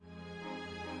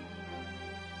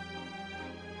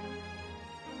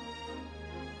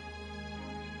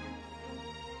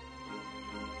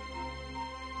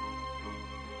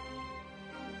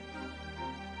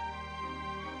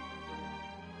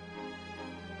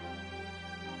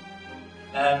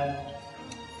Um,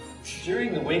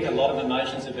 During the week, a lot of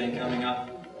emotions have been coming up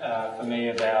for me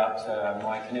about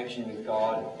my connection with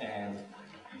God, and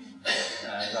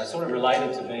they sort of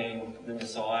related to being the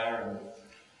Messiah and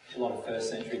a lot of first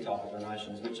century type of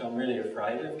emotions, which I'm really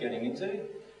afraid of getting into.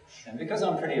 And because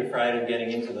I'm pretty afraid of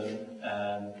getting into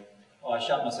them, I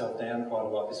shut myself down quite a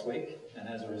lot this week, and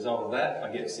as a result of that,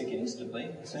 I get sick instantly.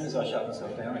 As soon as I shut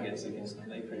myself down, I get sick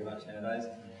instantly, pretty much nowadays.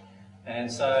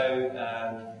 And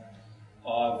so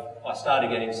I started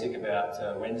getting sick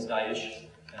about Wednesday-ish,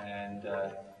 and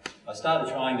I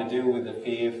started trying to deal with the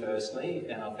fear firstly,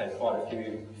 and I've had quite a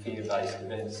few fear-based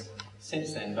events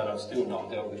since then, but I've still not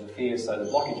dealt with the fear, so the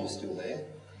blockage is still there,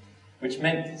 which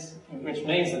means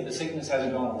that the sickness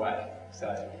hasn't gone away.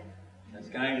 So it's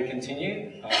going to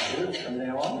continue, I feel, from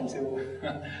now on until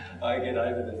I get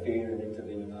over the fear and into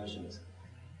the emotions.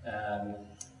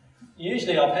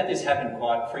 Usually I've had this happen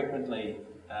quite frequently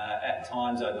at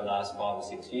times over the last 5 or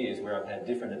 6 years, where I've had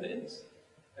different events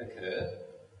occur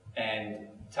and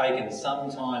taken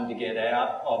some time to get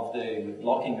out of the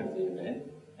blocking of the event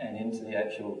and into the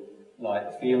actual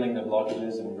feeling the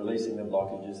blockages and releasing the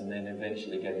blockages, and then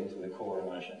eventually get into the core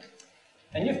emotion.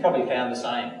 And you've probably found the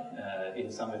same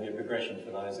in some of your progression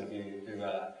for those of you who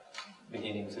are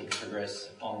beginning to progress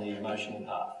on the emotional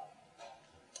path.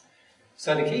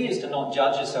 So the key is to not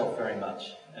judge yourself very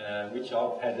much, which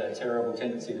I've had a terrible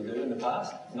tendency to do in the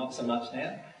past, not so much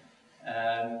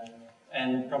now.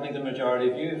 And probably the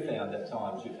majority of you have found at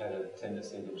times you've had a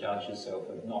tendency to judge yourself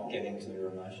of not getting to your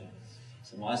emotions.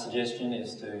 So my suggestion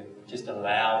is to just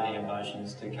allow the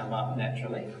emotions to come up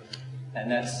naturally.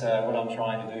 And that's what I'm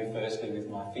trying to do firstly with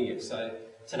my fear. So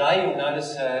today you'll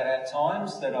notice at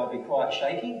times that I'll be quite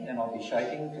shaky, and I'll be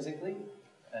shaking physically,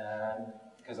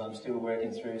 because I'm still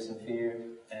working through some fear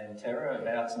and terror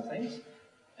about some things.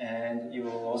 And you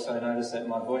will also notice that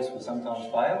my voice will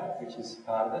sometimes fail, which is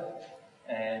part of it.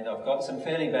 And I've got some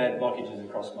fairly bad blockages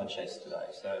across my chest today,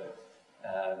 so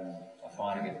I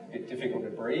find it a bit difficult to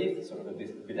breathe, sort of a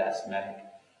bit asthmatic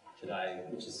today,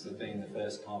 which has been the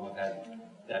first time I've had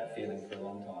that feeling for a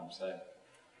long time.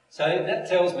 So that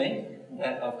tells me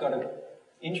that I've got an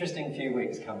interesting few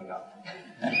weeks coming up,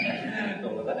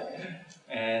 all of that.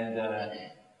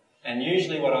 And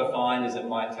usually what I find is it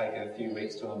might take a few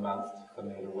weeks to a month for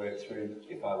me to work through,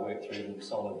 if I work through them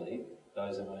solidly,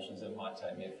 those emotions. It might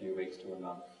take me a few weeks to a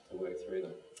month to work through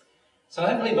them. So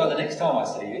hopefully by the next time I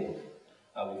see you,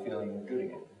 I'll be feeling good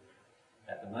again.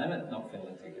 At the moment, not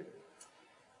feeling too good.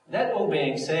 That all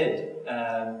being said,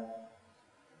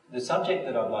 the subject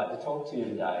that I'd like to talk to you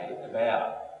today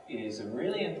about is a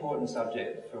really important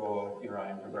subject for your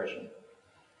own progression.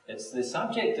 It's the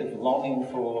subject of longing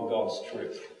for God's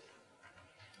truth,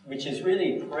 which is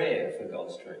really prayer for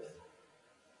God's truth.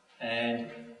 And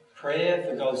prayer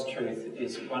for God's truth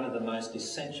is one of the most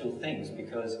essential things,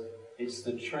 because it's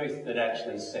the truth that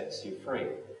actually sets you free.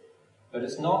 But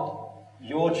it's not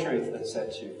your truth that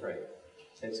sets you free.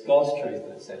 It's God's truth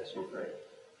that sets you free.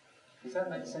 Does that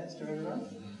make sense to everyone?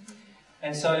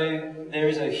 And so there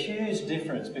is a huge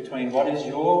difference between what is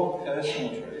your personal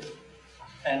truth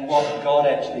and what God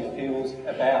actually feels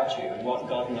about you and what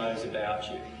God knows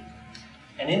about you.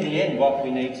 And in the end, what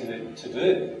we need to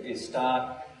do is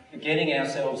start getting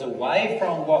ourselves away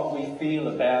from what we feel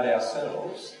about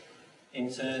ourselves in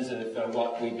terms of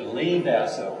what we believe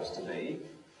ourselves to be,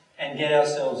 and get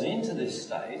ourselves into this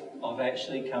state of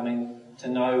actually coming to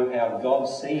know how God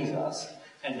sees us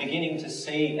and beginning to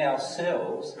see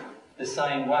ourselves the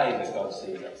same way that God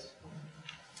sees us.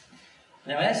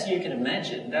 Now, as you can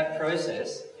imagine, that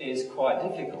process is quite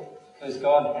difficult, because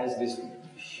God has this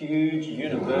huge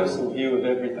universal view of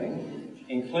everything,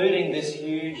 including this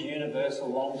huge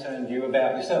universal long-term view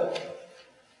about yourself.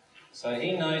 So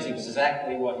he knows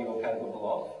exactly what you're capable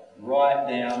of, right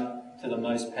down to the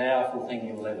most powerful thing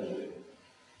you'll ever do.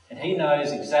 And he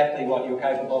knows exactly what you're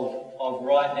capable of,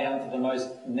 right down to the most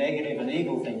negative and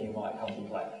evil thing you might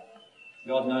contemplate.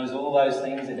 God knows all those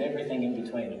things and everything in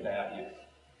between about you.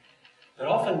 But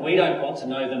often we don't want to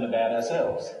know them about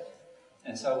ourselves.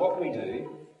 And so what we do,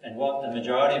 and what the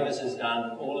majority of us has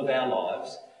done all of our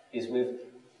lives, is we've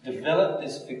developed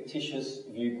this fictitious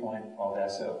viewpoint of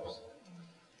ourselves.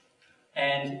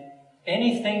 And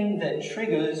anything that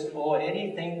triggers or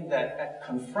anything that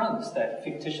confronts that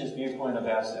fictitious viewpoint of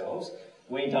ourselves,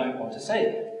 we don't want to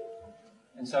see.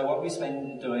 And so what we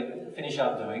finish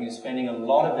up doing is spending a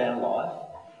lot of our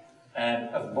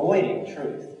life avoiding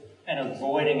truth and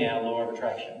avoiding our law of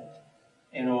attraction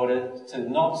in order to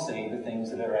not see the things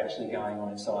that are actually going on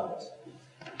inside us.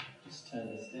 Just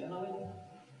turn this down a little.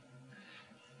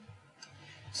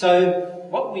 So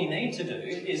what we need to do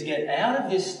is get out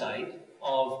of this state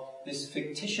of this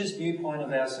fictitious viewpoint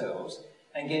of ourselves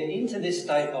and get into this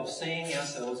state of seeing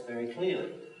ourselves very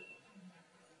clearly.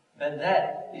 But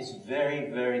that is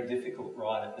very, very difficult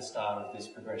right at the start of this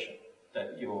progression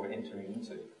that you're entering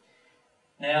into.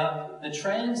 Now, the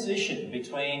transition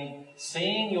between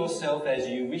seeing yourself as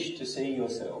you wish to see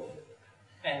yourself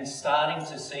and starting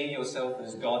to see yourself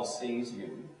as God sees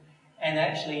you and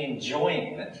actually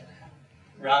enjoying it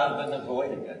rather than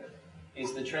avoiding it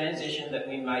is the transition that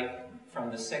we make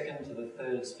from the second to the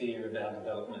third sphere of our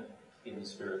development in the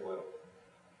spirit world.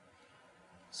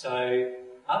 So,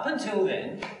 up until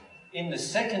then, in the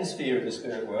second sphere of the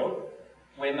spirit world,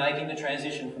 we're making the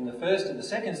transition from the first to the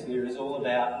second sphere is all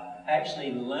about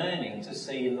actually learning to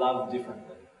see love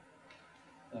differently.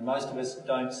 And most of us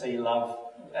don't see love,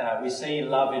 we see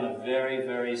love in a very,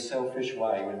 very selfish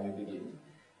way when we begin.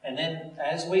 And then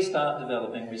as we start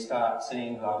developing, we start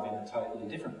seeing love in a totally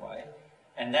different way.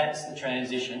 And that's the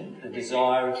transition, the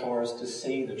desire for us to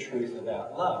see the truth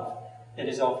about love. It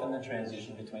is often the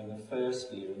transition between the first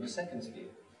sphere and the second sphere.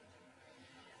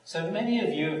 So many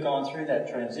of you have gone through that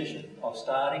transition of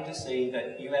starting to see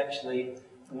that you're actually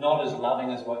not as loving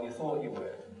as what you thought you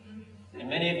were. And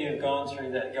many of you have going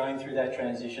through that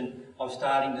transition of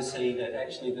starting to see that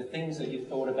actually the things that you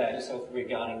thought about yourself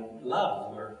regarding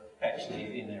love were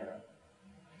actually in error.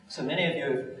 So many of you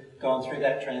have gone through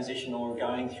that transition or are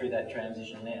going through that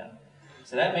transition now.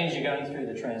 So that means you're going through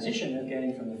the transition of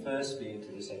getting from the first sphere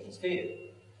to the second sphere.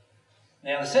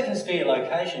 Now, the second sphere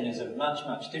location is a much,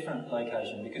 much different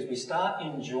location because we start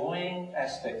enjoying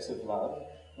aspects of love,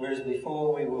 whereas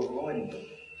before we were avoiding them.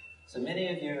 So many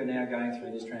of you are now going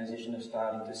through this transition of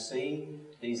starting to see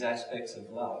these aspects of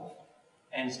love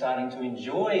and starting to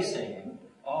enjoy seeing,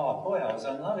 oh boy, I was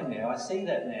unloving now, I see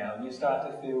that now, and you start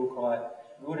to feel quite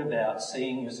good about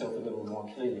seeing yourself a little more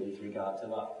clearly with regard to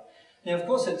love. Now, of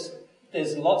course,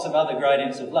 there's lots of other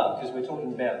gradients of love because we're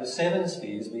talking about the 7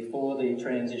 spheres before the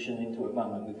transition into a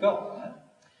moment with God, right?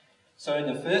 So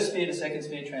in the first sphere to second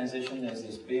sphere transition, there's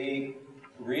this big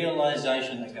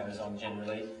realisation that goes on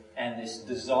generally and this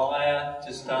desire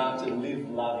to start to live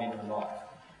love in life.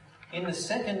 In the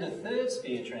second to third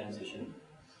sphere transition,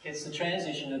 it's the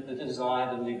transition of the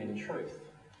desire to live in truth.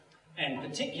 And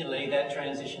particularly that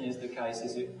transition is the case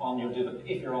if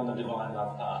you're on the divine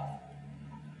love path.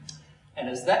 And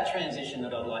it's that transition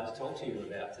that I'd like to talk to you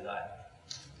about today.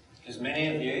 Because many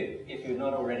of you, if you're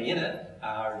not already in it,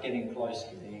 are getting close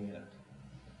to being in it,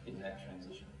 in that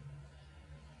transition.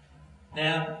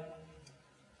 Now,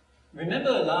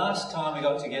 remember last time we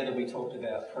got together we talked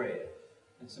about prayer.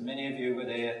 And so many of you were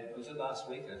there, was it last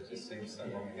week? It just seems so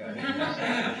long ago.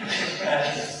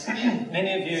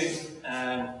 Many of you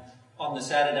on the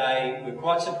Saturday were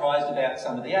quite surprised about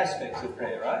some of the aspects of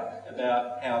prayer, right?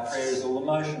 About how prayer is all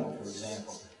emotional, for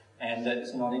example, and that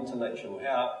it's not intellectual,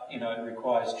 how, it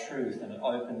requires truth and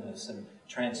openness and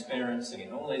transparency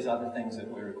and all these other things that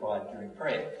were required during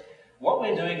prayer. What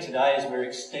we're doing today is we're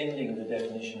extending the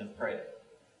definition of prayer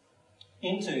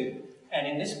into, and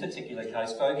in this particular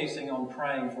case, focusing on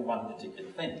praying for one particular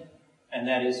thing, and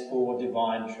that is for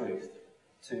divine truth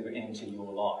to enter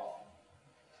your life.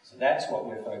 So that's what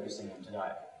we're focusing on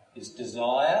today, is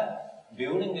desire,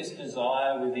 building this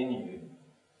desire within you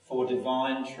for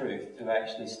divine truth to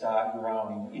actually start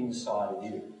growing inside of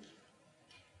you.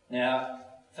 Now,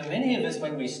 for many of us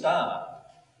when we start,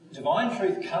 divine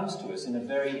truth comes to us in a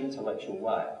very intellectual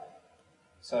way.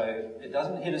 So it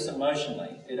doesn't hit us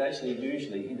emotionally, it actually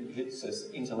usually hits us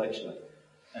intellectually.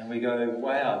 And we go,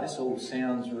 wow, this all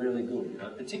sounds really good.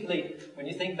 Particularly when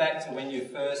you think back to when you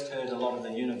first heard a lot of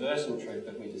the universal truth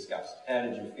that we discussed. How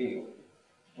did you feel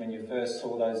when you first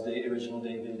saw those original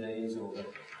DVDs, or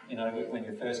when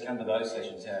you first come to those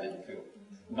sessions? How did you feel?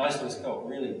 Most of us felt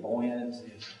really buoyant.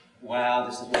 Wow,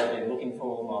 this is what I've been looking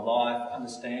for all my life.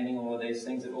 Understanding all of these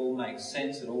things, it all makes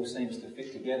sense. It all seems to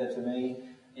fit together to me.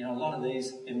 A lot of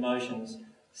these emotions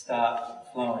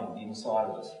start flowing inside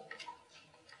of us.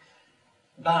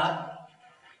 But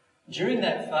during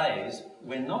that phase,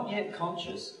 we're not yet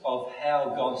conscious of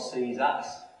how God sees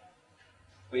us.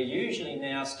 We're usually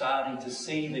now starting to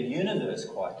see the universe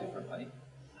quite differently,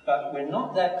 but we're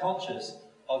not that conscious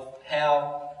of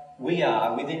how we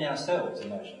are within ourselves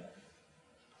emotionally.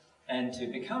 And to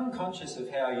become conscious of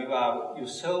how you are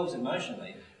yourselves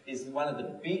emotionally is one of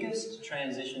the biggest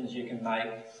transitions you can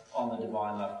make on the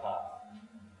divine love path.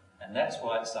 And that's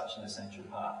why it's such an essential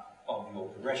part of your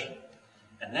progression.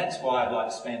 And that's why I'd like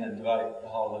to spend and devote the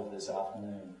whole of this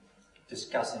afternoon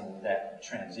discussing that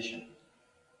transition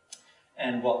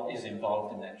and what is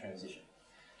involved in that transition.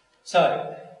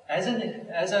 So,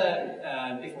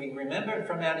 if we remember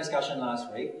from our discussion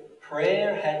last week,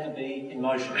 prayer had to be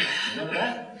emotional. Remember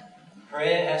that?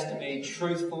 Prayer has to be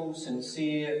truthful,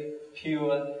 sincere,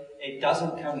 pure. It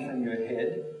doesn't come from your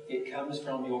head. It comes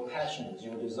from your passions,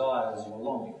 your desires, your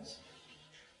longings.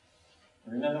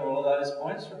 Remember all of those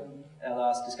points from our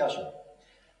last discussion?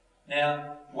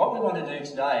 Now, what we want to do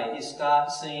today is start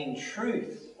seeing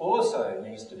truth also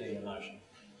needs to be emotional.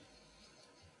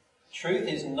 Truth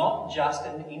is not just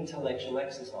an intellectual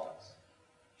exercise.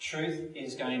 Truth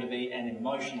is going to be an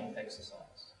emotional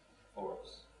exercise for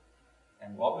us.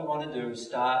 And what we want to do is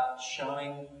start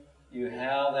showing you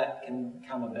how that can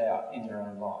come about in your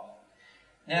own life.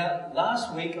 Now,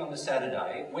 last week on the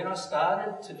Saturday, when I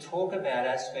started to talk about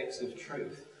aspects of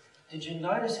truth, did you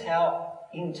notice how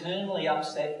internally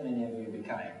upset many of you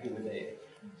became who were there?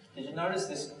 Did you notice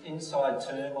this inside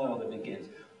turmoil that begins?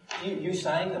 You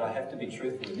saying that I have to be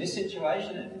truthful in this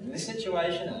situation and in this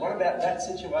situation, and what about that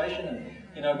situation? And,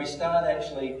 we start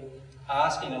actually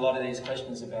asking a lot of these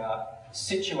questions about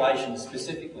situations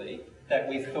specifically that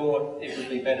we thought it would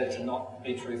be better to not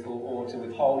be truthful or to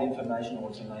withhold information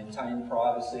or to maintain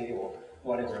privacy or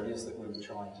whatever it is that we were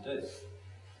trying to do.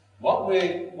 What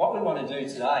we want to do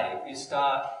today is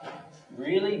start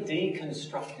really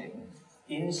deconstructing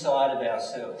inside of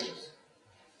ourselves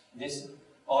this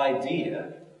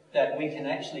idea that we can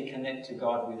actually connect to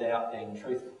God without being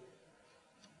truthful.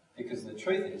 Because the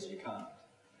truth is you can't.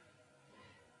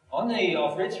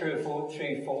 I've read through a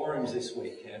few forums this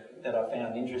week that I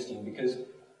found interesting because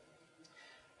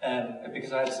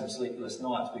I had some sleepless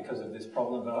nights because of this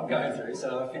problem that I'm going through.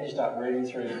 So I finished up reading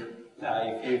through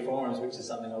a few forums, which is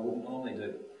something I wouldn't normally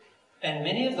do. And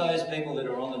many of those people that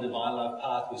are on the divine love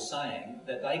path were saying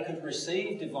that they could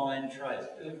receive divine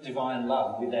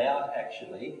love without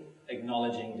actually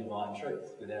acknowledging divine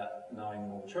truth, without knowing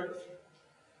more truth.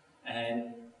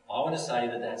 And I want to say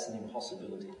that that's an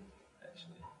impossibility,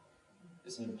 actually.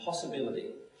 It's an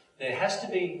impossibility. There has to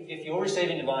be, if you're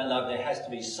receiving divine love, there has to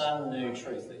be some new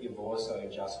truth that you've also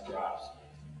just grasped.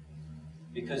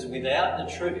 Because without the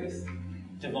truth,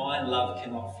 divine love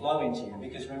cannot flow into you.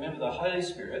 Because remember, the Holy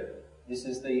Spirit,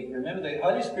 the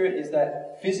Holy Spirit is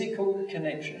that physical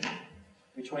connection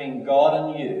between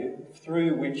God and you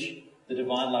through which the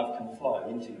divine love can flow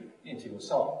into your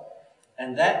soul.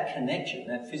 And that connection,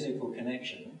 that physical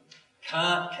connection,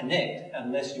 can't connect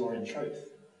unless you're in truth.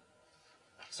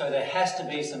 So there has to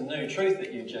be some new truth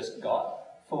that you just got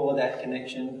for that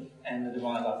connection and the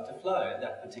divine love to flow at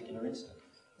that particular instant.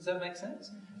 Does that make sense?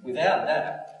 Without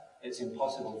that, it's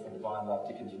impossible for divine love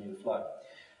to continue to flow.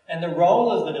 And the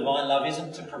role of the divine love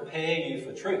isn't to prepare you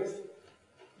for truth.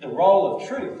 The role of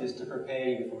truth is to prepare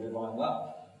you for divine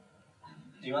love.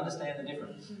 Do you understand the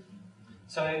difference?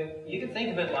 So you can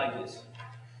think of it like this.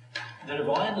 The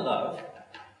divine love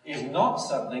is not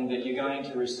something that you're going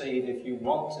to receive if you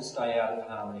want to stay out of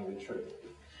harmony with truth.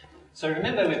 So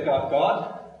remember, we've got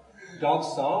God, God's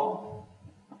soul.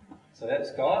 So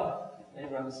that's God.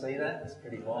 Everyone see that? It's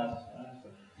pretty light.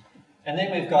 And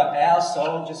then we've got our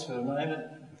soul, just for a moment,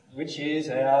 which is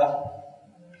our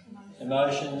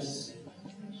emotions,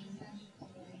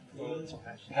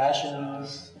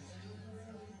 passions,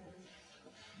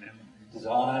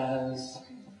 desires,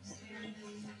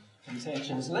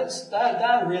 intentions.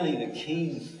 They're really the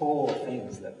key four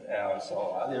things that our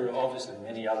soul are. There are obviously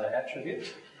many other attributes.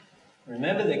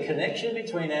 Remember, the connection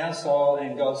between our soul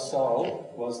and God's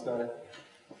soul was the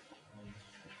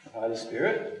Holy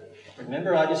Spirit.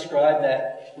 Remember, I described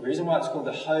that the reason why it's called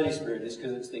the Holy Spirit is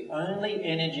because it's the only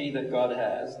energy that God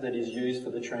has that is used for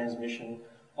the transmission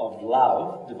of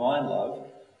love, divine love,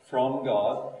 from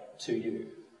God to you.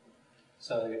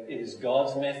 So it is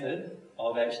God's method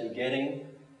of actually getting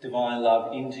divine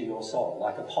love into your soul,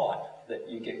 like a pipe that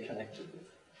you get connected with.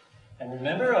 And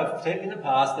remember, I've said in the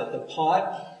past that the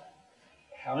pipe,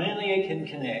 how only it can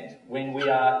connect when we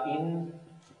are in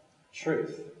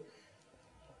truth.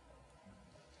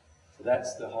 So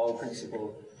that's the whole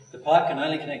principle. The pipe can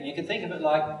only connect. You can think of it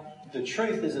like the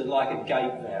truth is like a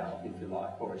gate valve, if you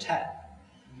like, or a tap.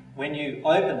 When you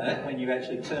open it, when you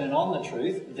actually turn on the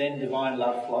truth, then divine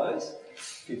love flows.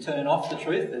 If you turn off the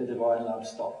truth, then divine love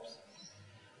stops.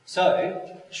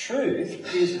 So,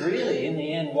 truth is really, in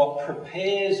the end, what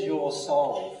prepares your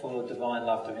soul for divine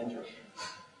love to enter it.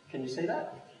 Can you see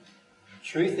that?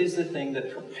 Truth is the thing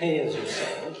that prepares your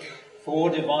soul for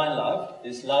divine love,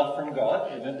 this love from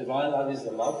God. Remember, divine love is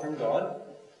the love from God.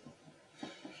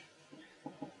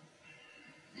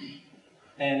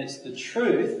 And it's the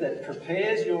truth that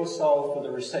prepares your soul for the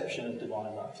reception of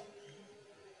divine love.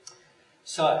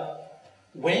 So,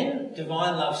 when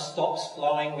divine love stops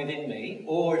flowing within me,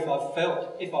 or if I've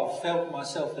felt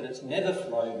myself that it's never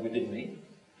flowed within me,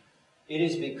 It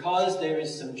is because there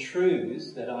is some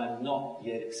truths that I'm not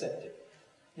yet accepted.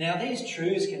 Now these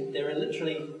truths there are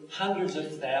literally hundreds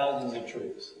of thousands of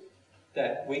truths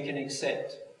that we can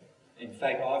accept. In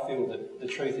fact, I feel that the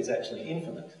truth is actually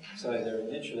infinite. So there are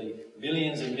literally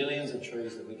billions and billions of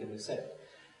truths that we can accept.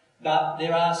 But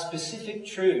there are specific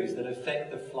truths that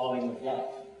affect the flowing of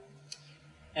love.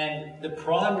 And one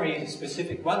primary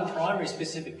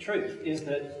specific truth is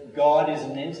that God is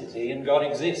an entity and God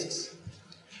exists.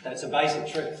 That's a basic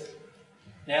truth.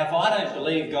 Now, if I don't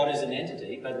believe God is an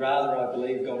entity, but rather I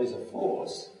believe God is a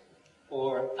force,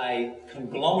 or a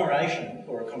conglomeration,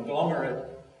 or a conglomerate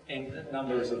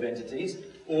numbers of entities,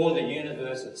 or the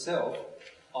universe itself,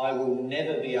 I will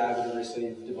never be able to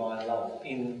receive divine love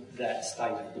in that state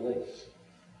of belief.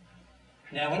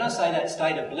 Now, when I say that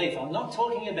state of belief, I'm not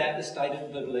talking about the state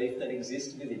of belief that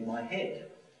exists within my head.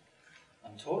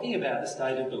 I'm talking about the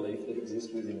state of belief that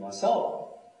exists within my soul.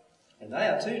 And they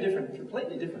are two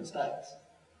completely different states.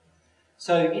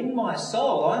 So in my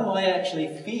soul, I might actually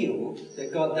feel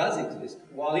that God does exist,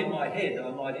 while in my head,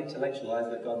 I might intellectualise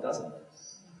that God doesn't.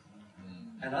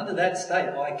 And under that state,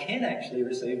 I can actually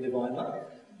receive divine love.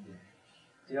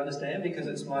 Do you understand? Because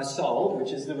it's my soul,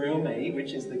 which is the real me,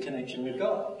 which is the connection with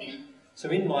God.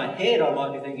 So in my head, I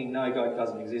might be thinking, no, God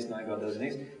doesn't exist, no, God doesn't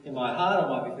exist. In my heart, I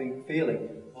might be feeling,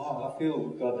 I feel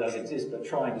God does exist, but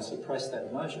trying to suppress that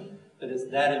emotion. But it's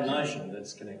that emotion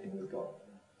that's connecting with God.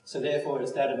 So therefore,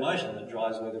 it's that emotion that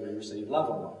drives whether we receive love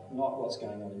or not what's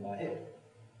going on in my head.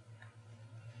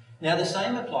 Now, the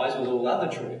same applies with all other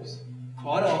truths.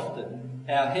 Quite often,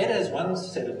 our head has one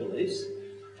set of beliefs,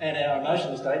 and our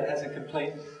emotional state has a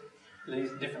completely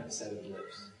different set of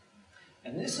beliefs.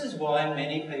 And this is why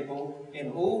many people in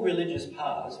all religious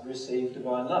paths receive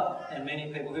divine love, and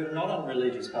many people who are not on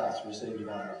religious paths receive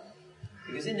divine love.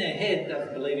 Because in their head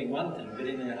they're believing one thing, but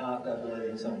in their heart they're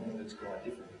believing something that's quite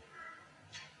different.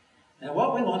 Now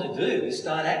what we want to do is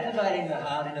start activating the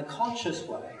heart in a conscious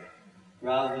way,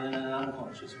 rather than in an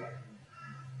unconscious way.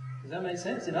 Does that make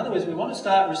sense? In other words, we want to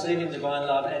start receiving divine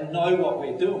love and know what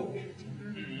we're doing.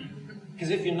 Because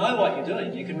if you know what you're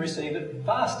doing, you can receive it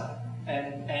faster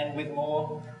and with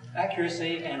more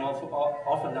accuracy, and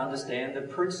often understand the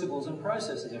principles and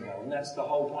processes involved. And that's the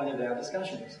whole point of our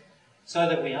discussions. So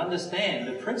that we understand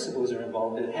the principles are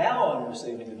involved in how I'm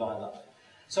receiving divine love.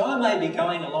 So I may be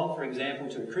going along, for example,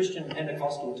 to a Christian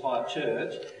Pentecostal type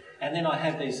church, and then I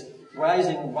have these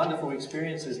amazing, wonderful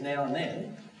experiences now and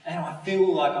then, and I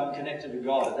feel like I'm connected to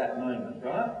God at that moment,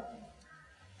 right?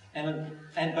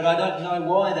 But I don't know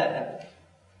why that happened.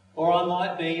 Or I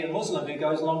might be a Muslim who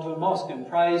goes along to a mosque and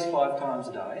prays 5 times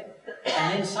a day,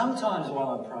 and then sometimes while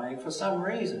I'm praying, for some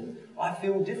reason, I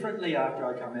feel differently after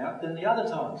I come out than the other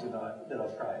times that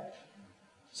I've prayed.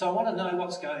 So I want to know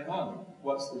what's going on.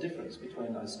 What's the difference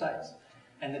between those states?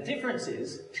 And the difference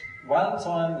is, one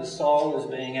time the soul is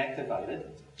being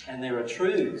activated, and there are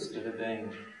truths that are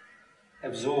being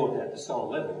absorbed at the soul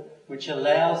level, which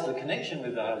allows the connection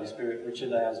with the Holy Spirit, which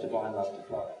allows divine love to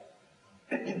flow.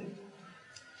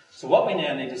 So what we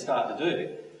now need to start to do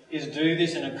is do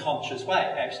this in a conscious way.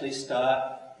 Actually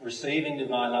start receiving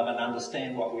divine love and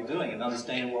understand what we're doing and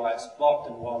understand why it's blocked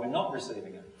and why we're not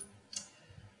receiving it.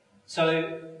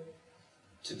 So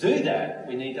to do that,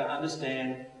 we need to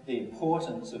understand the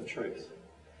importance of truth.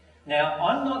 Now,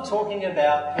 I'm not talking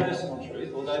about personal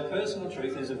truth, although personal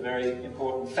truth is a very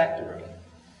important factor of it.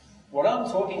 What I'm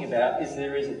talking about is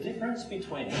there is a difference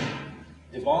between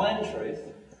divine truth,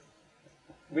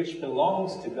 which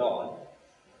belongs to God,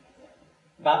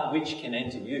 but which can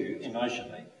enter you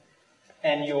emotionally,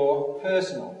 and your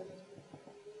personal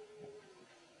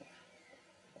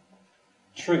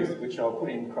truth, which I'll put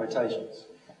in quotations,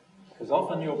 because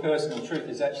often your personal truth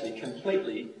is actually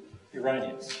completely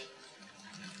erroneous.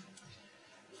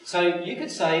 So you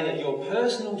could say that your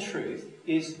personal truth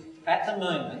is, at the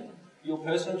moment, your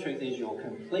personal truth is your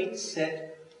complete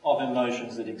set of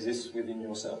emotions that exists within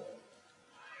yourself.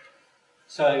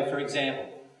 So, for example,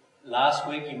 last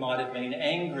week you might have been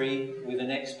angry with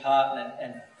an ex-partner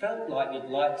and felt like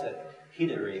you'd like to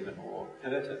hit her even, or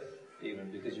hurt her even,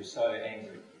 because you're so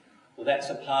angry. Well, that's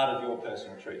a part of your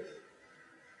personal truth.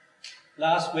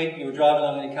 Last week you were driving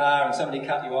along in a car and somebody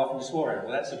cut you off and swore at her.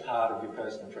 Well, that's a part of your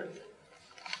personal truth.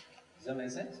 Does that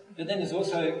make sense? But then there's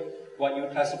also what you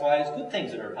would classify as good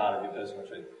things that are a part of your personal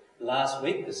truth. Last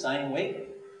week, the same week,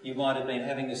 you might have been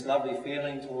having this lovely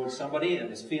feeling towards somebody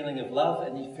and this feeling of love,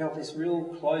 and you felt this real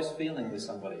close feeling with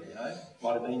somebody, you know. It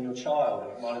might have been your child,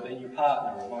 or it might have been your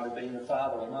partner, or it might have been your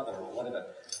father or mother, or whatever.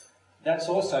 That's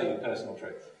also your personal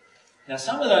truth. Now,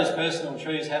 some of those personal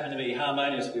truths happen to be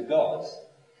harmonious with God's,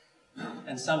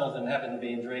 and some of them happen to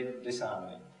be in direct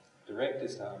disharmony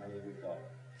directest harmony with God.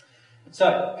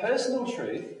 So, personal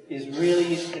truth is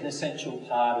really an essential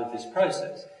part of this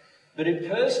process. But if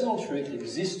personal truth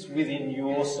exists within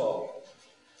your soul,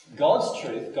 God's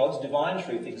truth, God's divine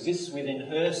truth, exists within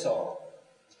her soul.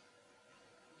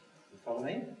 You follow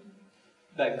me?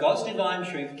 But God's divine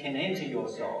truth can enter your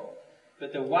soul.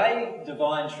 But the way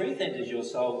divine truth enters your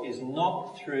soul is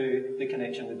not through the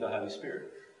connection with the Holy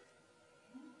Spirit.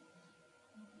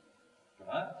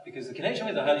 Right? Because the connection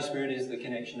with the Holy Spirit is the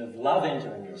connection of love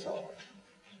entering your soul,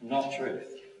 not truth.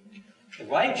 The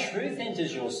way truth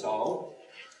enters your soul,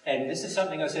 and this is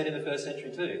something I said in the first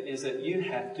century too, is that you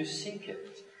have to seek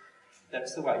it.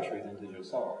 That's the way truth enters your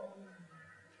soul.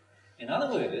 In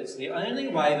other words, the only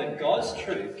way that God's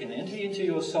truth can enter into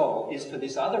your soul is for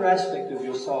this other aspect of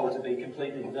your soul to be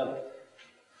completely developed.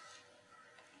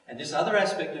 And this other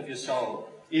aspect of your soul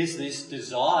is this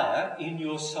desire in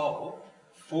your soul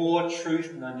for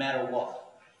truth no matter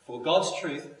what. For God's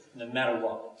truth no matter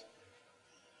what.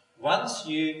 Once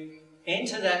you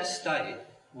enter that state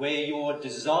where you're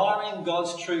desiring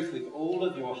God's truth with all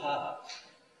of your heart,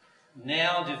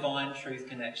 now divine truth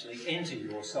can actually enter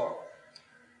your soul.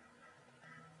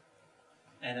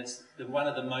 And it's one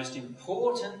of the most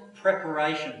important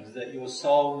preparations that your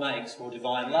soul makes for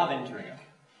divine love entering it.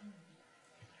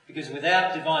 Because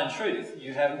without divine truth,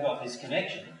 you haven't got this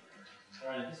connection.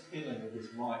 Sorry, I'm just fiddling with this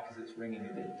mic because it's ringing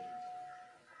a bit.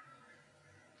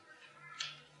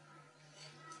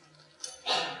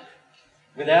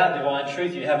 Without divine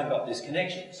truth, you haven't got this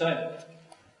connection. So,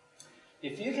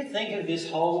 if you could think of this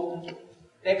whole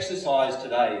exercise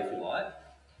today, if you like,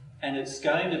 and it's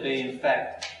going to be, in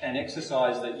fact, an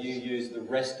exercise that you use the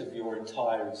rest of your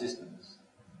entire existence,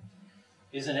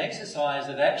 is an exercise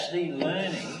of actually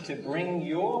learning to bring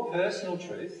your personal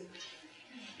truth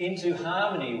into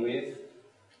harmony with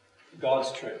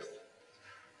God's truth.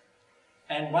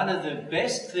 And one of the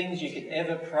best things you could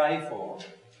ever pray for,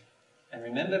 and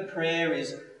remember, prayer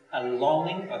is a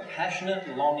longing, a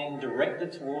passionate longing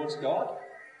directed towards God.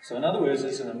 So in other words,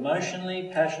 it's an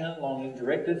emotionally passionate longing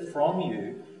directed from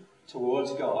you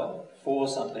towards God for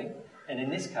something, and in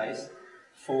this case,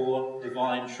 for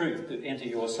divine truth to enter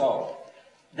your soul.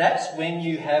 That's when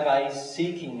you have a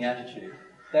seeking attitude.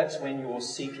 That's when you're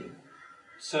seeking.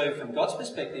 So from God's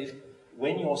perspective,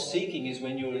 when you're seeking is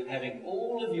when you're having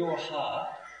all of your heart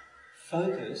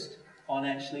focused on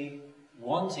actually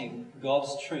wanting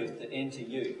God's truth to enter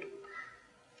you.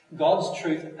 God's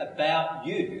truth about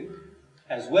you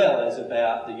as well as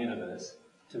about the universe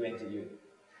to enter you.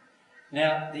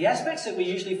 Now, the aspects that we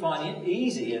usually find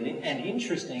easy and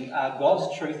interesting are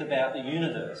God's truth about the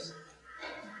universe.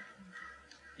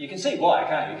 You can see why,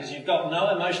 can't you? Because you've got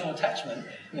no emotional attachment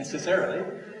necessarily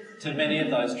to many of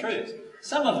those truths.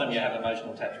 Some of them you have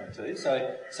emotional attachment to.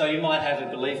 So you might have a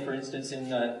belief, for instance, in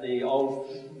the old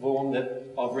form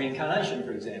of reincarnation,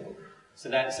 for example. So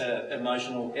that's an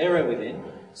emotional error within.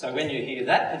 So when you hear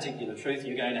that particular truth,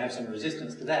 you're going to have some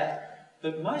resistance to that.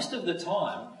 But most of the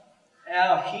time,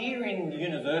 our hearing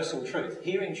universal truth,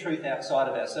 hearing truth outside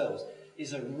of ourselves,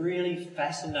 is a really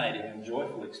fascinating and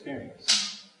joyful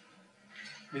experience.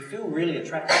 We feel really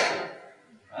attracted to it,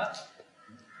 right?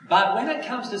 But when it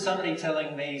comes to somebody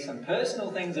telling me some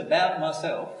personal things about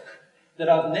myself that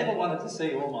I've never wanted to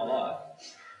see all my life,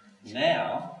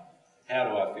 now, how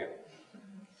do I feel?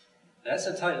 That's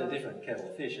a totally different kettle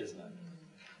of fish, isn't it?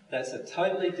 That's a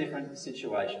totally different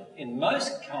situation. In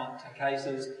most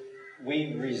cases,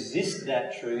 we resist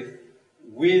that truth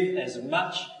with as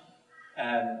much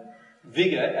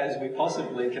vigour as we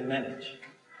possibly can manage.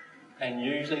 And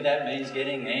usually that means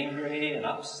getting angry and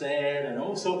upset and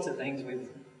all sorts of things with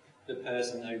the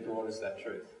person who brought us that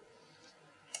truth.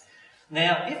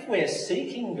 Now, if we're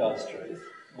seeking God's truth,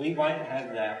 we won't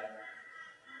have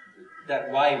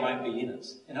that way won't be in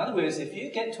us. In other words, if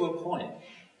you get to a point,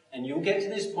 and you'll get to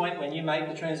this point when you make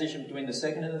the transition between the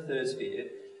second and the third sphere,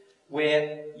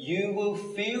 where you will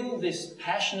feel this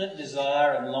passionate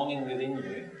desire and longing within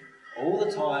you all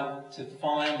the time to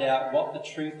find out what the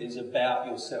truth is about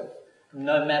yourself,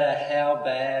 no matter how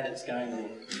bad it's going to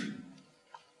look,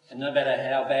 and no matter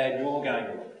how bad you're going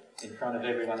to look in front of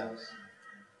everyone else.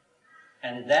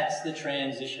 And that's the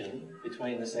transition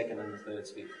between the second and the third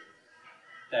sphere.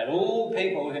 That all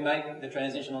people who make the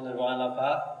transition on the divine love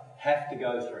path have to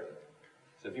go through.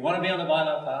 So if you want to be on the divine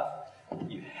love path,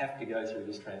 you have to go through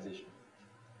this transition.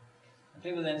 And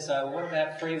people then say, well, what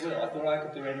about free will? I thought I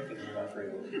could do anything with my free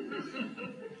will.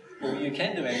 Well, you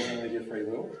can do anything with your free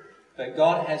will, but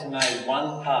God has made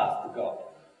one path to God.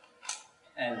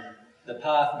 And the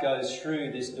path goes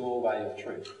through this doorway of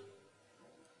truth.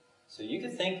 So you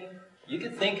could think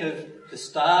of the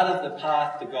start of the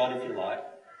path to God, if you like,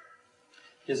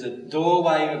 There's a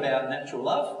doorway about natural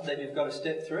love that you've got to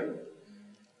step through.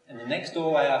 And the next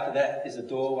doorway after that is a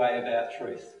doorway about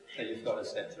truth that you've got to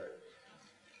step through.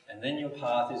 And then your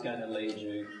path is going to lead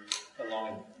you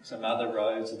along some other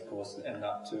roads, of course, and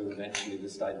up to eventually the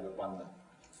state of wonder.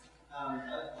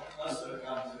 I sort of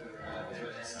come to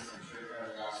an essence and truth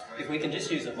over the last week. If we can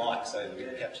just use a mic so that we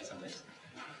can capture some of this.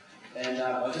 And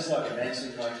I'd just like to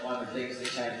mention, like, one of the things that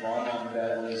changed my mind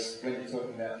about it was when you're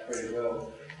talking about free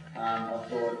will, I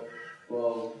thought,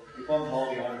 well, if I'm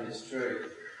holding on to this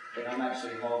truth, then I'm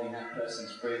actually holding that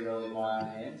person's free will in my own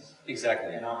hands.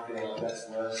 Exactly. And I feel like that's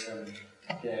worse than,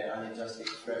 only just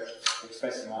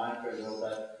expressing my own free will,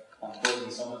 but I'm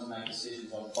causing someone to make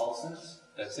decisions on falseness.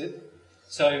 That's it.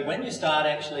 So when you start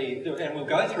actually, and we'll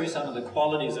go through some of the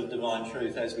qualities of divine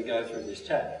truth as we go through this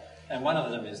chat, and one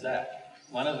of them is that.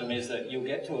 One of them is that you'll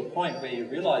get to a point where you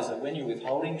realise that when you're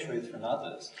withholding truth from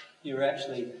others, you're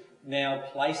actually now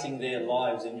placing their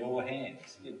lives in your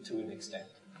hands to an extent.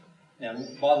 Now,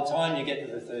 by the time you get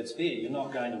to the third sphere, you're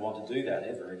not going to want to do that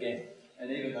ever again.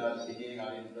 And even though at the beginning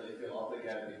I didn't really feel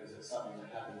obligated because it's something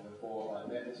that happened before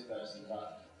I met this person,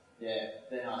 but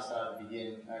then I started to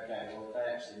begin, okay, well, if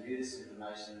they actually knew this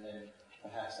information, then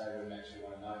perhaps they wouldn't actually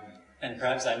want to know me. And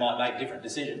perhaps they might make different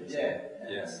decisions. Yeah,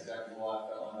 and that's exactly why I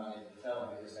felt like I needed to tell them,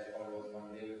 because they probably wouldn't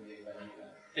want to deal with me if they knew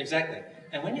that. Exactly.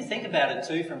 And when you think about it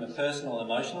too from a personal,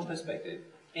 emotional perspective,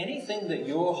 anything that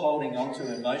you're holding on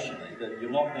to emotionally, that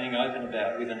you're not being open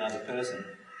about with another person,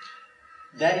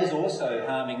 that is also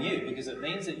harming you, because it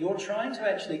means that you're trying to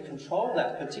actually control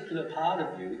that particular part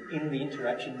of you in the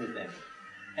interaction with them.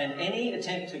 And any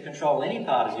attempt to control any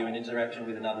part of you in interaction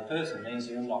with another person means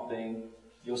you're not being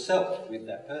yourself with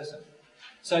that person.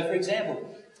 So, for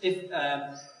example, if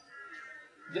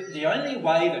the only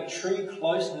way that true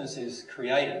closeness is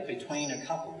created between a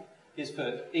couple is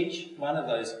for each one of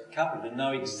those couple to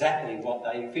know exactly what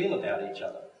they feel about each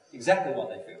other, exactly what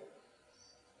they feel,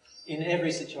 in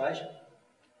every situation.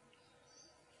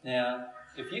 Now,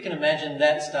 if you can imagine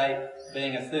that state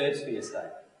being a third sphere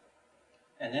state,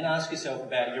 and then ask yourself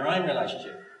about your own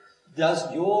relationship.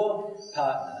 Does your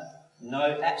partner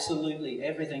know absolutely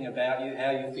everything about you, how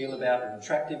you feel about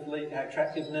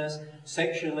attractiveness,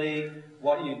 sexually,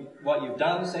 what you've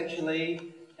done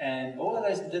sexually, and all of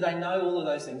those? Do they know all of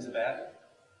those things about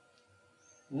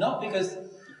you? Not because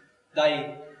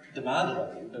they demand it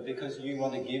of you, but because you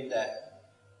want to give that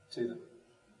to them.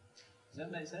 Does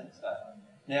that make sense?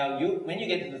 Now, when you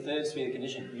get to the third sphere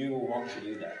condition, you will want to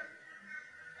do that.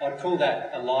 I'd call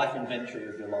that a life inventory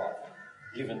of your life,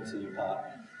 given to your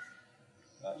partner.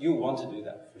 You'll want to do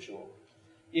that, for sure.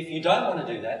 If you don't want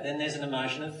to do that, then there's an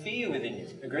emotion of fear within you.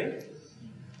 Agreed?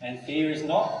 And fear is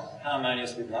not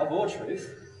harmonious with love or truth.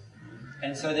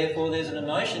 And so, therefore, there's an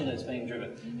emotion that's being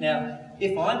driven. Now,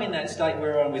 if I'm in that state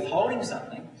where I'm withholding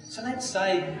something, so let's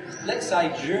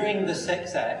say during the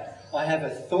sex act, I have a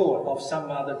thought of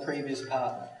some other previous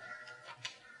partner.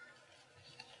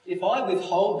 If I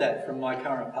withhold that from my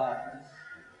current partner,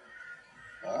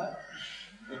 right?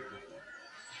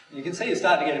 You can see it's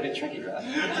starting to get a bit tricky, right?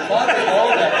 If I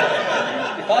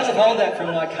withhold that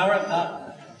from my current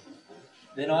partner,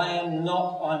 then I'm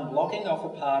blocking off a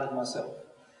part of myself.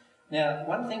 Now,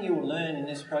 one thing you will learn in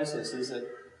this process is that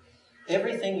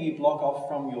everything you block off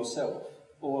from yourself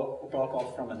or block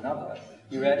off from another,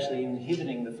 you're actually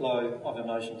inhibiting the flow of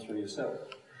emotion through yourself.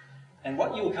 And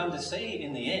what you will come to see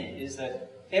in the end is that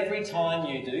every time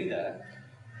you do that,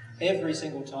 every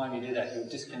single time you do that, you're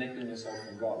disconnecting yourself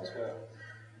from God as well.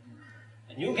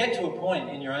 And you'll get to a point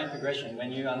in your own progression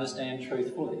when you understand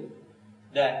truth fully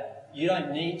that you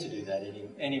don't need to do that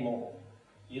anymore.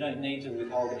 You don't need to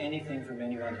withhold anything from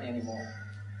anyone anymore.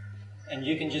 And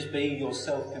you can just be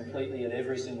yourself completely at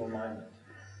every single moment.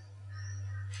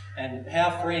 And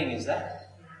how freeing is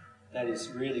that? That is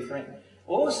really freeing.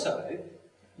 Also,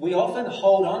 we often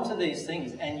hold on to these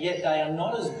things, and yet they are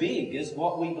not as big as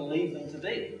what we believe them to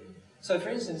be. So, for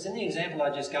instance, in the example I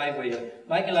just gave where you're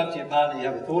making love to your partner, you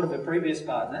have a thought of a previous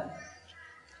partner,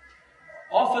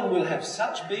 often we'll have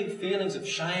such big feelings of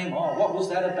shame. Oh, what was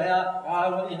that about?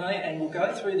 Oh, and we'll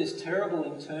go through this terrible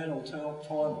internal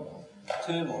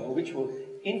turmoil, which will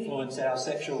influence our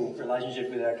sexual relationship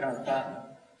with our current partner.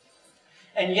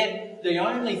 And yet, the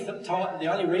only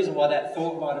reason why that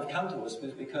thought might have come to us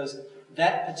was because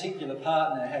that particular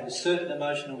partner had a certain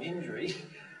emotional injury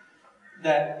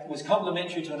that was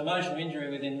complementary to an emotional injury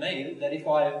within me, that if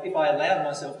I allowed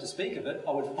myself to speak of it,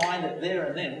 I would find it there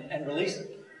and then and release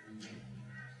it.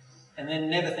 And then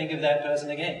never think of that person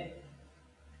again.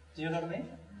 Do you know what I mean?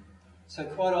 So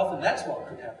quite often that's what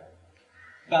could happen.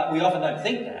 But we often don't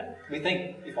think that. We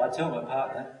think, if I tell my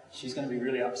partner, she's going to be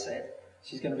really upset.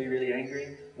 She's going to be really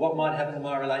angry. What might happen to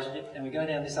my relationship? And we go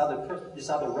down this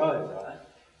other road, right?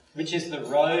 Which is the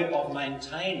road of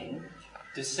maintaining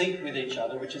deceit with each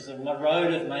other, which is the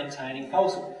road of maintaining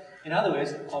falsehood. In other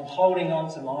words, I'm holding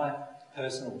on to my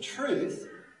personal truth,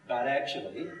 but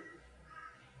actually,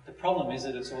 the problem is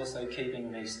that it's also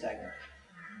keeping me stagnant.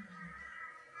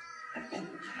 Let's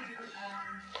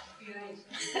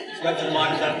wait for the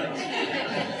microphone.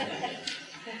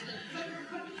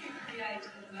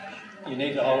 You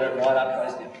need to hold it right up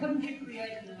close to you. Couldn't you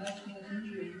create an emotional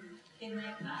injury in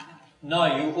their partner?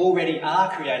 No, you already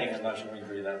are creating emotional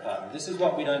injury to that partner. This is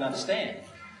what we don't understand.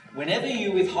 Whenever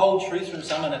you withhold truth from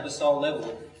someone at the soul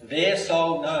level, their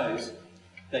soul knows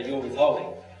that you're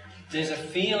withholding. There's a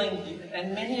feeling,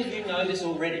 and many of you know this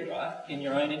already, right, in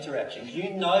your own interactions.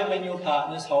 You know when your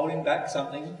partner's holding back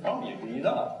something from you, do you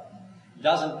not?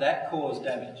 Doesn't that cause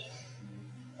damage?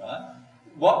 Right?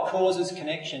 What causes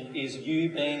connection is you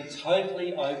being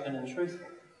totally open and truthful.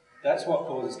 That's what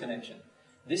causes connection.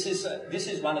 This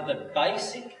is one of the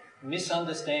basic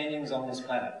misunderstandings on this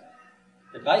planet.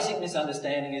 The basic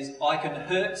misunderstanding is I can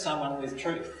hurt someone with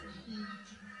truth.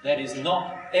 That is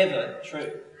not ever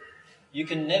true. You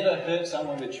can never hurt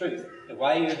someone with truth. The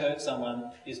way you hurt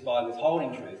someone is by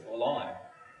withholding truth or lying.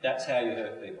 That's how you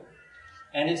hurt people.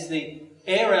 And it's the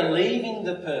error leaving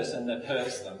the person that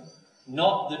hurts them,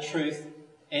 not the truth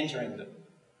entering them.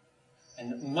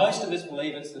 And most of us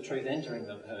believe it's the truth entering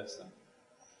them that hurts them.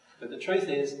 But the truth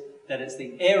is that it's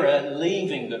the error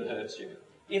leaving that hurts you.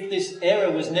 If this error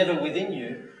was never within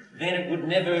you, then it would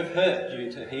never have hurt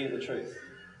you to hear the truth.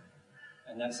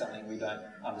 And that's something we don't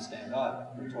understand either.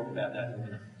 We'll talk about that in a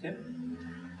minute. Tim?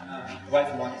 Away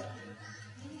from Mike.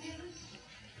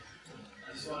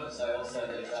 I just wanted to say also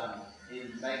that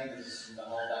in making the decision to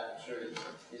hold back the truth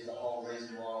is the whole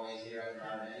reason why we're here at the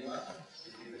moment anyway.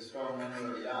 Is because from when we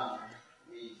were young,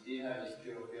 we did have these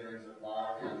pure feelings of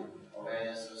love and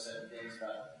awareness of certain things,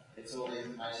 but it's all the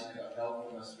information that got held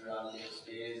from us through other people's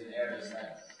fears and errors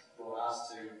that brought us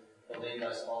to believe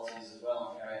those falsities as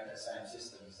well and carry out that same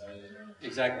system. So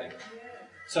exactly.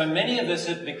 So many of us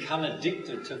have become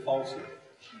addicted to falsehood.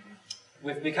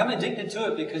 We've become addicted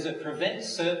to it because it prevents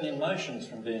certain emotions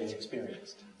from being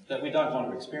experienced that we don't want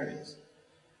to experience.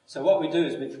 So what we do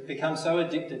is we become so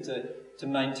addicted to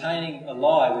maintaining a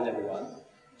lie with everyone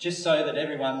just so that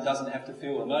everyone doesn't have to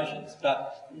feel emotions.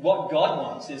 But what God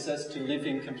wants is us to live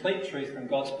in complete truth from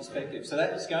God's perspective. So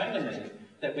that is going to mean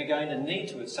that we're going to need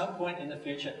to, at some point in the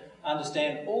future,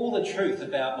 understand all the truth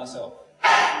about myself.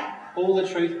 All the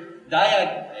truth.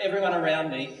 Everyone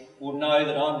around me will know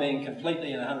that I'm being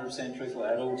completely and 100% truthful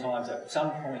at all times at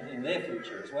some point in their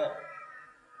future as well.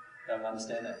 Don't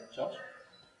understand that. Josh?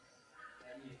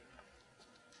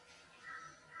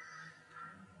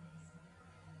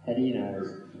 How do you know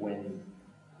when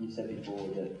you said before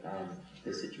that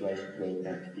there's situations where you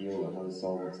don't feel another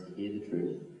soul wants to hear the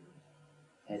truth?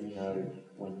 How do you know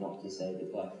when not to say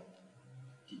that? Like,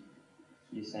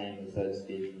 you're saying in the third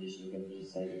sphere condition you're going to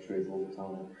just say the truth all the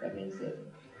time. That means that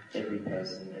every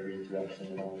person, every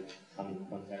interaction that I come in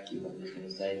contact with, I'm just going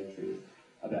to say the truth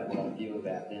about what I feel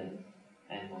about them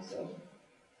and myself.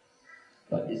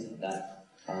 But isn't that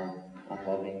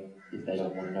unloving if they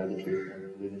don't want to know the truth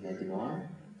and live in their denial?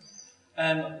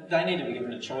 They need to be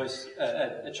given a choice,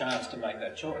 a chance to make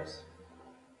that choice.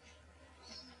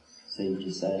 So you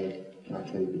just say, can I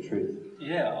tell you the truth?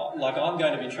 Yeah, like I'm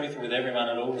going to be truthful with everyone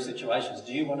in all situations.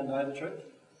 Do you want to know the truth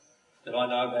that I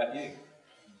know about you?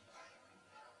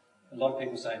 A lot of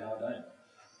people say, no, I don't.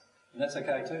 And that's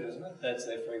okay too, isn't it? That's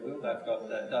their free will.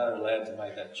 They're allowed to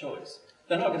make that choice.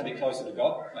 They're not going to be closer to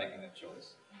God making that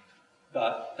choice,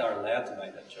 but they're allowed to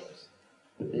make that choice.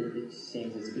 But it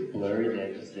seems it's a bit blurry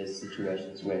there because there's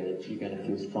situations where you're going to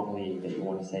feel strongly that you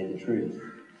want to say the truth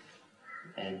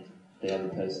and the other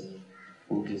person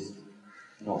will just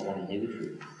not want to hear the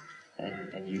truth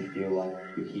and you feel like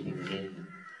you're keeping it in.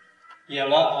 Yeah,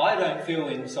 well, I don't feel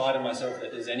inside of myself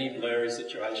that there's any blurry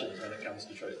situations when it comes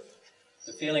to truth.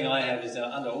 The feeling I have is that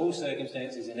under all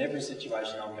circumstances, in every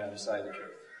situation, I'm going to say the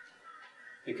truth.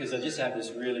 Because I just have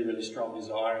this really, really strong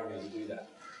desire in me to do that.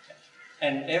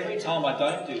 And every time I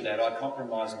don't do that, I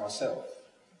compromise myself.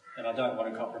 And I don't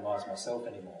want to compromise myself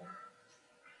anymore.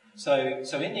 So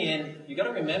in the end, you've got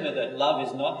to remember that love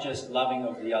is not just loving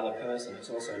of the other person, it's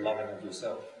also loving of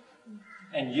yourself.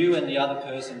 And you and the other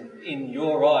person, in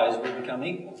your eyes, will become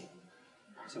equal.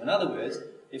 So in other words,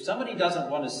 if somebody doesn't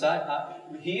want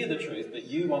to hear the truth, but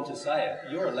you want to say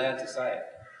it, you're allowed to say it.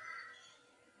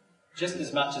 Just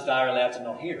as much as they're allowed to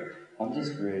not hear it. I'm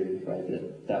just really afraid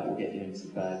that will get you into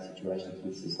bad situations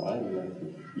with society.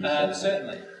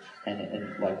 Certainly.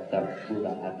 And like that, will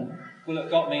that happen? Well, it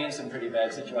got me in some pretty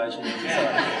bad situations.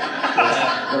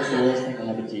 What's the worst thing that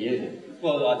happened to you?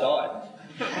 Well, I died.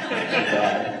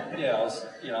 Right. Yeah, I was,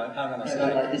 hung on a So,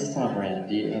 stake. like this time around,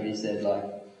 have you said like,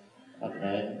 I don't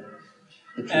know,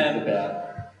 the truth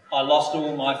about? I lost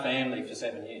all my family for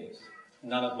 7 years.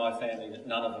 None of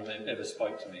them ever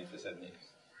spoke to me for 7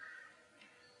 years.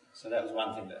 So that was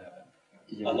one thing that happened.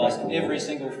 Did you I ever lost break the every law?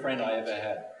 single friend I ever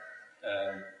had.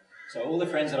 So all the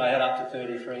friends that I had up to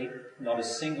 33, not a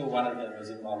single one of them is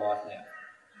in my life now.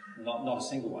 Not a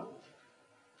single one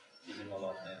is in my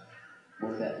life now.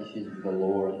 What about issues with the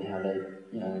law and how they,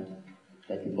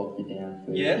 they could lock you down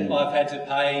for? Yeah, I've had to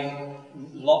pay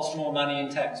lots more money in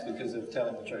tax because of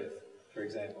telling the truth, for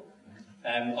example.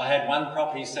 I had one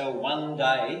property sell one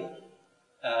day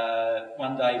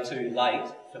too late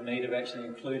for me to actually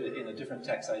include it in a different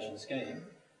taxation scheme,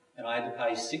 and I had to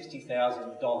pay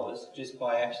 $60,000 just the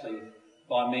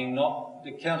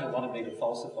accountant wanted me to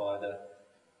falsify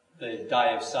the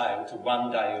day of sale to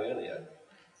 1 day earlier,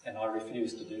 and I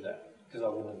refused to do that because I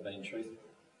wouldn't have been truthful.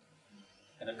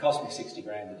 And it cost me $60,000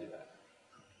 to do that.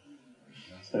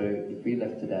 So if we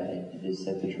left today and just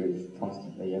said the truth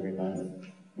constantly every moment,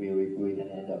 we're going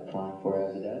to end up crying 4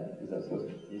 hours a day?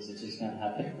 Is it just going to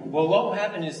happen? Well, what will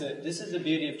happen is that this is the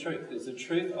beauty of truth, is the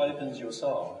truth opens your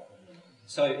soul.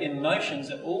 So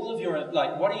emotions, all of your,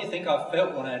 what do you think I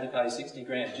felt when I had to pay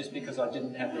 $60,000 just because I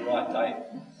didn't have the right date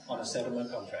on a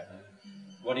settlement contract?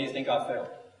 What do you think I felt?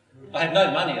 I had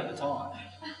no money at the time.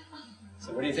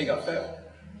 So what do you think I felt?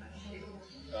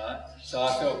 Right? So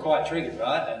I felt quite triggered,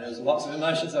 right? And there was lots of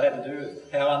emotions I had to do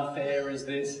with how unfair is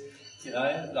this,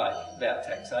 about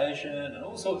taxation and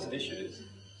all sorts of issues,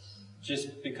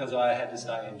 just because I had to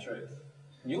stay in truth.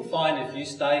 And you'll find if you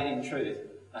stay in truth,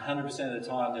 100% of the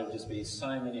time there will just be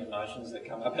so many emotions that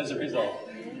come up as a result.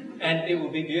 And it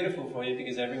will be beautiful for you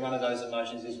because every one of those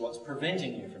emotions is what's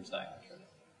preventing you from staying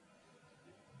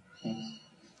in truth.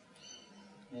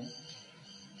 Yeah.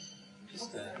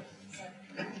 Just,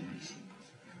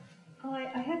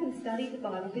 I haven't studied the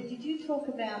Bible, but did you talk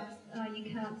about you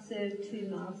can't serve two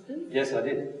masters? yes, I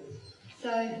did.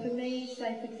 So for me,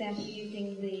 say for example,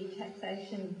 using the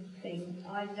taxation thing,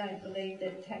 I don't believe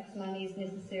that tax money is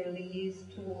necessarily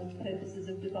used towards purposes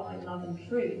of divine love and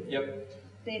truth. Yep.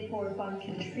 Therefore, if I'm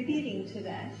contributing to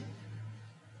that,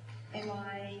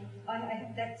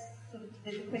 that's sort of,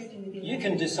 there's a question within You that.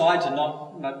 can decide to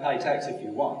not pay tax if you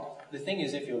want. The thing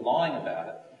is, if you're lying about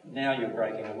it, now you're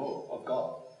breaking the law of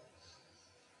God.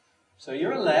 So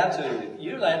you're allowed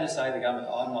to say to the government,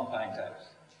 I'm not paying tax.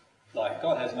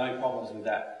 God has no problems with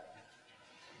that.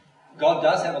 God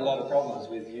does have a lot of problems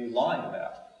with you lying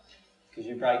about it, because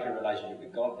you break your relationship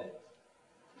with God then.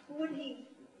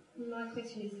 My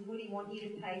question is, would he want you to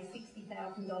pay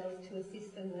 $60,000 to a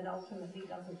system that ultimately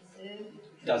doesn't serve?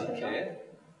 Doesn't care.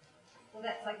 Well,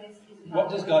 that's, I guess, is part What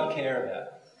of does God care about?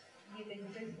 you being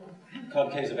truthful.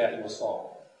 God cares about your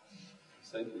soul.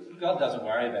 So God doesn't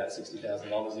worry about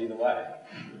 $60,000 either way.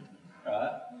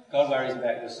 Right? God worries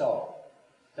about your soul.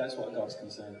 That's what God's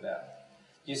concerned about.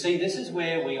 You see, this is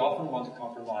where we often want to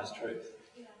compromise truth.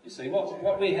 You see,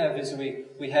 what we have is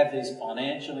we have these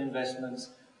financial investments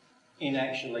in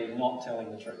actually not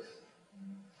telling the truth.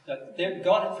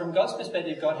 From God's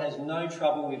perspective, God has no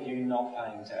trouble with you not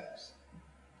paying tax.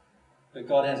 But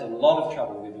God has a lot of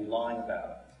trouble with you lying about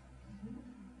it.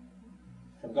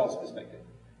 From God's perspective.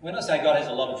 When I say God has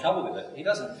a lot of trouble with it, he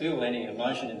doesn't feel any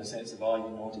emotion in the sense of, oh, you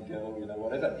naughty girl,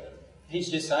 whatever. He's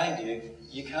just saying to you,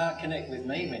 you can't connect with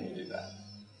me when you do that.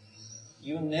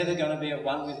 You're never going to be at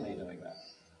one with me doing that.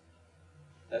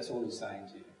 That's all he's saying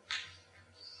to you.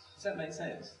 Does that make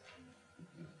sense?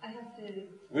 I have to...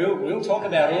 We'll talk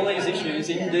about all these issues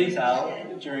in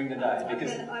detail during the day,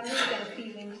 because I'm really going to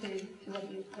feel into what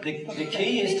you... the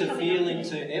key is to feel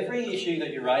into every issue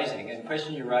that you're raising and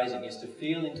question you're raising is to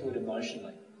feel into it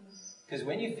emotionally. Because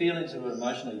when you feel into it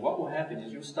emotionally, what will happen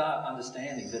is you'll start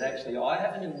understanding that actually I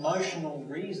have an emotional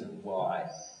reason why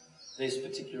this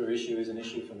particular issue is an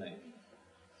issue for me.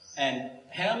 And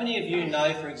how many of you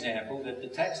know, for example, that the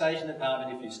taxation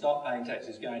department, if you stop paying tax,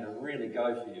 is going to really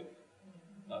go for you?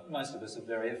 Most of us are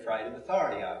very afraid of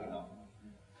authority, are we not?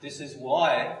 This is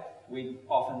why we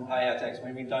often pay our tax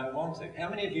when we don't want to. How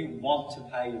many of you want to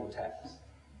pay your tax?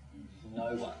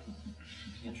 No one.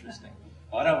 Interesting.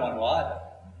 I don't want to either.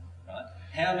 Right?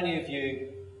 How many of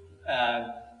you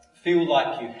feel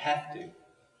like you have to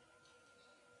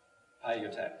pay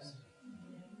your tax?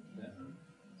 Yeah.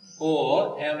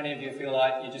 Or how many of you feel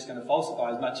like you're just going to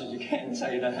falsify as much as you can so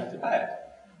you don't have to pay it?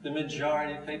 The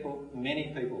majority of people,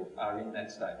 many people, are in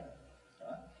that state.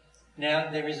 Right? Now,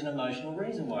 there is an emotional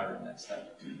reason why we're in that state.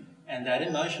 And that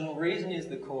emotional reason is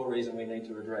the core reason we need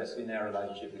to address in our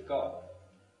relationship with God.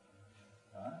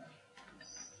 Right?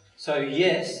 So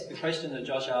yes, the question that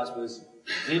Josh asked was,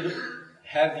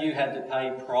 have you had to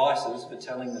pay prices for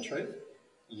telling the truth?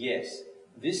 Yes.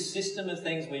 This system of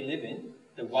things we live in,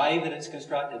 the way that it's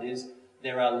constructed is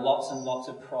there are lots and lots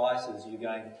of prices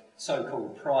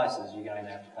so-called prices you're going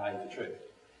to have to pay for truth.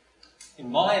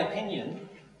 In my opinion,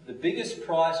 the biggest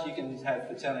price you can have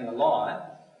for telling a lie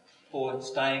or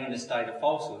staying in a state of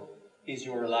falsehood is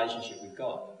your relationship with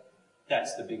God.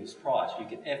 That's the biggest price you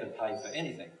can ever pay for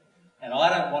anything. And I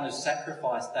don't want to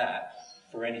sacrifice that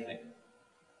for anything.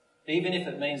 Even if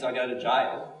it means I go to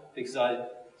jail because I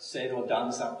said or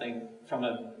done something from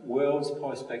a world's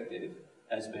perspective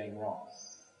as being wrong.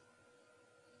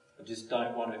 I just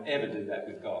don't want to ever do that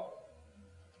with God.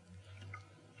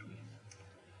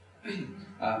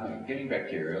 Getting back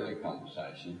to your earlier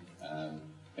conversation,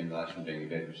 in relation to being in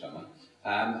bed with someone,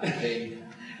 not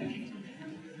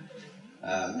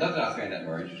that I found that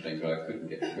more interesting, but I couldn't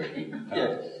get the question.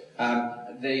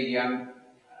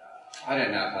 I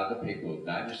don't know if other people have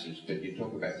noticed this, but you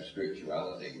talk about the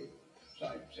spirituality of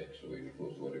same-sex or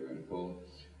intercourse or whatever you want to call it.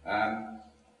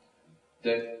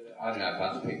 That I don't know if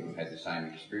other people have had the same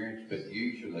experience, but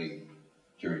usually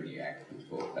during the act, we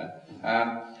call it that,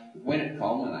 when it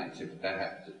culminates, if that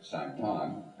happens at the same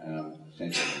time, and I'm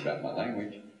sensitive about my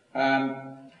language,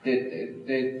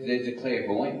 there's a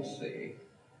clairvoyance there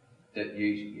that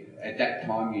you, at that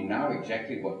time, you know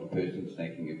exactly what the person's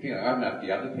thinking and feeling. I don't know if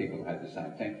the other people have the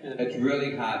same thing. Yeah. It's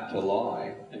really hard to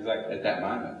lie at that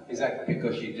moment. Exactly.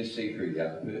 Because you just see through the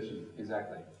other person.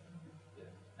 Exactly. Yeah.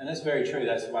 And that's very true.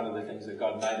 That's one of the things that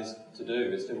God made us to do,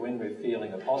 is that when we're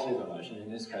feeling a positive emotion, in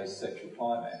this case sexual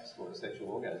climax or a sexual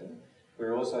orgasm,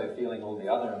 we're also feeling all the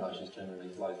other emotions generally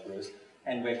flow through us,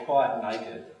 and we're quite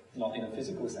naked, not in a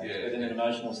physical sense, but in an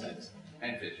emotional sense.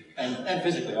 And physically. And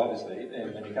physically, obviously,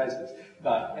 in many cases.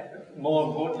 But more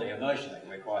importantly, emotionally,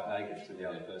 we're quite naked to the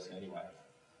other person anyway.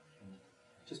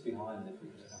 Just behind if we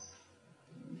could.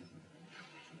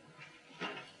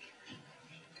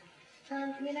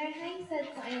 You know how you said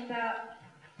something about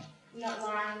not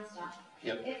lying and stuff?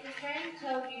 Yep. If a friend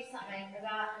told you something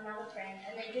about another friend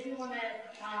and they didn't want you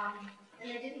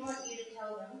to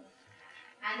tell them,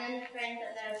 and then the friend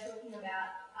that they were talking about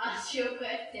asked you a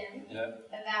question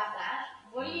about that,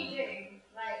 what do you do?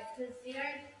 Like, because you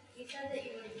said that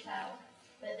you wouldn't tell,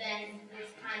 but then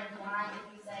there's kind of lying if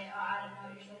you say, oh, I don't know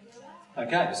what you're talking about.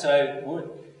 Okay, so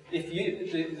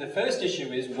if the first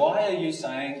issue is, why are you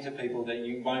saying to people that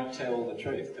you won't tell the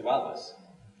truth to others?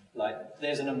 Like,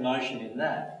 there's an emotion in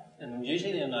that, and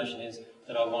usually the emotion is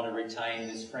that I want to retain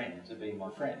this friend to be my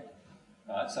friend.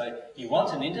 Right? So you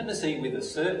want an intimacy with a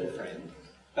certain friend,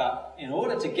 but in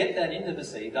order to get that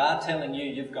intimacy, they're telling you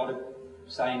you've got to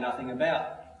say nothing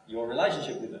about your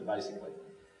relationship with them, basically.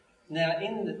 Now,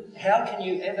 how can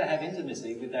you ever have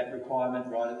intimacy with that requirement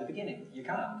right at the beginning? You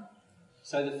can't.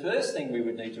 So the first thing we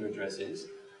would need to address is,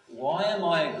 why am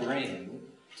I agreeing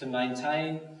to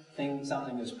maintain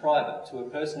something as private to a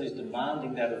person who's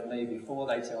demanding that of me before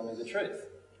they tell me the truth?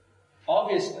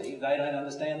 Obviously, they don't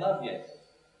understand love yet.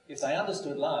 If they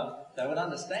understood love, they would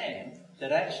understand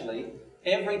that actually,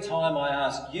 every time I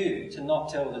ask you to not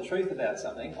tell the truth about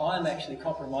something, I'm actually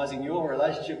compromising your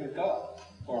relationship with God,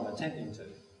 or I'm attempting to.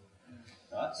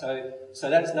 Right? So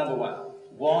that's number one.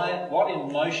 What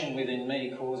emotion within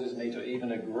me causes me to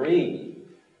even agree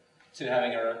to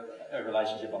having a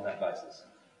relationship on that basis?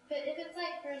 But if it's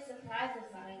like for a surprise or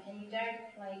something, and you don't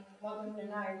want them to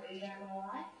know, but you don't want to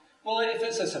lie? Well, if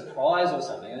it's a surprise or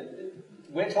something,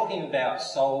 we're talking about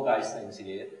soul-based things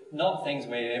here, not things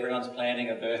where everyone's planning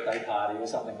a birthday party or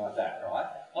something like that, right?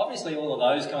 Obviously, all of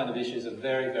those kind of issues are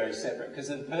very, very separate, because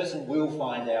the person will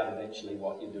find out eventually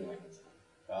what you're doing,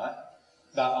 right?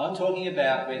 But I'm talking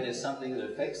about where there's something that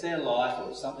affects their life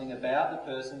or something about the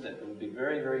person that would be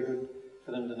very, very good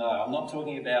for them to know. I'm not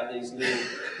talking about these little,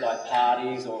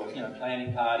 parties or,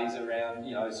 planning parties around,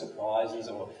 surprises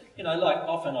or,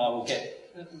 often I will get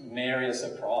Mary a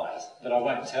surprise, but I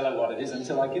won't tell her what it is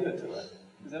until I give it to her.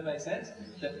 Does that make sense?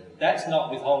 That's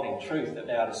not withholding truth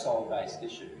about a soul-based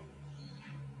issue.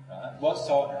 Right?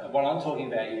 What I'm talking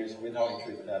about here is withholding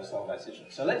truth about a soul-based issue.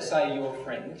 So let's say your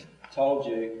friend told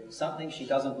you something she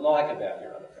doesn't like about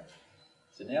your other friend.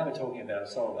 So now we're talking about a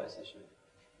soul-based issue.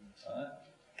 Right?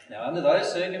 Now, under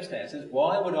those circumstances,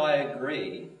 why would I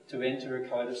agree to enter a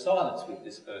code of silence with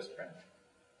this first friend?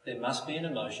 There must be an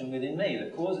emotion within me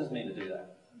that causes me to do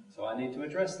that. So I need to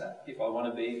address that if I want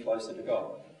to be closer to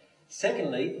God.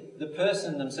 Secondly, the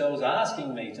person themselves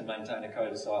asking me to maintain a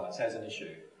code of silence has an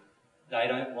issue. They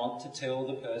don't want to tell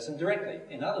the person directly.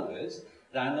 In other words,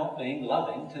 they're not being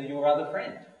loving to your other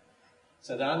friend.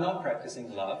 So they're not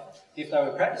practicing love. If they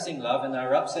were practicing love and they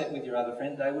were upset with your other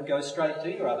friend, they would go straight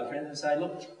to your other friend and say,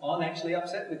 look, I'm actually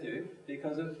upset with you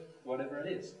because of whatever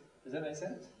it is. Does that make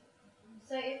sense?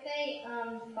 So if they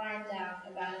find out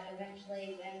about it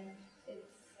eventually, then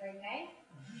it's okay?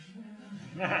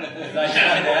 They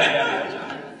find out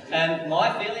about it. And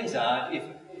my feelings are,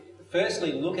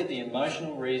 firstly, look at the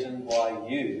emotional reason why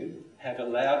you have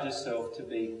allowed yourself to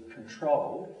be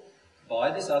controlled by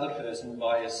this other person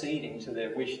by acceding to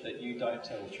their wish that you don't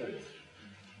tell the truth.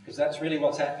 Because that's really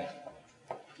what's happening.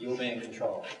 You're being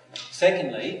controlled.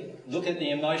 Secondly, look at the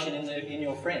emotion in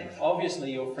your friend.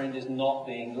 Obviously, your friend is not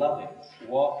being loving.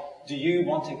 Do you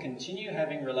want to continue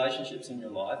having relationships in your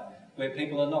life where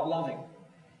people are not loving?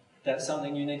 That's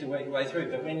something you need to work your way through.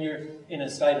 But when you're in a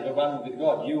state of abundance with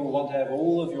God, you will want to have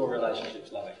all of your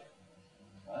relationships loving.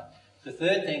 Right? The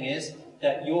third thing is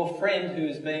that your friend who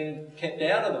is being kept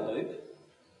out of the loop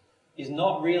is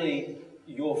not really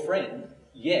your friend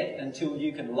yet until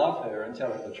you can love her and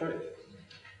tell her the truth.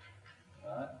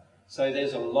 Right? So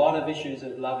there's a lot of issues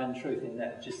of love and truth in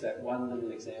that, just that one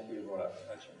little example you brought up,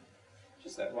 actually.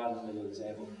 Just that one little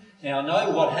example. Now, I know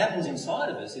what happens inside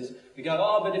of us is we go,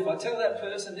 oh, but if I tell that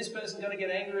person, this person's going to get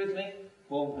angry with me.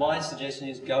 Well, my suggestion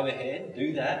is go ahead,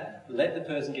 do that, let the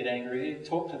person get angry,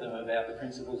 talk to them about the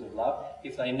principles of love.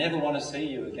 If they never want to see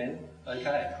you again,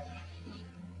 okay.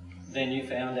 Then you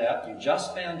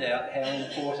just found out how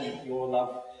important your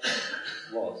love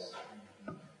was.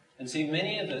 And see,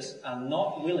 many of us are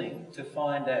not willing to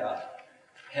find out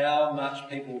how much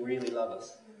people really love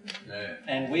us. No.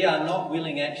 And we are not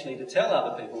willing actually to tell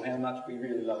other people how much we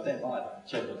really love them either,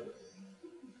 generally.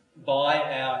 By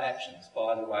our actions,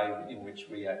 by the way in which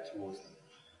we act towards them.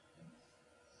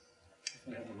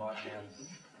 We have the mic down.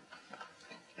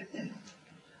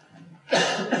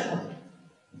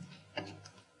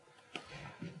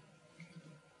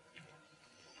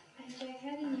 AJ,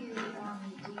 how do you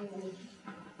deal with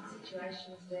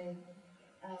situations where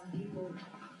people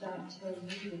don't tell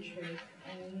you the truth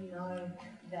and you know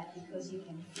that because you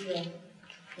can feel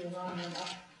the alignment?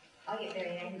 I get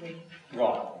very angry.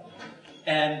 Right.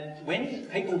 And when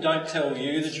people don't tell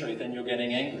you the truth and you're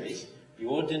getting angry,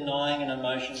 you're denying an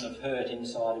emotion of hurt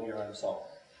inside of your own soul.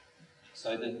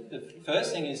 So the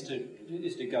first thing is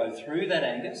to go through that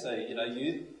anger. So,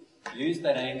 you use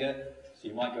that anger. So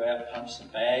you might go out and punch some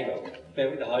bag or beat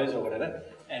with the hose or whatever,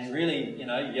 and really,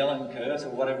 yell and curse or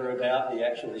whatever about the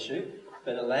actual issue.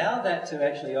 But allow that to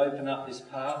actually open up this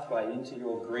pathway into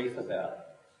your grief about it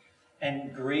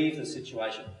and grieve the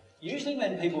situation. Usually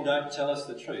when people don't tell us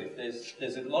the truth,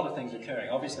 there's a lot of things occurring.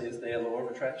 Obviously it's their law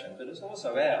of attraction, but it's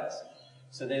also ours.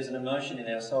 So there's an emotion in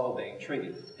our soul being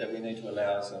triggered that we need to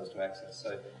allow ourselves to access.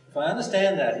 So if I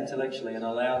understand that intellectually and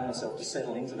allow myself to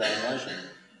settle into that emotion,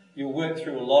 you'll work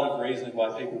through a lot of reasons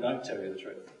why people don't tell you the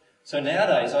truth. So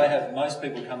nowadays I have most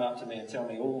people come up to me and tell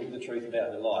me all the truth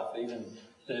about their life, even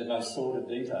the most sordid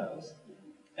details.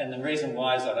 And the reason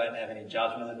why is I don't have any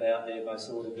judgment about their most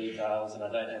sordid details, and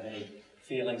I don't have any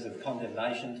feelings of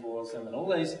condemnation towards them, and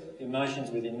all these emotions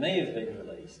within me have been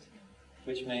released,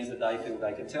 which means that they feel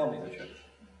they can tell me the truth.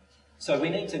 So we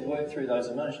need to work through those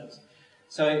emotions.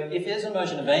 So if there's an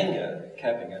emotion of anger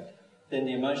capping it, then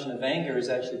the emotion of anger is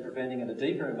actually preventing a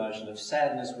deeper emotion of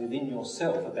sadness within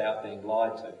yourself about being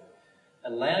lied to.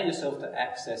 Allow yourself to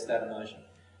access that emotion.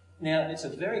 Now, it's a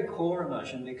very core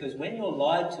emotion because when you're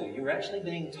lied to, you're actually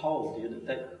being told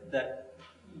that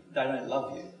they don't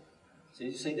love you. So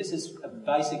you see, this is a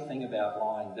basic thing about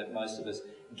lying that most of us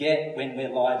get when we're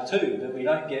lied to, but we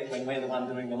don't get when we're the one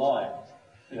doing the lying.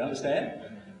 You understand?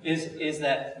 Is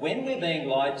that when we're being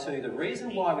lied to, the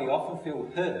reason why we often feel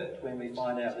hurt when we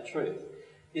find out the truth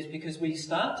is because we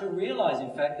start to realise,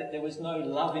 in fact, that there was no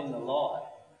love in the lie.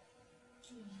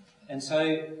 And so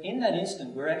in that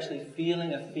instant, we're actually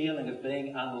feeling a feeling of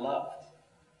being unloved.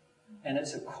 And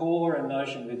it's a core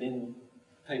emotion within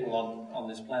people on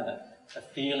this planet, a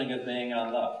feeling of being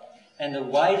unloved. And the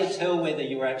way to tell whether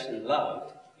you're actually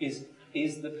loved is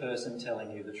the person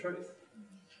telling you the truth.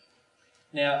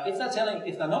 Now, if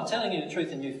they're not telling you the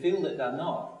truth and you feel that they're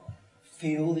not,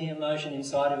 feel the emotion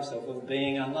inside of yourself of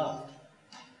being unloved.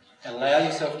 Allow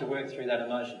yourself to work through that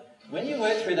emotion. When you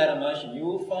work through that emotion, you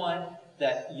will find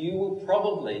that you will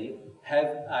probably have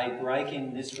a break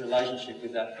in this relationship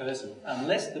with that person,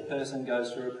 unless the person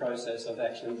goes through a process of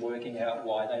actually working out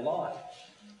why they lied.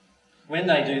 When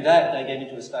they do that, they get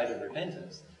into a state of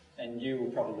repentance, and you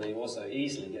will probably also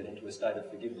easily get into a state of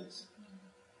forgiveness.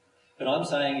 But I'm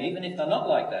saying, even if they're not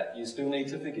like that, you still need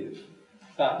to forgive.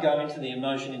 But go into the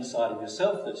emotion inside of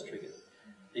yourself that's triggered.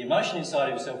 The emotion inside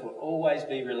of yourself will always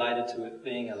be related to it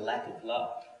being a lack of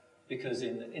love. Because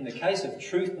in the case of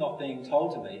truth not being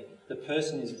told to me, the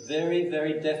person is very,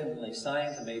 very definitely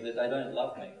saying to me that they don't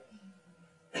love me.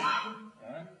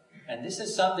 Right? And this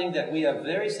is something that we are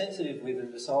very sensitive with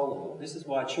at the soul level. This is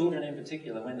why children in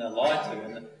particular, when they're lied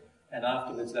to and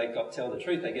afterwards they tell the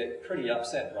truth, they get pretty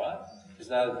upset, right? Because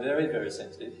they're very, very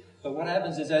sensitive. But what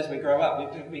happens is as we grow up,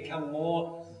 we become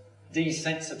more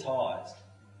desensitised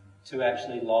to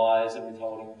actually lies and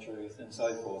withholding the truth and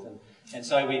so forth. And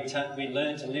so we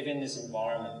learn to live in this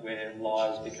environment where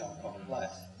lies become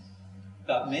commonplace.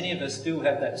 But many of us still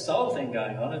have that soul thing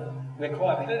going on, and we're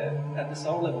quite hurt at the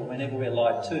soul level whenever we're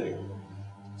lied to.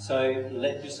 So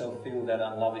let yourself feel that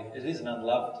unloving. It is an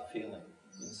unloved feeling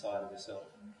inside of yourself.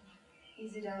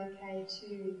 Is it okay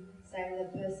to say to the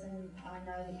person, I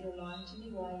know that you're lying to me,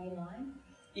 why are you lying?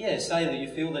 Yeah, say that you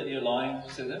feel that you're lying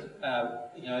to them.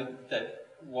 That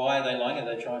why are they lying?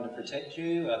 Are they trying to protect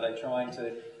you? Or are they trying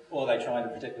to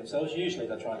protect themselves? Usually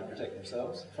they're trying to protect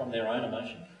themselves from their own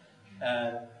emotion.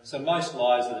 So most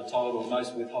lies that are told, or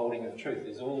most withholding of truth,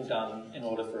 is all done in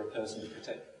order for a person to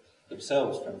protect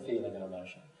themselves from feeling an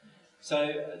emotion.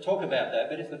 So talk about that,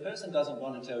 but if the person doesn't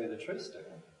want to tell you the truth still,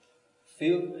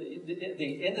 at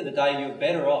the end of the day, you're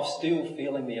better off still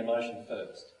feeling the emotion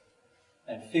first.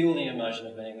 And feel the emotion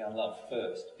of being unloved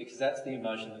first, because that's the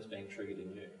emotion that's being triggered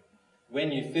in you.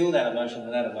 When you feel that emotion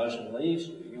and that emotion leaves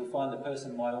you, you'll find the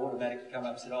person might automatically come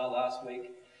up and say, last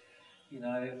week,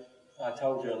 I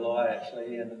told you a lie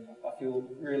actually, and I feel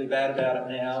really bad about it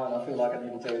now, and I feel like I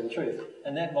need to tell you the truth.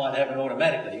 And that might happen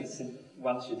automatically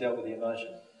once you've dealt with the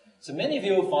emotion. So many of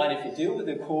you will find if you deal with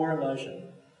the core emotion,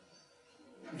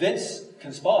 events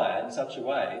conspire in such a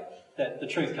way that the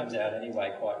truth comes out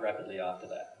anyway quite rapidly after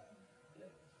that. Yeah.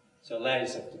 So allow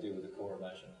yourself to deal with the core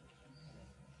emotion.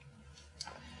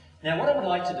 Now what I would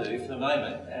like to do for the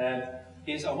moment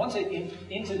is I want to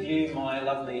interview my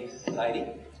lovely lady.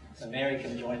 So Mary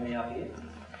can join me up here.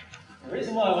 The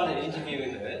reason why I wanted to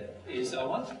interview her is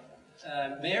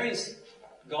Mary's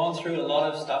gone through a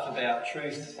lot of stuff about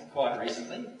truth quite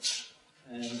recently.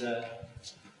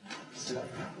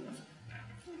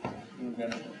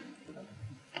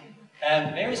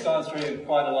 And Mary's gone through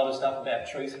quite a lot of stuff about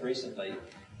truth recently.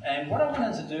 And what I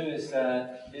wanted to do is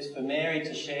for Mary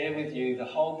to share with you the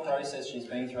whole process she's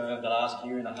been through over the last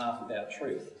year and a half about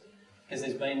truth. Because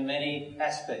there's been many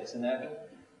aspects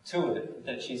to it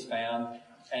that she's found,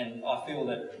 and I feel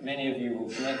that many of you will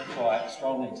connect quite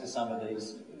strongly to some of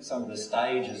the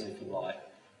stages, if you like,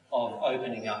 of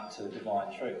opening up to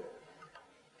divine truth.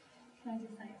 Can I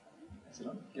just say something? Is it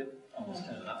on? Yep, I'll just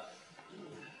turn it up.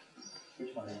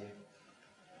 Which one are you?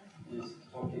 Just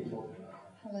keep talking.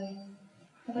 Hello.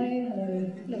 I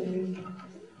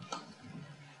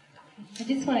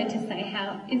just wanted to say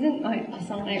isn't my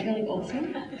soulmate really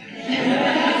awesome?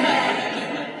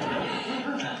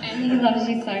 And he loves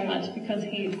you so much because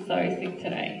he is so sick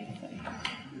today.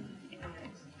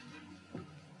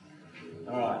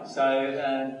 So. Alright, so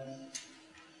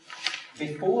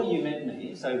before you met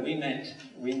me, so we met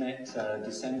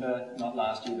December, not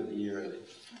last year but the year earlier.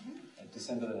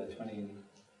 December the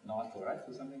 29th or 8th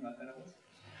or something like that it was?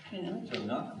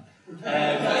 29th.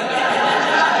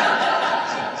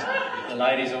 And the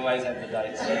ladies always have the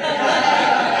dates.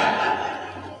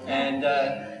 And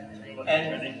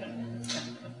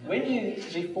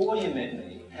before you met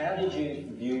me, how did you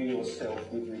view yourself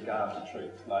with regard to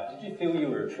truth? Like, did you feel you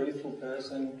were a truthful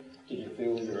person? Did you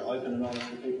feel you were open and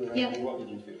honest with people around you? What did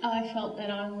you feel? I felt that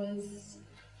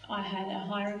I had a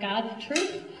high regard for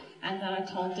truth, and that I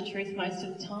told the truth most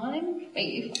of the time.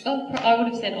 I would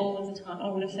have said all of the time. I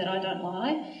would have said I don't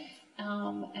lie.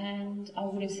 And I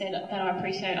would have said that I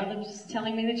appreciate others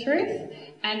telling me the truth.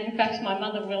 And in fact, my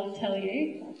mother will tell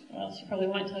you, well, she probably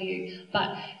won't tell you,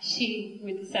 but she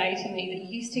would say to me that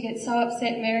you used to get so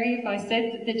upset, Mary, if I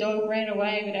said that the dog ran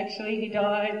away, but actually he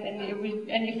died, and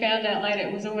you found out later.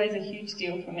 It was always a huge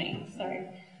deal for me. So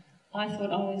I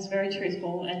thought I was very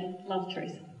truthful and loved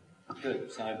truth.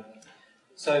 Good.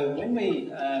 So when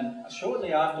we,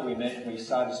 shortly after we met, we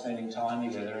started spending time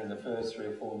together in the first 3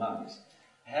 or 4 months.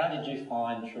 How did you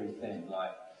find truth then?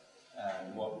 Like,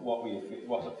 what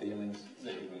were the feelings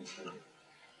that you went through?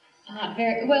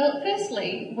 Very well.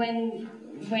 Firstly, when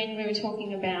we were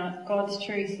talking about God's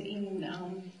truth in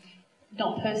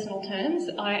not personal terms,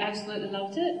 I absolutely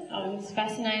loved it. I was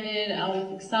fascinated. I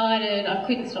was excited. I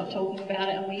couldn't stop talking about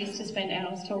it, and we used to spend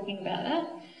hours talking about that.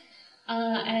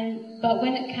 But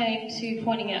when it came to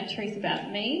pointing out truth about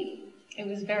me, it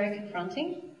was very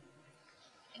confronting.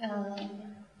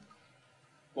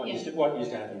 What used to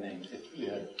happen then if you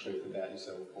had truth about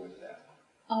yourself pointed out?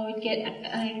 I would get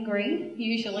angry,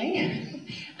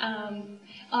 usually.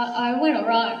 I went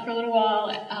alright for a little while.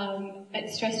 It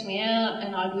stressed me out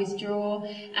and I'd withdraw.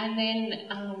 And then,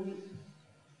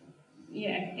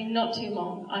 in not too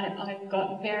long, I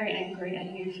got very angry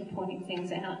at you for pointing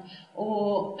things out,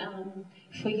 or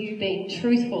for you being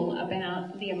truthful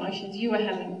about the emotions you were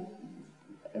having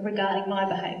regarding my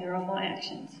behaviour or my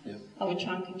actions. Yeah. I would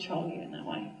try and control you in that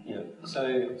way. Yeah.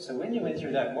 So when you went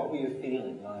through that, what were you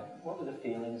feeling? Like, what were the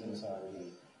feelings inside of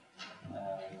you?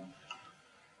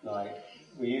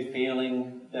 Were you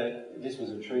feeling that this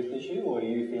was a truth issue, or were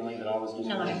you feeling that I was just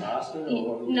a bastard, or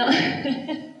what were you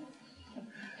feeling?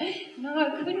 No,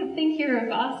 I couldn't think you were a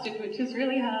bastard, which was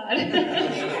really hard.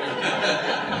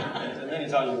 So many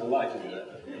times you were like to do that.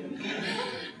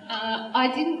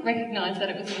 I didn't recognise that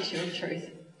it was an issue of truth.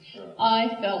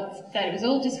 I felt that it was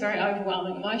all just very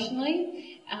overwhelming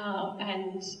emotionally,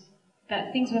 and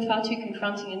that things were far too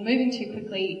confronting and moving too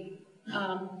quickly,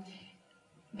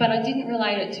 but I didn't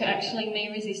relate it to actually me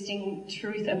resisting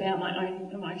truth about my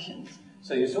own emotions.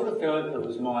 So you sort of felt it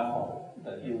was my fault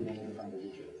that you were being confronted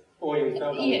with truth? Or you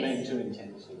felt I was being too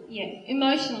intense? Or... Yeah,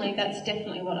 emotionally that's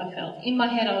definitely what I felt. In my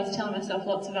head I was telling myself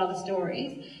lots of other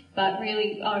stories, but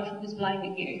really I was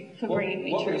blaming you for bringing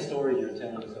me truth. What were the stories you were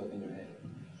telling yourself in your head?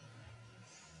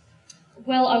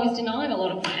 Well, I was denying a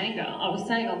lot of my anger. I was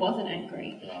saying I wasn't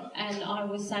angry. Right. And I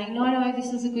was saying, no,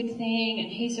 this is a good thing, and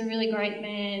he's a really great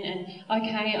man, and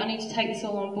okay, I need to take this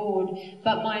all on board.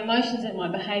 But my emotions and my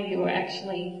behaviour were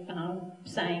actually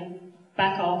saying,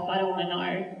 back off, I don't want to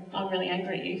know, I'm really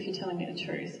angry at you for telling me the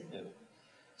truth. Yeah.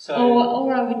 So,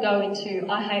 or I would go into,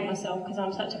 I hate myself because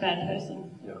I'm such a bad person.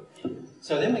 Yeah.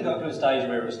 So then we got to a stage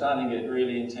where it was starting to get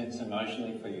really intense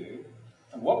emotionally for you.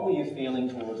 And what were you feeling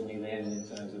towards me then in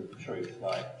terms of truth? In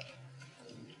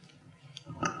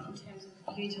terms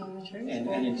of you telling the truth?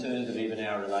 And in terms of even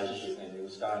our relationship then, you were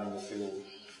starting to feel...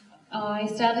 I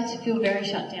started to feel very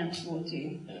shut down towards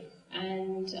you. Yeah.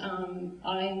 And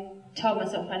I told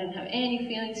myself I didn't have any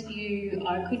feelings for you,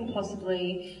 I couldn't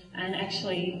possibly, and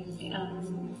actually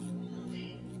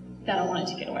that I wanted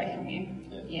to get away from you.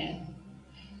 Yeah.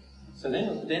 So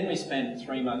then we spent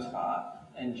 3 months apart,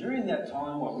 and during that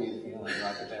time what were you feeling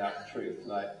about truth?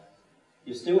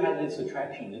 You still had this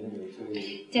attraction, didn't you?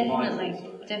 To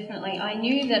Definitely. I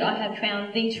knew that I had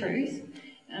found the truth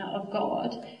of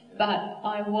God, but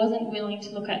I wasn't willing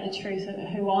to look at the truth of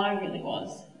who I really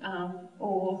was,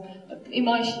 or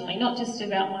emotionally, not just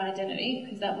about my identity,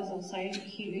 because that was also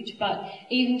huge, but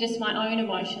even just my own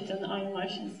emotions and the own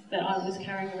emotions that I was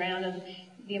carrying around and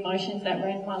the emotions that were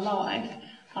in my life.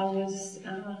 I was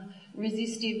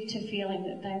resistive to feeling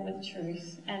that they were the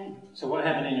truth. And so what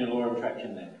happened in your law of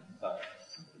attraction then?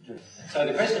 So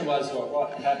the question was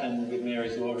what happened with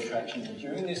Mary's law of attraction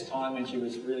during this time when she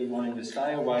was really wanting to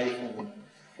stay away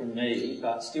from me,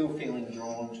 but still feeling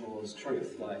drawn towards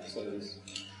truth,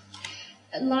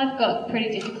 Life got pretty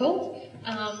difficult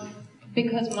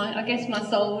because I guess my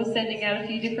soul was sending out a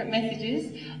few different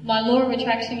messages. My law of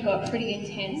attraction got pretty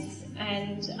intense,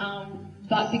 and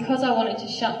but because I wanted to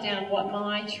shut down what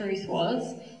my truth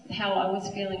was, how I was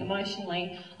feeling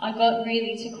emotionally, I got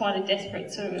really to quite a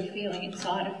desperate sort of a feeling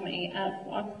inside of me.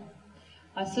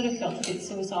 I sort of felt a bit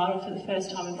suicidal for the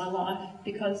first time in my life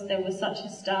because there was such a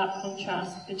stark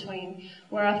contrast between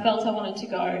where I felt I wanted to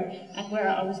go and where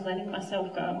I was letting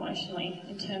myself go emotionally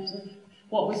in terms of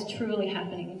what was truly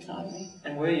happening inside of me.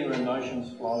 And were your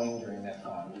emotions flowing during that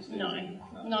time? No,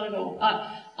 not at all.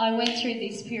 I went through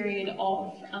this period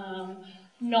of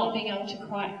not being able to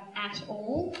cry at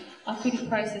all. I couldn't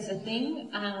process a thing,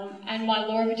 and my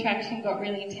law of attraction got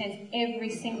really intense. Every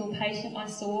single patient I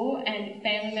saw and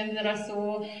family member that I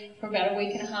saw for about a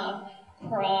week and a half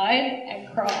cried and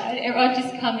cried. I'd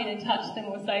just come in and touch them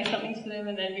or say something to them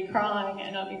and they'd be crying,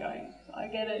 and I'd be going, I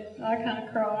get it, I can't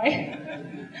cry.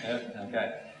 Yep,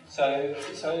 okay. So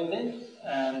then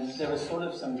there were sort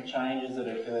of some changes that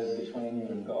occurred between you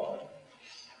and God.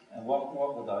 And what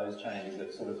were those changes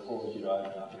that sort of caused you to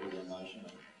open up a little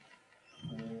emotionally?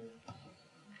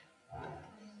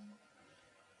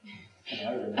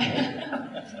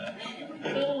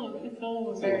 It's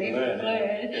all very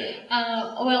blurred.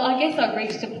 Well, I guess I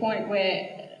reached a point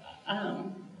where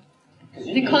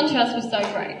the contrast was so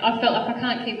great. I felt like I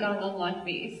can't keep going on like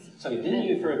this. So didn't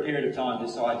you, for a period of time,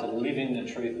 decide to live in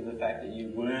the truth of the fact that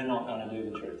you were not going to do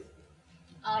the truth?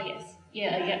 Oh, yes.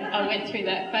 Yeah. I went through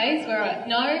that phase where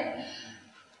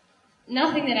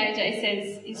nothing that AJ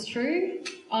says is true.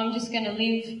 I'm just going to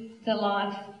live the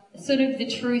life, sort of the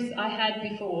truth I had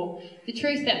before. The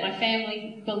truth that my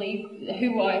family believed,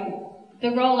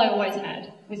 the role I always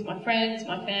had with my friends,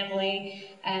 my family,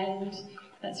 and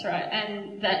That's right.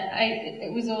 And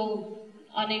it was all,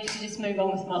 I needed to just move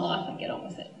on with my life and get on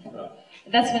with it. Right.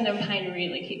 That's when the pain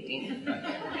really kicked in.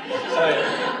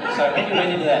 So when you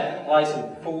went into that place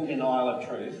of full denial of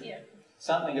truth, Yeah.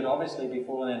 something that obviously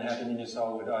before then happened in your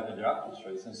soul would open you up to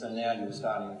truth, and so now you were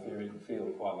starting to feel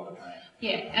quite a lot of pain.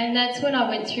 Yeah, and that's when I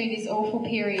went through this awful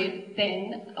period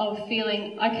then of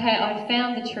feeling, okay, I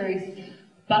found the truth,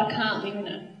 but I can't live in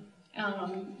it.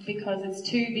 Because it's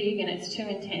too big and it's too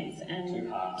intense and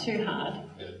too hard.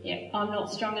 Yeah, I'm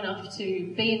not strong enough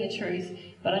to be in the truth,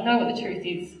 but I know what the truth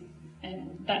is,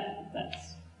 and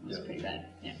that's pretty bad.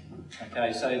 Yeah.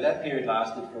 Okay, so that period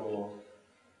lasted for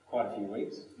quite a few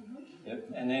weeks.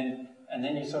 Yep. And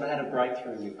then you sort of had a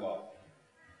breakthrough with God.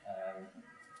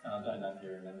 I don't know if you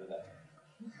remember that.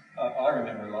 I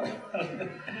remember a lot of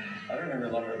it. I remember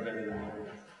a lot of it better than you.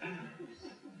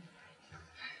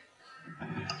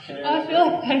 I feel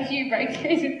like I've had a few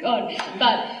breakthroughs with God,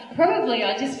 but probably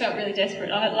I just felt really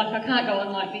desperate. I can't go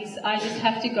on like this. I just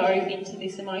have to go into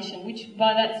this emotion, which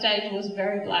by that stage was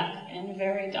very black and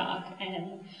very dark.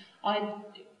 And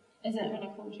is that when I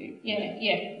called you?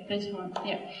 Yeah, the time.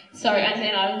 Yeah. So, and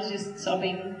then I was just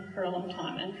sobbing for a long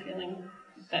time and feeling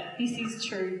that this is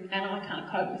true and I can't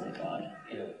cope with it, God.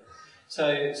 Yeah. So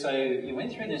you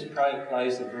went through this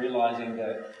place of realising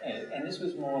that, and this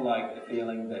was more like the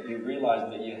feeling that you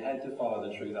realised that you had to follow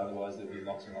the truth, otherwise there'd be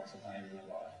lots and lots of pain in your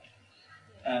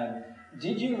life.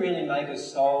 Did you really make a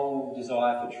sole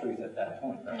desire for truth at that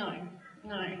point, though?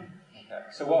 No. Okay.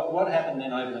 So what happened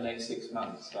then over the next 6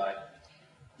 months?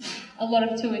 A lot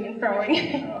of toing and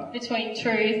froing between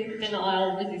truth,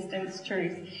 denial, resistance,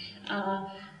 truth.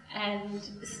 And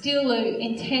still an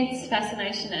intense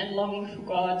fascination and longing for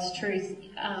God's truth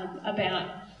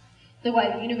about the way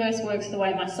the universe works, the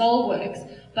way my soul works,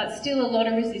 but still a lot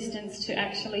of resistance to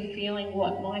actually feeling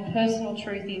what my personal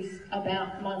truth is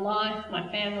about my life, my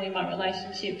family, my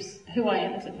relationships, who I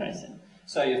am as a person.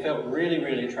 So you felt really,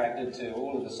 really attracted to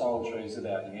all of the soul truths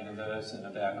about the universe and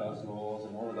about God's laws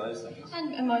and all of those things.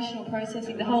 And emotional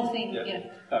processing, the whole thing, yeah.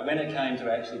 But when it came to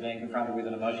actually being confronted with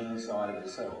an emotion inside of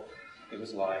yourself, it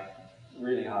was like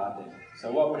really hard then.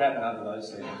 So what would happen under those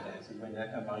circumstances when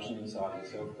that emotion inside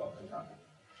yourself got confronted?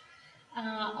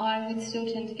 I would still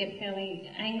tend to get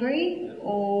fairly angry,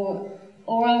 or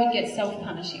I would get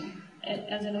self-punishing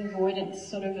as an avoidance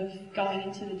sort of going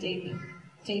into the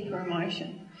deeper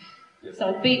emotion. Yep.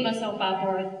 So I'd beat myself up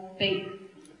or I'd beat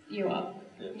you up.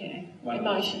 Yep. Yeah. One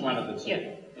of the two.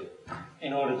 Yep.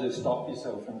 In order to stop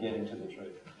yourself from getting to the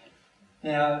truth.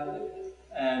 Now,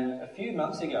 and a few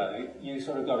months ago, you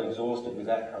sort of got exhausted with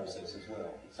that process as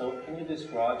well. So can you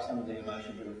describe some of the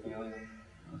emotions you were feeling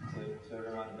to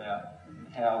everyone about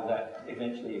how that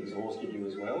eventually exhausted you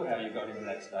as well, how you got into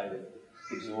that state of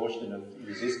exhaustion, of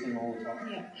resisting all the time?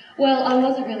 Yeah. Well, I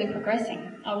wasn't really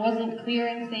progressing. I wasn't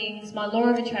clearing things. My law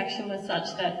of attraction was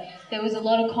such that there was a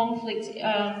lot of conflict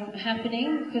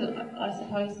happening, I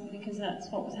suppose because that's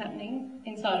what was happening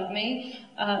inside of me,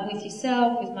 with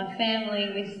yourself, with my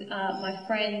family, with my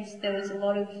friends. There was a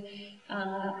lot of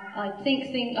I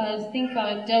think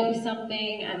I dealt with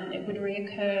something and it would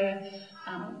reoccur.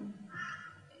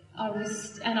 I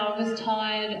was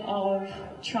tired of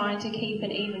trying to keep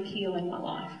an even keel in my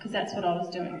life, because that's what I was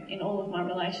doing in all of my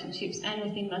relationships and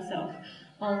within myself.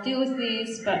 I'll deal with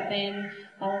this, but then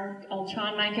I'll try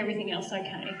and make everything else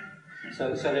okay.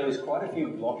 So there was quite a few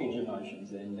blockage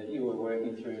emotions then that you were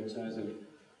working through in terms of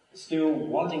still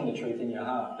wanting the truth in your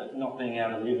heart, but not being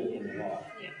able to live it in your life.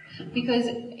 Yeah, because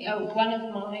one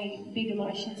of my big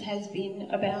emotions has been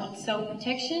about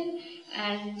self-protection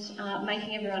and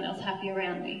making everyone else happy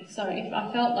around me. So if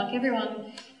I felt like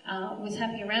everyone was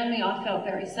happy around me, I felt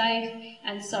very safe,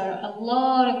 and so a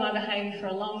lot of my behaviour for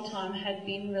a long time had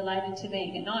been related to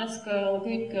being a nice girl, a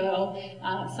good girl,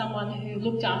 someone who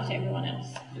looked after everyone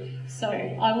else. Yep. So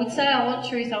I would say I want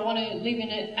truth, I want to live in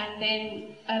it, and then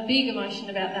a big emotion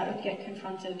about that would get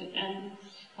confronted and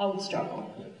I would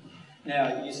struggle. Yep.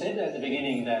 Now, you said at the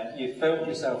beginning that you felt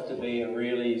yourself to be a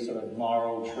really sort of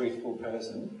moral, truthful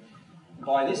person.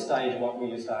 By this stage, what were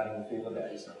you starting to feel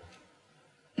about yourself?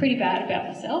 Pretty bad about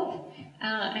myself,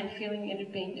 and feeling it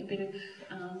had been a bit of...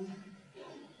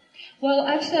 well,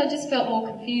 actually, I just felt more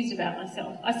confused about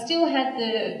myself. I still had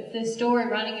the story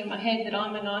running in my head that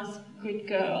I'm a nice, good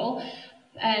girl,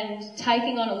 and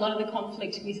taking on a lot of the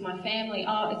conflict with my family.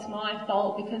 Oh, it's my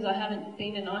fault because I haven't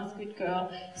been a nice, good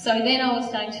girl. So then I was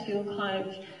starting to feel kind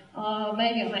of, oh,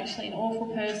 maybe I'm actually an awful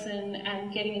person,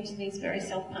 and getting into these very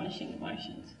self-punishing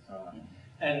emotions. Right.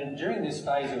 And during this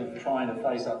phase of trying to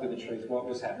face up with the truth, what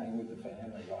was happening with the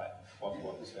family, right?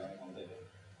 What was going on there?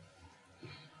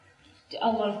 a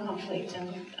lot of conflict,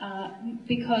 and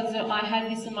because I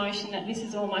had this emotion that this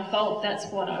is all my fault, that's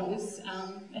what I was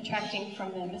attracting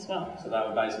from them as well. So they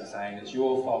were basically saying it's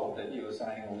your fault that you were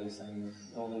saying all these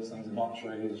things are not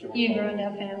true, it's your You fault. ruined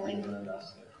our family. You ruined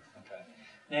us. Okay.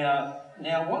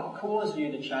 Now what caused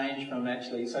you to change from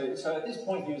actually, so at this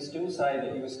point you would still say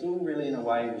that you were still really in a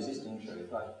way resisting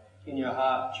truth, like in your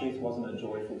heart truth wasn't a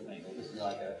joyful thing, it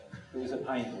was a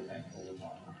painful thing all the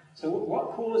time. So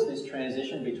what caused this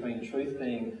transition between truth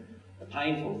being a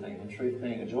painful thing and truth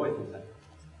being a joyful thing?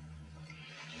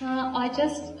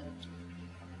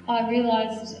 I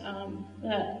realised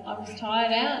that I was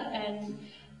tired out,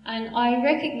 and I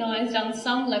recognised on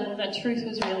some level that truth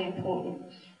was really important.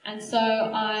 And so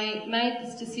I made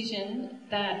this decision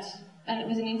and it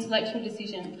was an intellectual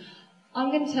decision, I'm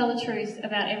going to tell the truth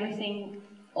about everything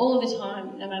all of the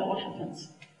time, no matter what happens.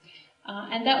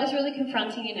 And that was really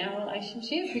confronting in our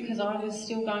relationship because I was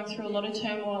still going through a lot of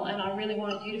turmoil and I really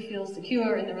wanted you to feel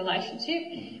secure in the relationship.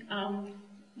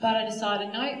 But I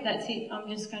decided, no, that's it. I'm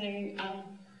just going to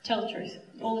tell the truth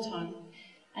all the time.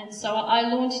 And so I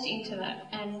launched into that,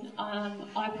 and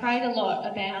I prayed a lot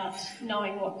about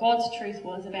knowing what God's truth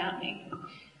was about me,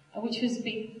 which was a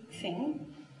big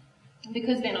thing,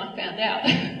 because then I found out.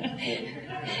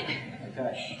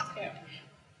 Okay. Yeah.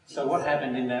 So what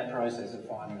happened in that process of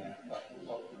finding out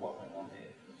what went on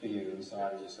there for you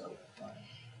inside of yourself?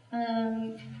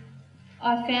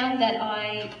 I found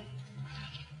that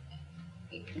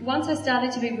once I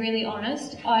started to be really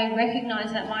honest, I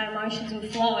recognised that my emotions were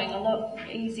flowing a lot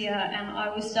easier and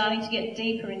I was starting to get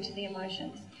deeper into the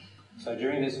emotions. So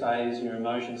during this phase, your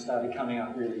emotions started coming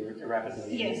up really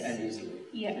rapidly Yes. and easily.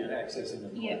 Yeah. You're accessing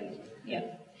them. Yeah.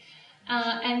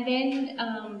 And then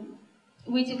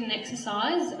we did an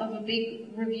exercise of a big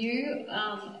review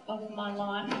of my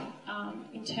life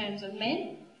in terms of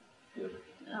men. Yep.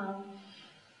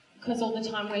 Because all the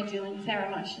time we're dealing with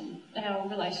our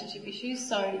relationship issues.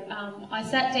 So I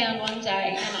sat down one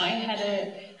day and I had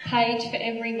a page for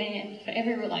every man, for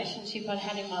every relationship I'd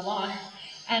had in my life.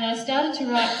 And I started to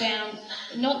write down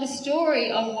not the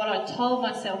story of what I told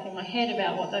myself in my head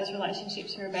about what those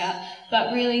relationships were about,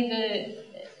 but really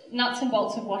the nuts and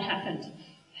bolts of what happened.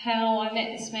 How I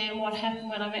met this man, what happened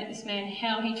when I met this man,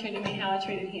 how he treated me, how I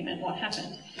treated him, and what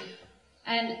happened.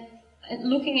 And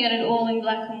looking at it all in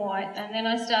black and white, and then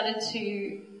I started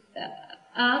to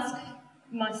ask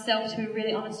myself to be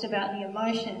really honest about the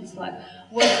emotions, like,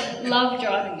 was love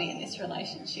driving me in this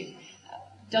relationship?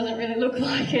 Doesn't really look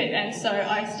like it, and so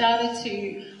I started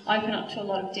to open up to a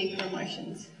lot of deeper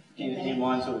emotions. Do you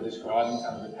mind sort of describing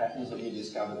some of the patterns that you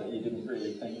discovered that you didn't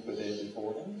really think were there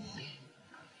before then?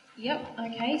 Yep,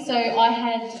 okay, so I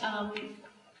had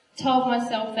told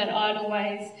myself that I'd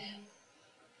always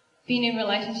been in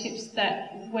relationships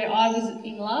where I was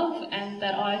in love and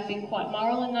that I'd been quite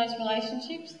moral in those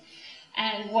relationships.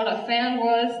 And what I found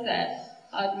was that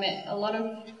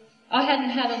I hadn't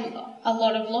had a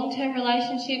lot of long-term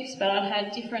relationships, but I'd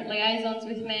had different liaisons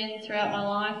with men throughout my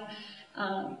life.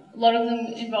 A lot of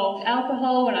them involved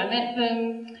alcohol when I met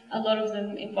them. A lot of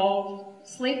them involved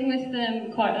sleeping with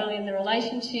them quite early in the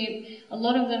relationship. A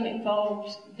lot of them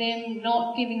involved them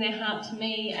not giving their heart to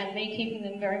me and me keeping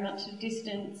them very much at a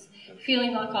distance,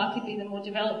 feeling like I could be the more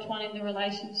developed one in the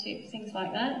relationship, things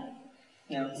like that.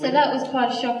 So that was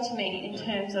quite a shock to me in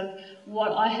terms of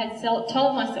what I had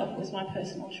told myself was my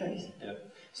personal truth. Yeah.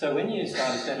 So when you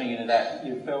started stepping into that,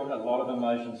 you felt a lot of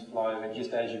emotions flow, and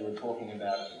just as you were talking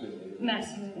about it with me.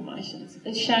 Massive emotions.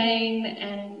 The shame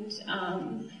and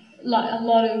like a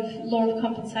lot of law of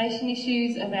compensation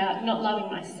issues about not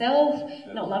loving myself,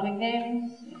 not loving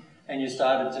them. And you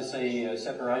started to see a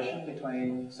separation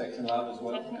between sex and love as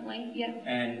well? Definitely, yeah.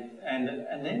 And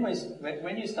then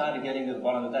when you started getting to the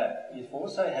bottom of that, you've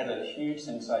also had a huge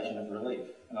sensation of relief.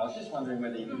 And I was just wondering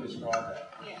whether you could describe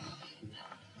that.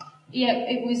 Yeah,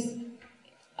 it was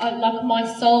like my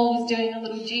soul was doing a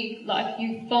little jig, like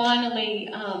you finally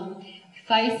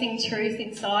facing truth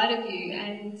inside of you,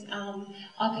 and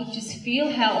I could just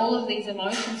feel how all of these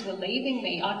emotions were leaving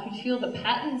me. I could feel the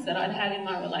patterns that I'd had in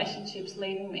my relationships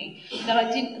leaving me.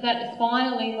 That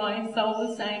finally my soul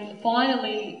was saying,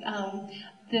 finally,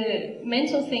 the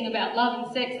mental thing about love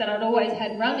and sex that I'd always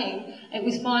had running, it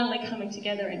was finally coming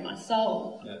together in my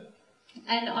soul. Yeah.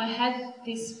 And I had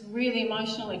this really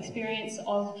emotional experience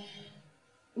of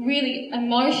really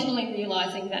emotionally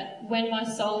realising that when my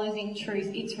soul is in truth,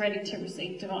 it's ready to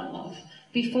receive divine love.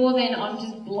 Before then, I'm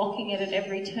just blocking it at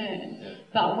every turn. Yeah.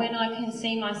 But when I can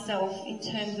see myself in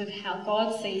terms of how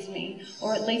God sees me,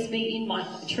 or at least be in my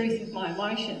truth of my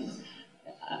emotions,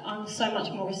 I'm so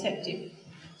much more receptive.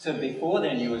 So before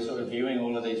then, you were sort of viewing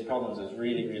all of these problems as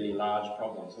really, really large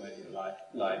problems, weren't you?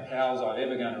 Like how was I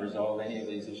ever going to resolve any of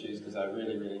these issues because they're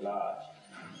really, really large?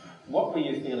 What were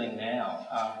you feeling now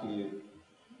after you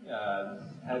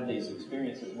had these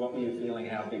experiences? What were you feeling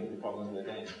how big the problems were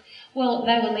then? Well,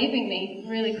 they were leaving me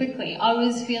really quickly. I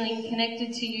was feeling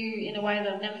connected to you in a way that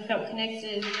I've never felt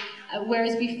connected,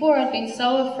 whereas before I'd been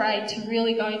so afraid to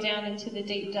really go down into the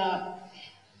deep, dark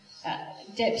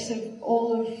depths of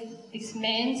all of this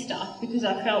man stuff, because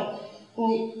I felt,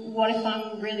 well, what if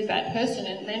I'm a really bad person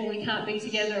and then we can't be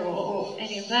together or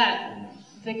any of that?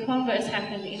 The converse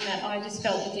happened in that I just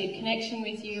felt a deep connection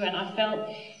with you, and I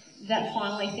felt that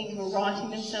finally things were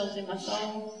righting themselves in my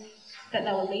soul, that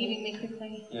they were leaving me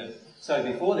quickly. Yeah. So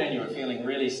before then you were feeling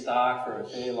really stark for a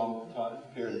fair long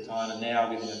period of time, and now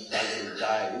within a space of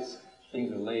days, things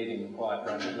were leaving quite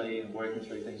rapidly and working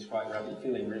through things quite rapidly,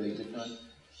 feeling really different.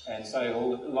 And so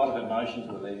a lot of emotions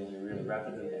were leaving you really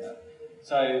rapidly now.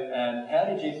 So how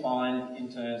did you find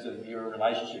in terms of your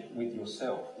relationship with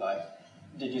yourself? Like,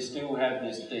 did you still have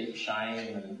this deep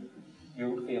shame and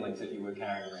guilt feelings that you were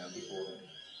carrying around before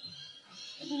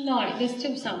then? No, there's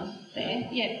still some there,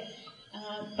 yeah.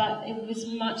 But it was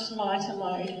much lighter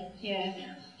load,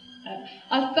 yeah.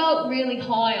 I felt really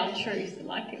high on truth,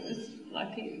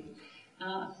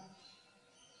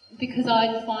 because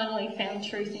I'd finally found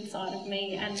truth inside of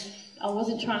me, and I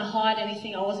wasn't trying to hide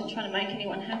anything, I wasn't trying to make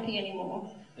anyone happy anymore.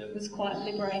 Yep. It was quite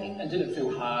liberating. And did it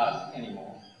feel hard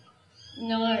anymore?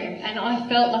 No, and I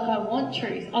felt like I want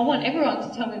truth. I want everyone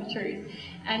to tell me the truth.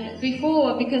 And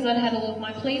before, because I'd had all of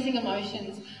my pleasing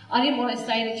emotions, I didn't want to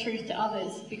say the truth to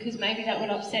others because maybe that would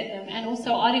upset them. And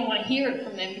also I didn't want to hear it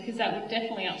from them because that would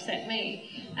definitely upset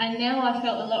me. And now I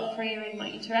felt a lot freer in my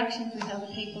interactions with other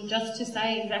people just to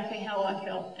say exactly how I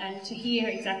felt and to hear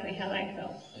exactly how they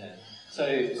felt. Yeah.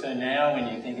 So now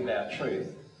when you think about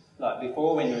truth, like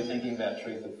before when you were thinking about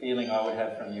truth, the feeling I would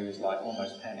have from you is like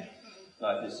almost panic.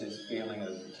 Like this is feeling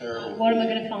of terrible. What am I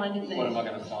going to find in there? What am I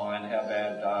going to find? How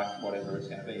bad, dark, whatever it's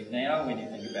going to be. Now, when you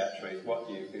think about truth, what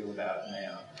do you feel about it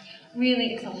now?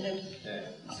 Really excited. Yeah.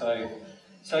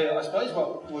 So I suppose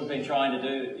what we've been trying to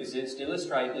do is just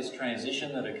illustrate this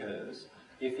transition that occurs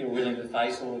if you're willing to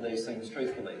face all of these things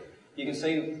truthfully. You can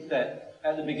see that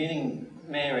at the beginning,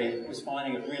 Mary was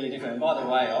finding it really different. And by the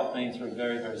way, I've been through a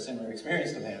very, very similar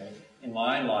experience to Mary in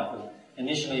my own life.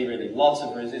 Initially, really, lots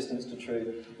of resistance to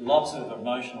truth, lots of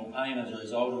emotional pain as a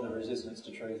result of the resistance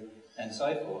to truth, and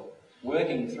so forth.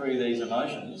 Working through these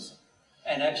emotions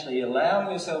and actually allowing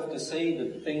yourself to see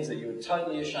the things that you're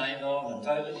totally ashamed of and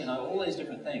totally, all these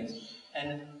different things.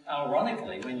 And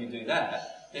ironically, when you do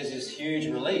that, there's this huge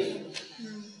relief.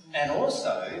 And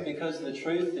also, because the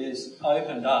truth is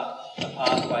opened up a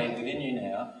pathway within you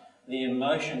now, the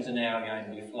emotions are now going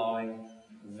to be flowing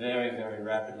very, very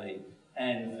rapidly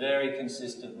and very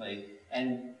consistently.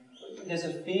 And there's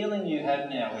a feeling you have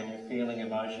now when you're feeling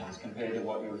emotions compared to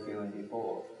what you were feeling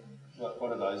before.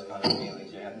 What are those kind of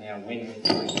feelings you have now when you're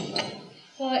feeling emotions?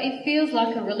 Well, it feels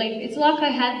like a relief. It's like I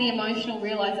had the emotional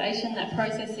realisation that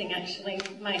processing actually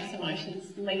makes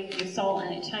emotions leave your soul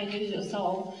and it changes your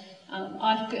soul.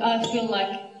 I feel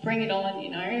like bring it on, I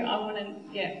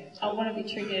want to be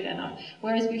triggered.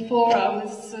 Whereas before I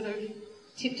was sort of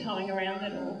tiptoeing around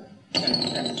it all.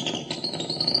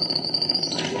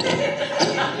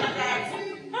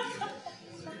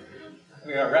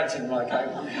 We got rats in my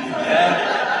cable.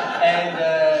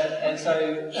 And so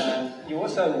you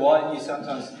also, you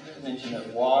sometimes mention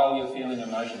that while you're feeling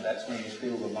emotion, that's when you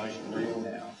feel the emotion real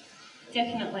now.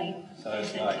 Definitely. So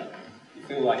it's like, you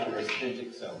feel like your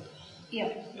authentic self.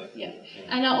 Yeah.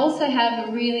 And I also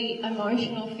have really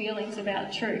emotional feelings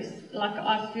about truth. Like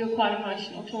I feel quite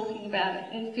emotional talking about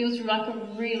it. It feels like a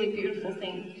really beautiful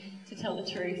thing to tell the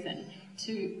truth and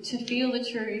to feel the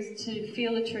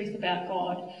truth about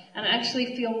God. And I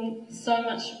actually feel so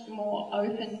much more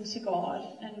open to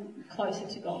God and closer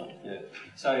to God. Yeah.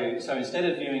 So instead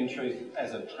of viewing truth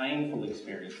as a painful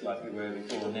experience like we were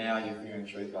before, now you're viewing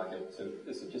truth like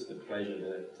it's just a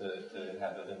pleasure to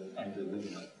have it and to live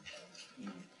in it.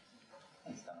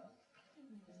 Thanks, Dana.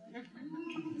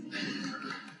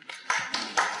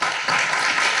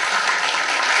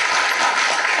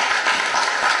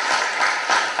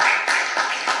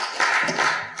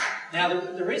 Now,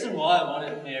 the reason why I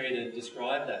wanted Mary to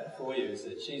describe that for you is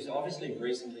that she's obviously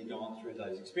recently gone through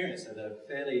those experiences, so they're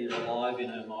fairly alive in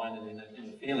her mind and in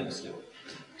the feelings still.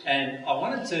 And I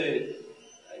wanted to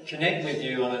connect with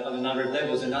you on a number of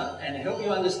levels and help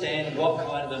you understand what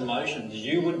kind of emotions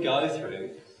you would go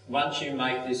through once you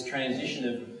make this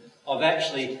transition of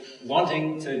actually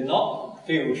wanting to not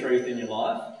feel truth in your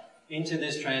life into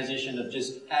this transition of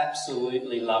just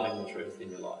absolutely loving the truth in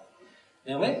your life.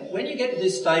 Now, when you get to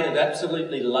this state of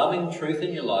absolutely loving truth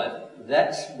in your life,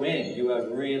 that's when you are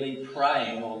really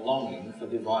praying or longing for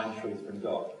divine truth from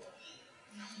God.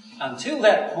 Until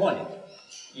that point,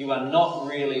 you are not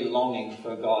really longing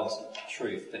for God's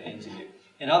truth to enter you.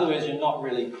 In other words, you're not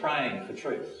really praying for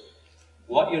truth.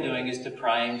 What you're doing is to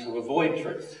praying to avoid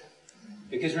truth.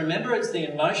 Because remember, it's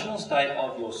the emotional state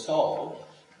of your soul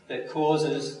that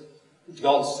causes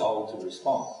God's soul to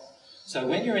respond. So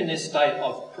when you're in this state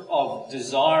of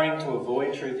desiring to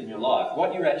avoid truth in your life,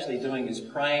 what you're actually doing is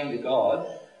praying to God,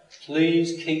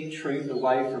 please keep truth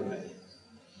away from me.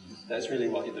 That's really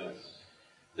what you're doing.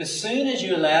 As soon as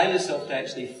you allow yourself to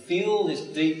actually feel this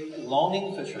deep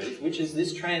longing for truth, which is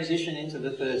this transition into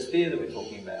the third sphere that we're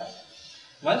talking about,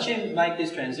 once you make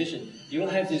this transition, you'll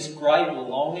have this great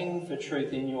longing for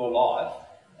truth in your life,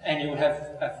 and you'll have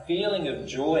a feeling of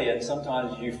joy and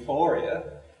sometimes euphoria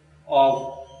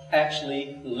of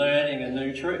actually learning a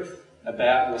new truth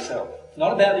about yourself.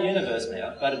 Not about the universe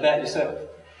now, but about yourself.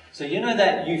 So you know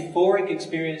that euphoric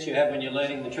experience you have when you're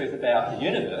learning the truth about the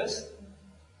universe?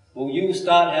 Well, you will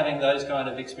start having those kind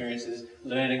of experiences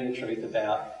learning the truth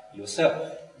about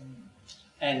yourself.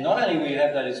 And not only will you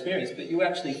have that experience, but you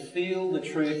actually feel the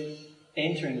truth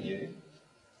entering you.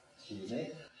 Excuse me.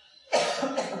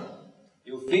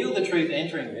 You'll feel the truth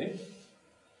entering you,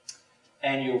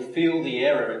 and you'll feel the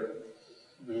error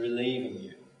relieving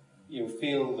you. You'll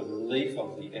feel the relief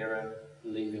of the error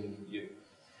leaving you.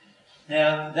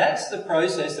 Now, that's the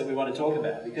process that we want to talk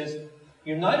about, because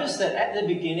you'll notice that at the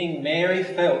beginning, Mary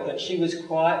felt that she was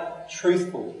quite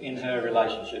truthful in her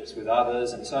relationships with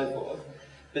others and so forth.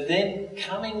 But then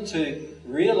coming to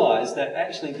realise that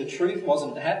actually the truth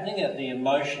wasn't happening at the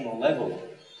emotional level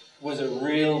was a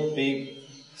real big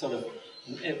sort of,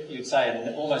 you'd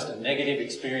say, almost a negative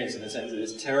experience, in the sense that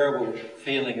this terrible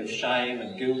feeling of shame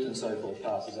and guilt and so forth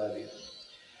passes over you.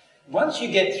 Once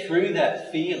you get through that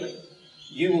feeling,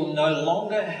 you will no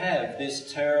longer have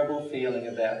this terrible feeling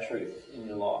about truth in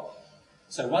your life.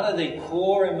 So one of the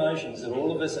core emotions that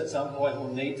all of us at some point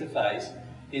will need to face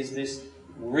is this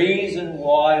reason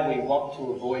why we want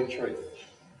to avoid truth.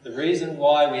 The reason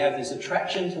why we have this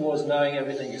attraction towards knowing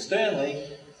everything externally,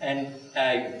 and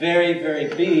a very, very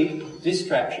big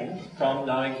distraction from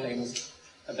knowing things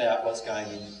about what's going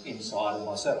on inside of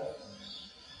myself.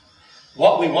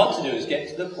 What we want to do is get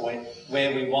to the point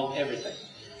where we want everything.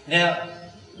 Now,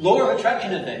 law of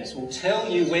attraction events will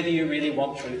tell you whether you really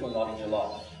want truth or not in your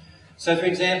life. So, for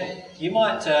example, you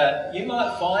might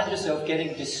find yourself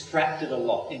getting distracted a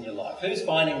lot in your life. Who's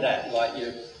finding that? Like,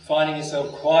 you're finding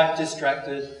yourself quite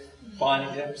distracted,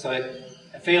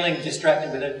 feeling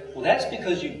distracted with it. Well, that's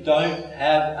because you don't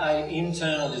have an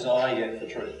internal desire yet for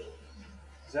truth.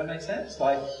 Does that make sense?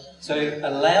 So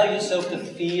allow yourself to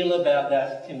feel about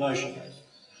that emotionally.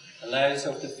 Allow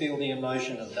yourself to feel the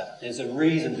emotion of that. There's a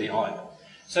reason behind it.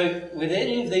 So with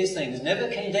any of these things, never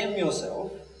condemn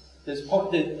yourself.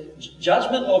 The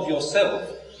judgment of yourself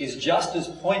is just as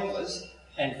pointless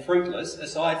and fruitless,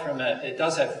 aside from it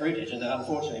does have fruitage, and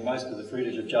unfortunately most of the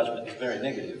fruitage of judgment is very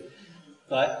negative.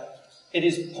 But it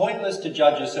is pointless to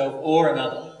judge yourself or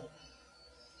another.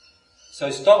 So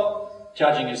stop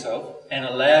judging yourself and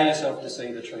allow yourself to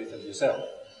see the truth of yourself.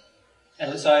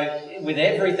 And so with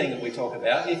everything that we talk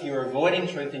about, if you're avoiding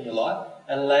truth in your life,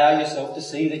 allow yourself to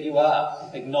see that you are.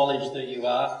 Acknowledge that you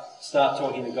are. Start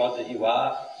talking to God that you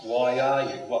are. Why are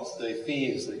you? What's the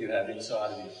fears that you have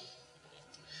inside of you?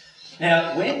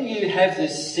 Now, when you have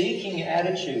this seeking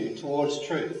attitude towards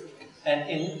truth, and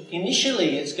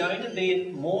initially it's going to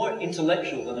be more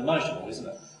intellectual than emotional, isn't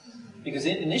it? Because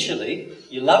initially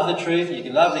you love the truth, you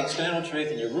can love the external truth,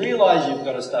 and you realise you've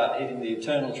got to start hitting the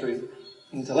eternal truth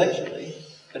intellectually.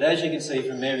 But as you can see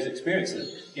from Mary's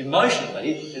experiences,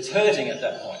 emotionally it's hurting at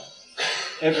that point.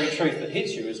 Every truth that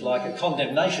hits you is like a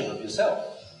condemnation of yourself.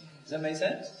 Does that make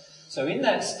sense? So in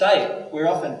that state, we're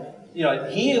often,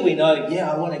 here we know,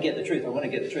 I want to get the truth, I want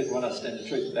to understand the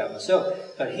truth about myself.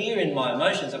 But here in my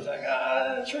emotions, I'm saying,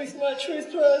 truth, my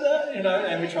truth,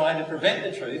 and we're trying to prevent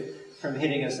the truth from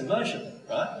hitting us emotionally,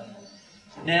 right?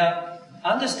 Now,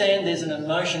 understand there's an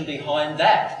emotion behind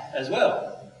that as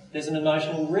well. There's an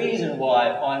emotional reason why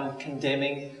I'm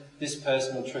condemning this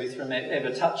personal truth from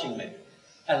ever touching me.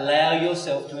 Allow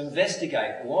yourself to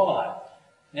investigate why.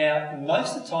 Now,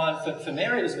 most of the time, for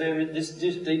Mary, it was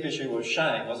this deep issue was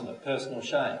shame, wasn't it? Personal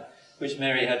shame, which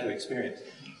Mary had to experience.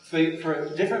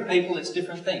 For different people, it's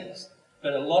different things.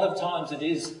 But a lot of times it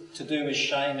is to do with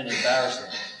shame and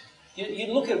embarrassment.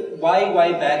 You look at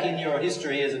way back in your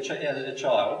history as a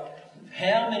child,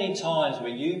 How many times were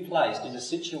you placed in a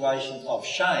situation of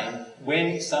shame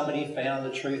when somebody found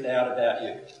the truth out about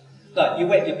you? Like, you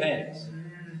wet your pants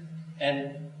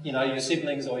and, you know, your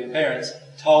siblings or your parents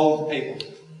told people.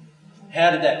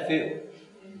 How did that feel?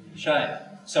 Shame.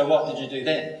 So what did you do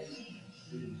then?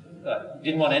 You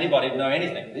didn't want anybody to know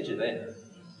anything, did you then?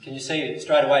 Can you see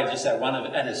straight away just that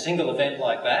and a single event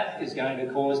like that is going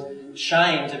to cause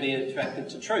shame to be attracted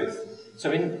to truth.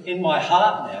 So in my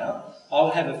heart now,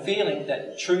 I'll have a feeling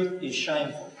that truth is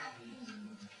shameful.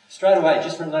 Straight away,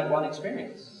 just from that one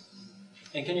experience.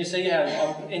 And can you see how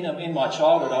in my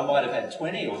childhood I might have had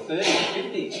 20 or 30 or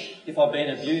 50. If I've been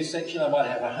abused sexually, I might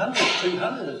have 100,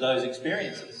 200 of those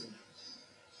experiences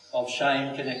of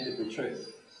shame connected with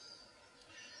truth.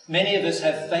 Many of us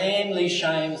have family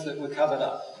shames that were covered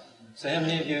up. So how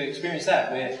many of you experienced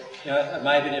that, where, you know,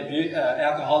 maybe an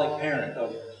alcoholic parent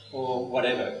or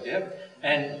whatever, yeah?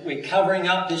 And we're covering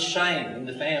up this shame in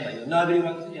the family. And nobody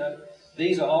wants, you know,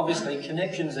 these are obviously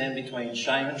connections then between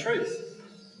shame and truth.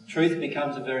 Truth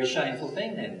becomes a very shameful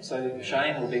thing then. So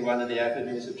shame will be one of the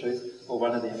attributes of truth, or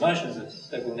one of the emotions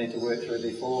that we'll need to work through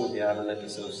before we'll be able to let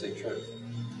yourself see truth.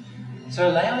 So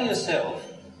allow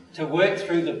yourself to work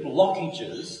through the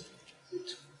blockages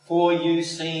for you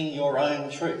seeing your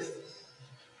own truth.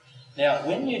 Now,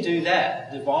 when you do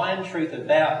that, divine truth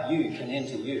about you can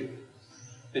enter you.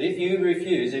 But if you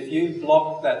refuse, if you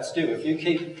block that still, if you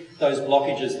keep those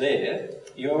blockages there,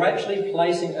 you're actually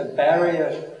placing a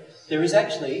barrier. There is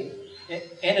actually,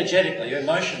 energetically,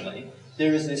 emotionally,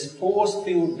 there is this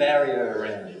force-filled barrier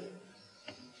around you.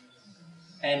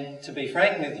 And to be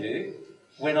frank with you,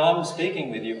 when I'm speaking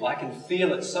with you, I can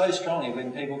feel it so strongly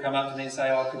when people come up to me and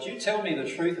say, "Oh, could you tell me the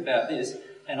truth about this?"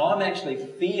 And I'm actually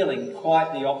feeling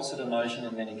quite the opposite emotion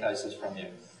in many cases from you.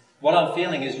 What I'm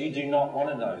feeling is you do not want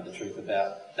to know the truth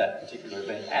about that particular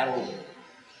event at all.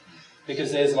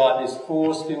 Because there's like this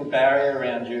force-filled barrier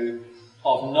around you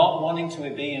of not wanting to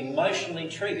be emotionally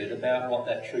triggered about what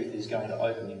that truth is going to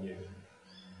open in you.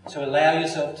 So allow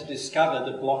yourself to discover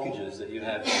the blockages that you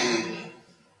have to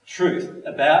truth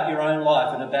about your own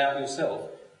life and about yourself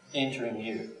entering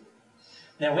you.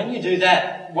 Now, when you do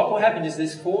that, what will happen is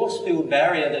this force-filled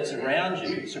barrier that's around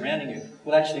you, surrounding you,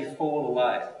 will actually fall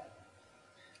away.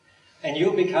 And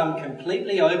you'll become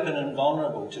completely open and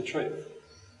vulnerable to truth.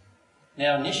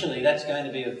 Now, initially, that's going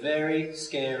to be a very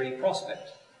scary prospect.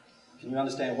 Can you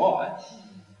understand why?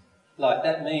 Like,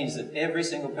 that means that every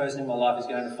single person in my life is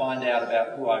going to find out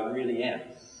about who I really am.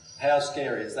 How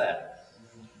scary is that?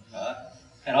 Right?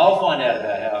 And I'll find out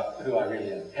about who I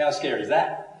really am. How scary is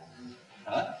that?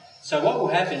 Right? So what will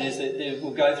happen is that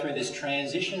we'll go through this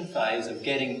transition phase of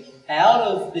getting out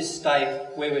of this state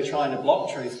where we're trying to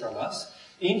block truth from us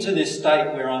into this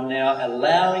state where I'm now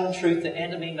allowing truth to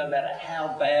enter me no matter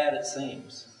how bad it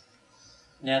seems.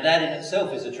 Now that in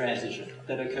itself is a transition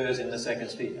that occurs in the second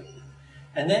sphere.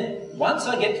 And then once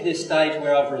I get to this stage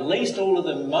where I've released all of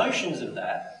the emotions of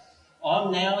that,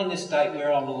 I'm now in this state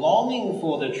where I'm longing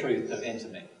for the truth to enter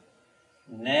me.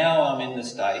 Now I'm in the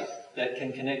state that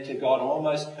can connect to God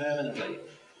almost permanently,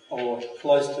 or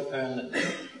close to permanently.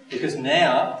 Because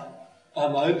now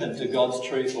I'm open to God's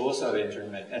truth also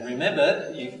entering me. And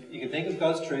remember, you can think of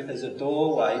God's truth as a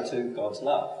doorway to God's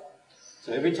love.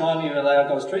 So every time you allow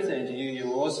God's truth to enter you,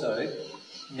 you're also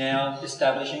now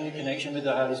establishing a connection with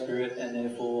the Holy Spirit, and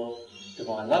therefore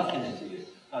divine love can enter you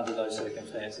under those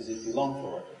circumstances if you long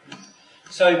for it.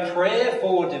 So prayer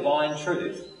for divine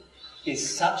truth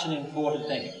is such an important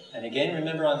thing. And again,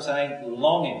 remember I'm saying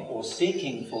longing or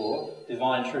seeking for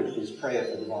divine truth is prayer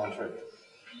for divine truth.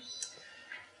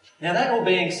 Now that all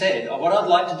being said, what I'd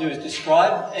like to do is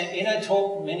describe, in a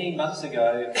talk many months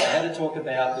ago, I had a talk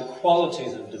about the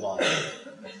qualities of divine truth.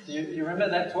 Do you remember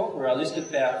that talk where I listed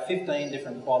about 15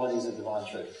 different qualities of divine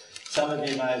truth? Some of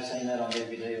you may have seen that on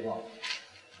DVD or not.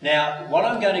 Now, what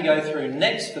I'm going to go through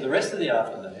next for the rest of the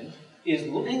afternoon is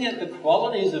looking at the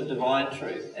qualities of divine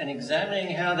truth and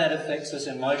examining how that affects us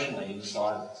emotionally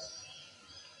inside us.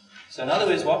 So in other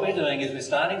words, what we're doing is we're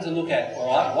starting to look at, all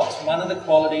right, what's one of the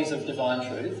qualities of divine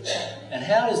truth, and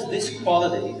how does this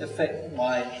quality affect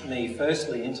me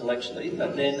firstly intellectually,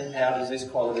 but then how does this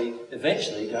quality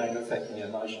eventually going to affect me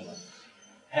emotionally?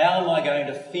 How am I going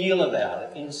to feel about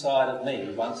it inside of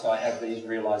me once I have these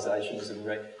realizations and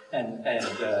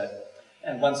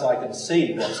once I can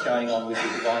see what's going on with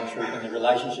the divine truth and the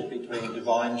relationship between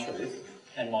divine truth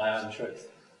and my own truth?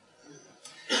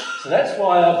 So that's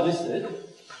why I've listed,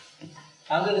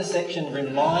 under the section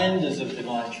Reminders of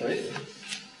Divine Truth,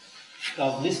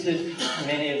 I've listed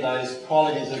many of those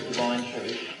qualities of divine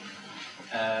truth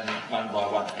one by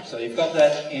one. So you've got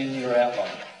that in your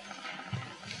outline.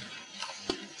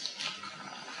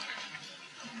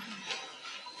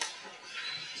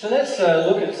 So let's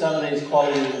look at some of these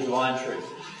qualities of divine truth.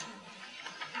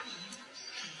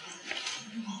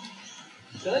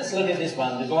 So let's look at this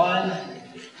one, divine.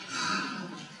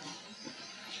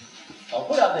 I'll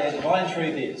put up there, divine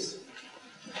truth is,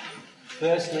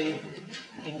 firstly,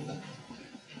 infinite.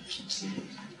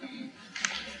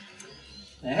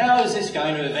 Now, how is this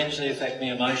going to eventually affect me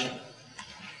emotionally?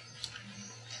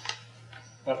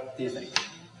 What do you think?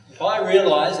 If I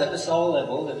realise at the soul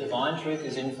level that divine truth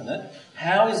is infinite,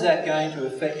 how is that going to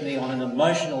affect me on an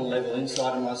emotional level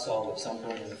inside of my soul at some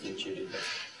point in the future?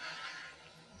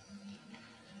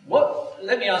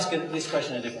 Let me ask this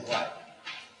question a different way.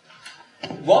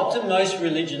 What do most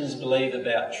religions believe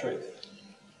about truth?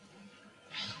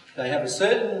 They have a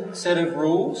certain set of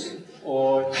rules,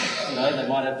 or they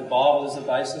might have the Bible as the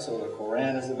basis, or the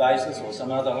Quran as the basis, or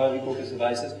some other holy book as the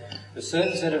basis. A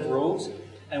certain set of rules.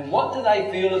 And what do they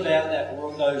feel about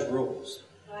those rules?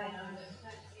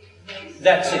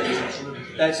 That's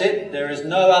it. That's it. There is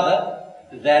no other.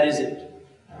 That is it.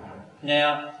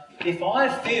 Now, if I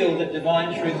feel that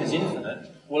divine truth is infinite,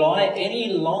 will I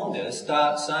any longer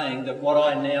start saying that what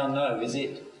I now know is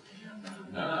it?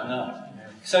 No.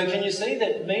 So can you see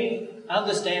that me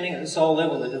understanding at the soul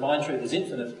level that divine truth is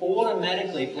infinite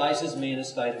automatically places me in a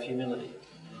state of humility?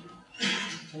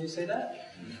 Can you see that?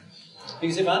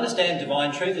 Because if I understand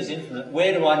divine truth is infinite,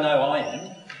 where do I know I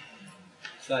am?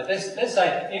 So let's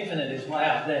say infinite is way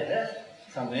out there,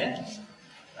 somewhere.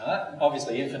 Right?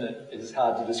 Obviously infinite is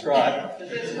hard to describe.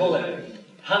 Let's call it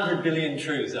 100 billion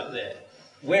truths up there.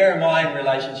 Where am I in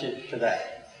relationship to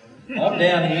that? I'm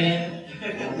down here,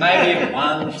 maybe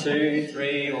 1, 2,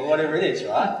 3, or whatever it is,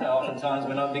 right? Oftentimes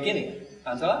when I'm beginning,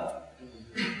 aren't I?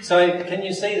 So can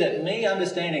you see that me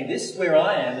understanding this is where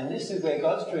I am and this is where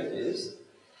God's truth is,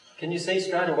 can you see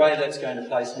straight away that's going to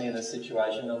place me in a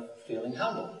situation of feeling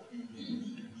humble?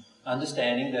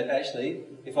 Understanding that actually,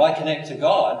 if I connect to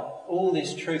God, all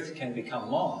this truth can become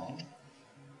mine.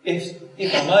 If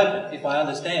I'm open, if I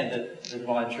understand that the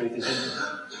divine truth is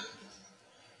infinite.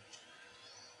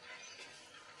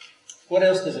 What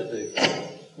else does it do,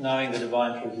 knowing the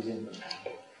divine truth is infinite?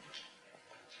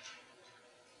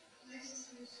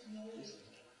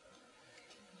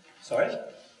 Sorry?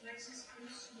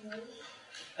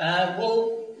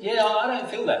 Well, yeah, I don't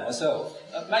feel that myself.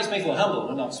 It makes me feel humble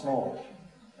and not small.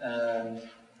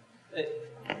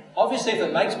 Obviously, if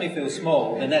it makes me feel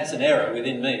small, then that's an error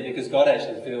within me, because God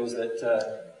actually feels that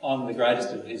I'm the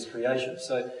greatest of His creations.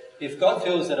 So if God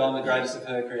feels that I'm the greatest of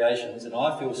her creations and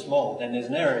I feel small, then there's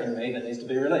an error in me that needs to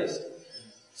be released.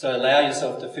 So allow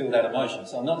yourself to feel that emotion.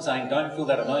 So I'm not saying don't feel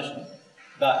that emotion,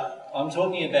 but I'm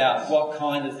talking about what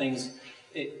kind of things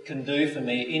it can do for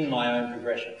me in my own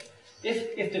progression.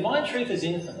 If divine truth is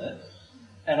infinite,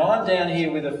 and I'm down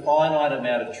here with a finite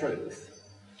amount of truth,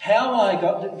 how am I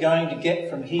going to get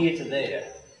from here to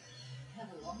there?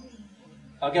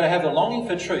 I'm going to have a longing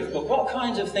for truth, but what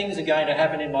kinds of things are going to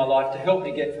happen in my life to help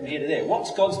me get from here to there?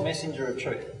 What's God's messenger of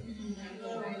truth?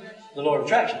 The law of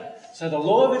attraction. So the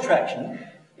law of attraction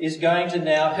is going to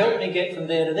now help me get from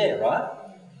there to there, right?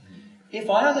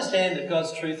 If I understand that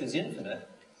God's truth is infinite,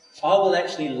 I will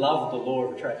actually love the law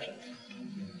of attraction.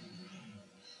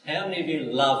 How many of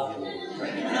you love the law of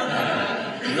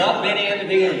attraction? Not many at the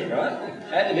beginning, right?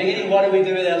 At the beginning, what do we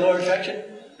do with our law of attraction?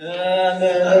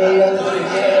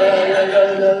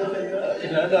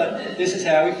 This is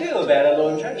how we feel about our law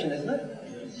of attraction, isn't it?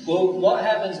 Well, what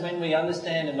happens when we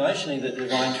understand emotionally that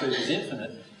divine truth is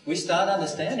infinite? We start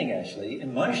understanding, actually,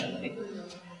 emotionally,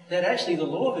 that actually the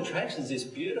law of attraction is this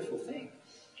beautiful thing.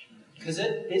 Because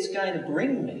it's going to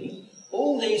bring me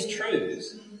all these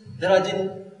truths that I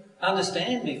didn't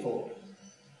understand before.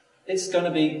 It's going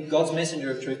to be God's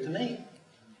messenger of truth to me.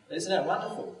 Isn't that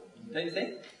wonderful? Don't you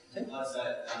think? Plus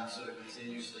that sort of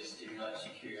continuously stimulates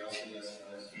your curiosity, I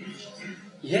suppose.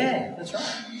 Yeah, that's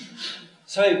right.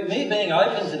 So me being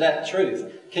open to that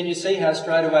truth, can you see how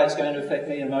straight away it's going to affect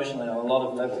me emotionally on a lot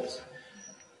of levels?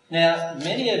 Now,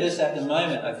 many of us at the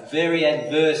moment are very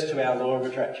adverse to our law of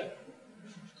attraction.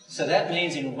 So that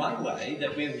means in one way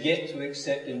that we've yet to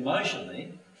accept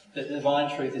emotionally that divine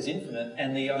truth is infinite,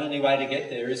 and the only way to get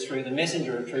there is through the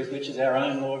messenger of truth, which is our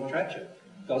own law of attraction,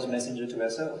 God's messenger to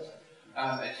ourselves.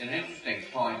 It's an interesting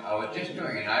point. I was just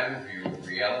doing an overview of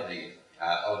reality.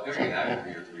 Of what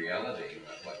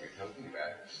you're talking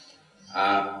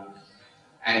about.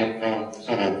 And from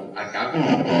sort of a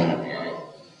government point of view,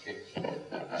 the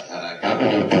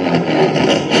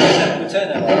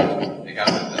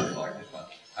government doesn't like this one.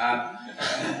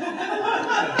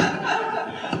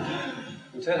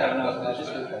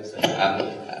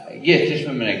 Yes, just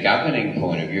from a governing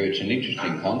point of view, it's an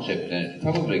interesting concept and it's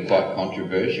probably quite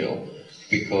controversial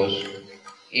because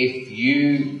if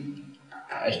you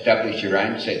establish your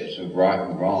own sets of right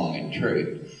and wrong and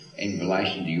truth in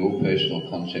relation to your personal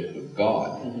concept of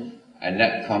God, and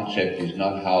that concept is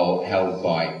not held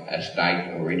by a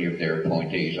state or any of their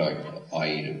appointees,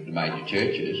 i.e. the major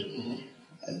churches,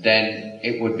 then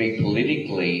it would be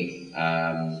politically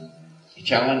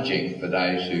challenging for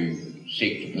those who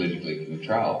seek to politically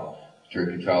control through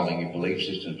controlling your belief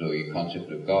systems or your concept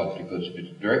of God, because if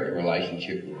it's a direct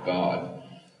relationship with God,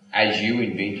 as you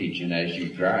in vintage and as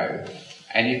you grow,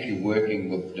 and if you're working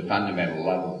with the fundamental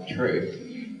love of truth,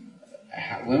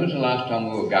 when was the last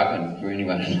time we were governed for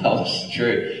anyone who knows the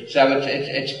truth? So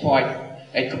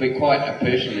it could be quite a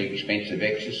personally expensive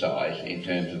exercise in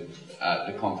terms of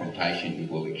the confrontation you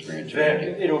will experience.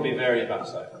 It'll be very much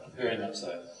so,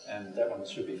 and that one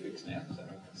should be fixed now. So,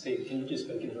 see, can you just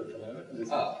speak into it for a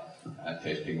moment?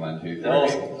 Testing 1, 2, 3.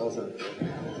 Awesome.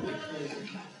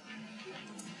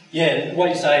 Yeah, what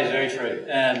you say is very true.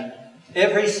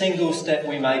 Every single step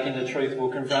we make into truth will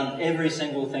confront every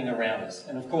single thing around us.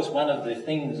 And of course, one of the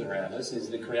things around us is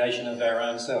the creation of our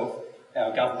own self,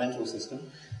 our governmental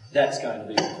system. That's going to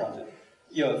be confronted.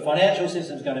 Your financial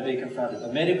system is going to be confronted.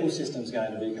 The medical system is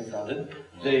going to be confronted.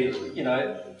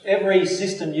 Every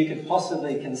system you could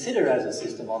possibly consider as a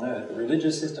system on earth, the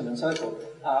religious system and so forth,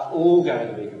 are all going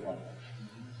to be confronted.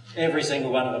 Every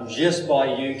single one of them, just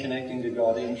by you connecting to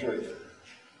God in truth.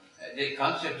 The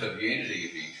concept of unity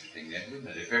would be interesting then, wouldn't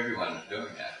it? If everyone was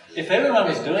doing that. If everyone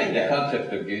was doing that. The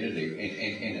concept of unity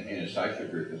in a social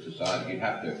group of society, you'd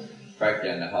have to break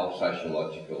down the whole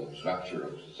sociological structure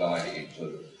of society and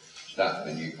sort of start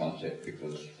a new concept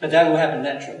because... But that will happen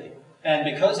naturally. And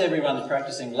because everyone's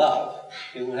practicing love,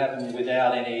 it will happen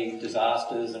without any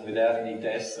disasters and without any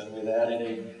deaths and without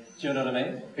any... Do you know what I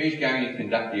mean? Who's going to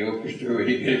conduct the orchestra when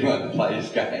you get everyone to play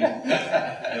this game?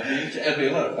 It'll be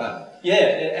a lot of fun.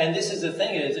 Yeah, and this is the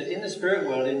thing, is that in the spirit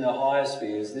world, in the higher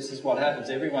spheres, this is what happens.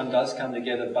 Everyone does come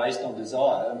together based on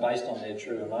desire and based on their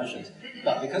true emotions.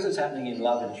 But because it's happening in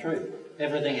love and truth,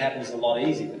 everything happens a lot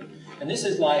easier. And this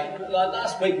is like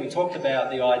last week we talked about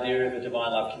the idea of a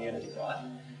divine love community, right?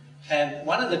 And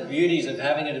one of the beauties of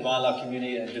having a divine love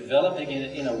community and developing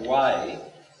it in a way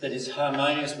that is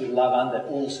harmonious with love under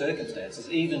all circumstances,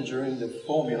 even during the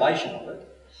formulation of it,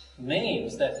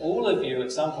 means that all of you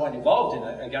at some point involved in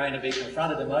it are going to be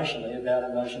confronted emotionally about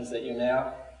emotions that you're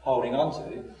now holding on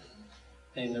to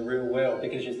in the real world,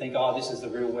 because you think, oh, this is the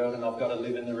real world and I've got to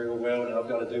live in the real world and I've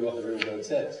got to do what the real world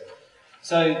says.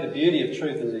 So the beauty of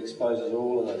truth is it exposes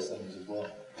all of those things as well.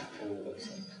 All of those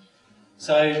things.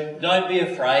 So don't be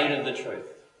afraid of the truth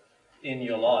in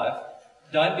your life.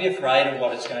 Don't be afraid of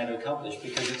what it's going to accomplish,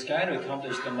 because it's going to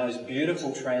accomplish the most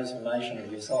beautiful transformation of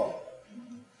your soul.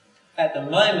 At the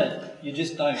moment, you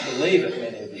just don't believe it,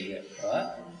 many of you yet,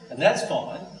 right? And that's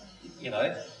fine,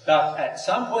 But at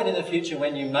some point in the future,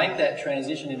 when you make that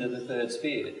transition into the third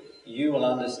sphere, you will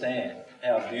understand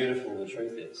how beautiful the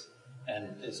truth is.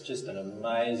 And it's just an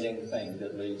amazing thing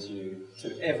that leads you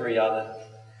to every other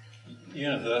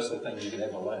universal thing you could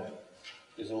ever learn.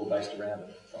 Is all based around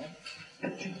it,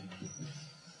 right?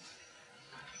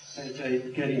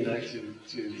 Okay, getting back to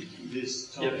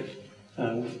this topic,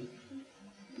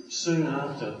 soon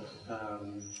after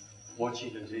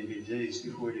watching the DVDs,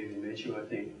 before it even met you, I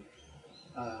think,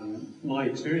 my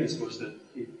experience was that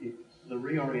the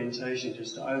reorientation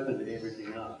just opened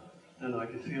everything up, and I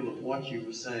could feel that what you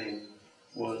were saying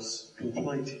was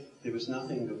complete. There was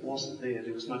nothing that wasn't there.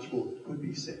 There was much more that could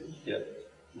be said. Yeah.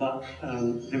 But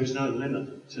there was no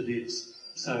limit to this.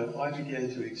 So I began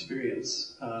to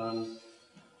experience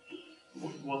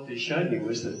what this showed me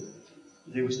was that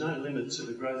there was no limit to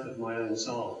the growth of my own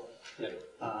soul. Yeah.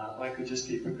 I could just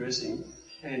keep progressing,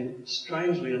 and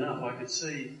strangely enough, I could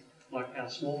see like how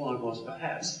small I was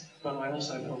perhaps, but I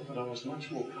also felt that I was much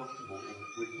more comfortable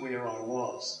with where I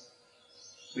was,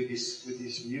 with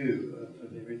this view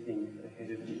of everything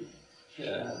ahead of me.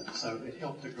 Yeah. So it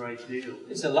helped a great deal.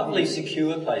 It's a lovely,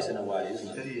 secure place in a way,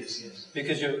 isn't it? It is, yes.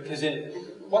 Because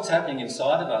what's happening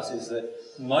inside of us is that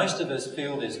most of us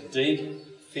feel this deep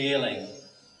feeling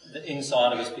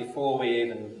inside of us before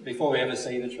we ever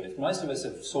see the truth. Most of us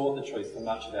have sought the truth for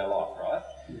much of our life, right?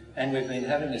 And we've been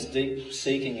having this deep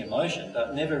seeking emotion,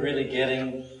 but never really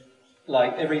getting,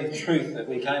 like every truth that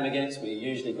we came against, we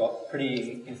usually got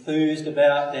pretty enthused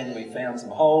about, then we found some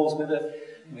holes with it.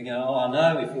 We go, oh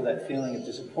no, we feel that feeling of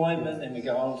disappointment, then we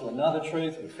go on to another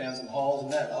truth, we found some holes in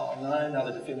that, oh no,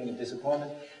 another feeling of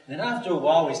disappointment. And then after a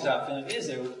while we start feeling,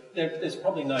 there's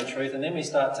probably no truth, and then we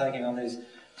start taking on these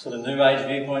sort of new age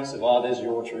viewpoints of, oh, there's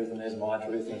your truth and there's my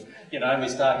truth, and we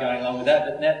start going along with that,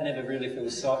 but that never really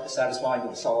feels satisfying to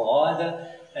the soul either.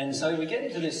 And so we get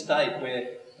into this state where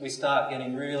we start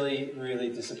getting really, really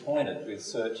disappointed with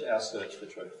our search for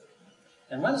truth.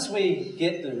 And once we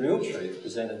get the real truth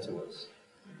presented to us,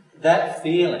 that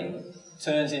feeling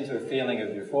turns into a feeling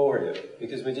of euphoria,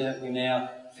 because we now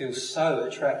feel so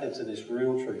attracted to this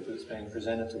real truth that's being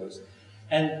presented to us.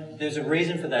 And there's a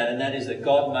reason for that, and that is that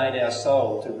God made our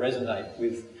soul to resonate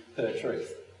with her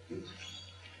truth.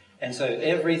 And so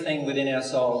everything within our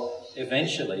soul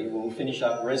eventually will finish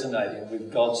up resonating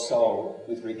with God's soul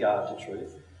with regard to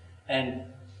truth. And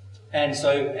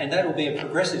that will be a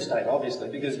progressive state, obviously,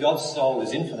 because God's soul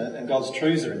is infinite and God's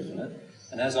truths are infinite.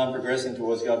 And as I'm progressing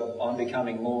towards God, I'm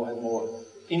becoming more and more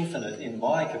infinite in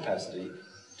my capacity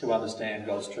to understand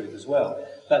God's truth as well.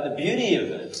 But the beauty of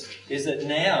it is that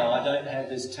now I don't have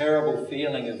this terrible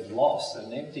feeling of loss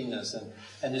and emptiness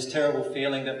and this terrible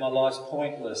feeling that my life's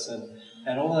pointless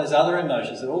and all those other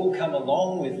emotions that all come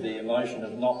along with the emotion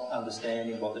of not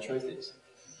understanding what the truth is.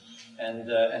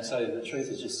 And so the truth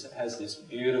has this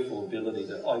beautiful ability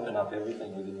to open up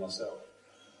everything within myself.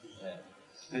 Yeah.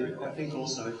 And I think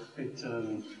also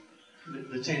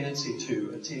the tendency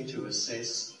to attempt to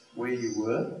assess where you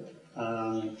were,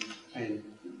 and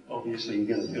obviously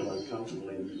you're going to feel uncomfortable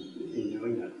in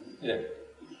doing that. Yeah.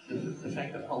 The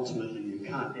fact that ultimately you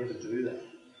can't ever do that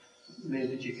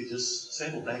meant that you could just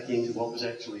settle back into what was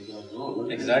actually going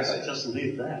on. Exactly. Just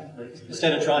live that.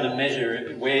 Instead of trying to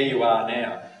measure where you are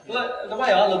now. Well, the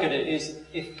way I look at it is,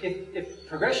 if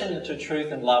progression to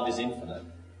truth and love is infinite,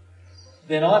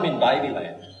 then I'm in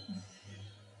babyland,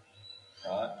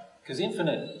 right? Because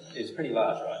infinite is pretty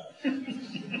large, right?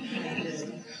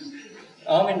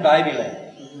 I'm in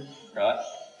babyland, right?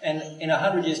 And in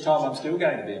 100 years' time, I'm still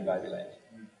going to be in babyland.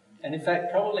 And in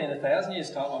fact, probably in 1,000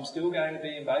 years' time, I'm still going to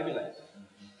be in babyland,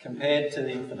 compared to the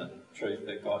infinite truth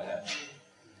that God has.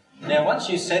 Now, once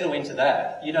you settle into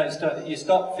that, you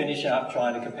stop finishing up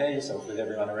trying to compare yourself with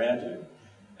everyone around you,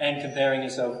 and comparing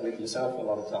yourself with yourself a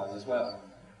lot of times as well.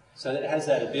 So it has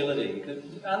that ability,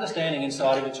 the understanding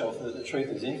inside of itself that the truth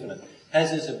is infinite, has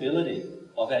this ability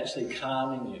of actually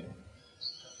calming you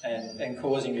and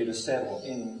causing you to settle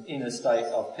in a state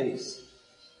of peace.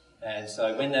 And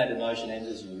so when that emotion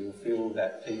enters you, you'll feel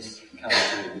that peace come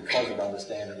to you because of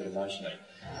understanding it emotionally.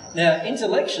 Now,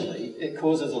 intellectually, it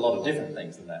causes a lot of different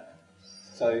things than that.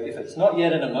 So if it's not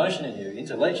yet an emotion in you,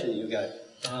 intellectually you go,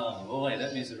 oh boy,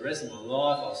 that means the rest of my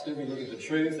life I'll still be looking for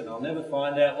truth and I'll never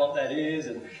find out what that is.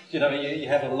 And you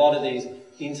have a lot of these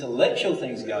intellectual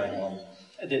things going on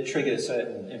that trigger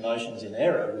certain emotions in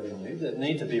error within you that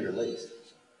need to be released.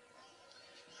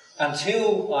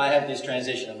 Until I have this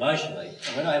transition emotionally,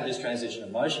 and when I have this transition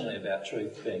emotionally about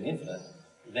truth being infinite,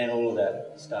 then all of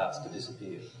that starts to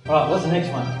disappear. Right, what's the next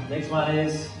one? The next one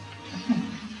is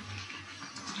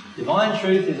divine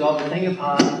truth is of a thing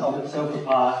apart, of itself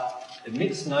apart,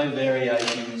 admits no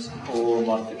variations or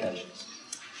modifications.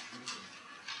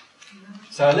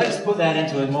 So let's put that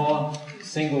into a more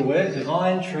single word.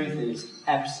 Divine truth is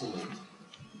absolute.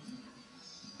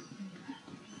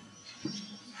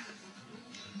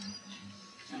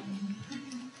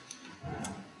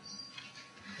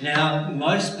 Now,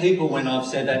 most people, when I've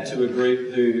said that to a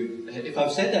group if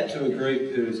I've said that to a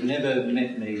group who's never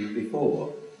met me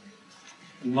before,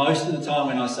 most of the time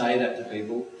when I say that to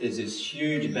people, there's this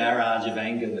huge barrage of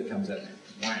anger that comes at me.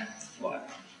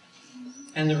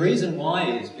 And the reason why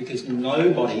is because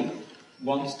nobody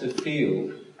wants to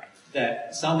feel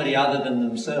that somebody other than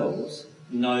themselves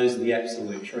knows the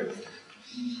absolute truth.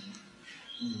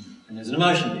 And there's an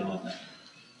emotion behind that.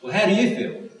 Well, how do you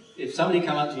feel? If somebody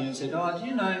come up to you and said, oh, do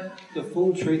you know the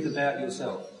full truth about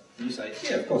yourself? And you say,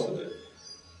 yeah, of course I do.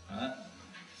 Right?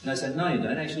 And they say, no, you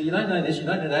don't. Actually, you don't know this, you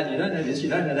don't know that, you don't know this, you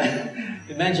don't know that.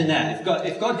 Imagine that.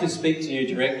 If God could speak to you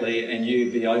directly and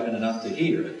you'd be open enough to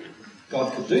hear it,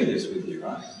 God could do this with you,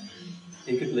 right?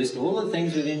 He could list all the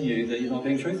things within you that you're not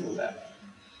being truthful about.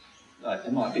 Like,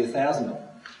 there might be 1,000 of them.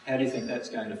 How do you think that's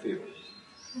going to feel?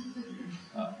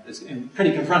 It's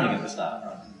pretty confronting at the start,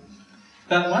 right?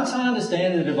 But once I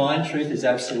understand the divine truth is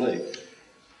absolute,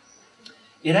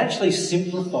 it actually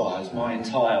simplifies my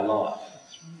entire life.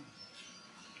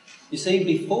 You see,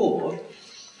 before,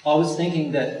 I was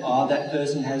thinking that, that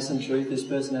person has some truth, this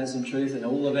person has some truth, and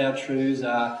all of our truths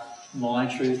are my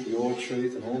truth, your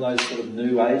truth, and all those sort of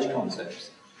new age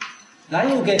concepts. They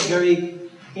all get very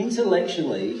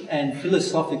intellectually and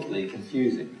philosophically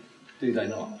confusing, do they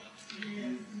not?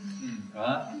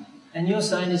 Right? And you're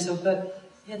saying to yourself, but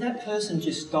yeah, that person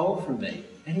just stole from me,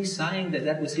 and he's saying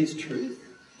that was his truth.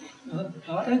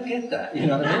 I don't get that, you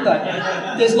know what I mean?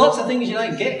 Like, there's lots of things you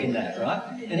don't get in that, right?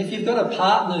 And if you've got a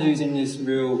partner who's in this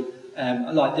real,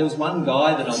 like there was one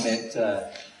guy that I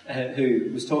met who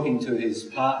was talking to his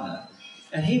partner,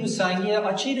 And he was saying, yeah,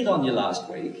 I cheated on you last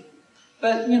week,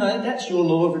 but, you know, that's your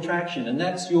law of attraction and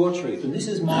that's your truth and this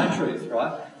is my truth,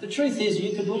 right? The truth is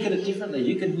you could look at it differently.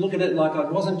 You could look at it like I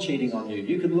wasn't cheating on you.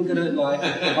 You could look at it like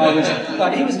I was...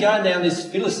 Like he was going down this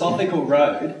philosophical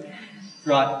road,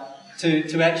 right,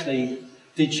 to actually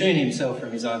detune himself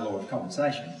from his own law of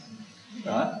compensation,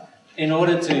 right, in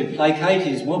order to placate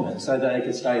his woman so that they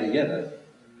could stay together.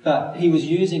 But he was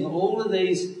using all of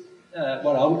these,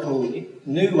 what I would call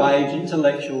new age,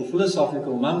 intellectual,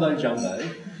 philosophical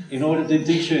mumbo-jumbo in order to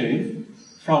detune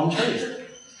from truth.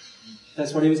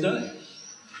 That's what he was doing.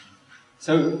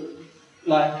 So,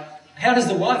 like, how does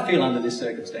the wife feel under this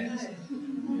circumstance?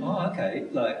 Oh, okay.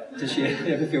 Like, does she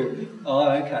ever feel, oh,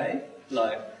 okay,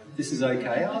 like, this is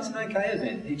okay? Oh, it's an okay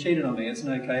event. He cheated on me. It's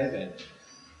an okay event.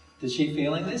 Is she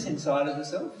feeling this inside of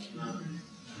herself? No.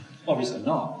 Obviously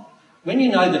not. When you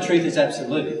know the truth is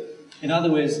absolute, in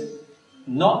other words,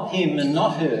 not him and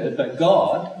not her, but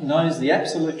God knows the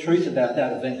absolute truth about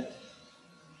that event.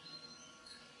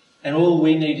 And all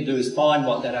we need to do is find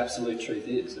what that absolute truth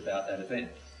is about that event.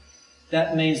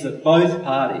 That means that both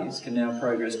parties can now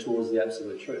progress towards the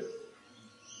absolute truth.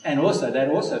 And also, that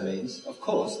also means, of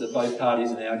course, that both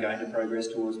parties are now going to progress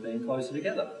towards being closer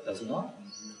together, does it not?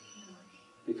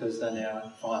 Because they're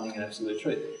now finding an absolute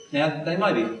truth. Now, they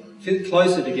may be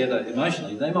closer together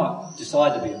emotionally. They might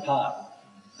decide to be apart,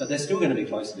 but they're still going to be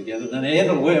closer together than they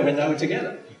ever were when they were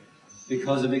together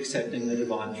because of accepting the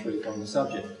divine truth on the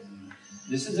subject.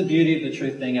 This is the beauty of the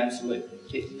truth being absolute.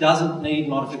 It doesn't need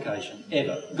modification,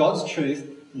 ever. God's truth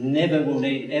never will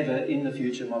need, ever, in the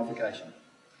future, modification.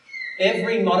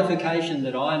 Every modification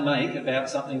that I make about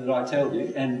something that I tell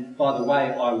you, and by the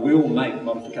way, I will make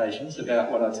modifications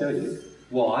about what I tell you.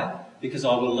 Why? Because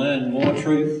I will learn more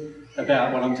truth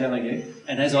about what I'm telling you,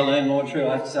 and as I learn more truth,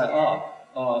 I have to say,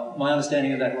 oh, my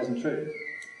understanding of that wasn't true.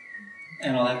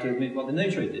 And I'll have to admit what the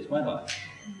new truth is, won't I?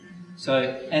 So,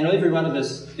 and every one of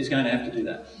us is going to have to do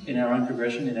that in our own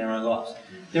progression, in our own lives.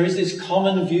 There is this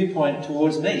common viewpoint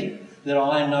towards me that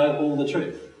I know all the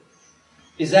truth.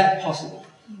 Is that possible?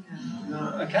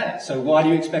 No. Okay, so why do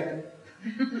you expect it?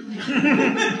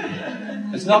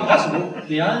 It's not possible.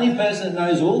 The only person that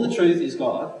knows all the truth is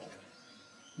God.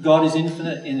 God is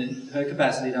infinite in her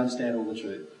capacity to understand all the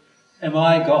truth. Am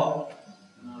I God?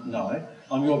 No.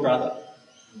 I'm your brother.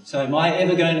 So am I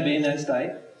ever going to be in that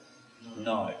state?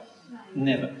 No.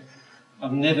 Never.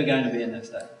 I'm never going to be in that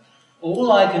state.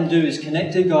 All I can do is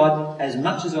connect to God as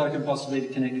much as I can possibly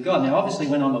connect to God. Now, obviously,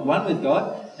 when I'm at one with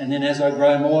God, and then as I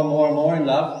grow more and more and more in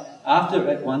love, after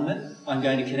at one-ment, I'm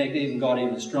going to connect to God even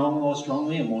more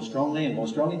strongly and more strongly and more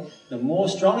strongly. The more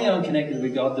strongly I'm connected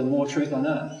with God, the more truth I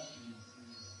know.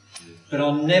 But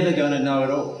I'm never going to know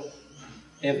it all.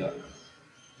 Ever.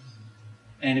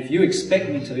 And if you expect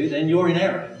me to, then you're in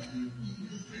error.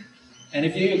 And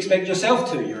if you expect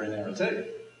yourself to, you're in error too.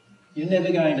 You're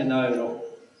never going to know it all.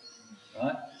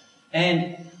 Right?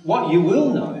 And what you will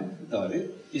know, though,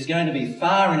 is going to be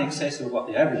far in excess of what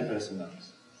the average person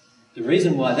knows. The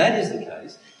reason why that is the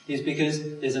case is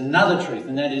because there's another truth,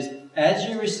 and that is, as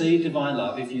you receive divine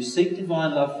love, if you seek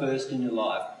divine love first in your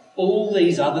life, all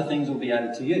these other things will be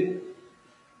added to you.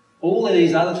 All of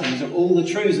these other things are all the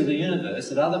truths of the universe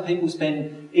that other people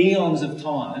spend eons of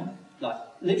time, like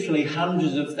literally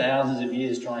hundreds of thousands of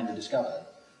years trying to discover.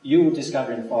 You will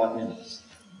discover in 5 minutes.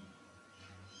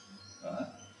 Right?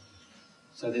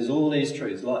 So there's all these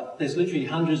truths. Like, there's literally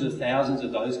hundreds of thousands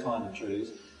of those kind of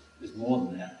truths. There's more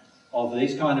than that. Of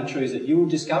these kind of truths that you will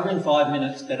discover in 5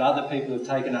 minutes that other people have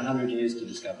taken 100 years to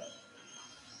discover.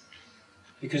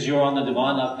 Because you're on the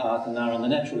divine love path and they're on the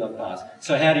natural love path.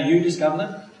 So how do you discover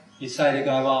them? You say to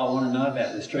God, I want to know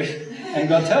about this truth. And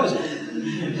God tells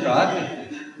you. Right?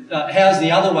 How's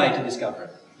the other way to discover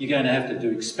it? You're going to have to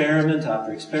do experiment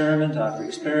after experiment after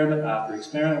experiment after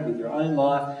experiment with your own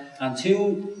life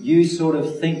until you sort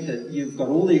of think that you've got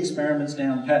all the experiments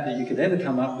down pat that you could ever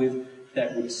come up with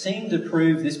that would seem to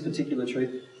prove this particular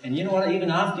truth. And you know what? Even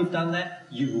after you've done that,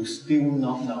 you will still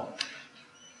not know it.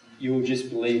 You will just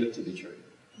believe it to be true.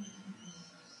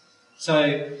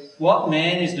 So what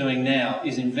man is doing now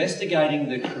is investigating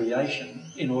the creation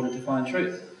in order to find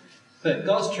truth. But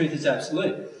God's truth is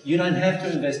absolute. You don't have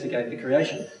to investigate the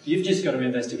creation. You've just got to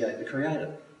investigate the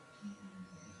Creator.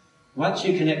 Once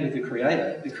you connect with the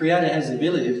Creator has the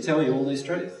ability to tell you all this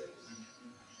truth.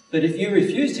 But if you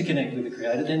refuse to connect with the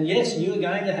Creator, then yes, you are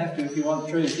going to have to, if you want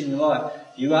truth in your life,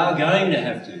 you are going to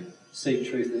have to seek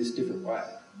truth this different way.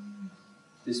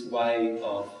 This way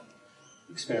of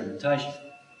experimentation.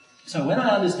 So when I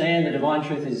understand the divine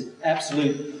truth is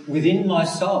absolute within my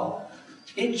soul,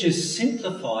 it just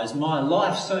simplifies my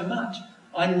life so much.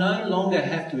 I no longer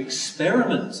have to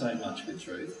experiment so much with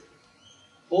truth.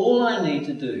 All I need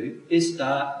to do is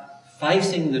start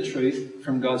facing the truth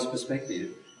from God's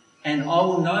perspective. And I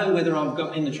will know whether I'm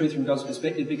in the truth from God's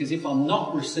perspective, because if I'm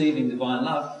not receiving divine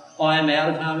love, I am out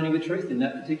of harmony with truth in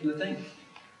that particular thing.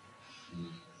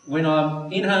 When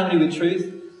I'm in harmony with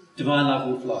truth, divine love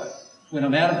will flow. When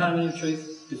I'm out of harmony with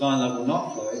truth, divine love will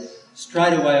not flow.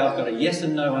 Straight away I've got a yes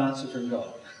and no answer from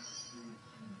God.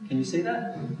 Can you see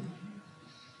that?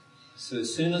 So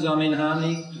as soon as I'm in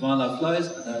harmony, divine love flows,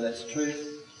 I know that's the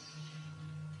truth.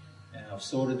 And I've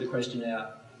sorted the question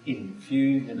out in a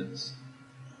few minutes.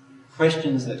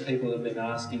 Questions that people have been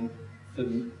asking for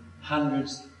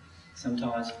hundreds,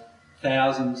 sometimes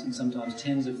thousands, and sometimes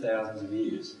tens of thousands of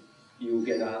years, you will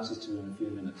get answers to in a few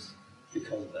minutes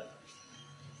because of that.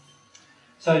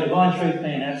 So divine truth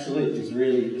being absolute is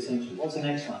really essential. What's the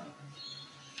next one?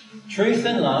 Truth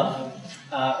and love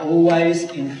are always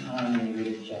in harmony with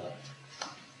each other.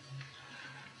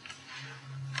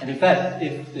 And in fact,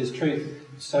 if there's truth,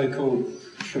 so-called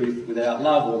truth without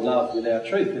love, or love without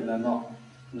truth, then they're not.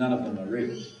 None of them are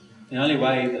real. The only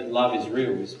way that love is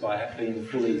real is by being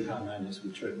fully harmonious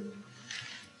with truth.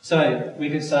 So we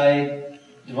could say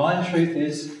divine truth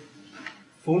is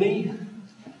fully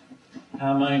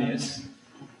harmonious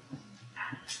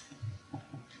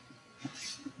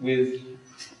with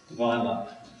divine love.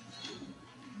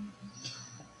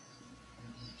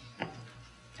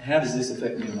 How does this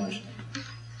affect me emotionally?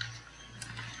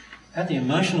 At the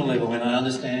emotional level, when I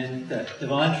understand that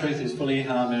divine truth is fully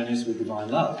harmonious with divine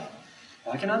love,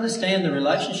 I can understand the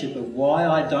relationship of why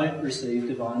I don't receive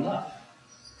divine love.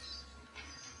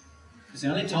 Because the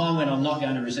only time when I'm not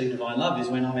going to receive divine love is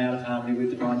when I'm out of harmony with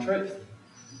divine truth.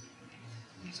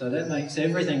 So that makes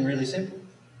everything really simple.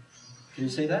 Can you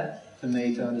see that? For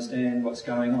me to understand what's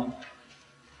going on.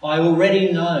 I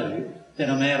already know that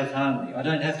I'm out of harmony. I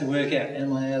don't have to work out,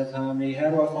 am I out of harmony? How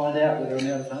do I find out whether I'm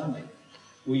out of harmony?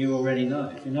 Well, you already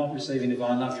know. If you're not receiving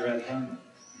divine love, you're out of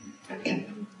harmony.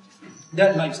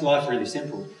 That makes life really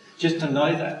simple, just to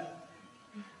know that.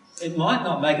 It might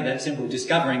not make it that simple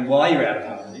discovering why you're out of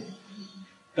harmony,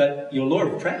 but your law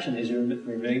of attraction is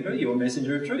remember, you're a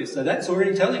messenger of truth. So that's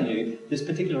already telling you this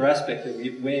particular aspect of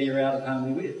where you're out of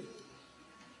harmony with.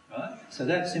 Right? So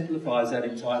that simplifies that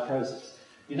entire process.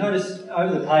 You notice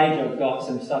over the page I've got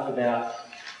some stuff about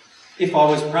if I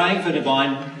was praying for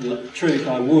divine truth,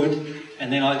 I would,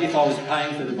 and then if I was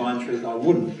praying for divine truth, I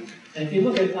wouldn't. And if you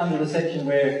look at under the section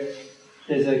where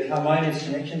there's a harmonious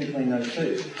connection between those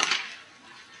two,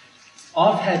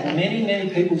 I've had many, many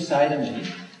people say to me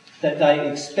that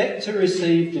they expect to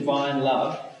receive divine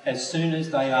love as soon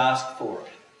as they ask for it.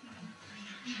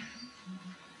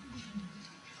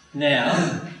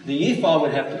 Now, the if I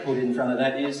would have to put in front of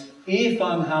that is, if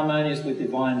I'm harmonious with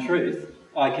divine truth,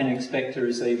 I can expect to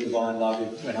receive divine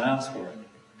love when I ask for it.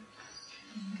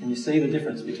 Can you see the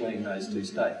difference between those two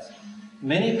states?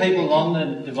 Many people on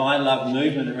the divine love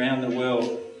movement around the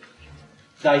world,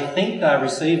 they think they're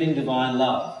receiving divine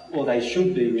love, or they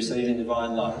should be receiving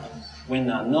divine love, when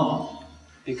they're not,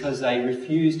 because they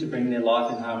refuse to bring their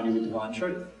life in harmony with divine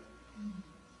truth.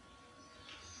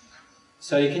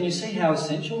 So can you see how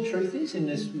essential truth is in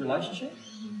this relationship?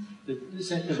 The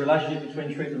relationship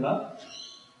between truth and love?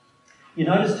 You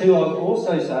notice too, I've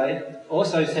also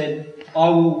said, I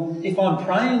will, if I'm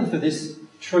praying for this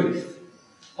truth,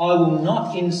 I will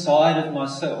not inside of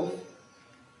myself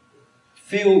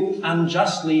feel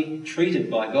unjustly treated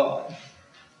by God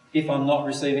if I'm not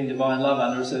receiving divine love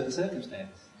under a certain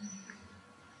circumstance.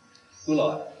 Will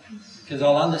I? Because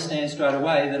I'll understand straight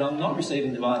away that I'm not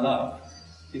receiving divine love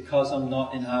because I'm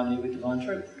not in harmony with divine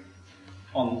truth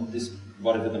on this,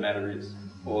 whatever the matter is,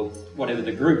 or whatever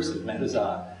the groups of matters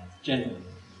are generally.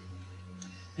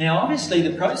 Now, obviously,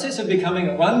 the process of becoming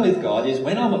at one with God is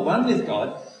when I'm at one with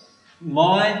God,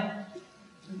 my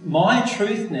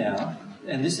truth now,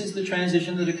 and this is the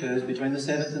transition that occurs between the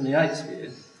seventh and the eighth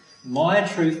sphere, my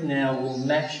truth now will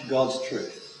match God's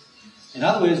truth. In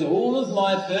other words, all of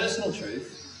my personal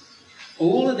truth,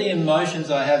 all of the emotions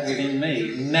I have within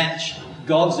me match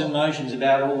God's emotions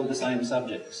about all of the same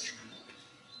subjects.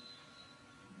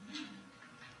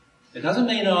 It doesn't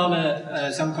mean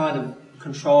I'm some kind of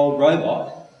controlled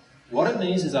robot. What it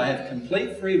means is I have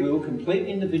complete free will, complete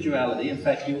individuality. In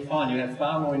fact, you'll find you have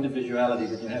far more individuality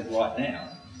than you have right now.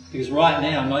 Because right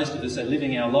now, most of us are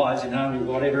living our lives in harmony with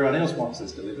what everyone else wants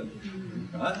us to live in.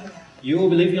 Right? You will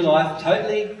live your life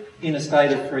totally in a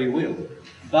state of free will.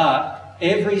 But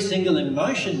every single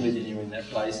emotion within you in that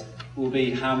place will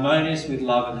be harmonious with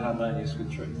love and harmonious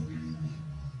with truth.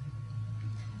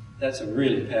 That's a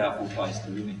really powerful place to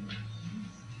live in.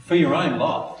 For your own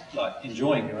life, like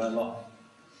enjoying your own life.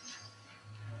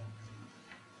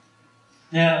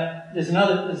 Now, there's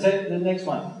another, the next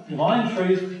one. Divine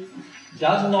truth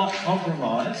does not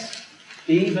compromise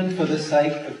even for the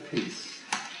sake of peace.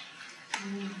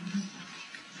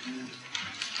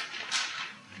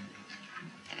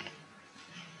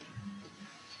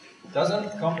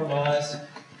 Doesn't compromise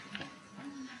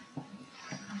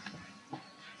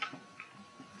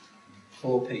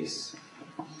for peace.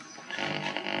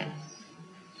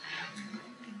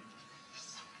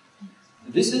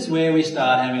 This is where we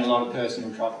start having a lot of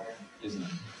personal trouble, isn't it?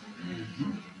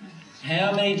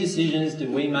 How many decisions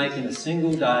do we make in a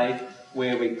single day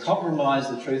where we compromise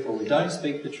the truth or we don't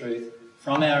speak the truth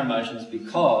from our emotions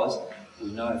because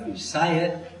we know if we say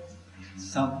it,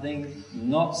 something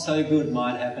not so good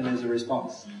might happen as a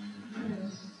response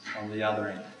on the other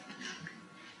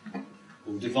end.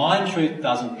 Well, divine truth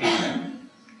doesn't do that,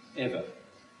 ever.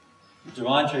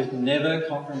 Divine truth never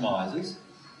compromises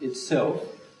itself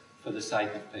for the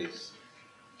sake of peace.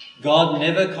 God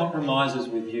never compromises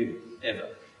with you, ever.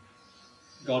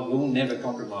 God will never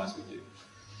compromise with you.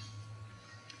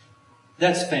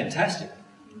 That's fantastic,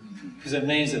 because it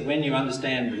means that when you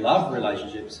understand love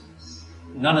relationships,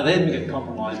 none of them get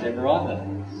compromised ever either.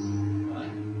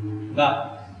 Right?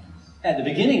 But at the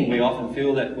beginning we often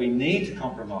feel that we need to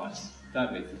compromise,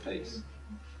 don't we, for peace?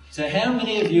 So how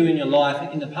many of you in your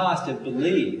life in the past have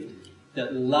believed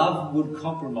that love would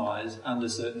compromise under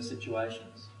certain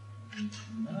situations?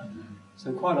 Right?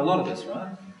 So quite a lot of us,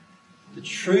 right? The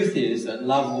truth is that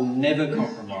love will never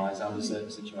compromise under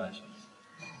certain situations.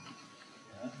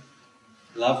 Right?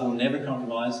 Love will never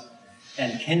compromise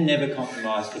and can never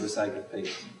compromise for the sake of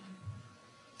peace.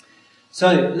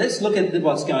 So let's look at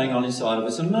what's going on inside of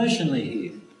us emotionally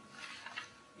here.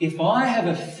 If I have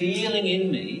a feeling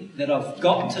in me that I've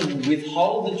got to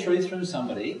withhold the truth from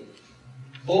somebody,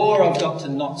 or I've got to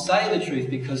not say the truth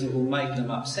because it will make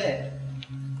them upset,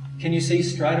 can you see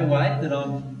straight away that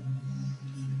I'm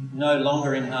no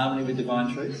longer in harmony with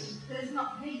divine truth? But it's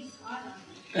not peace either.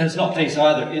 And it's not peace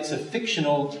either. It's a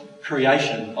fictional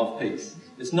creation of peace.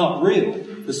 It's not real.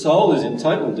 The soul is in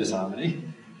total disharmony,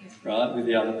 right, with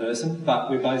the other person, but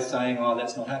we're both saying, oh,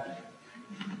 that's not happening.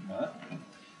 Right?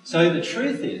 So the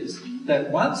truth is that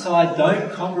once I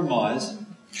don't compromise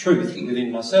truth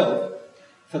within myself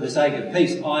for the sake of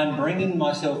peace, I'm bringing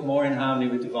myself more in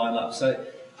harmony with divine love. So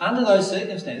under those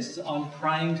circumstances, I'm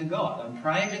praying to God. I'm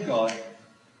praying to God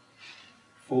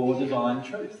for divine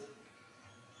truth.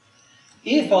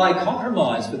 If I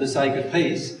compromise for the sake of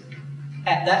peace,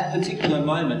 at that particular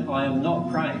moment, I am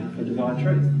not praying for divine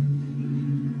truth.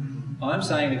 I'm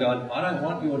saying to God, I don't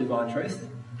want your divine truth.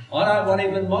 I don't want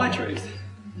even my truth.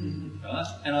 Right?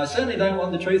 And I certainly don't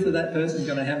want the truth that that person's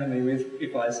going to hammer me with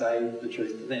if I say the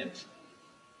truth to them.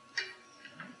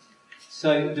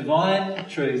 So divine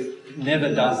truth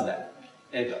never does that,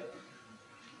 ever.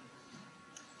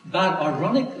 But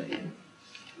ironically,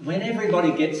 when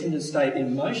everybody gets into the state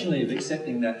emotionally of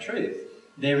accepting that truth,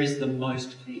 there is the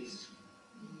most peace.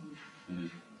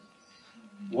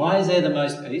 Why is there the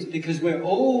most peace? Because we're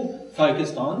all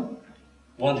focused on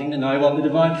wanting to know what the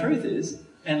divine truth is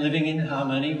and living in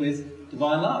harmony with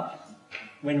divine love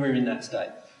when we're in that state.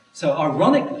 So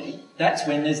ironically, that's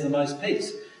when there's the most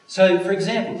peace. So for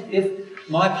example, if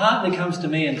my partner comes to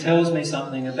me and tells me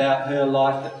something about her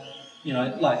life that, you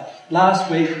know, like last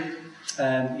week,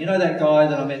 you know that guy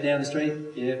that I met down the street?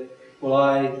 Yeah, well,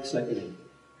 I slept with him.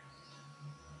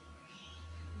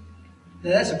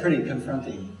 Now, that's a pretty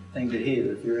confronting thing to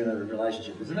hear if you're in a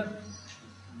relationship, isn't it?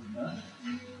 Right?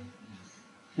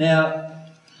 Now,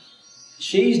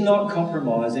 she's not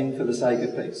compromising for the sake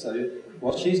of peace. So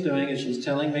what she's doing is she's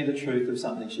telling me the truth of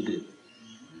something she did.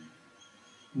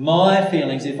 My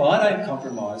feelings, if I don't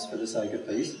compromise for the sake of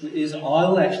peace, is I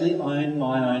will actually own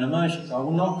my own emotions. I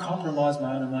will not compromise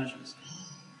my own emotions.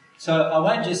 So I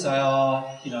won't just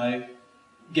say,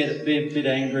 get a bit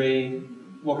angry,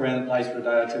 walk around the place for a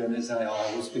day or two and then say,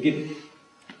 I was forgiven.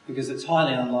 Because it's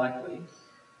highly unlikely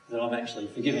that I'm actually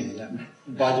forgiving them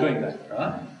by doing that,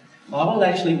 right? I will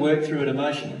actually work through it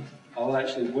emotionally. I will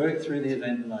actually work through the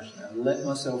event emotionally. I'll let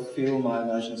myself feel my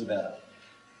emotions about it.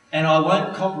 And I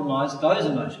won't compromise those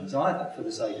emotions either for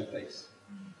the sake of peace.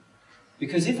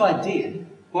 Because if I did,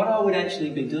 what I would actually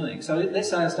be doing, so let's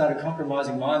say I started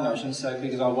compromising my emotions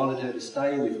because I wanted her to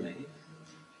stay with me,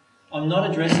 I'm not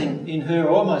addressing in her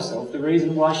or myself the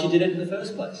reason why she did it in the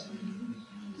first place.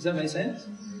 Does that make sense?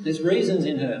 There's reasons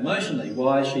in her emotionally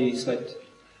why she slept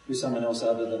with someone else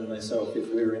other than myself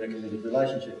if we were in a committed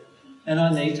relationship. And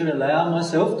I need to allow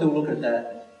myself to look at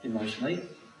that emotionally,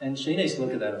 and she needs to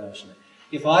look at that emotionally.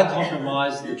 If I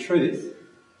compromise the truth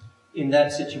in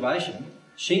that situation,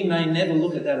 she may never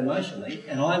look at that emotionally,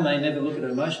 and I may never look at it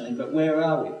emotionally, but where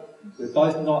are we? We're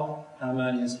both not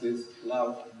harmonious with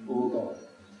love or God.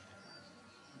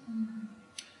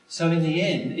 So in the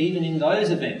end, even in those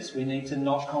events, we need to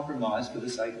not compromise for the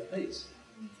sake of peace.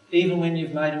 Even when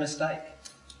you've made a mistake,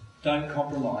 don't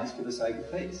compromise for the sake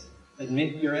of peace.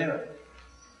 Admit your error.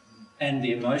 And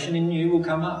the emotion in you will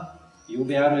come up. You'll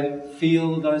be able to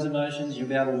feel those emotions, you'll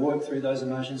be able to work through those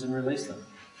emotions and release them.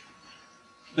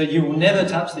 But you will never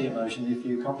touch the emotion if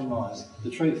you compromise the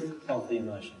truth of the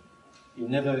emotion. You'll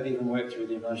never even work through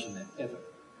the emotion then, ever.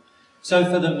 So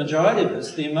for the majority of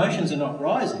us, the emotions are not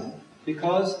rising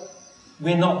because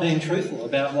we're not being truthful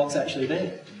about what's actually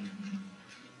there.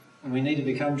 And we need to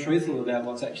become truthful about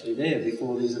what's actually there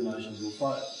before these emotions will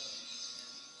flow.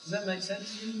 Does that make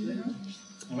sense? Yeah.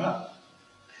 All right.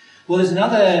 Well, there's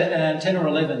another 10 or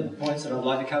 11 points that I'd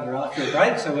like to cover after a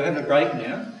break, so we'll have a break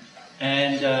now.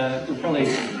 And we'll probably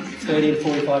 30 to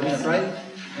 45 minute break,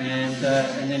 and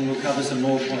then we'll cover some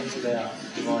more points about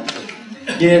divine truth.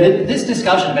 Yeah, this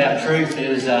discussion about truth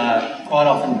is quite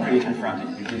often pretty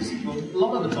confronting because a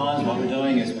lot of the times what we're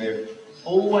doing is we're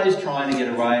always trying to get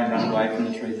away and run away from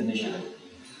the truth initially.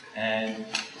 And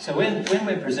so when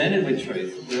we're presented with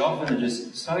truth, we often are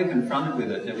just so confronted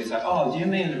with it that we say, oh, do you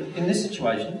mean in this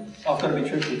situation I've got to be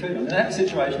truthful too? In that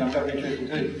situation I've got to be truthful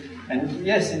too. And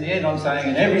yes, in the end I'm saying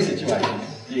in every situation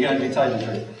you're going to be totally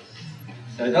truthful.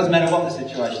 So it doesn't matter what the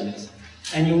situation is.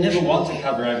 And you'll never want to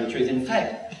cover over the truth. In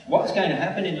fact, what's going to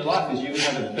happen in your life is you will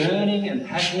have a burning and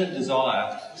passionate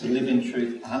desire to live in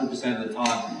truth 100% of the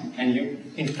time. And you,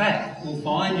 in fact, will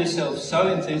find yourself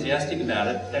so enthusiastic about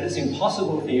it that it's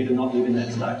impossible for you to not live in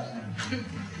that state.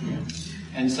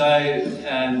 And so,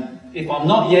 if I'm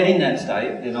not yet in that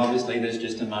state, then obviously there's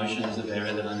just emotions of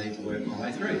error that I need to work my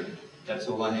way through. That's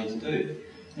all I need to do.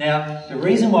 Now, the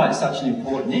reason why it's such an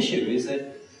important issue is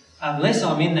that unless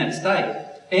I'm in that state,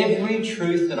 every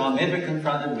truth that I'm ever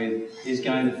confronted with is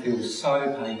going to feel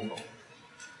so painful.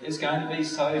 It's going to be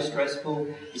so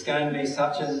stressful. It's going to be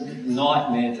such a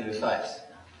nightmare to face.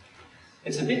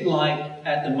 It's a bit like,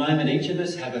 at the moment, each of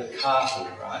us have a castle,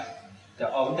 right,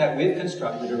 that we've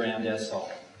constructed around our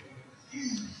soul.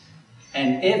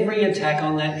 And every attack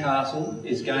on that castle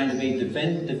is going to be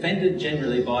defended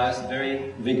generally by us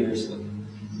very vigorously.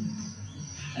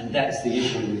 And that's the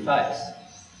issue we face.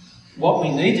 What we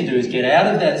need to do is get out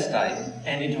of that state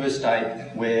and into a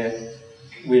state where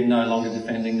we're no longer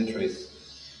defending the truth.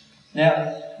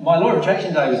 Now, my Law of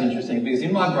Attraction day was interesting because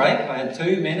in my break I had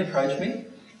two men approach me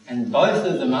and both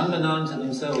of them, unbeknown to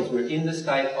themselves, were in the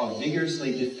state of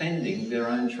vigorously defending their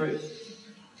own truth.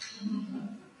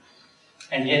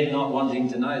 And yet not wanting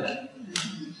to know that.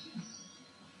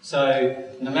 So,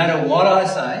 no matter what I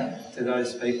say to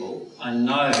those people, I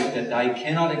know that they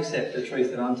cannot accept the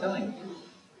truth that I'm telling them.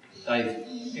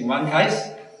 In one case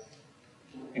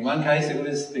it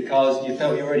was because you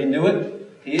felt you already knew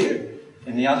it here.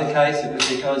 In the other case it was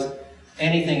because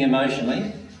anything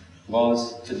emotionally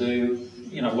was to do,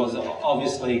 was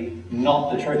obviously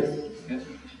not the truth. It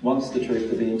wants the truth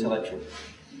to be intellectual.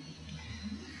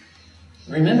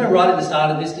 Remember right at the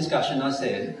start of this discussion I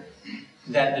said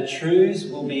that the truths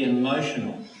will be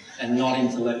emotional and not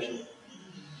intellectual.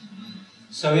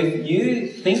 So if you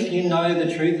think you know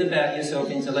the truth about yourself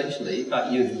intellectually,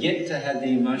 but you've yet to have the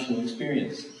emotional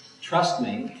experience, trust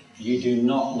me, you do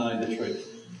not know the truth.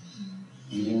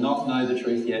 You do not know the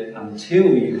truth yet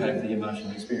until you have the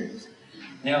emotional experience.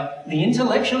 Now, the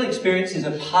intellectual experience is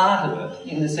a part of it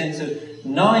in the sense of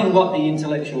knowing what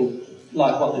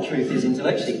the truth is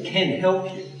intellectually can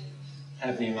help you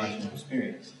have the emotional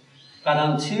experience. But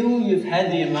until you've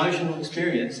had the emotional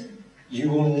experience, you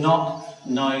will not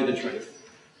know the truth.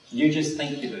 You just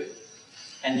think you do.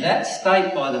 And that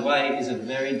state, by the way, is a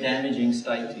very damaging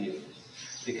state to you.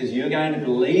 Because you're going to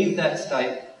believe that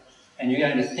state and you're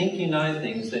going to think you know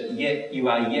things that yet you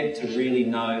are yet to really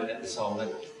know at the soul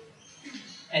level.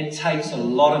 It takes a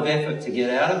lot of effort to get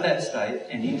out of that state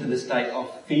and into the state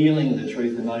of feeling the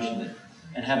truth emotionally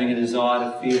and having a desire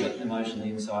to feel it emotionally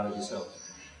inside of yourself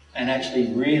and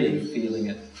actually really feeling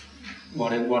it,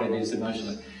 what it is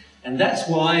emotionally. And that's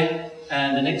why,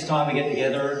 and the next time we get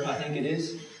together, I think it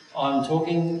is, I'm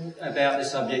talking about the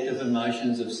subject of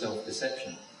emotions of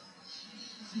self-deception.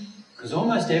 Because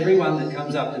almost everyone that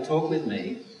comes up to talk with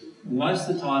me, most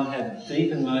of the time have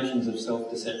deep emotions of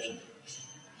self-deception.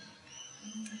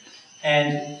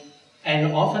 And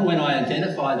often when I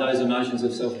identify those emotions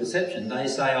of self-deception, they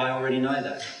say, I already know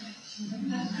that.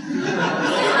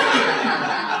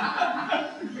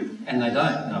 And they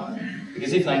don't know it.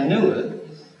 Because if they knew it,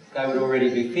 they would already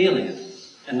be feeling it,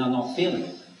 and they're not feeling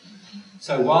it.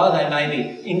 So while they may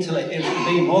be it would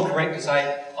be more correct to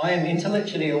say, I am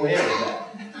intellectually aware of that.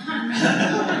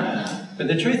 But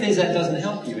the truth is that doesn't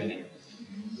help you any.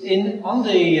 On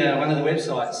one of the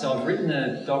websites, I've written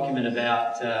a document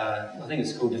about, I think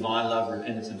it's called Divine Love,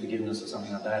 Repentance and Forgiveness or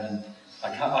something like that, and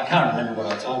I can't remember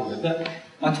what I titled it, but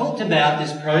I talked about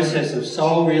this process of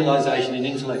soul realisation and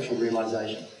intellectual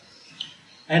realisation.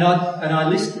 And I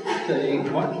list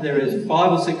there is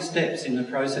 5 or 6 steps in the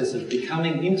process of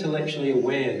becoming intellectually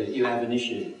aware that you have an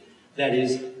issue that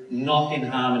is not in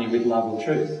harmony with love or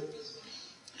truth.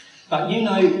 But you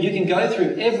know, you can go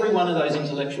through every one of those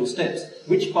intellectual steps,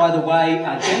 which, by the way,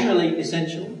 are generally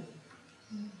essential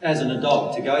as an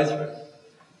adult to go through.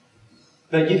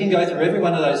 But you can go through every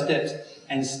one of those steps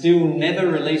and still never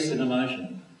release an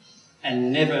emotion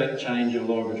and never change your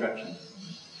law of attraction.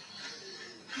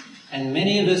 And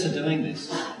many of us are doing this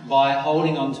by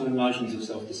holding on to emotions of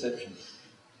self-deception.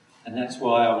 And that's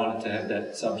why I wanted to have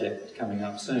that subject coming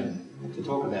up soon to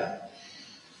talk about.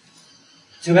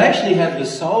 To actually have the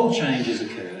soul changes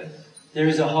occur, there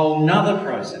is a whole nother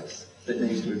process that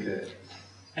needs to occur.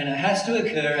 And it has to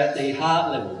occur at the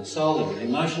heart level, the soul level, the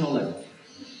emotional level.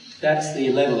 That's the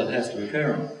level it has to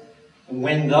occur on. And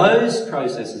when those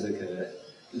processes occur,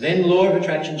 then law of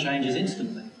attraction changes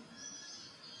instantly.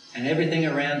 And everything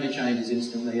around you changes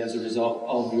instantly as a result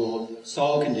of your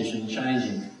soul condition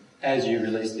changing as you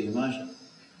release the emotion.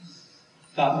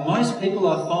 But most people,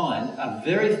 I find, are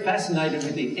very fascinated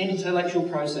with the intellectual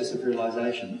process of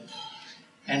realisation.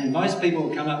 And most people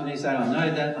will come up to me and say, I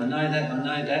know that, I know that, I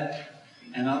know that.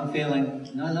 And I'm feeling,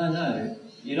 no,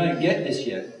 you don't get this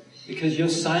yet. Because you're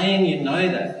saying you know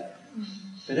that.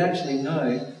 But actually,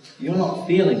 no, you're not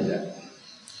feeling that.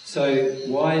 So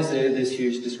why is there this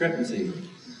huge discrepancy?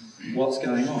 What's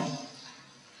going on?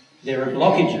 There are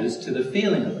blockages to the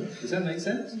feeling of it. Does that make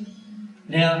sense?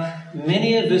 Now,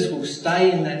 many of us will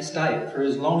stay in that state for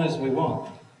as long as we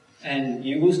want. And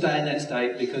you will stay in that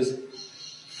state because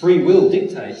free will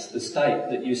dictates the state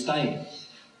that you stay in.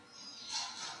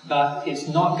 But it's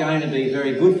not going to be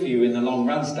very good for you in the long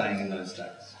run staying in those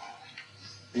states.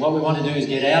 What we want to do is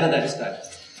get out of that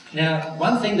state. Now,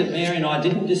 one thing that Mary and I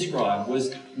didn't describe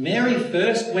was Mary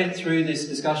first went through this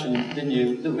discussion, didn't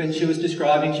you? When she was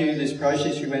describing to you this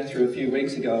process she went through a few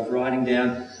weeks ago of writing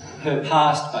down her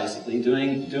past, basically,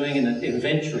 doing an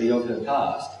inventory of her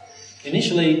past.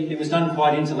 Initially, it was done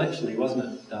quite intellectually, wasn't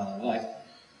it, darling? Like,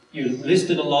 you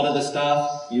listed a lot of the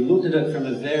stuff, you looked at it from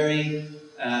a very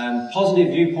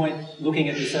positive viewpoint, looking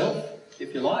at yourself,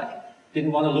 if you like.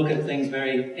 Didn't want to look at things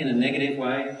in a negative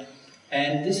way.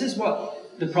 And this is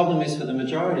what the problem is for the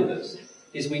majority of us,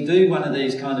 is we do one of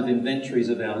these kind of inventories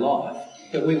of our life,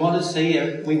 but we want to see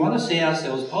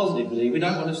ourselves positively. We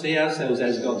don't want to see ourselves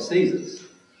as God sees us.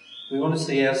 We want to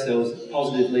see ourselves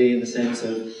positively in the sense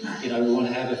of, we want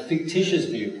to have a fictitious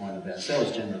viewpoint of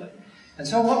ourselves generally. And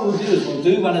so what we'll do is we'll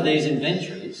do one of these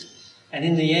inventories and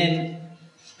in the end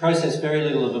process very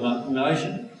little of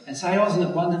emotion and say, oh, isn't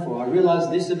it wonderful? I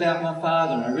realised this about my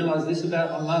father and I realised this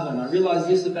about my mother and I realised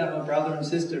this about my brother and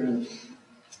sister and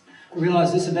I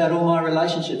realised this about all my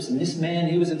relationships and this man,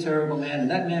 he was a terrible man and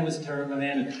that man was a terrible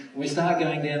man. And we start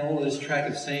going down all this track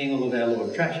of seeing all of our law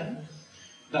of attraction,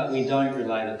 but we don't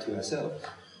relate it to ourselves.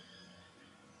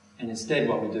 And instead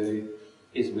what we do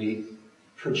is we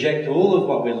project all of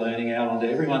what we're learning out onto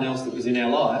everyone else that was in our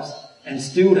lives and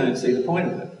still don't see the point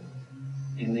of it.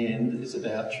 In the end, it's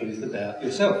about truth about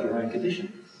yourself, your own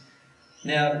condition.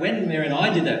 Now, when Mary and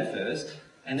I did that first,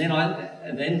 and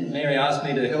then Mary asked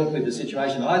me to help with the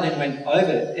situation, I then went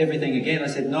over everything again. I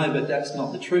said, no, but that's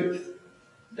not the truth.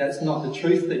 That's not the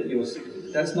truth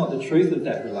that's not the truth of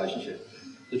that relationship.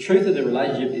 The truth of the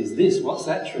relationship is this. What's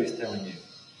that truth telling you?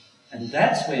 And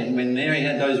that's when Mary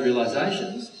had those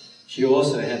realisations, she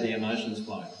also had the emotions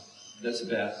flowing. That's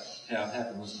about how it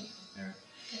happened, wasn't it, Mary?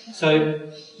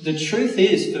 So the truth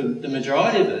is, for the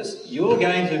majority of us, you're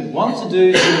going to want to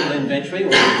do an inventory or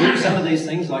do some of these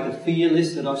things like a fear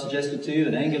list that I've suggested to you,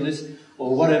 an anger list,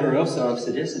 or whatever else I've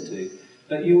suggested to you.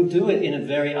 But you'll do it in a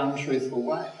very untruthful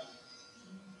way.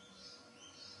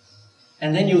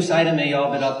 And then you'll say to me, oh,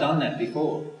 but I've done that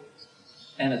before.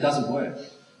 And it doesn't work.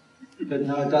 But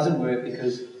no, it doesn't work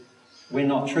because we're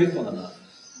not truthful enough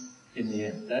in the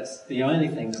end. That's the only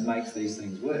thing that makes these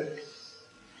things work.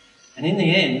 And in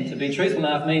the end, to be truthful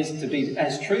enough means to be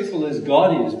as truthful as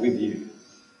God is with you.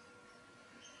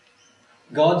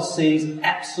 God sees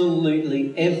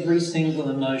absolutely every single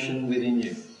emotion within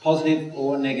you. Positive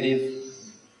or negative,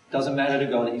 doesn't matter to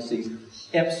God, He sees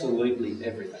absolutely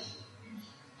everything.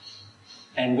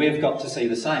 And we've got to see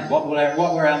the same. What were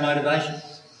our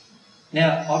motivations?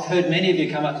 Now, I've heard many of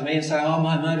you come up to me and say, oh,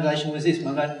 my motivation was this.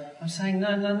 I'm saying,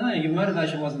 no, your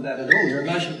motivation wasn't that at all. Your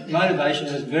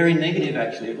motivation was very negative,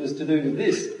 actually. It was to do with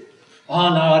this. Oh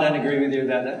no, I don't agree with you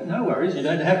about that. No worries, you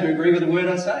don't have to agree with the word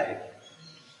I say.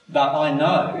 But I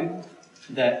know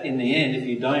that in the end, if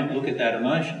you don't look at that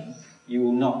emotion, you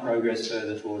will not progress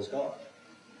further towards God.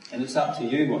 And it's up to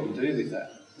you what you do with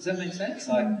that. Does that make sense?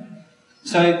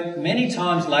 So many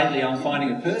times lately I'm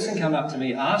finding a person come up to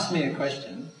me, ask me a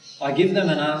question, I give them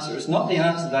an answer. It's not the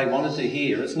answer they wanted to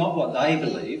hear, it's not what they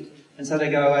believed, and so they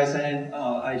go away saying,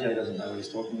 oh, AJ doesn't know what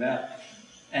he's talking about.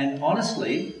 And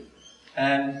honestly,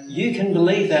 you can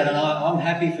believe that, and I'm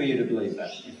happy for you to believe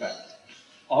that, in fact.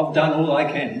 I've done all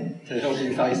I can to help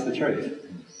you face the truth.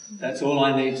 That's all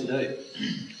I need to do.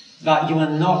 But you are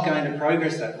not going to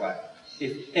progress that way.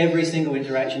 If every single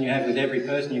interaction you have with every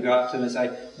person, you go up to them and say,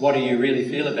 what do you really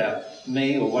feel about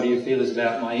me, or what do you feel is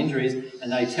about my injuries,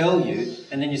 and they tell you,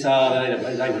 and then you say,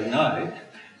 oh, they would know.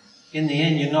 In the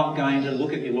end, you're not going to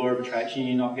look at your law of attraction,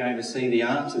 you're not going to see the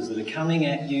answers that are coming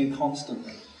at you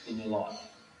constantly in your life.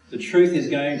 The truth is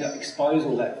going to expose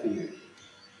all that for you.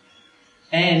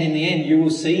 And in the end, you will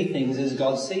see things as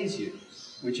God sees you,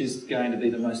 which is going to be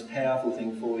the most powerful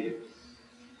thing for you.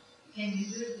 Can you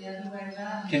do it the other way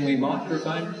around? Can we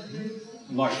microphone?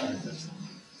 Microphone first.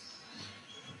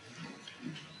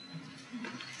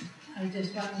 I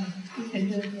just wondering if you can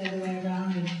do it the other way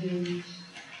around and be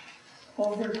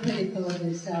overcritical of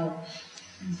yourself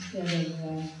instead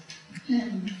of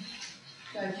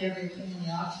judge everything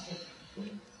the opposite.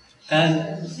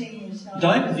 And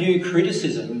don't view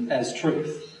criticism as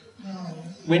truth. No.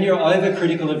 When you're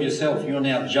overcritical of yourself, you're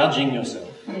now judging yourself.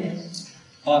 Yes.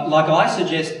 Like I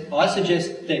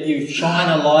suggest that you shine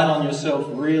a light on yourself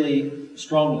really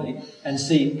strongly and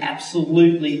see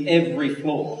absolutely every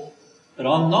flaw. But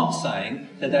I'm not saying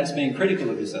that that's being critical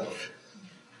of yourself.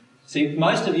 See,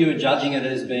 most of you are judging it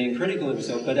as being critical of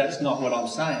yourself, but that's not what I'm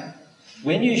saying.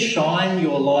 When you shine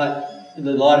your light,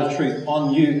 the light of truth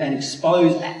on you and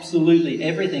expose absolutely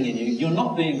everything in you, you're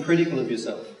not being critical of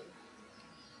yourself.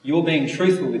 You're being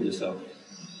truthful with yourself.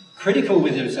 Critical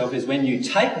with yourself is when you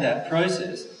take that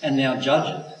process and now judge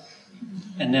it.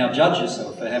 And now judge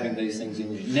yourself for having these things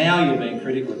in you. Now you're being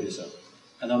critical of yourself.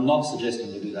 And I'm not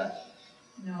suggesting you do that.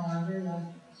 No, I realize.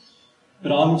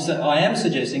 But I am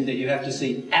suggesting that you have to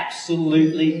see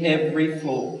absolutely every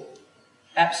flaw.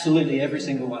 Absolutely every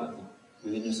single one of them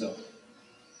within yourself.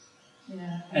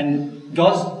 Yeah. And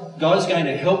God's going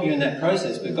to help you in that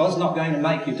process, but God's not going to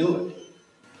make you do it.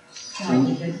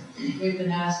 No, we've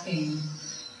been asking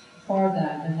for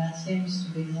that, and that seems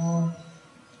to be more,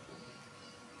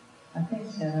 I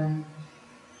think that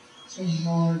seems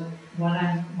more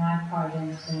my part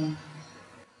in saying.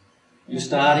 You're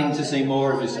starting to see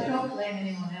more of I yourself. don't blame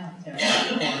anyone else there.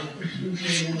 It's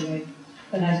usually the other way.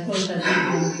 But I suppose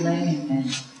I do blame them.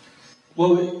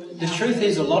 Well, the truth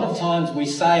is a lot of times we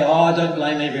say, oh, I don't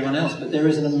blame everyone else, but there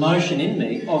is an emotion in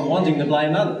me of wanting to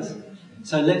blame others.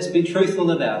 So let's be truthful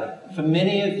about it. For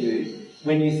many of you,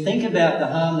 when you think about the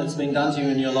harm that's been done to you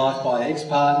in your life by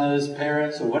ex-partners,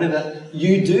 parents or whatever,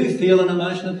 you do feel an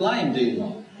emotion of blame, do you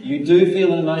not? You do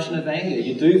feel an emotion of anger.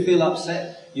 You do feel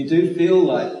upset. You do feel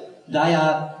like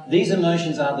these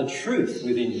emotions are the truth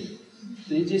within you.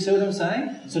 Do you see what I'm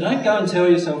saying? So don't go and tell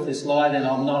yourself this lie, then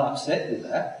I'm not upset with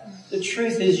that. The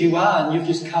truth is you are, and you've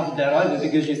just covered that over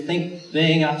because you think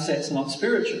being upset's not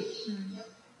spiritual.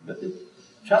 But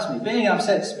trust me, being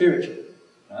upset's spiritual,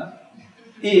 right?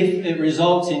 If it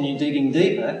results in you digging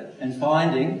deeper and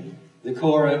finding the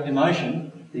core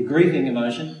emotion, the grieving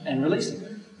emotion, and releasing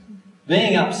it.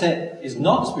 Being upset is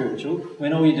not spiritual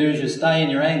when all you do is just stay in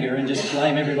your anger and just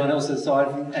blame everyone else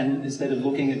aside and instead of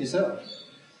looking at yourself.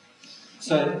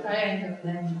 So I end up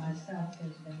blaming myself.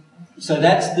 So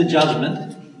that's the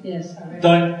judgment. Yes,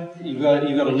 You've got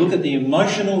to look at the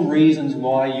emotional reasons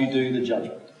why you do the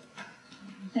judgment.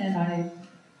 And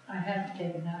I have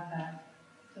taken that back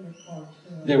to the court.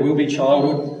 There will be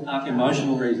childhood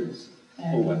emotional reasons,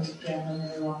 always. Yeah, when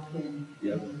they're locked in.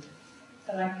 Yep.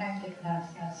 But I can't get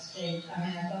past that stage. I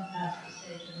mean, I got past the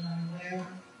stage and I'm aware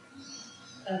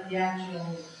that the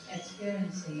actual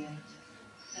experiencing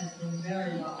it has been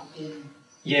very locked in.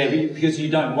 Yeah, because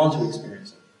you don't want to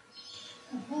experience it.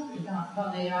 Probably not.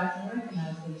 Probably I can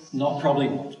recognize this. Probably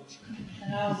not.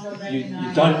 And I also recognize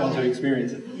You don't want to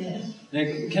experience it. Yes. Now,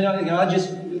 can I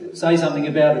just say something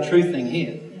about a truth thing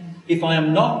here? Yeah. If I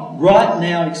am not right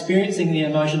now experiencing the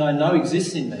emotion I know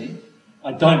exists in me,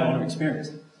 I don't want to experience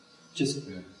it.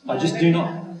 I just do not.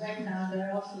 I recognize that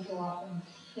I also go off and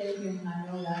daydream, and I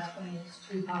know that's when it's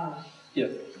too hard.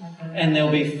 Yep. And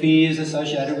there'll be fears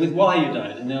associated with why you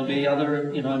don't, and there'll be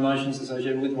other emotions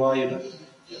associated with why you don't.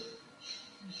 Yep.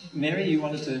 Mary, you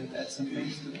wanted to add some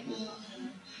things to that?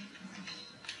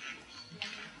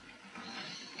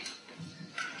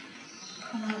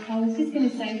 I was just going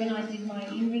to say, when I did my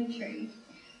inventory,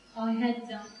 I had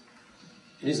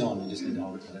It is on, you just need to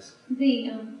hold it for us.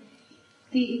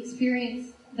 the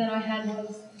experience that I had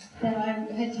was that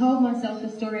I had told myself a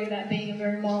story about being a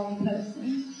very moral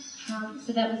person.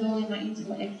 So that was all in my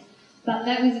intellect. But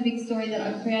that was a big story that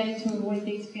I created to avoid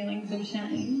these feelings of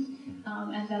shame,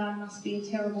 and that I must be a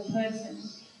terrible person.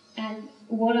 And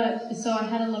so I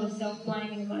had a lot of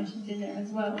self-blaming emotions in there as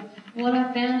well. What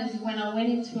I found is when I went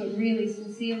into it really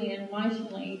sincerely and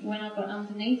emotionally, when I got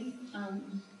underneath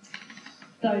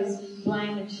those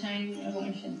blame and shame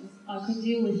emotions, I could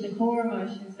deal with the core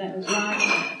emotions that were driving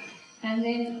it. And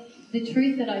then the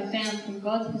truth that I found from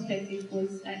God's perspective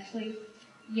was actually,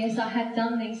 yes, I had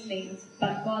done these things,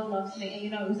 but God loves me.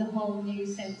 And, it was a whole new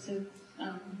sense of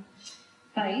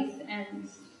faith and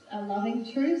a loving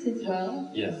truth as well.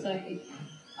 Yeah. So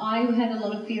I had a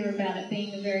lot of fear about it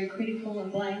being a very critical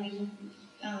and blaming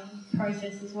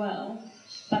process as well,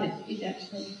 but it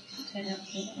actually turned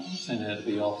out to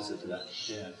be opposite to that.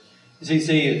 Yeah. You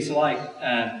see, it's like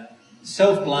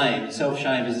self-blame,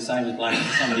 self-shame is the same as blaming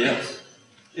somebody else.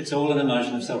 It's all an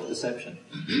emotion of self-deception.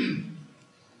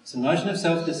 It's an emotion of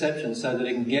self-deception so that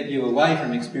it can get you away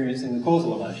from experiencing the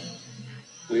causal emotion.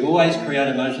 We always create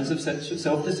emotions of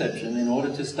self-deception in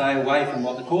order to stay away from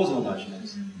what the causal emotion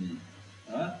is.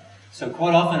 Right? So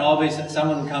quite often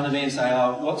someone will come to me and say,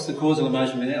 oh, what's the causal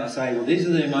emotion within it? I say, well, these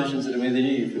are the emotions that are within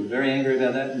you. You feel very angry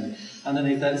about that, and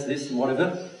underneath that's this and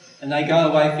whatever. And they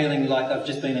go away feeling like they've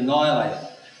just been annihilated.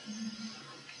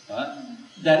 Right?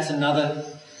 That's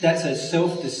a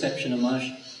self-deception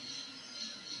emotion.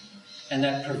 And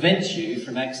that prevents you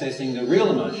from accessing the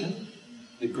real emotion,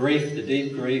 the grief, the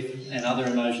deep grief, and other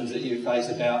emotions that you face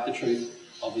about the truth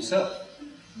of yourself.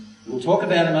 We'll talk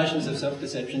about emotions of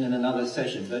self-deception in another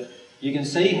session, but you can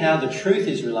see how the truth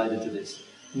is related to this.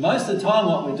 Most of the time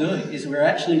what we're doing is we're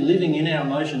actually living in our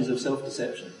emotions of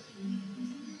self-deception.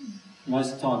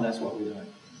 Most of the time that's what we're doing.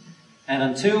 And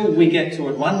until we get to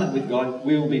at one with God,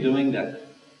 we will be doing that.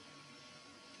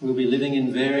 We'll be living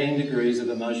in varying degrees of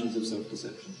emotions of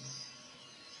self-deception.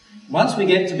 Once we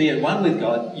get to be at one with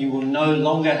God, you will no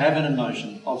longer have an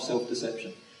emotion of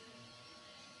self-deception.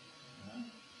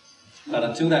 But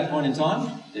until that point in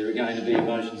time, there are going to be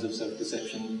emotions of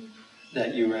self-deception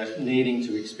that you are needing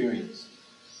to experience.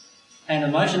 An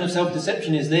emotion of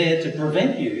self-deception is there to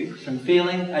prevent you from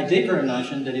feeling a deeper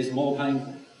emotion that is more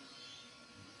painful.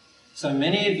 So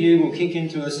many of you will kick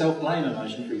into a self-blame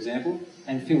emotion, for example,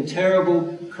 and feel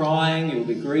terrible, crying, you'll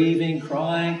be grieving,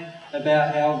 crying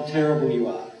about how terrible you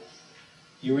are.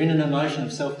 You're in an emotion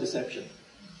of self-deception.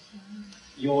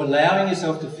 You're allowing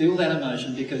yourself to feel that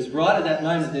emotion because right at that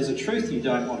moment there's a truth you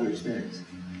don't want to experience.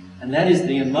 And that is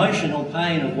the emotional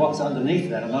pain of what's underneath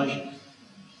that emotion.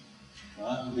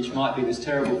 Right? Which might be this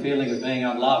terrible feeling of being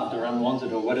unloved or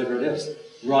unwanted or whatever it is,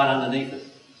 right underneath it.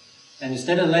 And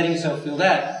instead of letting yourself feel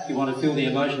that, you want to feel the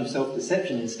emotion of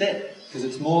self-deception instead, because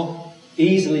it's more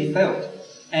easily felt.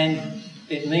 And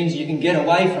it means you can get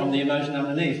away from the emotion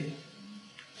underneath.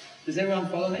 Does everyone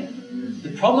follow me?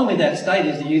 The problem with that state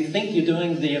is that you think you're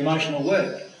doing the emotional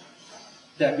work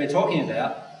that we're talking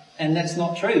about, and that's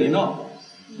not true. You're not.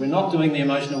 We're not doing the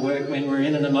emotional work when we're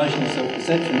in an emotion of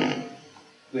self-deception.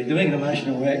 We're doing the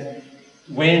emotional work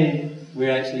when we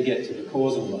actually get to the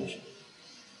causal emotion.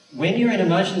 When you're in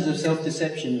emotions of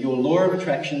self-deception, your law of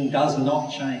attraction does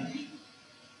not change.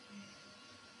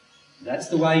 That's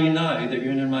the way you know that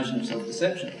you're in an emotion of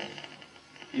self-deception.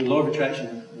 Your law of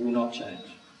attraction will not change.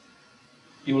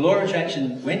 Your law of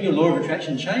attraction, when your law of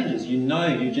attraction changes, you know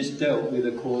you just dealt with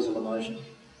a causal emotion.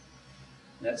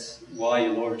 That's why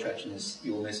your law of attraction is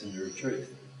your messenger of truth.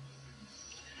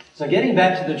 So getting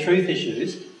back to the truth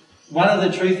issues, one of the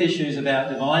truth issues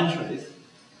about divine truth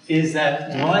is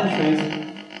that divine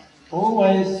truth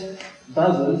always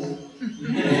buzzes.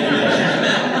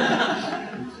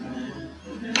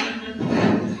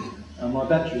 My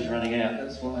battery's running out,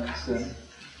 that's why it's...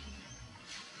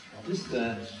 I'll just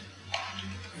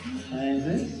change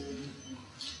this.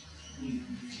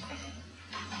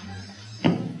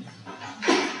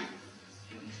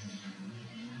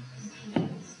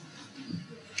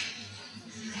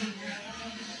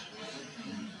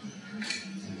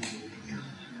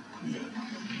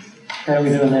 How are we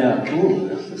doing now? Ooh,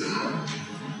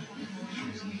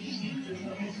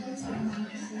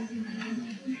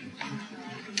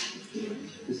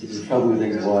 this is the trouble with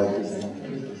these wires.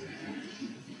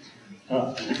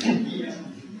 Right.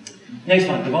 Next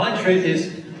one. Divine truth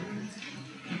is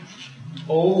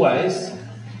always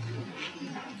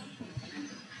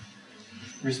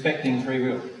respecting free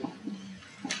will.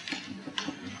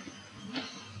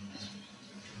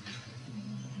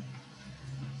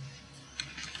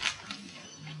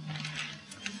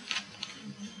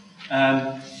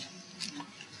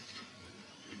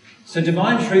 So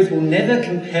divine truth will never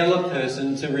compel a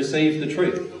person to receive the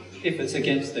truth if it's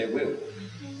against their will.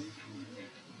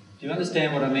 Do you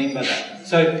understand what I mean by that?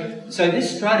 So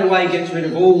this straight away gets rid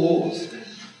of all wars.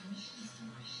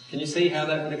 Can you see how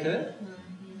that would occur?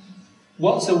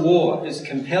 What's a war? It's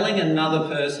compelling another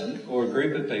person or a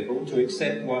group of people to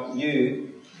accept what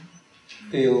you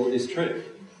feel is true.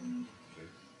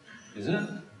 Isn't it?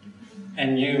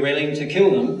 And you're willing to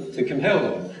kill them to compel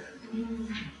them.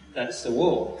 That's the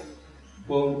war.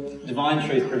 Well, divine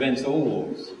truth prevents all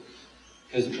wars,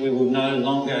 because we will no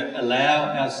longer allow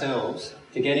ourselves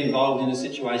to get involved in a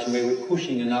situation where we're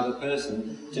pushing another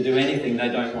person to do anything they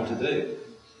don't want to do.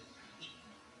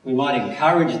 We might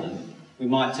encourage them, we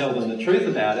might tell them the truth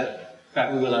about it,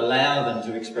 but we will allow them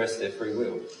to express their free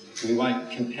will. We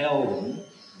won't compel them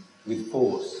with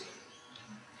force.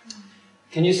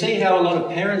 Can you see how a lot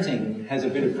of parenting has a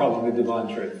bit of problem with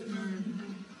divine truth?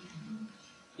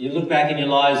 You look back in your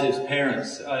lives as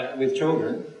parents with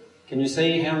children, can you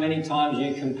see how many times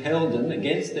you compelled them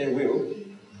against their will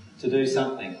to do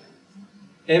something?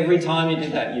 Every time you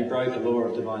did that, you broke a law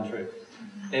of divine truth.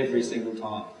 Every single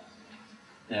time.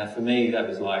 Now, for me, that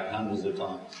was like hundreds of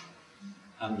times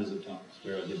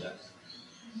where I did that.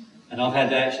 And I've had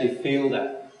to actually feel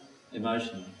that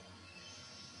emotionally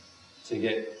to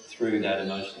get through that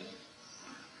emotionally.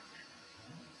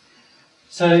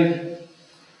 So,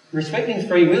 respecting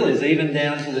free will is even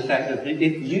down to the fact that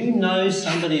if you know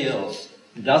somebody else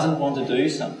doesn't want to do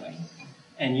something,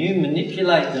 and you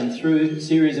manipulate them through a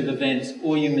series of events,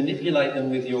 or you manipulate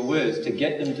them with your words to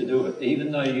get them to do it,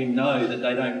 even though you know that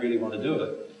they don't really want to do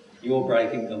it, you're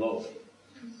breaking the law.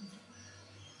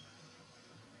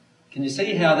 Can you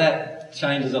see how that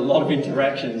changes a lot of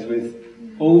interactions with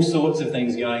all sorts of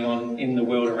things going on in the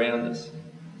world around us?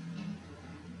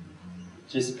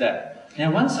 Just that.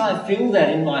 Now, once I feel that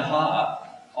in my heart,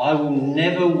 I will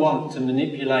never want to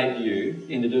manipulate you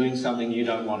into doing something you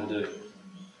don't want to do.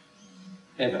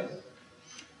 Ever.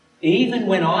 Even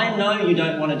when I know you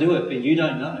don't want to do it, but you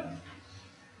don't know.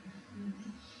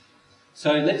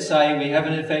 So let's say we have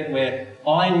an effect where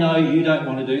I know you don't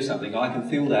want to do something, I can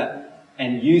feel that,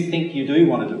 and you think you do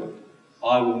want to do it.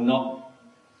 I will not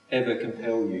ever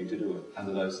compel you to do it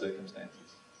under those circumstances.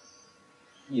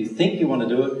 You think you want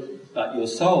to do it, but your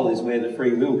soul is where the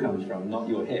free will comes from, not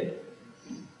your head.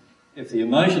 If the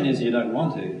emotion is you don't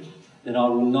want to, then I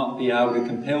will not be able to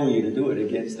compel you to do it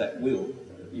against that will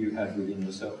that you have within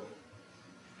yourself.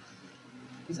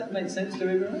 Does that make sense to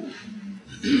everyone?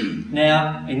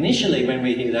 Now, initially when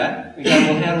we hear that, we go,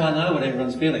 well, how do I know what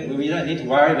everyone's feeling? Well, you don't need to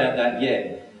worry about that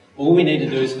yet. All we need to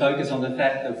do is focus on the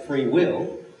fact of free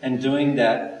will, and doing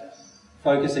that,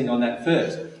 focusing on that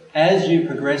first. As you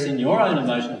progress in your own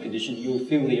emotional condition, you'll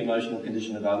feel the emotional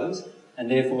condition of others, and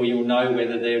therefore you'll know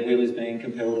whether their will is being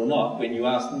compelled or not when you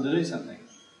ask them to do something.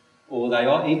 Or they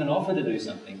even offer to do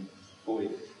something for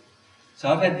you. So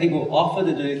I've had people offer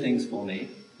to do things for me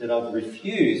that I've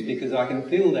refused because I can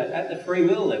feel that at the free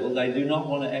will level they do not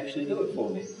want to actually do it for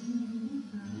me.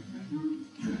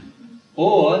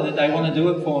 Or that they want to do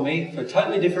it for me for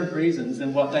totally different reasons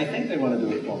than what they think they want to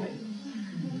do it for me.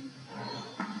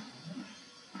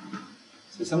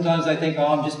 So sometimes they think, oh,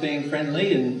 I'm just being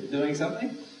friendly and doing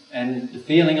something, and the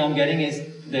feeling I'm getting is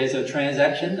there's a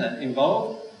transaction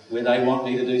involved where they want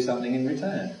me to do something in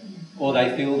return. Or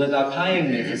they feel that they're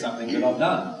paying me for something that I've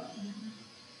done.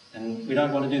 And we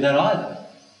don't want to do that either.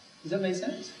 Does that make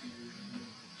sense?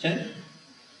 Jen?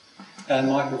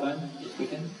 Microphone, if we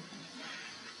can.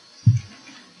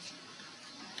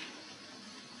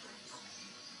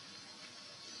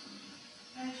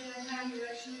 How do you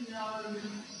actually know?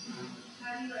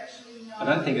 I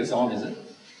don't think it's on, is it?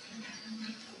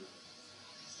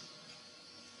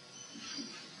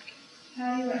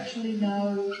 How do you actually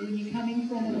know when you're coming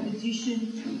from a position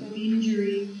of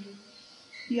injury,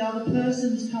 the other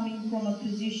person's coming from a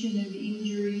position of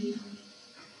injury?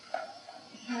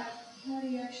 How do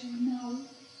you actually know?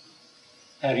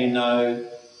 How do you know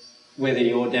whether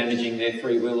you're damaging their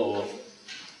free will or...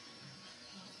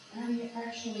 How do you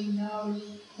actually know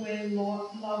where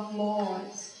love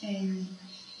lies and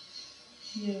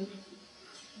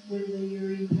whether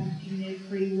you're impacting their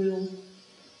free will?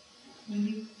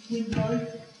 When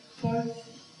both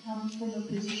come from a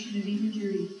position of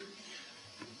injury.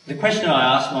 The question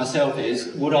I ask myself is,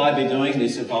 would I be doing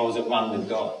this if I was at one with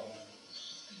God?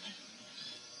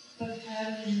 But how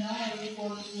do you know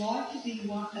what it's like to be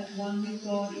at one with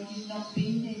God if you've not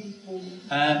been there before?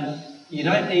 You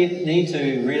don't need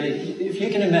to really... If you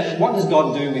can imagine, what does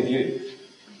God do with you?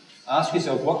 Ask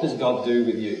yourself, what does God do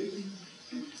with you?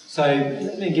 So,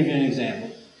 let me give you an example.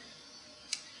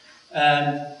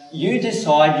 You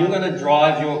decide you're going to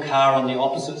drive your car on the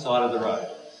opposite side of the road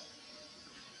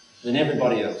than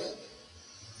everybody else.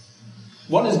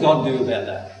 What does God do about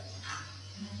that?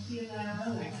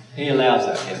 He allows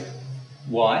that, yeah.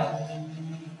 Why?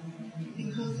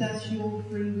 Because that's your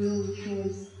free will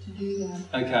choice to do that.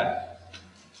 Okay.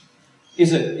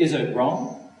 Is it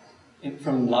wrong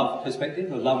from love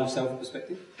perspective or love of self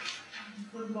perspective?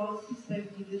 From God's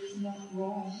perspective, it's not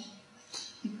wrong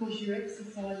because you're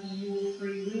exercising your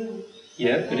free will.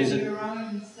 Yeah, but is it? Your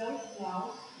own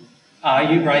self-love. Are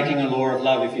you breaking a law of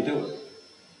love if you do it?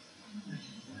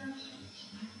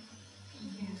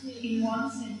 In one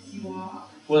sense, you are.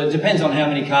 Well, it depends on how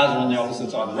many cars are on the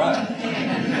opposite side of the road.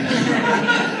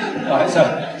 Right, so,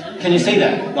 can you see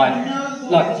that?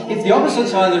 Like, if the opposite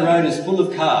side of the road is full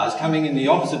of cars coming in the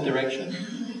opposite direction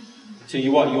to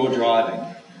what you're driving,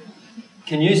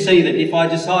 can you see that if I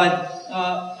decide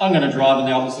I'm going to drive on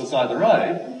the opposite side of the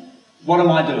road, what am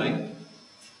I doing?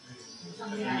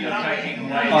 You're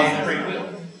taking away their free will.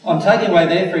 I'm taking away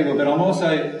their free will, but I'm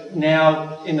also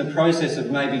now in the process of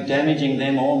maybe damaging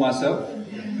them or myself.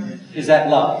 Is that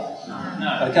love?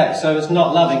 No. Okay, so it's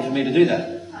not loving for me to do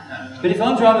that. But if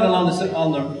I'm driving along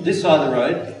this side of the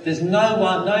road, there's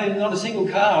not a single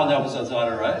car on the opposite side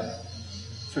of the road,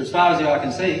 for as far as the eye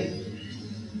can see.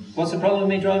 What's the problem with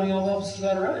me driving on the opposite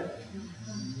side of the road?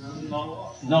 Not a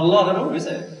lot. Not a lot at all, is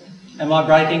there? Am I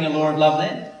breaking a law of love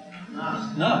then?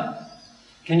 No.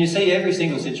 Can you see every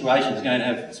single situation is going to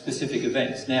have specific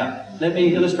events? Now, let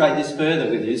me illustrate this further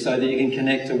with you so that you can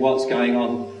connect to what's going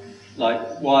on, like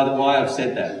why I've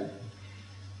said that.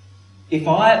 If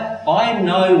I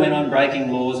know when I'm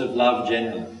breaking laws of love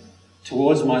generally,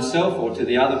 towards myself or to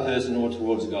the other person or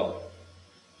towards God.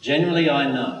 Generally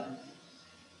I know.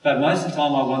 But most of the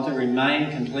time I want to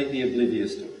remain completely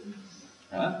oblivious to it.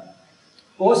 Right?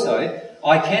 Also,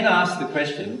 I can ask the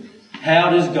question, how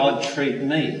does God treat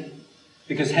me?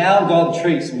 Because how God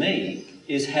treats me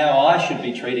is how I should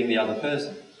be treating the other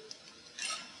person.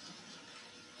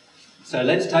 So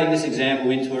let's take this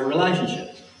example into a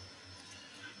relationship.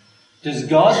 Does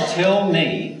God tell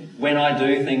me when I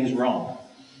do things wrong?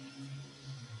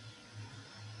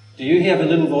 Do you have a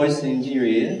little voice into your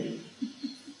ear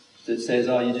that says,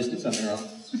 oh, you just did something wrong?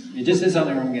 You just did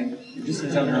something wrong again. You just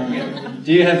did something wrong again.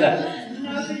 Do you have that?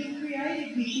 No, but He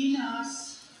created within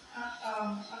us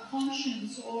a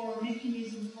conscience or a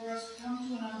mechanism for us to come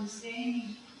to an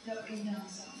understanding that we've done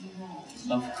something wrong.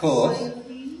 Of course.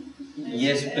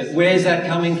 Yes, but where's that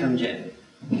coming from, Jen?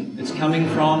 It's coming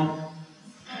from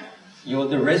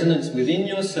the resonance within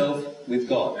yourself with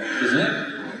God, isn't it?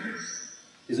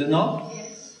 Is it not?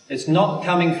 Yes. It's not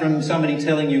coming from somebody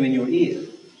telling you in your ear.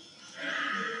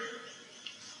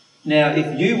 Now,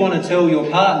 if you want to tell your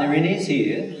partner in his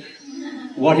ear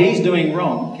what he's doing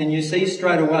wrong, can you see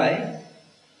straight away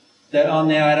that I'm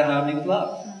now out of harmony with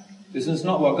love? This is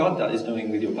not what God is doing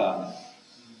with your partner.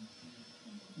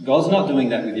 God's not doing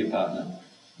that with your partner.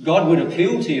 God would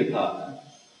appeal to your partner,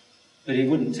 but He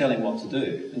wouldn't tell him what to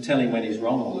do and tell him when he's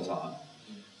wrong all the time.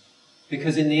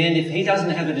 Because in the end, if he doesn't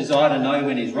have a desire to know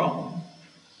when he's wrong,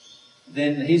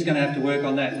 then he's going to have to work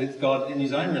on that with God in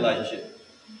his own relationship.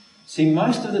 See,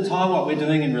 most of the time what we're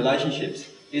doing in relationships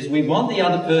is we want the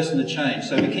other person to change,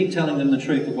 so we keep telling them the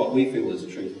truth of what we feel is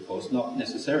the truth, of course, not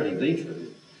necessarily the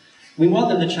truth. We want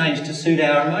them to change to suit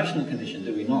our emotional condition,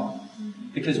 do we not?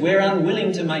 Because we're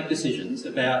unwilling to make decisions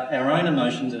about our own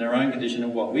emotions and our own condition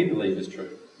and what we believe is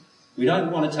true. We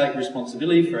don't want to take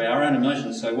responsibility for our own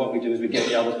emotions, so what we do is we get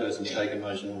the other person to take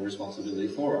emotional responsibility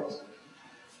for us.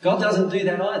 God doesn't do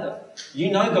that either.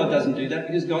 You know God doesn't do that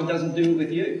because God doesn't do it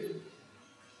with you.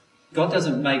 God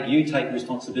doesn't make you take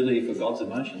responsibility for God's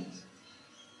emotions.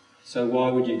 So why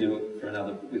would you do it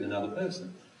with another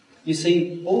person? You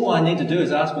see, all I need to do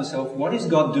is ask myself, what is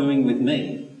God doing with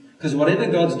me? Because whatever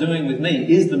God's doing with me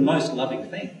is the most loving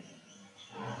thing.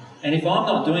 And if I'm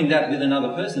not doing that with another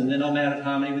person, then I'm out of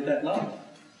harmony with that love.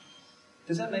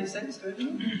 Does that make sense to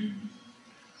everyone?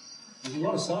 There's a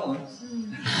lot of silence.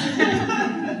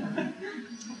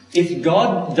 If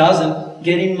God doesn't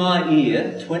get in my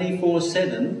ear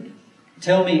 24/7,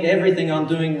 tell me everything I'm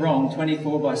doing wrong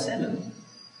 24/7,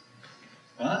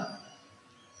 right?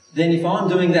 Then if I'm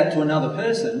doing that to another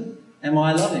person, am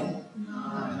I loving?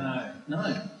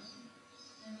 No.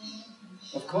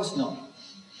 Of course not.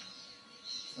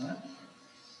 Right?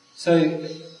 So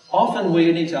often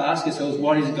we need to ask ourselves,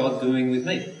 what is God doing with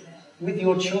me? With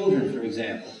your children, for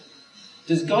example.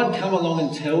 Does God come along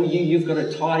and tell you you've got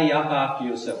to tidy up after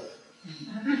yourself?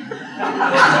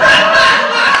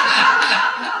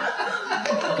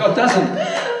 God doesn't,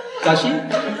 does He?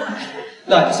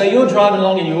 Like, so you're driving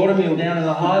along in your automobile down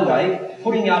the highway,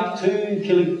 putting up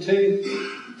 2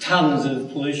 tons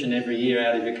of pollution every year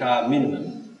out of your car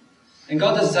minimum, and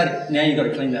God doesn't say, now you've got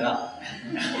to clean that up.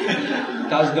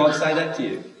 Does God say that to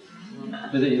you?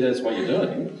 But that's what you're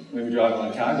doing when we're driving on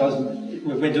a car.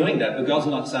 We're doing that, but God's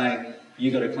not saying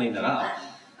you've got to clean that up.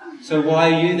 So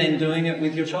why are you then doing it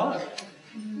with your child?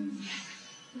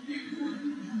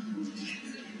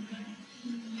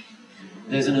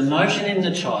 There's an emotion in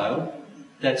the child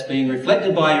that's being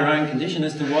reflected by your own condition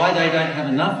as to why they don't have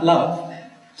enough love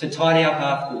to tidy up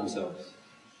after themselves.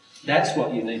 That's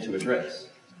what you need to address.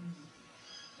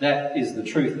 That is the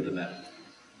truth of the matter.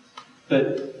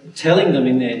 But telling them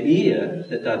in their ear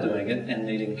that they're doing it and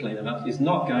needing to clean them up is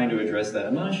not going to address that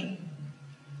emotion.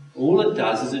 All it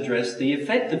does is address the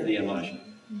effect of the emotion.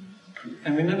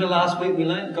 And remember last week we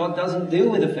learned God doesn't deal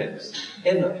with effects,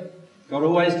 ever. God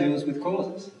always deals with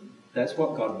causes. That's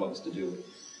what God wants to do.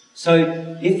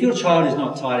 So if your child is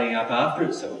not tidying up after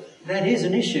itself, that is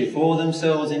an issue for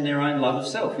themselves in their own love of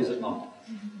self, is it not?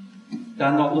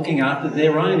 They're not looking after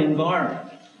their own environment.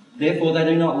 Therefore, they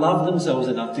do not love themselves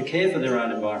enough to care for their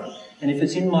own environment. And if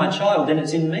it's in my child, then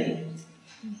it's in me.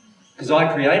 Because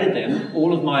I created them,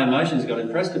 all of my emotions got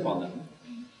impressed upon them.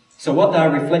 So what they're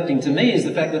reflecting to me is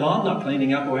the fact that I'm not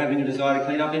cleaning up or having a desire to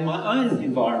clean up in my own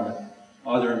environment,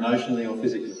 either emotionally or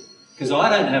physically. Because I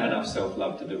don't have enough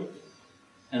self-love to do it.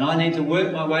 And I need to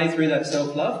work my way through that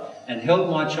self-love and help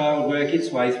my child work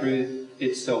its way through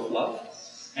its self-love.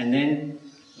 And then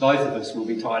both of us will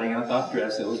be tidying up after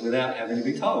ourselves without having to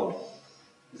be told.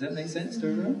 Does that make sense to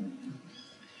everyone?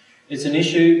 It's an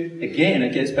issue, again,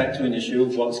 it gets back to an issue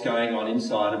of what's going on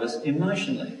inside of us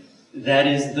emotionally. That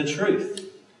is the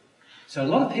truth. So a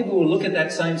lot of people will look at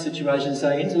that same situation and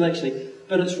say intellectually,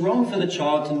 but it's wrong for the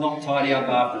child to not tidy up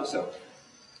after itself.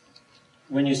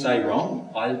 When you say wrong,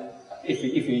 if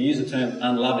you use the term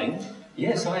unloving,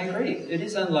 yes, I agree. It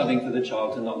is unloving for the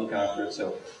child to not look after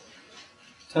itself.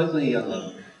 Totally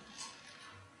unloving.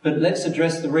 But let's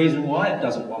address the reason why it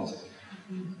doesn't want it.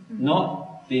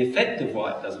 Not the effect of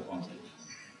why it doesn't want it.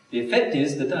 The effect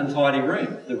is the untidy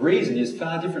room. The reason is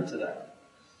far different to that.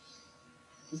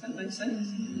 Does that make sense?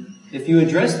 If you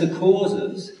address the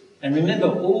causes, and remember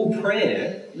all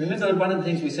prayer, remember one of the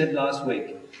things we said last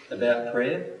week about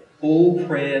prayer? All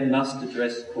prayer must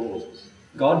address causes.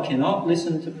 God cannot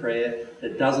listen to prayer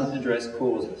that doesn't address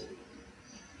causes.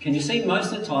 Can you see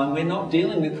most of the time we're not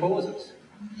dealing with causes?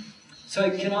 So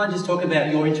can I just talk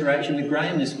about your interaction with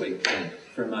Graham this week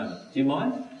for a moment? Do you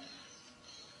mind?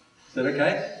 Is that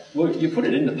okay? Well, you put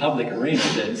it in the public arena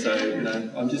then, so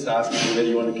I'm just asking you whether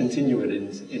you want to continue it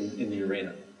in the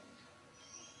arena.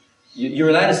 You're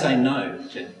allowed to say no,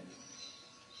 Jen.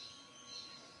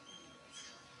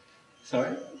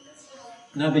 Sorry?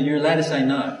 No, but you're allowed to say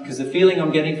no, because the feeling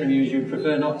I'm getting from you is you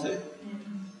prefer not to.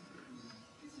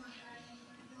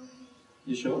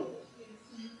 You sure?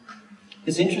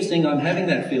 It's interesting I'm having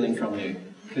that feeling from you,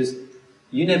 because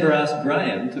you never asked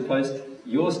Graham to post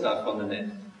your stuff on the net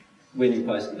when you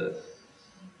posted it.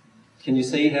 Can you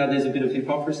see how there's a bit of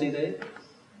hypocrisy there?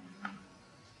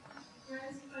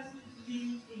 Graham's posted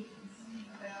many things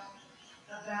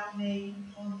about me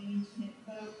on the internet,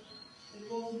 but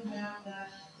it wasn't about that.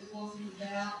 It wasn't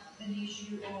about an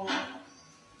issue of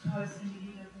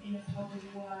posting it in a public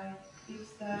way.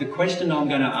 It's that. The question I'm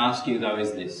going to ask you though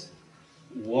is this.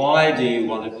 Why do you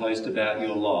want to post about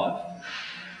your life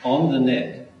on the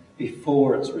net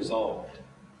before it's resolved?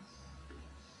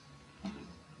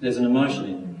 There's an emotion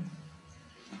in you.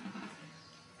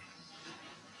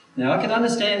 Now I can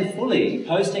understand fully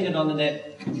posting it on the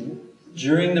net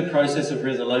during the process of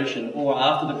resolution or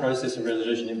after the process of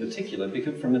resolution in particular,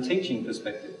 because from a teaching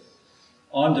perspective,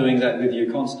 I'm doing that with you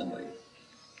constantly.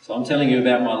 So I'm telling you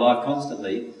about my life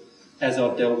constantly as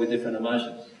I've dealt with different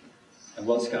emotions and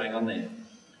what's going on there.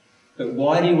 But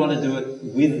why do you want to do it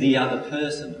with the other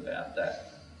person about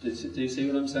that? Do you see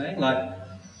what I'm saying? Like,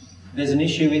 there's an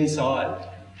issue inside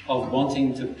of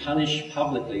wanting to punish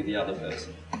publicly the other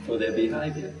person for their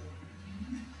behaviour.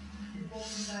 It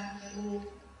wasn't that at all.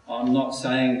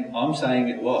 I'm saying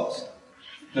it was.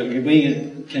 But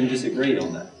we can disagree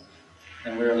on that.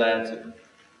 And we're allowed to.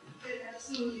 It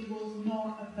absolutely was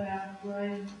not about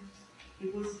Graham.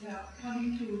 It was about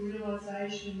coming to a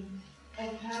realisation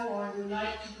of how I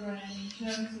relate to Graham in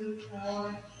terms of how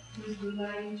I was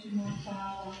relating to my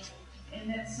father. And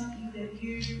that's something that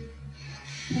you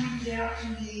pointed out to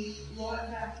me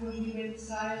right back when we went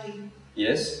sailing.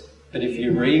 Yes, but if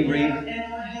you reread...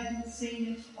 And I hadn't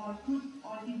seen it.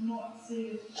 I did not see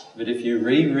it. But if you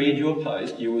reread your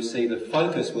post, you will see the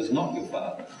focus was not your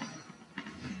father.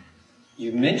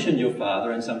 You mentioned your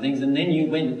father and some things, and then you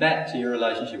went back to your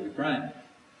relationship with Graham.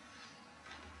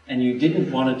 And you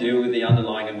didn't want to deal with the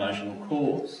underlying emotional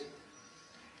cause.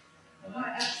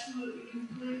 I absolutely,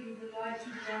 completely relate to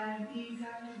Graham in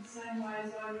exactly the same way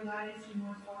as I related to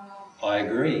my father. I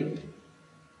agree.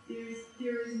 There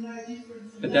is no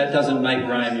difference. But that doesn't make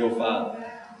Graham your father.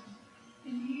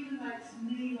 And he relates to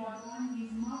me like I'm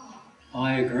his mother.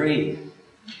 I agree.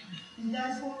 And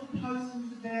that's what the post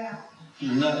was about.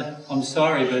 No, I'm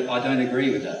sorry, but I don't agree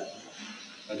with that.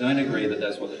 I don't agree that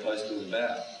that's what the post was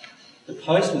about. The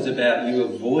post was about you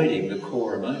avoiding the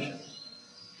core emotion.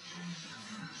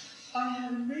 I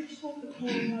haven't reached what the core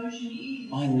emotion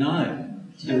is. I know.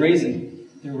 The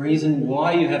reason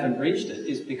why you haven't reached it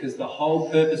is because the whole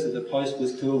purpose of the post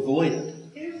was to avoid it.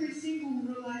 Every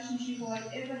single relationship I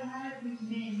ever had with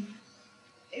men,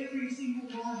 every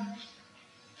single one,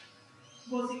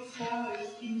 was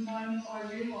exposed in the moment I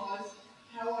realised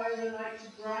how I relate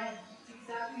to Graham. It's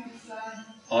exactly the same.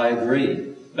 I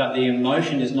agree. But the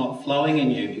emotion is not flowing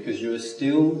in you because you are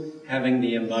still having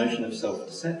the emotion of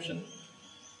self-deception.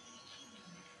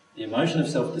 The emotion of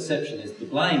self-deception is the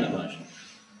blame emotion,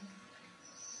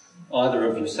 either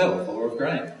of yourself or of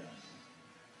Graham.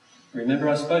 Remember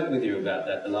I spoke with you about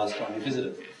that the last time you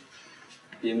visited.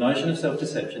 The emotion of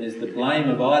self-deception is the blame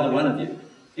of either one of you.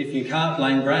 If you can't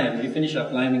blame Graham, you finish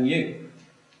up blaming you.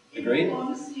 Agreed? In all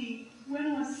honesty, when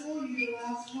I saw you the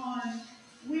last time,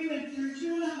 we went through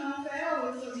 2.5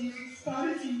 hours of you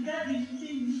exposing that many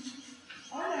things.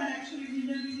 I don't actually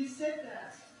remember you said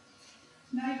that.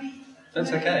 Maybe...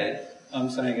 That's okay. I'm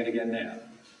saying it again now.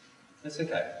 That's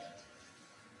okay.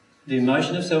 The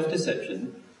emotion of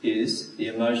self-deception is the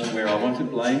emotion where I want to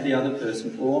blame the other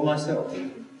person or myself.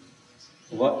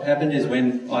 What happened is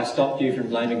when I stopped you from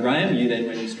blaming Graham, you then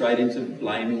went straight into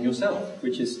blaming yourself,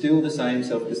 which is still the same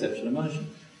self-deception emotion.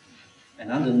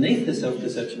 And underneath the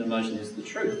self-deception emotion is the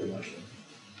truth emotion.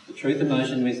 The truth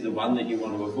emotion is the one that you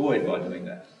want to avoid by doing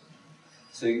that.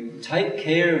 So take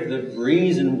care of the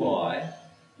reason why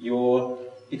you're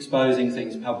exposing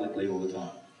things publicly all the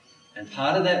time. And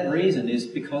part of that reason is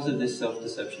because of this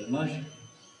self-deception emotion.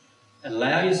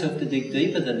 Allow yourself to dig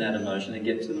deeper than that emotion and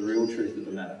get to the real truth of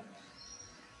the matter.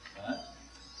 Right?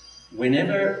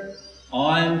 Whenever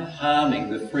I'm harming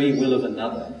the free will of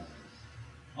another,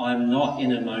 I'm not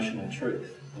in emotional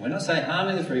truth. And when I say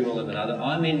harming the free will of another,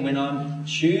 I mean when I'm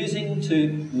choosing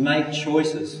to make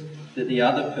choices that the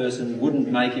other person wouldn't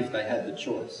make if they had the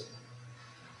choice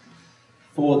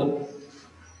for them,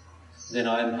 then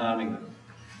I am harming them.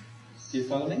 Do you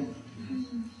follow me?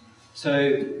 Mm-hmm.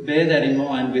 So bear that in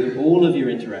mind with all of your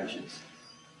interactions.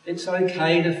 It's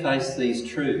okay to face these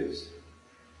truths.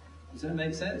 Does that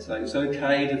make sense? Like, it's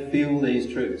okay to feel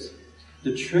these truths.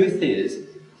 The truth is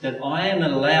that I am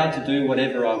allowed to do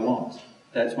whatever I want.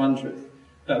 That's one truth.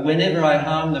 But whenever I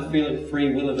harm the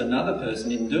free will of another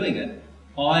person in doing it,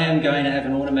 I am going to have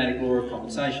an automatic law of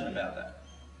compensation about that.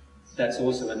 That's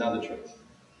also another truth.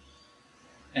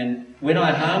 And when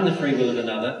I harm the free will of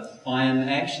another, I am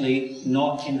actually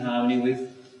not in harmony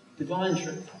with divine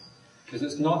truth, because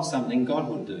it's not something God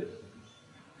would do.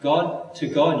 To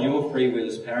God, your free will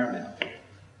is paramount.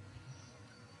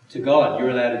 To God, you're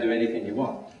allowed to do anything you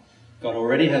want. God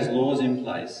already has laws in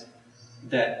place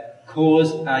that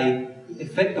cause an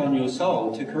effect on your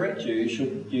soul to correct you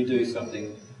should you do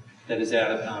something that is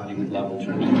out of harmony with love or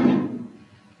truth.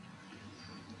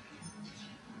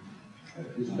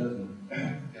 This doesn't go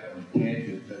on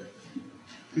tangent, but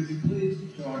could you please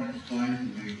try and explain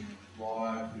to me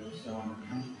why I feel so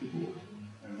uncomfortable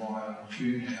and why I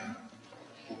tune out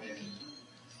when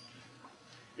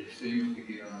it seems to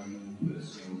get on a more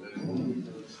personal level?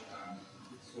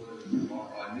 It's sort of,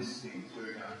 I miss things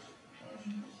very much.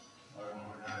 I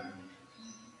want to know.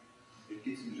 It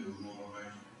gets into a more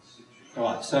emotional situation.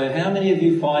 Right, so how many of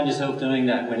you find yourself doing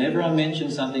that? Whenever I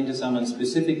mention something to someone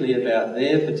specifically about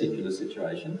their particular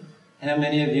situation, how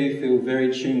many of you feel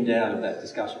very tuned out of that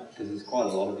discussion? Because there's quite a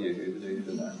lot of you who do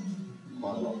that.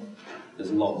 Quite a lot.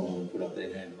 There's a lot more who put up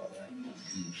their hand like that.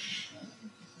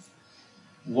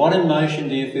 What emotion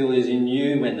do you feel is in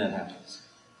you when that happens?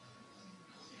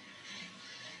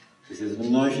 Because there's an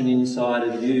emotion inside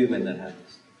of you when that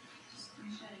happens.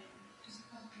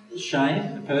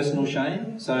 Shame, personal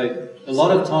shame. So a lot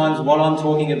of times what I'm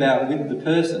talking about with the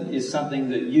person is something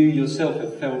that you yourself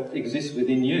have felt exists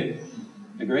within you.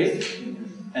 Agreed?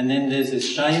 And then there's this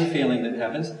shame feeling that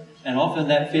happens, and often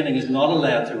that feeling is not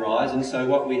allowed to rise, and so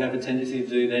what we have a tendency to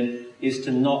do then is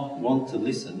to not want to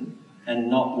listen and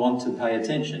not want to pay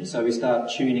attention. So we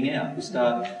start tuning out. We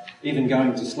start even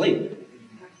going to sleep.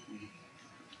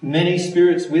 Many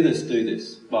spirits with us do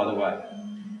this, by the way.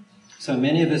 So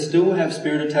many of us still have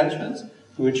spirit attachments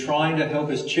who are trying to help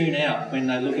us tune out when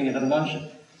they're looking at an emotion.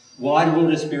 Why will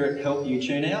the Spirit help you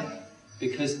tune out?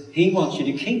 Because He wants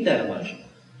you to keep that emotion.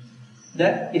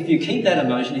 That, if you keep that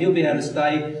emotion, He'll be able to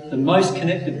stay the most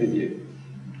connected with you.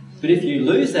 But if you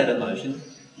lose that emotion,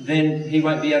 then He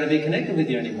won't be able to be connected with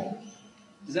you anymore.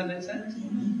 Does that make sense?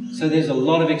 So there's a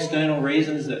lot of external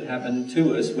reasons that happen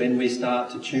to us when we start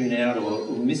to tune out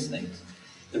or miss things.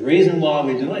 The reason why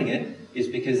we're doing it is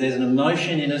because there's an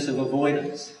emotion in us of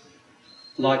avoidance.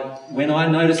 Like when I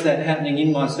notice that happening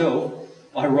in myself,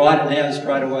 I write it down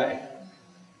straight away.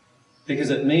 Because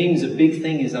it means a big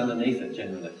thing is underneath it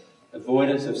generally.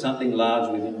 Avoidance of something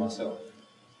large within myself.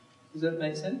 Does that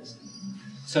make sense?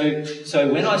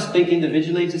 So when I speak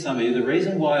individually to somebody, the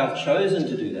reason why I've chosen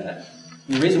to do that,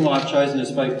 and the reason why I've chosen to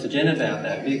speak to Jen about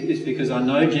that is because I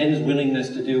know Jen's willingness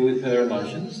to deal with her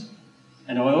emotions.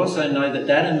 And I also know that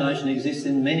that emotion exists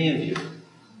in many of you,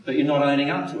 but you're not owning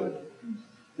up to it.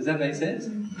 Does that make sense?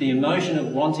 The emotion of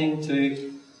wanting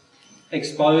to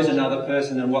expose another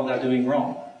person and what they're doing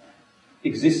wrong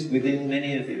exists within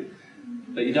many of you,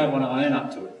 but you don't want to own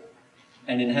up to it.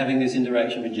 And in having this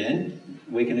interaction with Jen,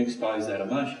 we can expose that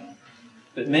emotion.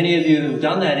 But many of you who have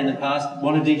done that in the past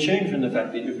want to detune from the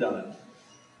fact that you've done it.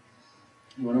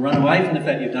 You want to run away from the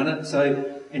fact you've done it.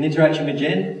 So in interaction with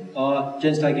Jen,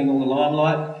 Jen's taking all the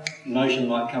limelight, emotion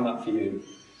might come up for you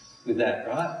with that,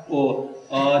 right? Or,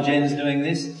 Jen's doing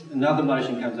this, another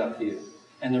emotion comes up for you.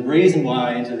 And the reason why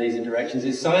I enter these interactions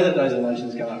is so that those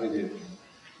emotions come up with you.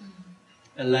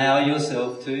 Allow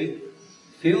yourself to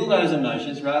feel those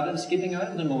emotions rather than skipping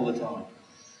over them all the time.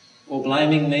 Or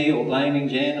blaming me or blaming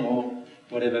Jen or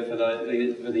whatever for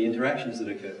the interactions that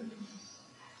occur.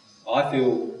 I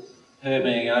feel her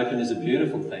being open is a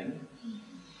beautiful thing,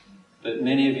 but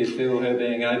many of you feel her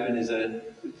being open is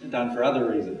done for other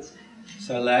reasons.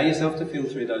 So allow yourself to feel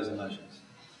through those emotions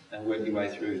and work your way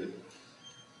through them.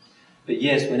 But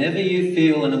yes, whenever you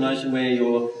feel an emotion where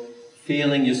you're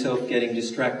feeling yourself getting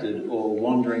distracted or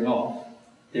wandering off,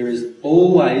 there is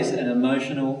always an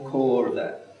emotional core of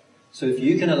that. So if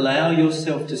you can allow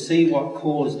yourself to see what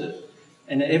caused it,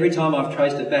 and every time I've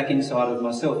traced it back inside of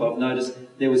myself, I've noticed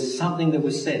there was something that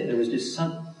was said. There was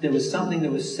something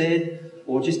that was said,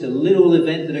 or just a little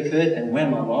event that occurred, and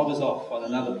wham, I was off on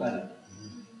another planet.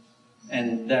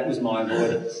 And that was my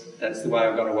avoidance. That's the way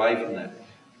I got away from that.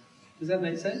 Does that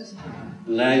make sense?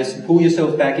 Pull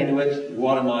yourself back into it.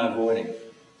 What am I avoiding?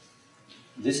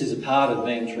 This is a part of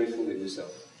being truthful with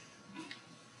yourself.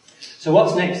 So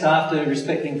what's next after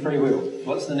respecting free will?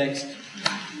 What's the next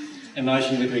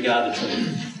emotion with regard to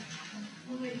truth?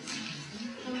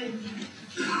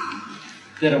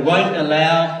 That it won't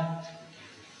allow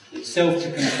itself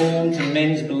to conform to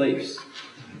men's beliefs.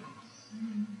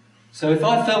 So if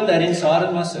I felt that inside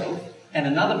of myself, and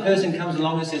another person comes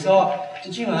along and says,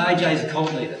 did you know AJ's a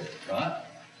cult leader, right?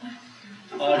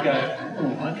 I'd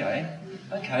go,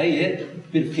 okay, yeah. A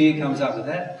bit of fear comes up with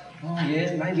that. Oh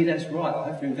yeah, maybe that's right, I'll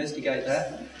have to investigate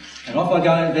that. And off I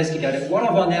go and investigate it. What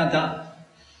have I now done?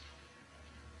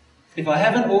 If I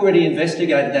haven't already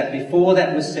investigated that before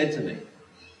that was said to me,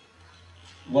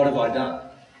 what have I done?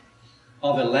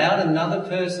 I've allowed another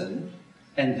person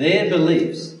and their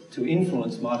beliefs to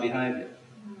influence my behaviour.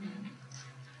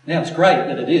 Now it's great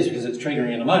that it is because it's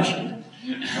triggering an emotion,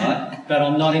 right? But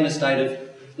I'm not in a state of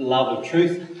love of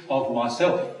truth of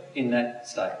myself in that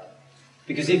state.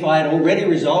 Because if I had already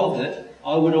resolved it,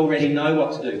 I would already know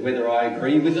what to do, whether I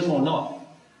agree with them or not.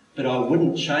 But I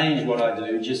wouldn't change what I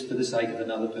do just for the sake of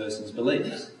another person's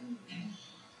beliefs.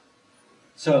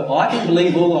 So I can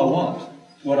believe all I want,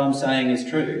 what I'm saying is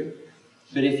true.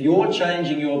 But if you're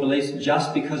changing your beliefs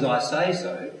just because I say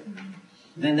so,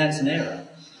 then that's an error.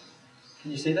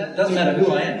 Can you see that? It doesn't matter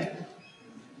who I am.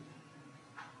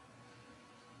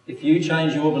 If you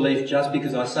change your belief just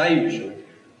because I say you should,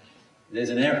 there's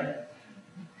an error.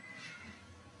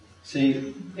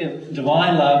 See,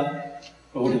 divine love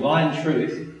or divine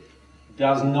truth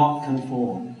does not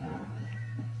conform.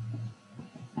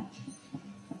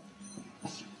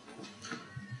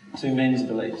 To men's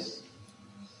beliefs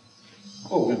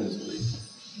or women's beliefs.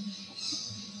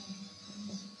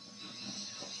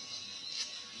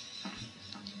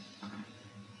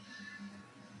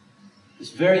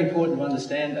 It's very important to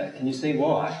understand that. Can you see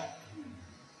why?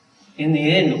 In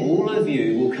the end, all of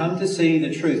you will come to see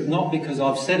the truth not because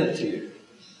I've said it to you,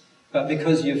 but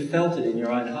because you've felt it in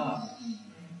your own heart.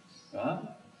 Right?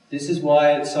 This is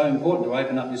why it's so important to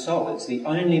open up your soul. It's the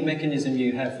only mechanism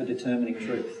you have for determining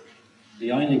truth.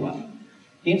 The only one.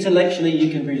 Intellectually,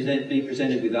 you can be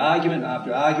presented with argument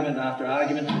after argument after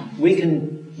argument. We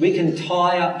can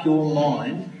tie up your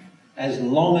mind as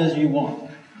long as you want.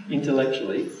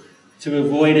 intellectually to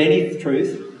avoid any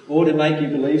truth or to make you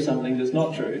believe something that's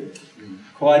not true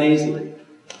quite easily.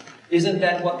 Isn't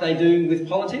that what they do with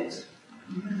politics?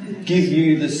 Give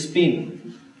you the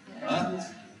spin. Right?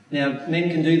 Now, men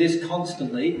can do this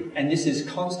constantly, and this is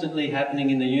constantly happening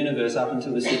in the universe up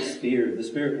until the sixth sphere of the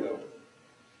spirit world,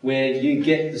 where you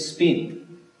get the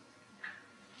spin.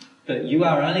 But you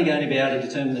are only going to be able to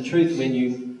determine the truth when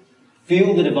you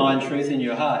feel the divine truth in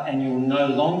your heart, and you will no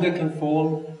longer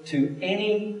conform to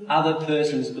any other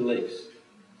person's beliefs.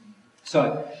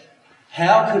 So,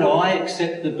 how could I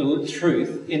accept the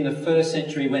truth in the first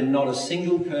century when not a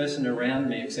single person around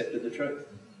me accepted the truth?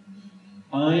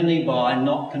 Only by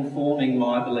not conforming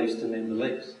my beliefs to men's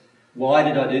beliefs. Why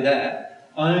did I do that?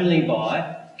 Only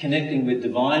by connecting with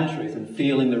divine truth and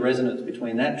feeling the resonance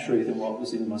between that truth and what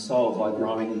was in my soul by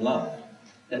growing in love.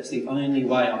 That's the only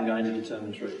way I'm going to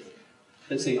determine truth.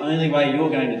 That's the only way you're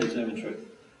going to determine truth.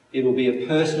 It will be a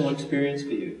personal experience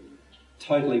for you.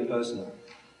 Totally personal.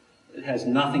 It has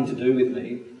nothing to do with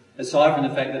me, aside from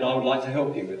the fact that I would like to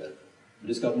help you with it. But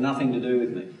it's got nothing to do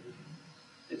with me.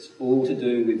 It's all to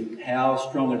do with how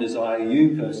strong a desire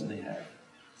you personally have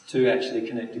to actually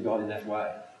connect to God in that way.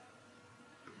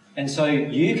 And so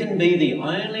you can be the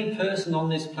only person on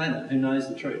this planet who knows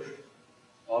the truth.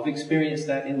 I've experienced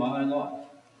that in my own life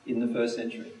in the first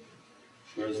century.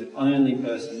 Whereas the only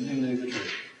person who knew the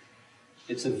truth.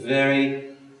 It's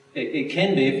it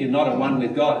can be, if you're not at one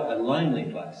with God, a lonely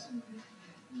place.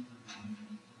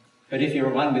 But if you're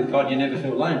at one with God, you never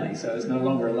feel lonely, so it's no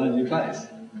longer a lonely place.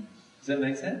 Does that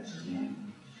make sense?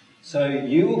 So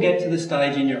you will get to the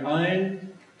stage in your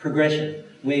own progression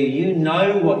where you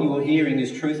know what you're hearing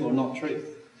is truth or not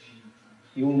truth.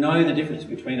 You'll know the difference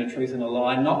between a truth and a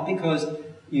lie, not because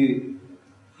you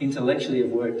intellectually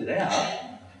have worked it out,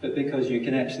 but because you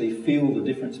can actually feel the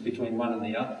difference between one and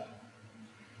the other.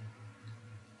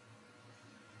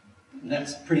 And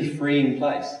that's a pretty freeing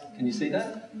place. Can you see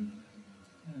that?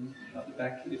 Up the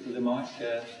back with the mic.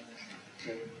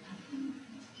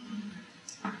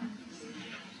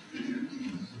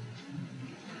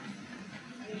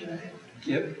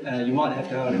 Yep, you might have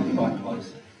to hold it quite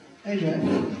close. Hey, Jay.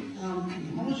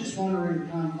 I was just wondering,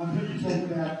 I've heard you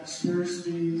talk about spirits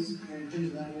and things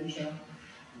of that nature,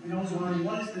 and I was wondering,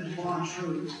 what is the divine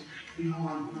truth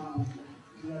behind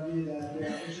the idea that there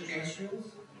are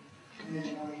extraterrestrials and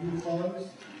UFOs,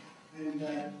 and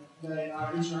that they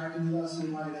are interacting with us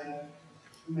in a way that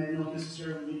may not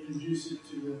necessarily be conducive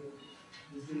to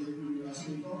the things that you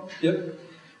speak of? Yep.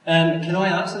 Can I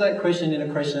answer that question in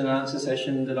a question and answer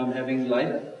session that I'm having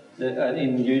later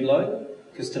in ULO?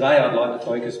 Because today I'd like to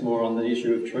focus more on the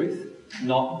issue of truth,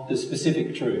 not the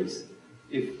specific truths.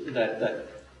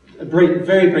 A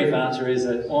very brief answer is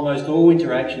that almost all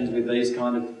interactions with these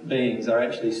kind of beings are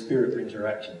actually spirit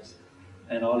interactions.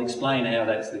 And I'll explain how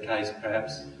that's the case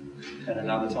perhaps at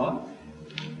another time,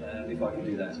 if I can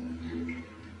do that.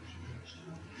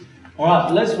 All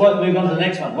right, let's move on to the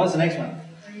next one. What's the next one?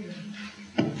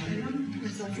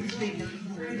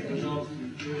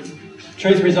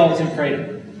 Truth results in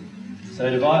freedom. So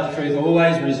divine truth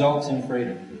always results in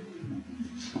freedom.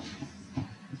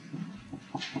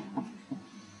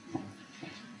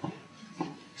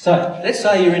 So let's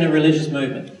say you're in a religious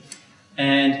movement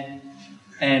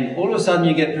and all of a sudden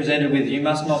you get presented with, you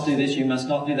must not do this, you must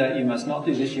not do that, you must not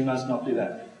do this, you must not do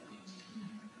that.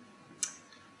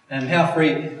 And how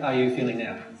free are you feeling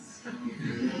now?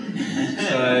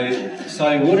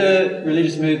 So would a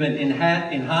religious movement in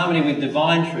harmony with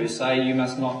divine truth say you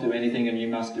must not do anything and you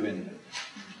must do anything?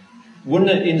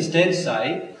 Wouldn't it instead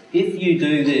say, if you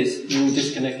do this, you will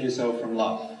disconnect yourself from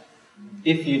love?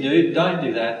 If you don't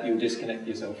do that, you'll disconnect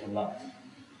yourself from love.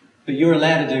 But you're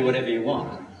allowed to do whatever you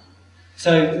want.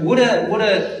 So would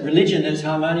a religion that's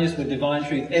harmonious with divine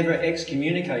truth ever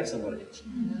excommunicate somebody?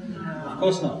 Of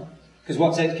course not. Because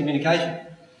what's excommunication?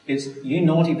 It's, you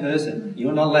naughty person,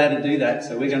 you're not allowed to do that,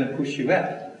 so we're going to push you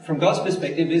out. From God's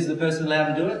perspective, is the person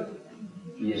allowed to do it?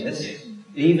 Yes.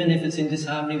 Even if it's in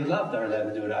disharmony with love, they're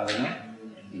allowed to do it, are they not?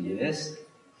 Yes.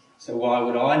 So why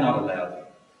would I not allow them?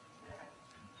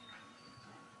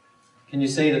 Can you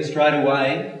see that straight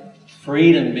away,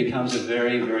 freedom becomes a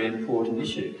very, very important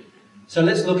issue? So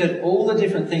let's look at all the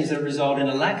different things that result in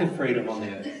a lack of freedom on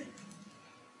the earth.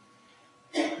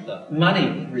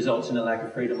 Money results in a lack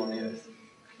of freedom on the earth,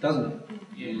 doesn't it?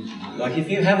 Yes. Like if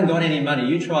you haven't got any money,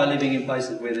 you try living in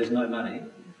places where there's no money,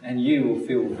 and you will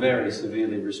feel very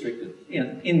severely restricted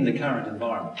in the current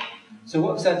environment. So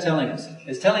what's that telling us?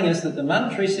 It's telling us that the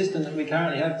monetary system that we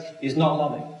currently have is not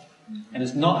loving, and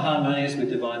it's not harmonious with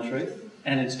divine truth,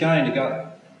 and it's going to go.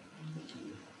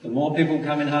 The more people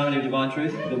come in harmony with divine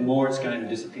truth, the more it's going to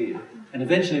disappear. And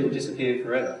eventually it will disappear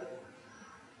forever.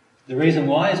 The reason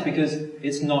why is because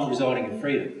it's not resulting in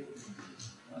freedom.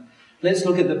 Let's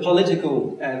look at the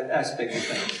political aspect of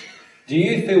things. Do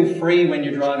you feel free when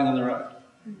you're driving on the road?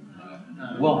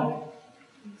 No. Why?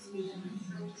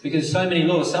 Because so many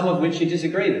laws, some of which you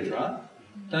disagree with, right?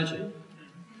 Don't you?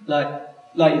 Like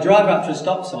you drive up to a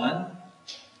stop sign,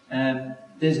 and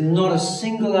there's not a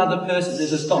single other person,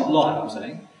 there's a stop light, I'm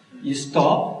saying. You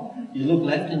stop, you look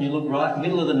left and you look right,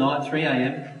 middle of the night, 3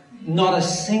 a.m, not a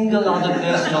single other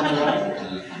person on the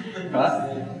road, right?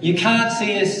 You can't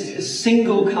see a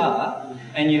single car,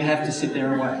 and you have to sit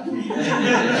there and wait.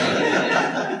 Right?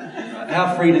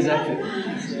 How free does that feel?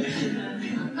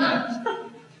 Right?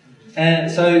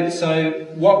 And so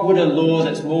what would a law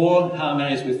that's more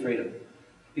harmonious with freedom?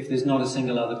 If there's not a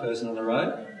single other person on the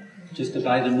road, just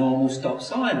obey the normal stop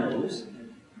sign rules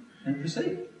and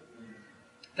proceed.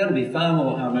 That'll be far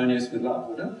more harmonious with love,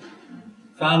 wouldn't it?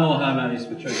 Far more harmonious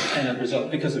with truth, and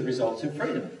because it results in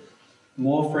freedom.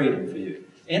 More freedom for you.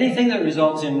 Anything that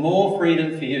results in more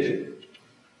freedom for you,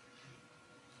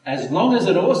 as long as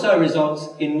it also results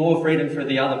in more freedom for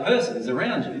the other persons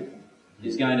around you,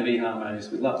 is going to be harmonious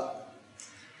with love.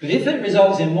 But if it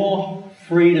results in more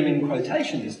freedom in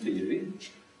quotations for you,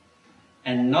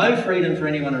 and no freedom for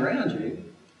anyone around you,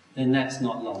 then that's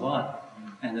not love either,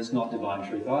 and it's not divine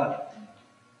truth either.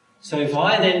 So if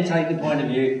I then take the point of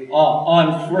view,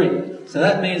 I'm free, so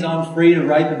that means I'm free to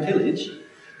rape and pillage,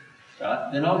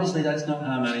 right? Then obviously that's not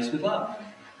harmonious with love,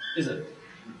 is it?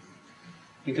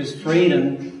 Because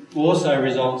freedom also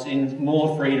results in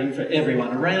more freedom for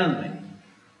everyone around me.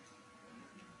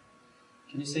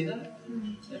 Can you see that?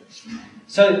 Yeah.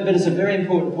 So, but it's a very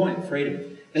important point,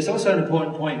 freedom. It's also an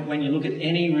important point when you look at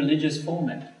any religious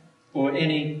format, or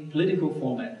any political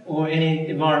format, or any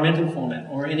environmental format,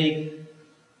 or any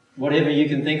whatever you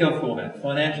can think of format,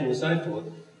 financial or so forth.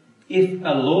 If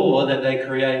a law that they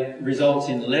create results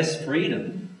in less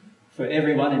freedom for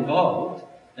everyone involved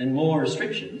and more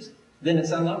restrictions, then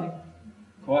it's unloving.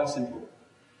 Quite simple.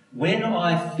 When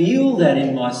I feel that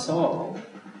in my soul,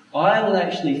 I will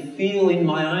actually feel in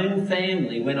my own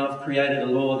family when I've created a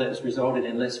law that's resulted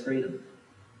in less freedom.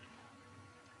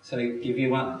 So give you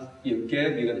one. You've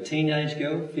got a teenage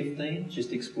girl, 15,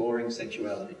 just exploring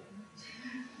sexuality.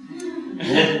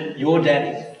 Your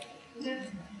daddy.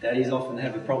 Daddies often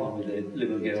have a problem with their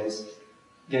little girls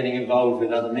getting involved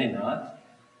with other men, right?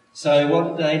 So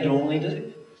what do they normally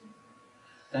do?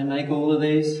 They make all of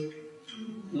these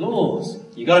laws.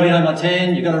 You've got to be home by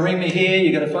 10, you've got to ring me here,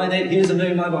 you've got to phone me, here's a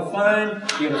new mobile phone,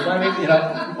 you've got to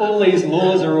phone me, all these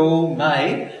laws are all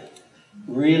made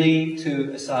really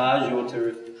to assuage or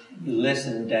to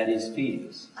lessen daddy's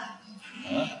fears.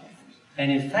 Right?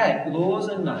 And in fact, laws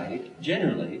are made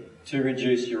generally to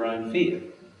reduce your own fear.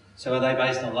 So are they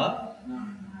based on love?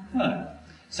 No.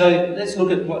 So let's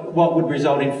look at what would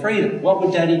result in freedom. What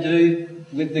would daddy do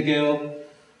with the girl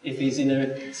if he's in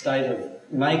a state of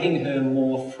making her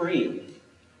more free?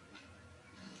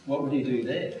 What would he do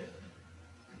there?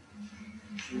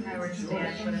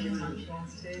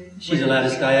 She's allowed to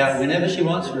stay out whenever she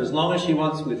wants, for as long as she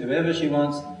wants, with whoever she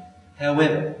wants.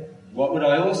 However, what would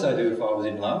I also do if I was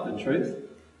in love and truth?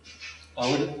 I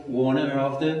would warn her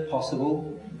of the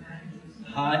possible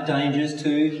hard dangers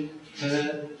to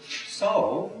her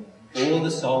soul or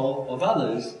the soul of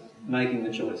others making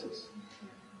the choices.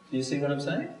 Do you see what I'm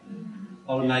saying?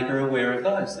 I would make her aware of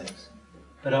those things.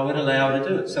 But I would allow her to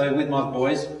do it. So with my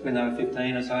boys, when they were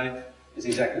 15 or so, it's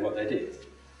exactly what they did.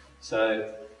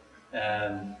 So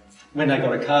when they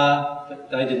got a car,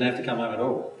 they didn't have to come home at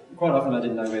all. Quite often I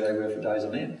didn't know where they were for days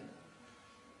on end.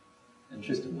 And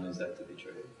Tristan knows that to be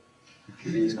true.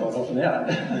 Because he's quite often out.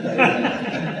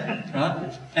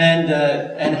 Right?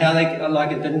 And how they,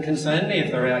 like, it didn't concern me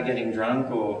if they were out getting drunk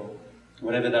or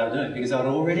whatever they were doing, because I'd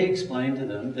already explained to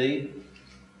them the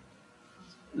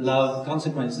love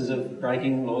consequences of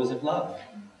breaking laws of love,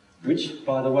 which,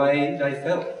 by the way, they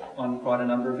felt on quite a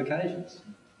number of occasions.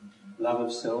 Love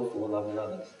of self or love of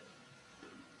others.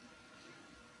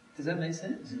 Does that make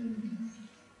sense?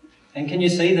 And can you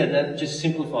see that that just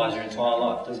simplifies your entire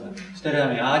life, doesn't it? Instead of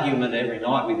having an argument every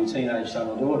night with your teenage son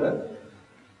or daughter,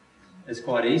 it's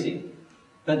quite easy.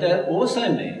 But that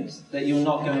also means that you're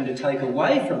not going to take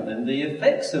away from them the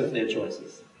effects of their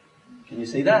choices. Can you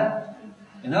see that?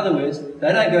 In other words,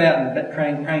 they don't go out and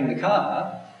crank the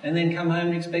car and then come home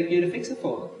and expect you to fix it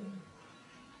for them.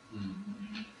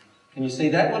 Can you see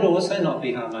that would also not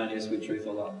be harmonious with truth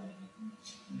or love?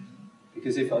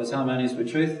 Because if I was harmonious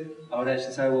with truth, I would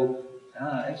actually say, well,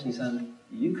 actually, son,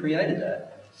 you created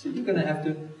that, so you're going to have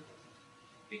to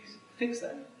fix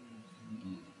that.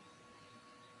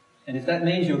 And if that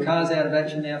means your car's out of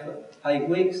action now for 8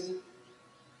 weeks,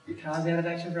 your car's out of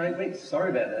action for 8 weeks.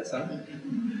 Sorry about that, son.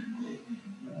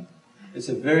 It's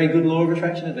a very good law of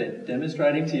attraction event,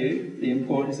 demonstrating to you the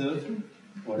importance of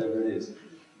whatever it is.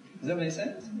 Does that make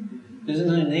sense? There's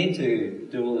no need to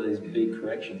do all of these big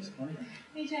corrections.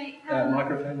 AJ,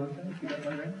 Microphone, if you don't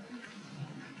mind.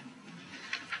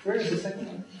 Where is the second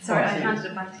one? Sorry, I handed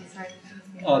it back to you, sorry.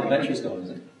 Oh, the battery's gone,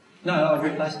 is it? No, I've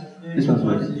replaced it. This one's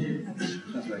working. This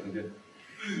one's working good.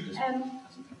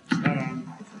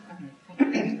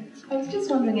 I was just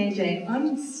wondering, AJ,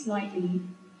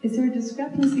 is there a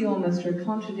discrepancy almost, or a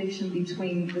contradiction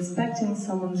between respecting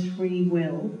someone's free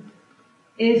will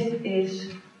if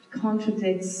it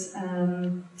contradicts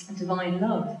divine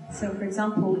love? So, for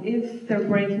example, if they're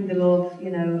breaking the law of,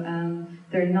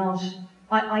 they're not,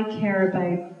 I care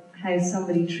about how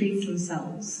somebody treats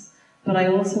themselves, but I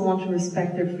also want to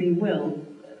respect their free will.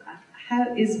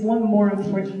 How is one more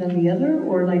important than the other,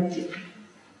 or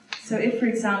so if, for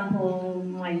example,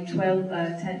 my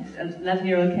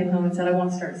 11-year-old came home and said, I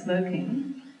want to start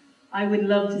smoking, I would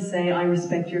love to say, I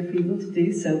respect your free will to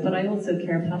do so, but I also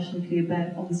care passionately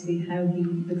about, obviously, how he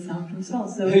looks after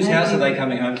himself. So whose house are they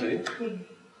coming home to?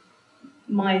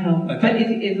 My home. Okay. But if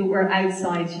it were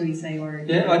outside, shall we say, or...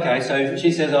 Yeah, okay, so if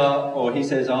she says, or he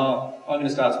says, I'm going to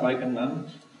start smoking, Mum.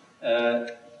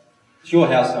 It's your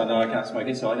house, I know I can't smoke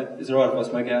inside. Is it alright if I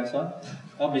smoke outside?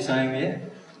 I'll be saying, yeah.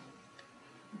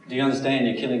 Do you understand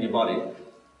you're killing your body?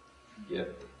 Yeah.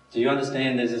 Do you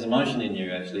understand there's this emotion in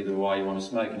you, actually, the why you want to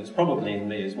smoke? And it's probably in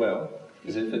me as well.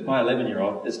 Because if it's my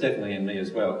 11-year-old, it's definitely in me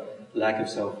as well. Lack of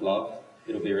self-love,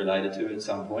 it'll be related to it at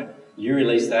some point. You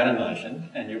release that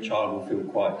emotion, and your child will feel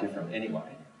quite different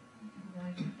anyway.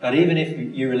 But even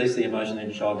if you release the emotion and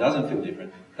your child doesn't feel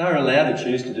different, they're allowed to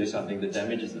choose to do something that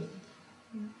damages them.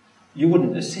 You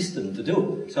wouldn't assist them to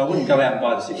do it. So I wouldn't go out and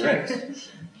buy the cigarettes.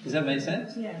 Does that make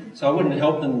sense? Yeah. So I wouldn't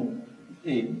help them,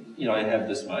 have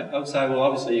the smoke. I would say, well,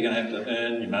 obviously you're going to have to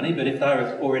earn your money, but if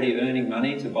they're already earning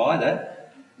money to buy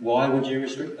that, why would you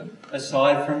restrict them?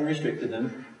 Aside from restricting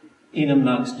them in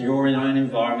amongst your own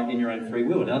environment, in your own free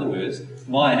will. In other words,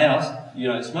 my house, you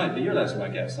don't smoke, but you're allowed to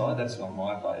smoke outside. That's not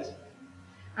my place.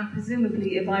 And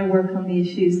presumably, if I work on the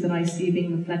issues that I see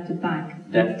being reflected back,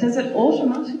 does it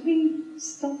automatically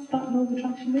stop that law of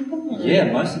attraction with them? Or?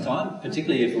 Yeah, most of the time,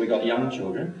 particularly if we've got young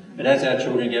children. But as our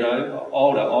children get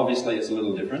older, obviously it's a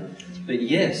little different. But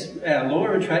yes, our law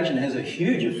of attraction has a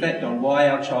huge effect on why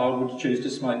our child would choose to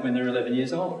smoke when they're 11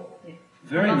 years old. Yeah.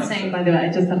 Very I'm not much saying, so. by the way, I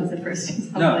just thought it was the first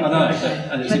example. No, I know,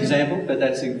 and it's an example, but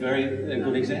that's a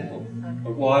good example.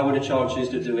 But why would a child choose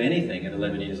to do anything at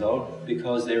 11 years old?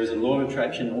 Because there is a law of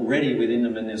attraction already within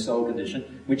them in their soul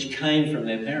condition, which came from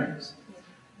their parents.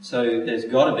 So there's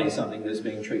got to be something that's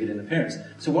being triggered in the parents.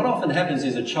 So what often happens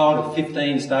is a child of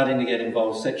 15 starting to get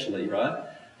involved sexually, right?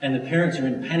 And the parents are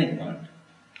in panic mode.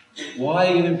 Why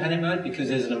are you in panic mode? Because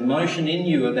there's an emotion in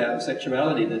you about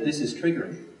sexuality that this is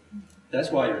triggering.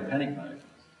 That's why you're in panic mode.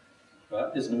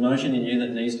 Right? There's an emotion in you that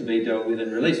needs to be dealt with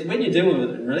and released. When you deal with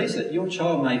it and release it, your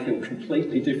child may feel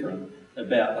completely different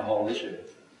about the whole issue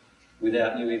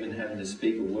without you even having to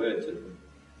speak a word to them.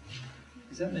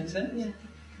 Does that make sense? Yeah.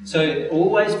 So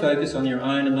always focus on your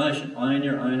own emotion. Own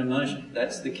your own emotion.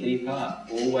 That's the key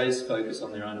part. Always focus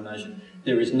on your own emotion.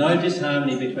 There is no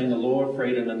disharmony between the law of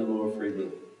freedom and the law of free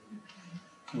will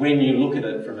when you look at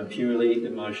it from a purely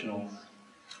emotional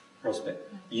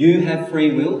prospect. You have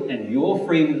free will, and your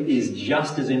free will is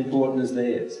just as important as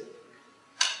theirs.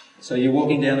 So you're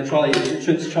walking down the trolley in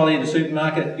the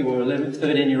supermarket, your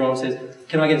 13-year-old says,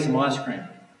 can I get some ice cream?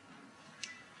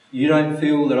 You don't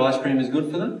feel that ice cream is good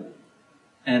for them,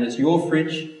 and it's your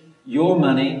fridge, your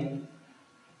money,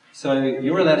 so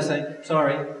you're allowed to say,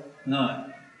 sorry,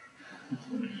 no.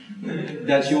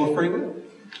 That's your free will.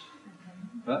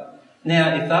 Right?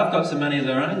 Now, if they've got some money of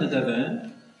their own that they've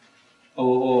earned,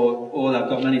 or they've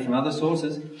got money from other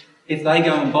sources, if they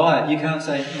go and buy it, you can't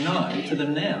say no to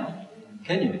them now,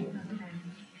 can you?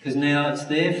 Because now it's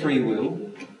their free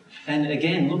will, and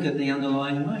again, look at the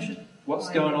underlying emotion. What's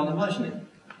going on emotionally?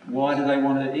 Why do they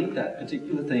want to eat that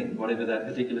particular thing, whatever that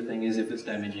particular thing is, if it's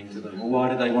damaging to them? Or why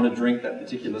do they want to drink that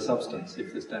particular substance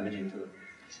if it's damaging to them?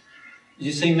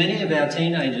 You see, many of our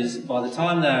teenagers, by the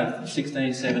time they're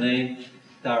 16, 17,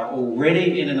 they're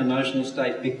already in an emotional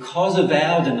state because of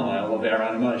our denial of our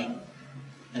own emotion.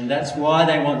 And that's why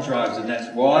they want drugs, and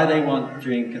that's why they want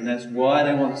drink, and that's why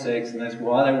they want sex, and that's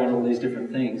why they want all these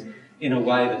different things in a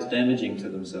way that's damaging to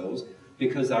themselves,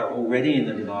 because they're already in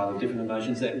the denial of different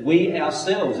emotions that we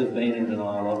ourselves have been in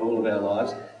denial of all of our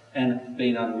lives and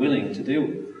been unwilling to deal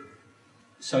with.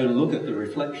 So look at the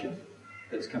reflection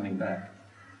that's coming back.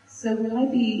 So will I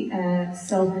be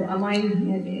am I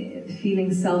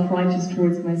feeling self-righteous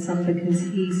towards my son because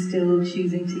he's still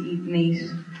choosing to eat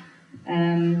meat?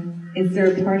 Is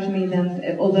there a part of me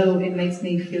then, although it makes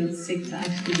me feel sick to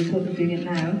actually be thought of doing it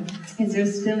now, is there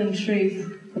still in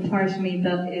truth a part of me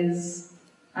that is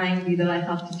angry that I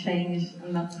have to change,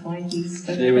 and that's why he's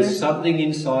stuck there was something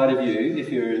inside of you, if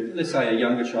you're, let's say, a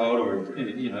younger child or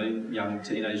young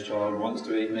teenage child wants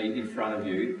to eat meat in front of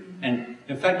you, and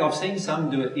in fact I've seen some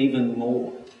do it even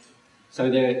more. So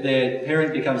their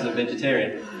parent becomes a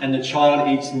vegetarian and the child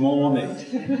eats more meat.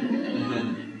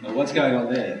 Well, what's going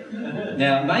on there?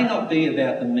 Now, it may not be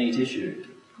about the meat issue.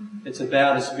 It's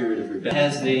about a spirit of rebellion.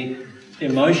 It has the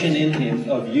emotion in him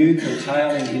of you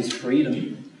curtailing his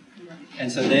freedom.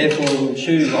 And so therefore will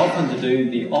choose often to do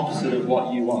the opposite of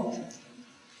what you want.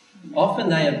 Often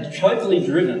they are totally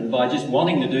driven by just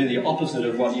wanting to do the opposite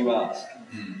of what you ask.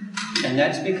 And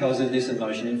that's because of this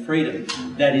emotion in freedom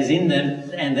that is in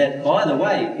them, and that, by the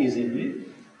way, is in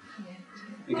you.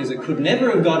 Because it could never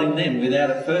have got in them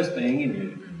without it first being in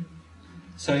you.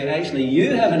 So actually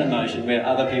you have an emotion where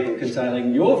other people are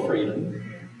curtailing your freedom,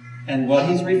 and what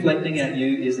he's reflecting at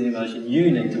you is the emotion you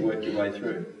need to work your way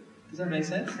through. Does that make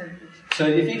sense? So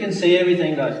if you can see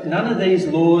everything, like none of these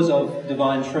laws of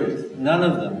divine truth, none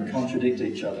of them contradict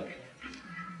each other.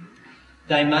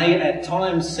 They may at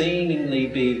times seemingly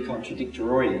be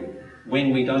contradictory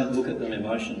when we don't look at them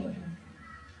emotionally.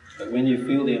 But when you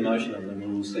feel the emotion of them, you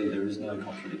will see there is no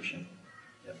contradiction.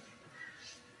 Yep.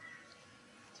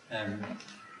 And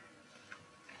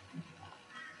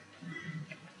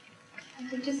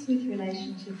just with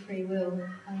relation to free will,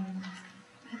 I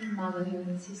have a mother who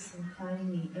insists on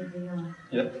phoning me every night.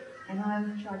 Yep. And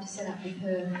I've tried to set up with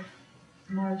her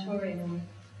a moratorium on,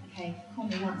 okay, call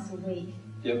me once a week.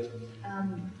 Yep.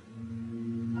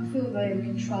 I feel very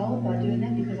controlled by doing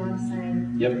that because I'm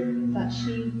saying, yep. But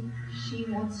she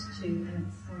wants to, and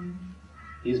it's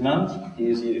Here's mum,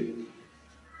 here's you.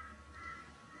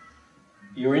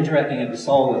 You're interacting at the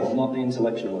soul level, not the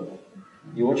intellectual level.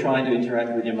 You're trying to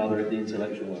interact with your mother at the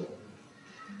intellectual level.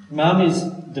 Mum is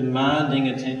demanding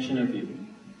attention of you.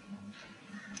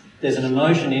 There's an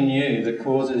emotion in you that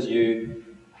causes you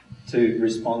to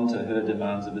respond to her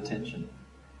demands of attention.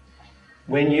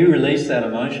 When you release that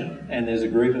emotion, and there's a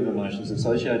group of emotions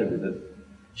associated with it,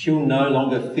 she'll no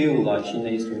longer feel like she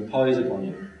needs to impose upon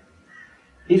you.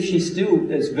 If she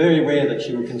still, it's very rare that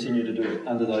she will continue to do it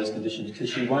under those conditions because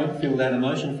she won't feel that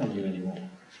emotion from you anymore.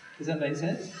 Does that make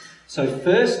sense? So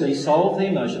firstly, solve the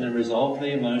emotion and resolve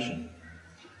the emotion.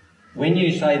 When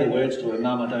you say the words to her,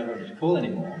 Mum, I don't want you to call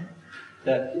anymore,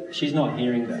 that she's not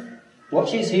hearing that. What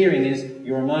she's hearing is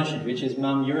your emotion, which is,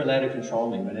 Mum, you're allowed to control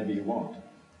me whenever you want.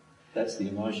 That's the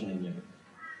emotion in you.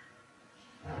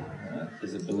 Right?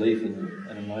 There's a belief in you,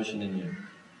 an emotion in you.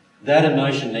 That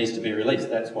emotion needs to be released.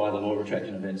 That's why the law of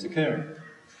attraction event's occurring.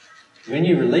 When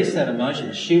you release that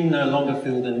emotion, she'll no longer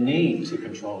feel the need to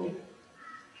control you.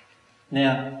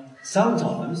 Now,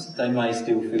 sometimes they may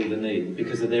still feel the need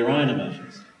because of their own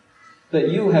emotions. But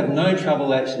you'll have no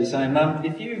trouble actually saying, Mum,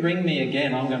 if you ring me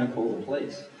again, I'm going to call the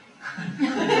police.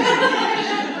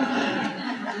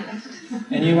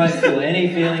 And you won't feel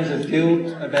any feelings of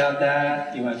guilt about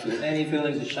that. You won't feel any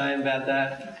feelings of shame about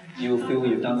that. You'll feel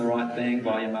you've done the right thing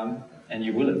by your mum, and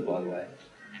you will have, by the way.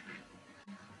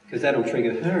 Because that'll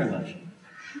trigger her emotion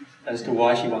as to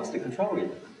why she wants to control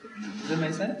you. Does that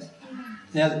make sense?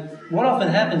 Now, what often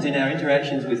happens in our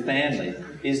interactions with family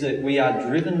is that we are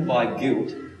driven by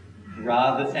guilt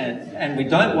and we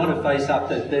don't want to face up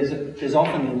that there's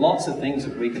often lots of things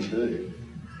that we can do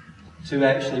to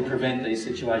actually prevent these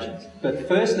situations. But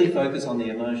firstly, focus on the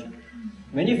emotion.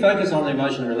 When you focus on the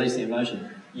emotion and release the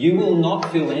emotion, you will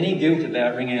not feel any guilt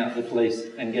about ringing out the police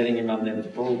and getting your mum never to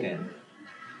call again.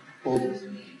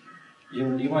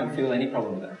 You won't feel any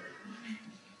problem with that.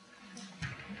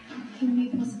 Can you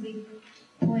possibly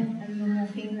point a little more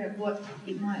finger at what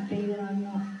it might be that I'm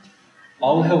not?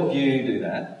 I'll help you do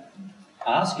that.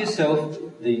 Ask yourself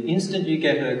the instant you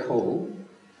get her call,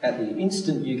 at the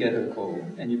instant you get her call,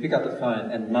 and you pick up the phone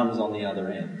and mum's on the other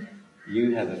end,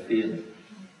 you have a feeling.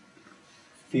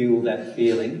 Feel that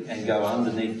feeling and go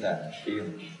underneath that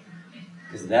feeling.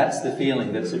 Because that's the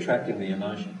feeling that's attracting the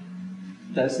emotion.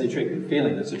 That's the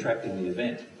feeling that's attracting the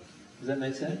event. Does that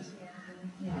make sense?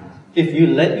 Yeah. If you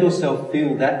let yourself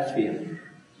feel that feeling,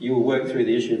 you will work through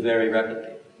the issue very rapidly.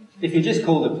 If you just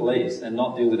call the police and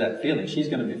not deal with that feeling, she's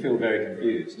going to feel very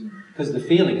confused because the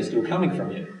feeling is still coming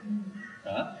from you.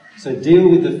 Right? So deal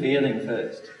with the feeling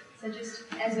first. So just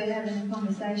as we're having a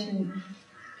conversation,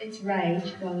 it's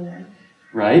rage, by the way.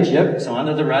 Rage, yep. So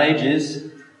under the rage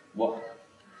is what?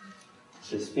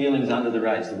 There's feelings under the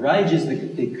rage. The rage is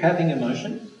the capping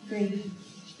emotion. Grief.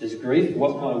 There's grief.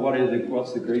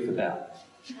 What's the grief about?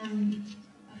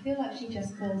 I feel like she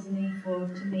just calls me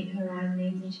to meet her own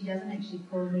needs, and she doesn't actually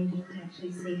call me to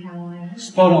actually see how I am.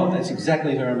 Spot on. That's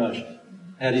exactly her emotion.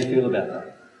 How do you feel about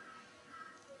that?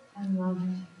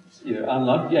 Unloved. You're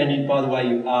unloved, and by the way,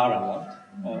 you are unloved.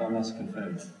 I must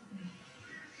confirm that.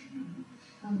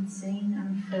 Unseen,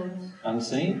 unfelt.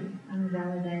 Unseen?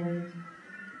 Unvalidated.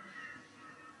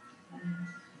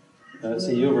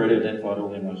 So you've already identified all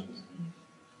the emotions.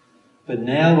 But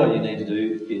now what you need to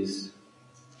do is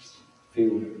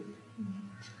feel them.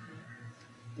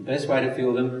 The best way to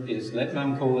feel them is let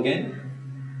Mum call again.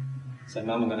 Say,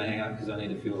 Mum, I'm going to hang up because I need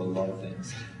to feel a lot of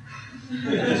things.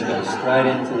 And just go straight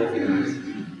into the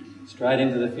feelings. Straight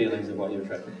into the feelings of what you're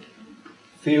attracting.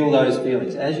 Feel those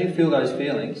feelings. As you feel those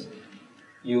feelings,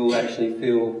 you'll actually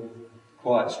feel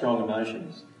quite strong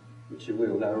emotions, which you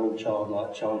will. They're all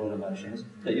childlike, childhood emotions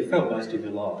that you felt most of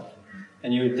your life.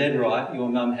 And you're dead right, your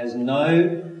mum has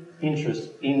no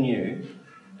interest in you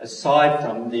aside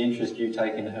from the interest you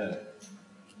take in her.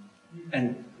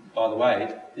 And by the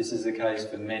way, this is the case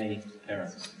for many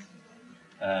parents.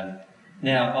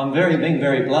 Now, I'm being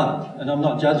very blunt, and I'm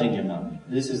not judging your mum.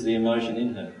 This is the emotion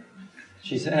in her.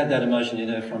 She's had that emotion in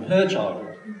her from her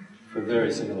childhood for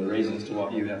very similar reasons to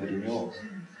what you have it in yours.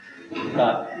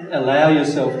 But allow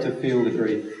yourself to feel the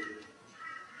grief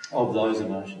of those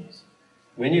emotions.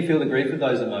 When you feel the grief of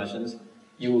those emotions,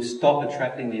 you will stop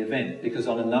attracting the event because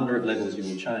on a number of levels you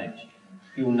will change.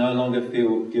 You will no longer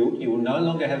feel guilt. You will no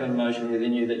longer have an emotion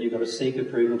within you that you've got to seek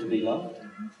approval to be loved.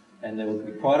 And there will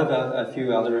be quite a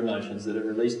few other emotions that are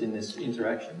released in this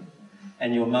interaction.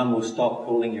 And your mum will stop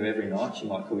calling you every night. She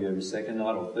might call you every second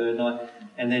night or third night.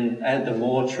 And then add the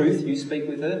more truth you speak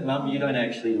with her. Mum, you don't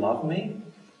actually love me.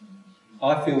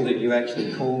 I feel that you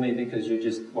actually call me because you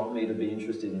just want me to be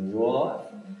interested in your life.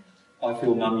 I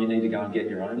feel, Mum, you need to go and get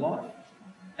your own life.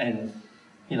 And,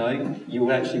 you know,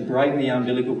 you'll actually break the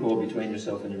umbilical cord between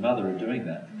yourself and your mother in doing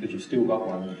that because you've still got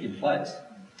one in place.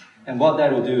 And what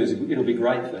that will do is it'll be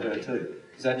great for her too,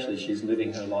 because actually she's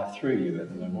living her life through you at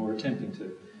the moment, or attempting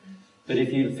to. But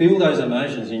if you feel those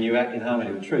emotions and you act in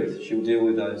harmony with truth, she'll deal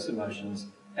with those emotions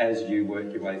as you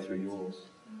work your way through yours.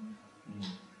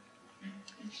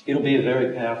 It'll be a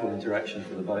very powerful interaction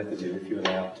for the both of you if you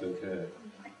allow it to occur.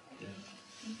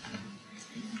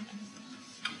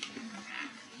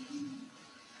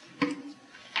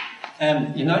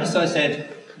 You notice I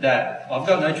said that I've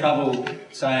got no trouble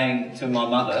saying to my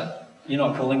mother, you're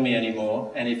not calling me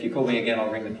anymore, and if you call me again, I'll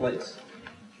ring the police.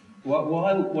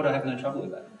 Why would I have no trouble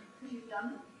with that? Because you've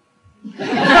done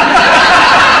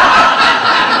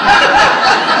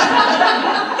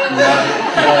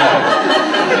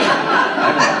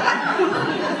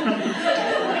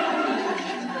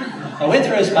I went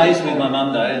through a space with my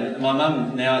mum though, and my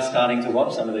mum now is starting to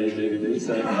watch some of these DVDs,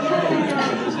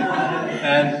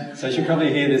 and so she'll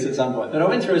probably hear this at some point. But I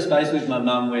went through a space with my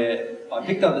mum where I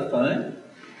picked up the phone,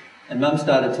 and Mum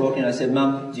started talking. I said,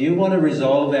 Mum, do you want to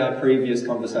resolve our previous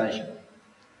conversation?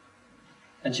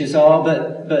 And she said, oh,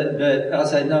 but I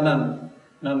said, no,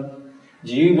 Mum,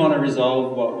 do you want to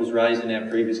resolve what was raised in our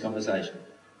previous conversation?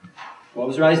 What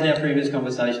was raised in our previous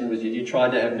conversation was you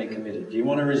tried to have me committed. Do you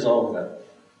want to resolve that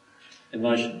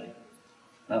emotionally?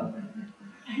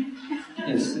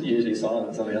 It's usually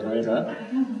silence on the other end, right?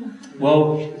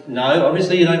 Well, no,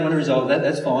 obviously you don't want to resolve that.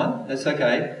 That's fine. That's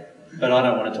okay. But I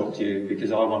don't want to talk to you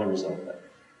because I want to resolve that.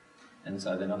 And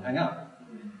so then I'd hang up.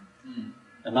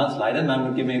 A month later, Mum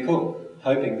would give me a call,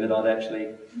 hoping that I'd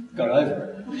actually got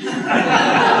over it.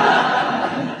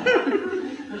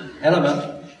 Hello,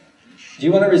 Mum. Do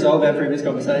you want to resolve our previous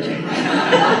conversation?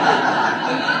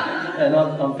 And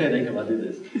I'm fair dinkum I do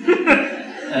this.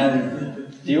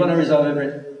 Do you want to resolve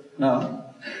every... No.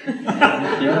 Do you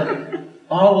want to...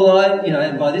 Oh, well,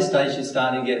 and by this stage she's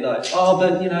starting to get like, oh,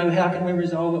 but, how can we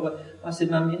resolve it? I said,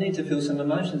 Mum, you need to feel some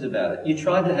emotions about it. You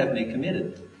tried to have me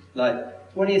committed.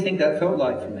 Like, what do you think that felt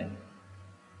like for me?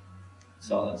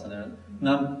 Silence. And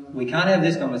Mum, we can't have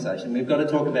this conversation. We've got to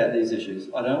talk about these issues.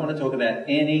 I don't want to talk about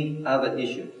any other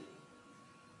issue.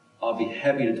 I'll be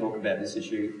happy to talk about this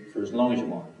issue for as long as you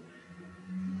want.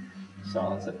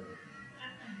 Silence it.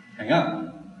 Hang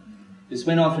up. This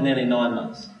went on for nearly 9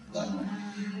 months.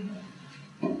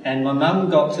 And my mum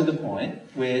got to the point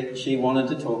where she wanted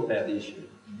to talk about the issue.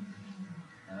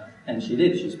 And she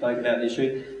did. She spoke about the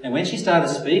issue. And when she started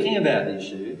speaking about the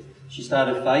issue, she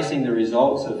started facing the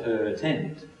results of her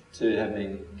attempt to have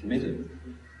me committed.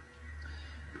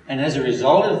 And as a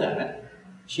result of that,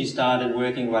 she started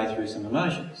working her way through some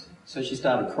emotions. So she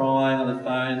started crying on the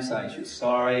phone, saying she was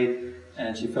sorry,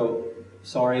 and she felt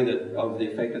sorry of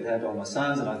the effect it had on my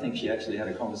sons, and I think she actually had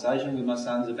a conversation with my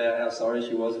sons about how sorry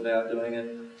she was about doing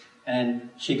it. And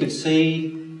she could see,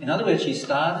 in other words, she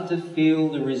started to feel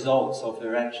the results of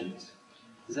her actions.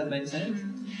 Does that make sense?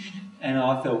 And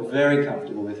I felt very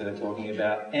comfortable with her talking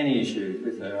about any issue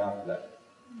with her after that.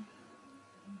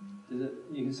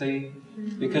 You can see?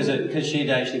 Because she'd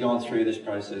actually gone through this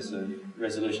process of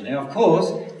resolution. Now, of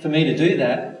course, for me to do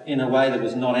that in a way that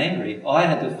was not angry, I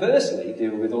had to firstly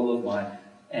deal with all of my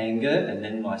anger and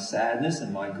then my sadness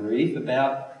and my grief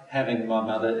about having my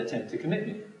mother attempt to commit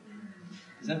me.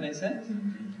 Does that make sense?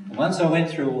 And once I went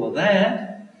through all of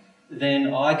that,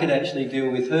 then I could actually deal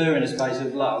with her in a space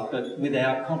of love, but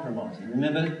without compromising.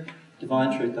 Remember,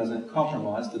 divine truth doesn't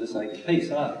compromise for the sake of peace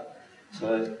either.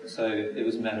 So it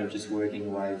was a matter of just working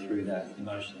your way through that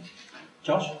emotionally.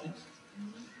 Josh?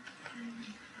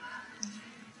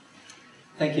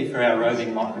 Thank you for our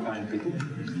roving microphone people.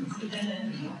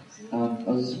 I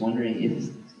was just wondering if,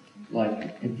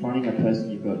 like, confronting a person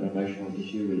you've got an emotional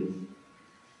issue with,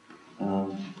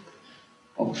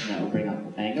 often that will bring up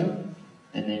anger,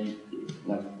 and then,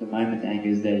 like, the moment the anger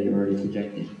is there, you're already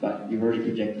projecting, but you're already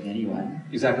projecting anyway.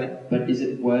 Exactly. But is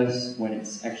it worse when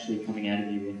it's actually coming out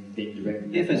of you and being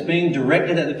directed? If it's being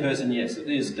directed at the person, yes, it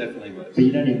is definitely worse. But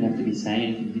you don't even have to be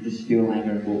saying anything. You just feel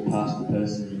anger and walk past the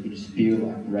person, and you can just feel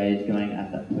like rage going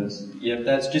at that person. Yep,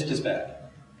 that's just as bad.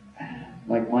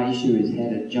 Like, my issue is how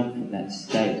to jump from that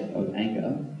state of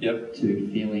anger to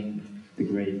feeling the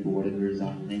grief or whatever is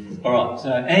underneath it. Alright,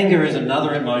 so anger is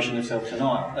another emotion of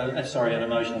self-denial. An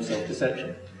emotion of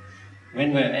self-deception.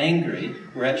 When we're angry,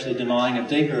 we're actually denying a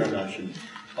deeper emotion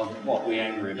of what we're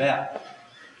angry about.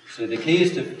 So the key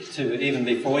is to even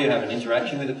before you have an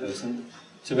interaction with a person,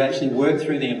 to actually work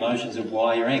through the emotions of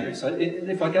why you're angry. So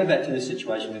if I go back to this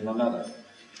situation with my mother,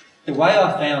 the way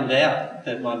I found out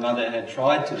that my mother had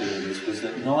tried to do this was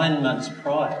that 9 months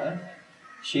prior,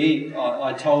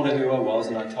 I told her who I was,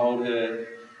 and I told her,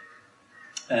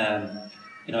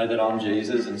 that I'm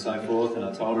Jesus and so forth, and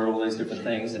I told her all these different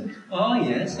things, and oh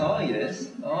yes, I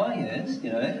don't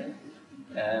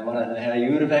know how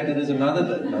you would have acted as a mother,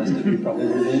 but most of you probably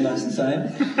would have been much the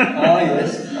same. Oh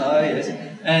yes.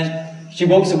 And she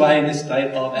walks away in this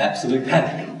state of absolute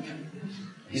panic.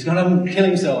 He's going to kill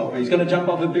himself, or he's going to jump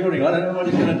off a building. I don't know what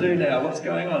he's going to do now. What's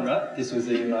going on, right? This was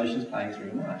the emotions playing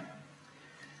through her mind.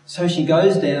 So she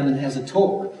goes down and has a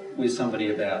talk with somebody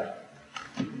about it.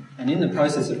 And in the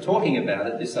process of talking about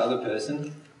it, this other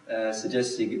person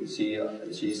suggests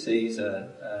she sees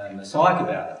a psych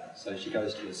about it. So she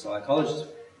goes to a psychologist.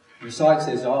 And the psych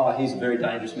says, he's a very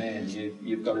dangerous man.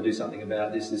 You've got to do something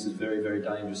about this. This is a very, very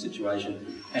dangerous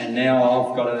situation. And now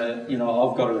I've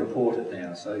got to report it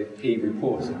now. So he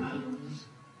reports it.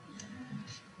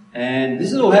 And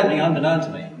this is all happening unbeknown to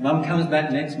me. Mum comes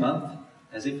back next month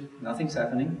as if nothing's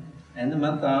happening. And the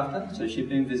month after, so she'd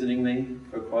been visiting me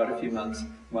for quite a few months,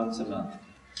 once a month.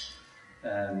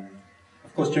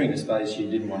 Of course, during this phase, she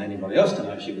didn't want anybody else to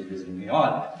know she was visiting me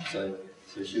either. So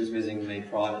she was visiting me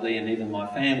privately, and even my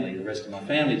family, the rest of my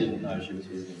family, didn't know she was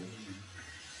visiting me.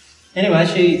 Anyway,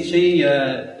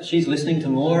 she's listening to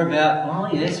more about,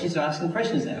 she's asking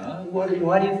questions now. Why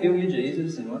do you feel you're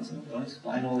Jesus? And I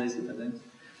explain all these different things.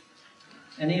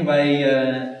 Anyway,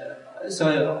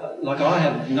 I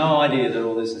have no idea that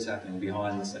all this is happening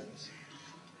behind the scenes.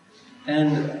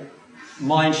 And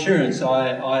my insurance,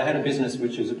 I had a business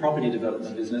which was a property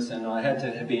development business, and I had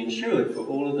to be insured for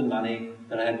all of the money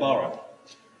that I had borrowed.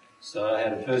 So I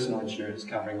had a personal insurance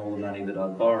covering all the money that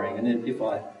I'm borrowing, and then if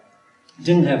I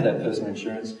didn't have that personal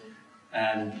insurance,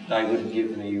 they wouldn't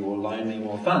give me or loan me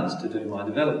more funds to do my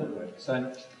development work.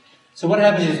 So what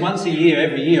happened is once a year,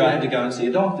 every year, I had to go and see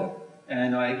a doctor.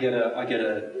 And I get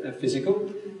a physical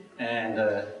and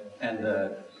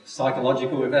a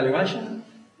psychological evaluation,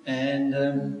 and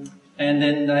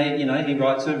then he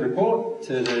writes a report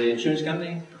to the insurance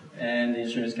company, and the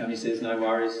insurance company says no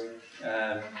worries,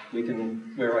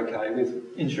 we're okay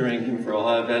with insuring him for a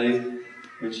higher value,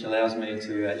 which allows me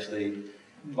to actually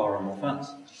borrow more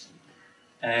funds.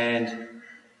 And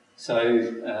so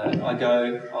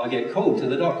I get called to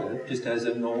the doctor just as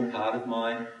a normal part of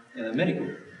my medical.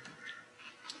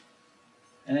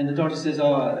 And the doctor says,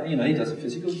 he does a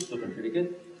physical, it's looking pretty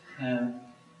good.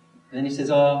 Then he says,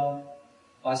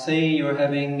 I see you're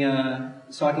having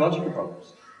psychological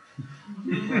problems.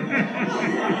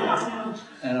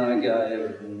 And I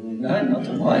go, no, not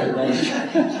to my advantage.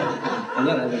 I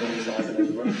don't have any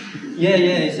psychological problems. Yeah,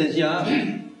 he says, yeah.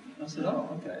 I said,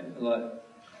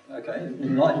 okay,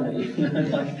 enlighten me.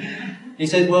 He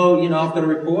said, well, I've got a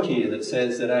report here that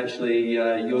says that actually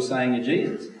you're saying you're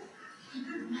Jesus.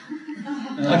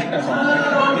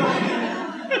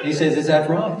 He says, is that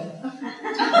right?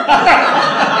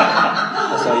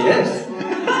 I say, yes.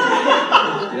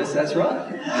 Yes, that's right.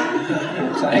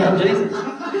 I'm saying I'm Jesus.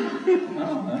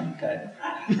 Oh, okay.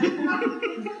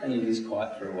 And he was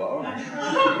quiet for a while.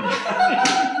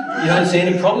 You don't see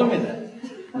any problem with that?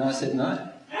 And I said, no.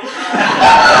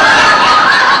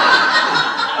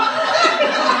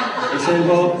 He said,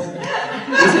 well,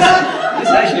 this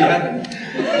actually happened.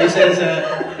 He says,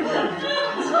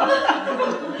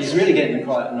 he's really getting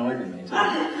quite annoyed with me too.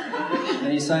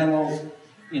 And he's saying, well,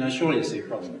 surely you see a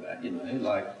problem with that,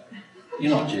 like,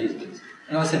 you're not Jesus.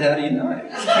 And I said, how do you know?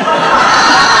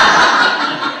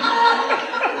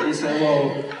 He said,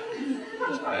 well,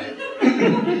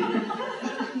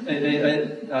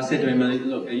 I said to him,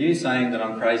 look, are you saying that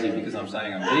I'm crazy because I'm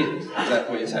saying I'm Jesus? Is that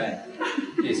what you're saying?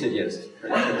 He said, yes.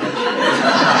 Pretty much.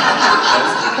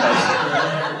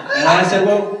 And I said,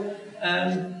 well,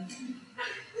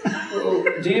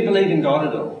 do you believe in God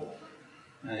at all?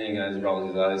 And he goes, rolls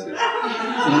his eyes, says,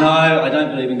 no, I don't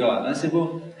believe in God. And I said,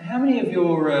 well, how many of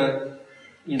your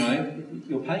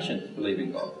patients believe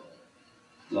in God?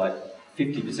 Like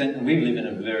 50%. And we live in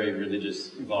a very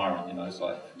religious environment, it's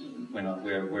like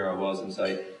where I was, and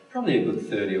so probably a good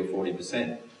 30 or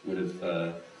 40% would have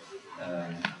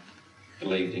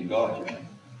believed in God,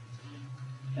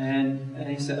 And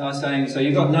he said, I was saying, so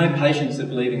you've got no patients that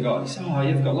believe in God? He said, oh,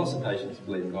 you've got lots of patients that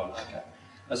believe in God. Okay.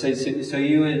 I said, so are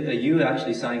you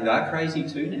actually saying they're crazy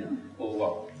too now? Or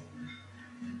what?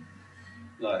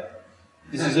 Like,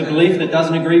 this is a belief that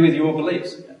doesn't agree with your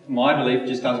beliefs. My belief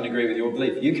just doesn't agree with your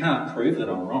belief. You can't prove that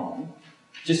I'm wrong,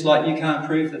 just like you can't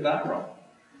prove that they're wrong.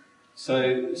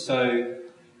 So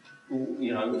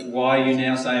why are you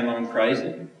now saying I'm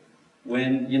crazy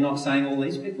when you're not saying all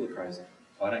these people are crazy?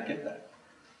 I don't get that.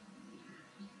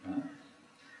 Right?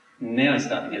 Now he's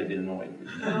starting to get a bit annoyed.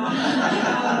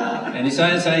 And he's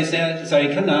saying, so he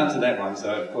couldn't answer that one,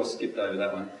 so of course skipped over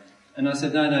that one. And I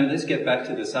said, no, let's get back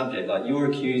to the subject. Like, you're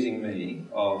accusing me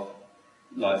of,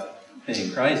 like,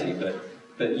 being crazy,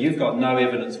 but you've got no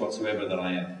evidence whatsoever that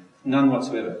I am. None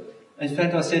whatsoever. In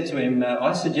fact, I said to him,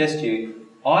 I suggest to you,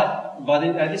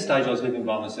 at this stage I was living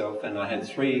by myself and I had a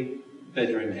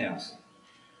 3-bedroom house.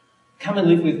 Come and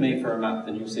live with me for a month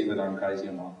and you'll see whether I'm crazy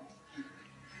or not,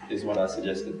 is what I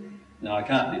suggested. No, I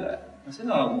can't do that. I said,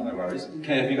 no worries.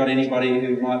 Okay, have you got anybody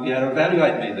who might be able to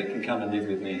evaluate me that can come and live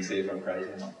with me and see if I'm crazy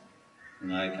or not?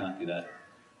 No, I can't do that.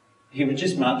 He would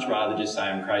just much rather just say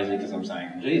I'm crazy because I'm saying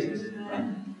I'm Jesus.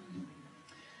 Right?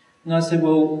 And I said,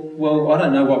 well, I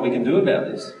don't know what we can do about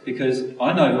this because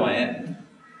I know who I am.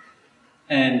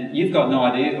 And you've got no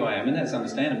idea who I am, and that's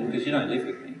understandable because you don't live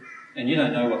with me. And you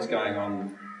don't know what's going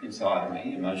on inside of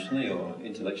me, emotionally or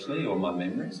intellectually or my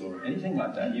memories or anything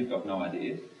like that. You've got no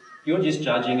idea. You're just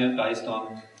judging it based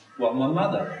on what my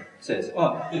mother says.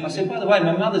 Oh, I said, by the way,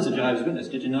 my mother's a Jehovah's Witness.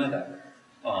 Did you know that?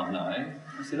 Oh, no. I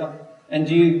said, oh. And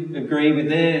do you agree with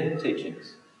their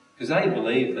teachings? Because they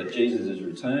believe that Jesus is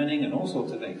returning and all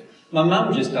sorts of things. My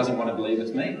mum just doesn't want to believe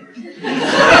it's me.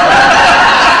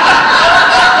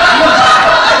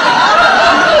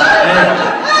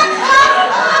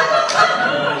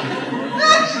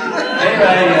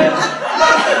 Anyway,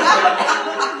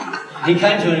 we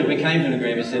came to an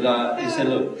agreement. He said,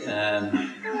 look,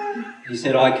 he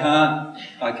said, I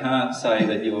can't say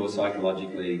that you're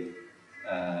psychologically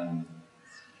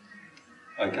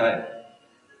okay.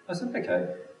 I said,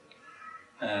 okay.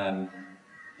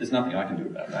 There's nothing I can do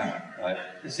about that. Right?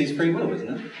 It's his free will, isn't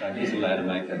it? So he's allowed to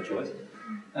make that choice.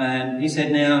 And he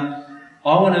said, now,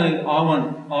 I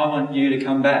want you to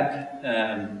come back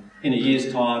in a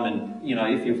year's time, and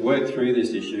if you've worked through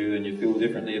this issue and you feel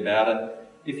differently about it.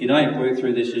 If you don't work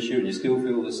through this issue and you still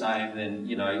feel the same, then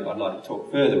I'd like to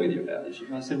talk further with you about this issue.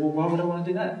 And I said, well, why would I want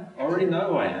to do that? I already know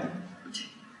who I am.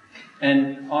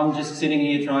 And I'm just sitting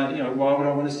here trying, why would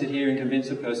I want to sit here and convince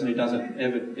a person who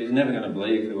is never going to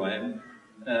believe who I am,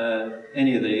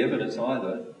 any of the evidence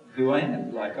either, who I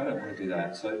am? Like, I don't want to do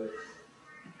that. So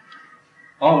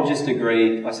I'll just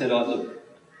agree. I said, look,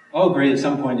 I'll agree at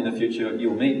some point in the future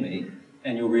you'll meet me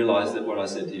and you'll realise that what I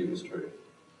said to you was true.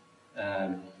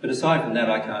 But aside from that,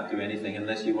 I can't do anything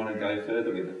unless you want to go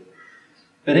further with it.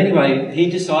 But anyway, he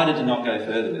decided to not go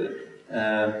further with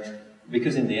it.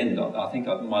 Because in the end, I think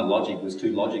my logic was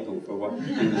too logical for what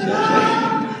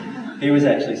he was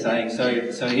actually saying.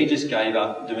 So he just gave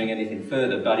up doing anything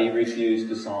further, but he refused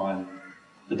to sign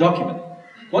the document.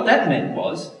 What that meant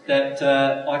was that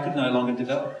I could no longer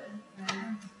develop.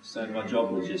 So my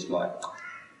job was just like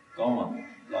gone,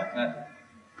 like that.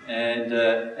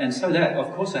 And so that,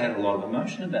 of course, I had a lot of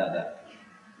emotion about that.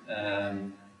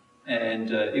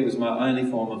 And it was my only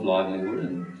form of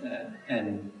livelihood,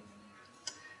 and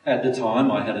At the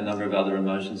time, I had a number of other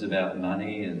emotions about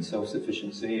money and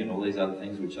self-sufficiency and all these other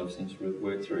things which I've since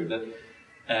worked through. But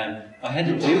I had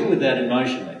to deal with that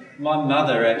emotionally. My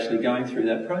mother actually going through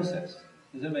that process.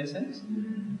 Does that make sense?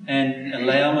 And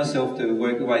allow myself to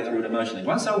work my way through it emotionally.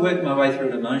 Once I worked my way through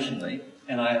it emotionally,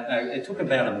 and it took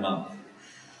about a month,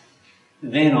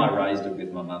 then I raised it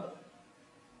with my mother.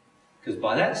 Because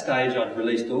by that stage, I'd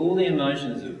released all the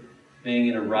emotions of being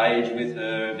in a rage with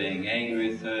her, being angry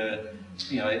with her,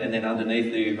 and then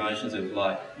underneath the emotions of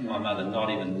like my mother not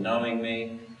even knowing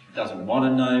me, doesn't want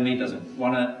to know me,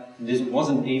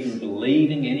 wasn't even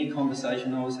believing any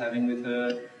conversation I was having with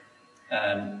her.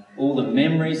 All the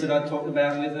memories that I talked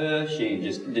about with her, she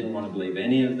just didn't want to believe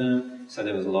any of them. So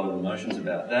there was a lot of emotions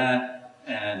about that,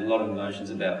 and a lot of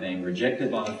emotions about being rejected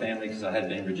by my family, because I had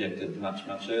been rejected much,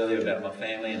 much earlier about my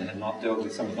family and had not dealt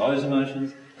with some of those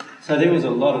emotions. So there was a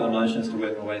lot of emotions to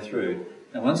work my way through.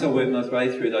 And once I worked my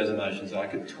way through those emotions, I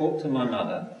could talk to my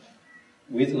mother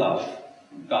with love,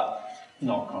 but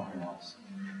not compromise.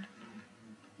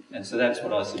 And so that's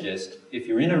what I suggest. If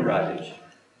you're in a rage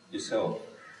yourself,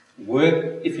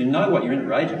 if you know what you're in a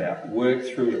rage about, work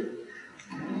through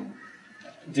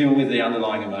it. Deal with the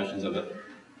underlying emotions of it.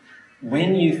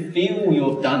 When you feel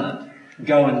you've done it,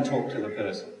 go and talk to the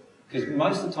person. Because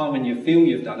most of the time when you feel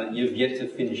you've done it, you've yet to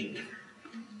finish it.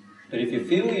 But if you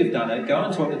feel you've done it, go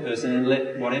and talk to the person and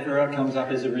let whatever comes up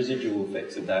as a residual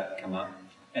effects of that come up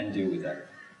and deal with that.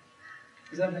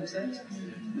 Does that make sense?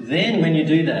 Then when you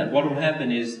do that, what will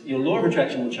happen is your law of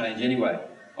attraction will change anyway.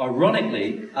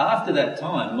 Ironically, after that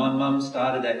time, my mum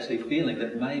started actually feeling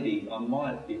that maybe I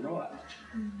might be right.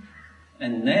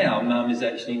 And now, Mum is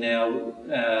actually now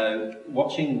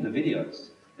watching the videos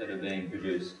that are being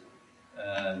produced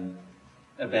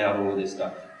about all this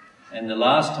stuff. And the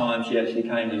last time she actually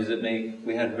came to visit me,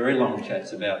 we had very long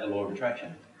chats about the law of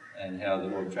attraction and how the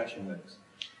law of attraction works.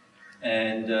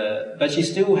 And but she's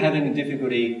still having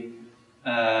difficulty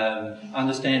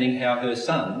understanding how her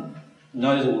son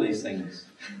knows all these things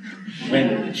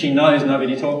when she knows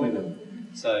nobody taught me them.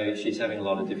 So she's having a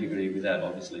lot of difficulty with that,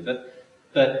 obviously. But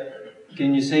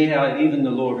can you see how even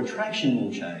the law of attraction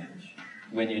will change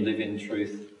when you live in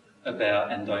truth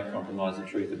about and don't compromise the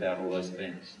truth about all those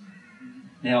events?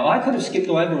 Now, I could have skipped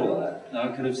over all of that.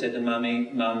 I could have said to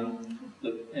Mum,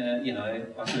 look,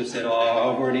 I could have said,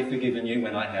 I've already forgiven you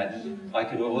when I hadn't. I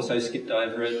could have also skipped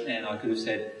over it, and I could have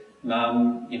said,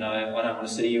 Mum, I don't want to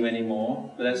see you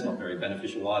anymore. But that's not very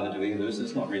beneficial either to either of us.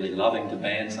 It's not really loving to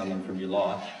ban someone from your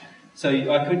life. So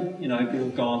I could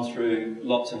have gone through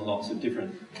lots and lots of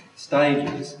different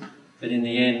stages. But in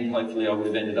the end, hopefully I would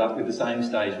have ended up with the same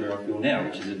stage where I feel now,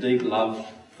 which is a deep love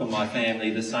for my family,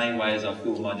 the same way as I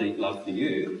feel my deep love for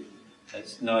you.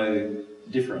 It's no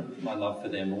different, my love for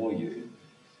them or you.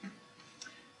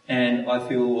 And I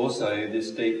feel also this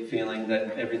deep feeling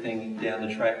that everything down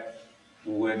the track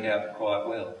will work out quite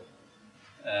well.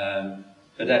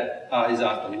 But that is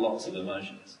after lots of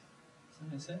emotions. Does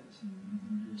that make sense?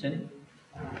 Jenny?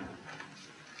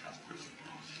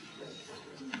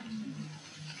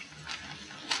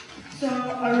 So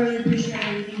I really appreciate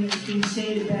everything that's been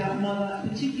said about Mother,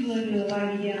 particularly the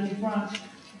lady down the front.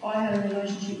 I had a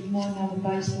relationship with my mother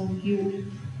based on guilt,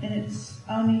 and it's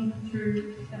only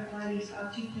through that lady's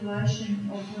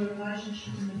articulation of her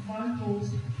relationship and the phone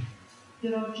calls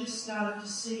that I've just started to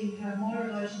see how my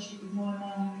relationship with my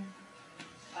mum,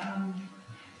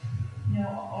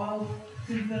 I'll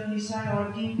confirmly say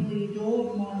I deeply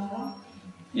adored my mother.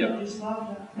 Yep. I just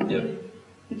loved her. Yep.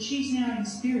 But she's now in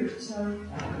spirit, so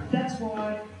that's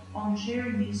why I'm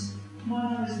sharing this. My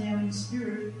mother's now in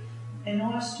spirit, and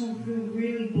I still feel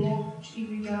really blocked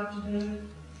in regard to her,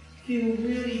 feel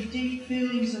really deep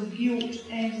feelings of guilt,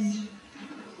 and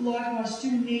like I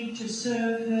still need to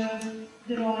serve her,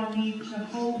 that I need to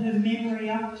hold her memory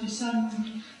up to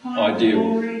some kind of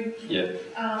glory. Yeah.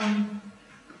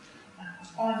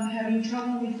 I'm having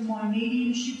trouble with my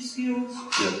mediumship skills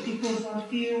because I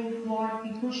feel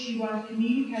like because she won't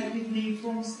communicate with me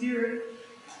from spirit,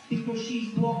 because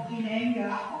she's blocked in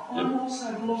anger, I'm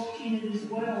also blocked in it as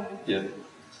well. Yeah.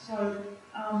 So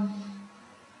I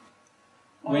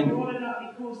brought it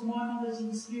up because my mother's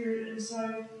in spirit, and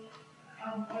so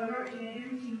I wrote down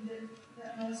everything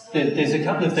that my son. There's a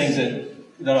couple of things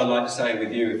that I'd like to say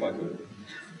with you, if I could.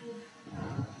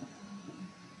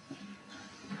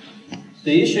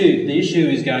 The issue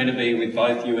is going to be with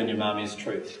both you and your mum is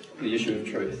truth, the issue of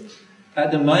truth.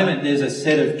 At the moment, there's a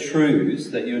set of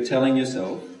truths that you're telling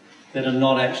yourself that are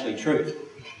not actually truth.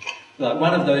 Like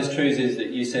one of those truths is that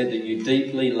you said that you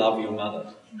deeply love your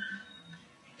mother.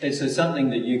 It's something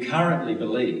that you currently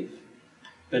believe,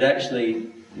 but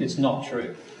actually it's not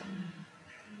true.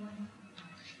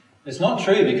 It's not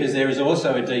true, because there is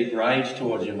also a deep rage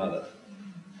towards your mother.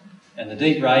 And the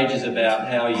deep rage is about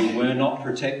how you were not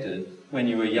protected when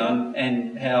you were young,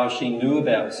 and how she knew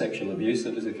about sexual abuse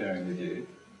that was occurring with you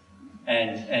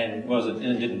and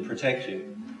didn't protect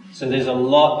you. So there's a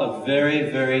lot of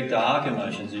very, very dark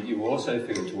emotions that you also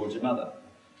feel towards your mother.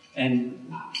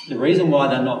 And the reason why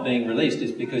they're not being released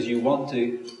is because you want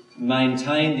to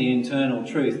maintain the internal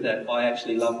truth that I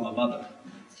actually love my mother.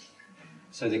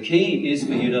 So the key is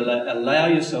for you to allow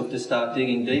yourself to start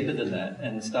digging deeper than that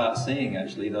and start seeing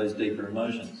actually those deeper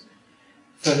emotions.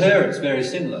 For her, it's very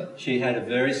similar. She had a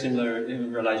very similar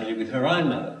relationship with her own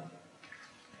mother.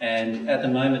 And at the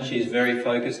moment, she's very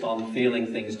focused on feeling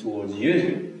things towards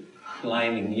you,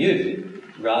 blaming you,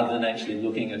 rather than actually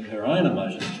looking at her own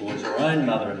emotions towards her own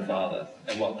mother and father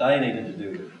and what they needed to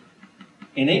do with it.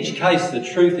 In each case, the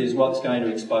truth is what's going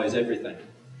to expose everything.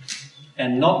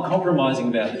 And not compromising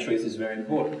about the truth is very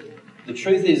important. The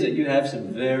truth is that you have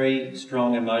some very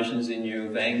strong emotions in you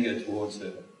of anger towards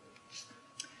her.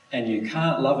 And you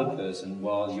can't love a person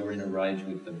while you're in a rage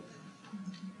with them.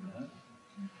 Right?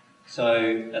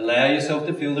 So allow yourself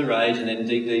to feel the rage, and then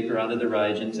dig deeper under the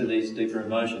rage into these deeper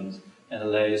emotions, and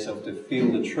allow yourself to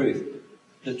feel the truth.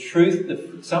 The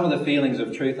truth, some of the feelings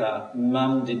of truth are,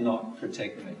 Mum did not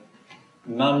protect me.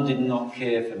 Mum did not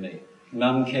care for me.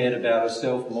 Mum cared about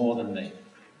herself more than me,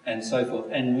 and so forth.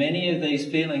 And many of these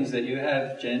feelings that you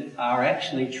have, Jen, are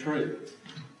actually true.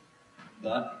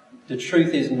 But the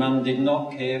truth is, Mum did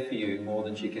not care for you more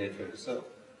than she cared for herself.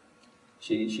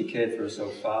 She cared for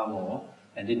herself far more,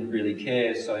 and didn't really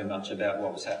care so much about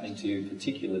what was happening to you,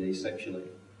 particularly sexually.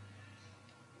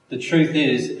 The truth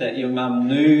is that your mum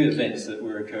knew events that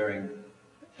were occurring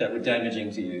that were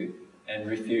damaging to you and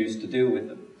refused to deal with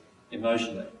them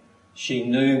emotionally. She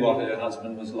knew what her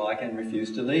husband was like and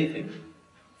refused to leave him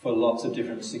for lots of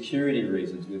different security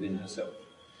reasons within herself.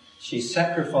 She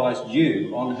sacrificed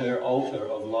you on her altar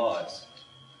of lies.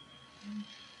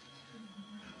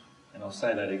 And I'll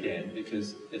say that again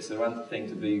because it's the one thing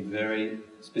to be very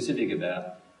specific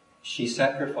about. She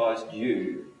sacrificed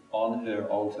you on her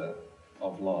altar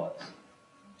of lies.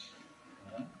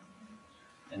 Right?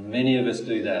 And many of us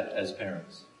do that as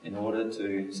parents in order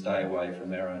to stay away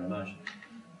from our own emotions.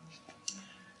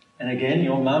 And again,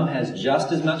 your mum has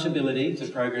just as much ability to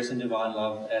progress in divine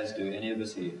love as do any of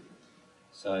us here.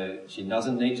 So she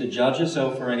doesn't need to judge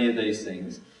herself for any of these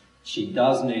things. She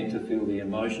does need to feel the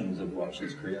emotions of what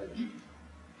she's created.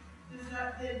 Does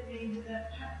that then mean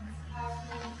that happens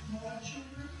passed on to my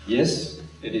children? Yes,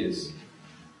 it is.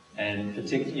 And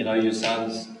particularly, your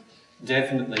sons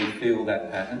definitely feel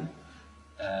that pattern,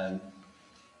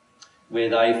 where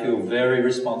they feel very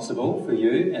responsible for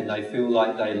you and they feel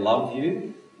like they love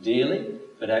you dearly,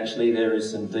 but actually there is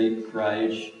some deep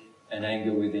rage and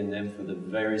anger within them for the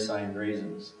very same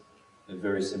reasons, the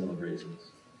very similar reasons.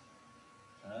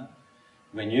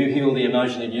 When you heal the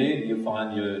emotion in you, you'll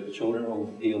find your children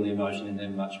will heal the emotion in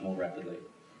them much more rapidly.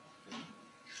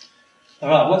 All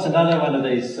right, what's another one of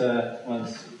these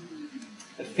ones?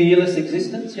 A fearless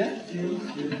existence, yeah?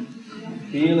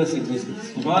 Fearless existence.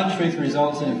 Divine truth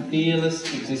results in a fearless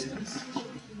existence.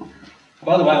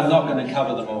 By the way, I'm not going to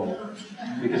cover them all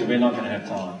because we're not going to have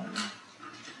time.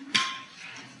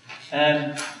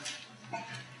 And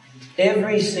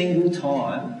every single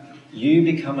time you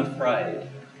become afraid,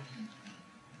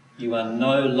 you are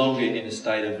no longer in a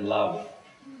state of love.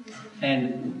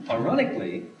 And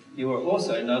ironically, you are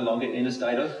also no longer in a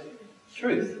state of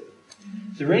truth.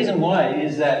 The reason why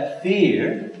is that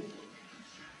fear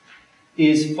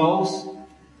is false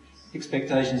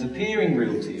expectations appearing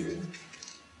real to you.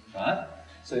 Right?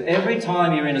 So every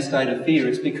time you're in a state of fear,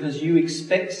 it's because you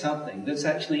expect something that's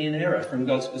actually in error from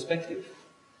God's perspective.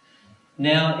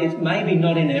 Now, it may be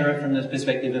not in error from the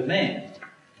perspective of man.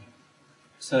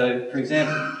 So, for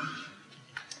example,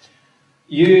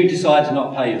 you decide to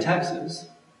not pay your taxes.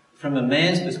 From a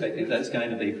man's perspective, that's going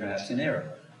to be perhaps in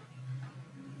error.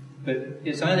 But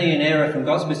it's only in error from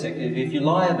God's perspective if you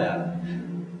lie about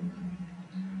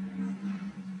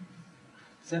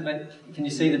it. Can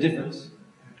you see the difference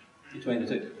between the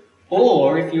two?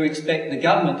 Or if you expect the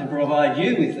government to provide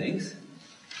you with things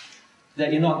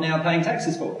that you're not now paying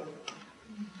taxes for.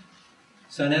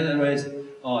 So in other words,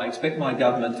 I expect my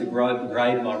government to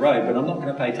grade my road, but I'm not going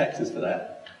to pay taxes for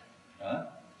that. Right?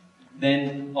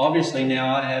 Then obviously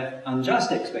now I have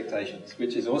unjust expectations,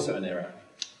 which is also an error.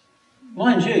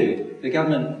 Mind you, the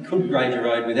government could grade your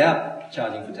road without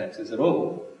charging for taxes at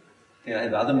all. They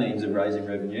have other means of raising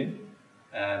revenue,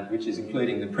 which is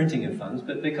including the printing of funds,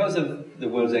 but because of the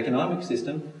world's economic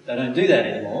system, they don't do that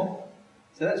anymore.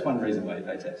 So that's one reason why you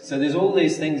pay taxes. So there's all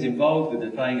these things involved with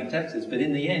the paying of taxes, but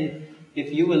in the end,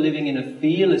 if you were living in a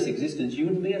fearless existence, you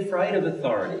wouldn't be afraid of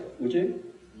authority, would you?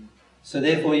 So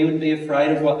therefore you wouldn't be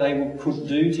afraid of what they could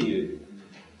do to you.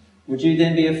 Would you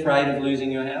then be afraid of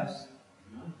losing your house?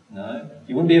 No.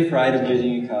 You wouldn't be afraid of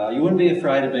losing your car. You wouldn't be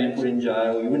afraid of being put in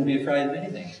jail. You wouldn't be afraid of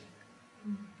anything.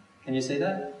 Can you see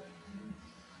that?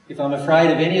 If I'm afraid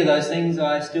of any of those things,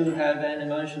 I still have an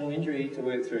emotional injury to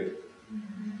work through.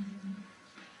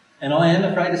 And I am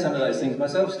afraid of some of those things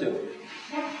myself still.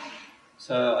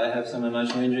 So I have some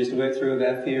emotional injuries to work through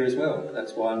about fear as well.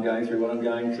 That's why I'm going through what I'm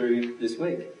going through this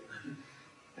week.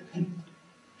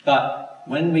 But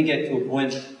when we get to a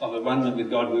point of abundance with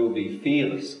God, we will be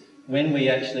fearless. When we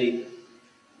actually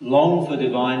long for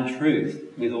divine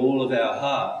truth with all of our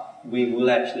heart, we will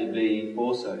actually be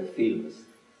also fearless.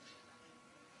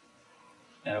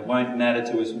 And it won't matter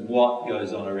to us what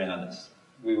goes on around us.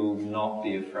 We will not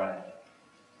be afraid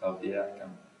of the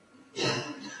outcome.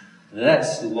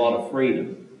 That's a lot of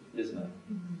freedom, isn't it?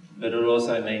 But it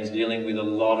also means dealing with a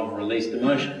lot of released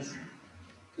emotions.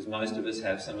 Because most of us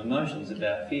have some emotions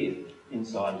about fear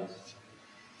inside us.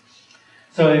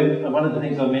 So one of the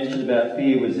things I mentioned about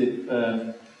fear was if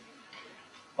I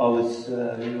was,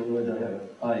 where did I have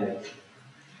it? Oh yeah.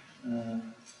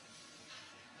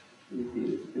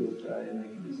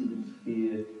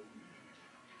 Fear.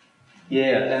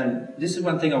 Yeah, this is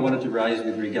one thing I wanted to raise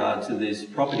with regard to this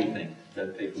property thing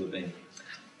that people have been.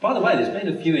 By the way, there's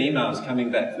been a few emails coming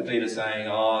back for Peter saying,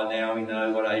 oh, now we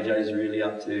know what AJ's really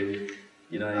up to.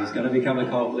 You know, he's going to become a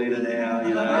cult leader now,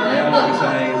 you know. Now we're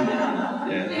saying,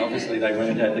 yeah, obviously they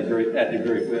weren't at the group,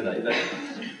 were they?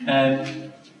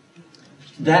 But,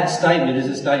 that statement is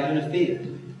a statement of fear.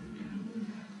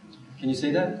 Can you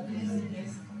see that?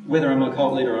 Yes. Whether I'm a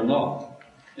cult leader or not,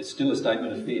 it's still a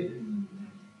statement of fear.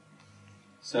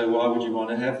 So why would you want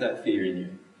to have that fear in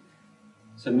you?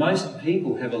 So most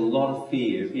people have a lot of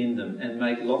fear in them and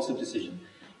make lots of decisions,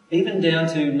 even down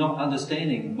to not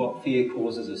understanding what fear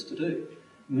causes us to do.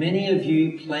 Many of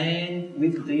you plan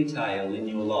with detail in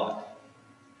your life,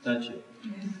 don't you?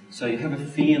 Yes. So you have a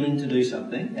feeling to do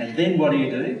something, and then what do?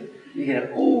 You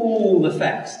get all the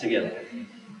facts together,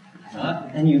 right?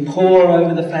 And you pour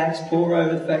over the facts,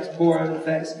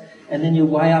 and then you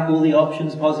weigh up all the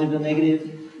options, positive and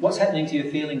negative. What's happening to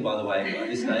your feeling, by the way, by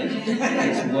this stage?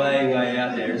 It's way, way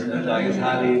out there, isn't it? Like it's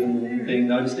hardly even being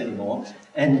noticed anymore.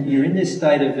 And you're in this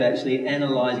state of actually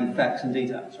analysing facts and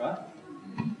details, right?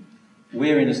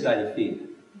 We're in a state of fear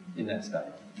in that state.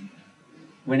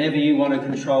 Whenever you want to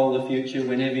control the future,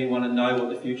 whenever you want to know what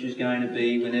the future is going to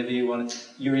be, whenever you want to,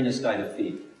 you're in a state of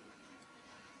fear.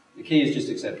 The key is just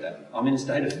accept that. I'm in a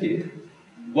state of fear.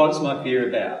 What's my fear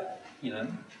about? You know?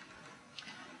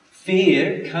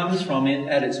 Fear comes from it,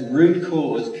 at its root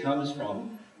cause, comes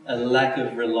from a lack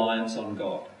of reliance on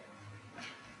God.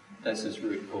 That's its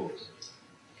root cause.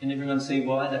 Can everyone see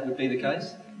why that would be the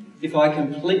case? If I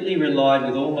completely relied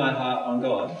with all my heart on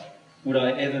God, would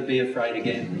I ever be afraid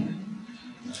again?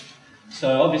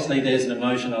 So obviously there's an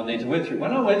emotion I'll need to work through.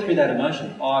 When I work through that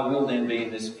emotion, I will then be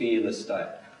in this fearless state.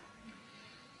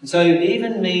 And so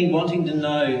even me wanting to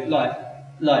know, like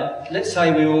let's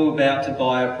say we're all about to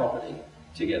buy a property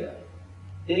together.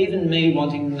 Even me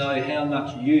wanting to know how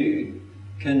much you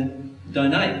can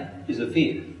donate is a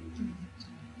fear.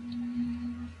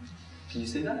 Can you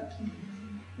see that?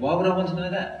 Why would I want to know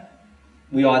that?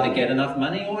 We either get enough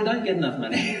money or we don't get enough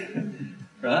money.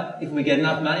 Right? If we get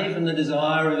enough money from the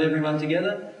desire of everyone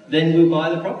together, then we'll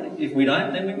buy the property. If we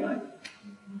don't, then we won't.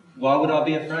 Why would I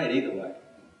be afraid either way?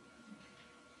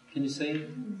 Can you see?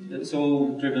 It's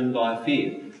all driven by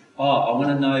fear. Oh, I want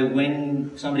to know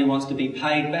when somebody wants to be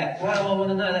paid back. Why do I want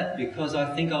to know that? Because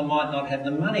I think I might not have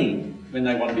the money when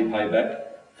they want to be paid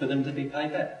back for them to be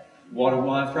paid back. What am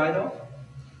I afraid of?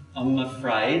 I'm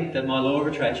afraid that my law of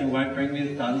attraction won't bring me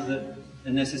the funds that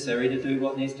are necessary to do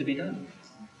what needs to be done.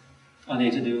 I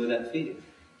need to deal with that fear.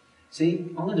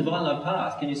 See, on the Divine Love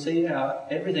path, can you see how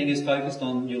everything is focused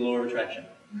on your law of attraction?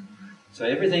 So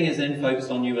everything is then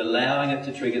focused on you allowing it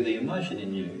to trigger the emotion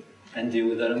in you and deal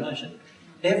with that emotion.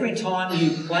 Every time you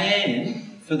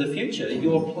plan for the future,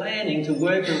 you're planning to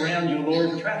work around your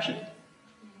law of attraction.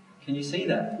 Can you see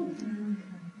that?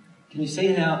 Can you see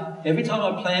how every time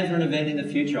I plan for an event in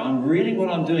the future, what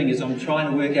I'm doing is I'm trying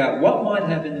to work out what might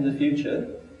happen in the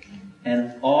future,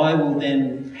 and I will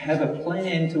then have a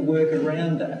plan to work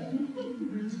around that.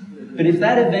 But if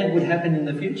that event would happen in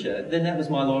the future, then that was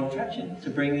my law of attraction, to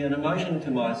bring an emotion to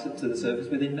the surface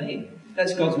within me.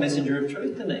 That's God's messenger of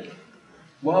truth to me.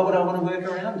 Why would I want to work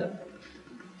around it?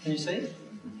 Can you see?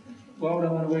 Why would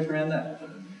I want to work around that?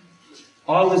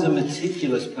 I was a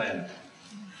meticulous planner.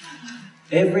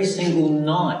 Every single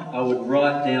night I would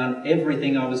write down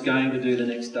everything I was going to do the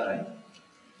next day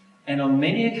And on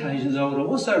many occasions I would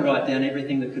also write down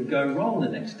everything that could go wrong the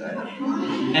next day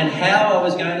and how I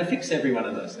was going to fix every one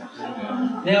of those things.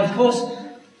 Now, of course,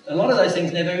 a lot of those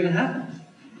things never even happened,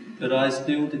 but I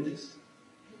still did this.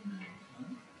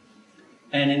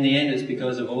 And in the end, it's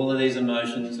because of all of these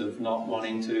emotions of not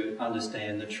wanting to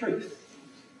understand the truth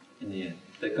in the end,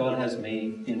 that God has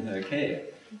me in her care.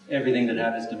 Everything that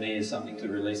happens to me is something to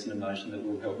release an emotion that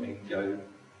will help me go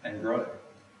and grow.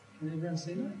 Can everyone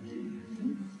see that?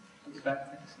 It's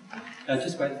back, thanks.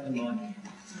 Just wait for the mic.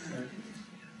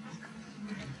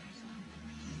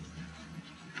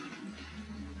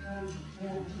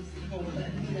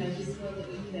 Just so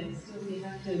that still we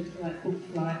have to book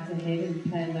flights ahead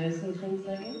and plan those sort of things,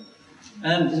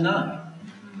 don't you? No.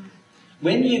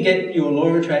 When you get your law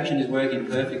of attraction is working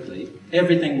perfectly,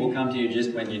 everything will come to you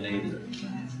just when you need it.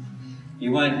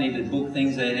 You won't need to book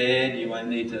things ahead, you won't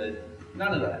need to...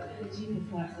 None of that.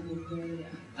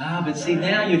 But see,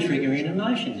 now you're triggering an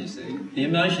emotion, you see. The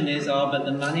emotion is, but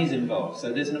the money's involved.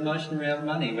 So there's an emotion around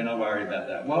money when I worry about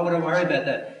that. Why would I worry about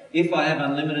that? If I have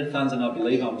unlimited funds and I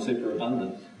believe I'm super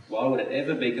abundant, why would I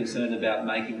ever be concerned about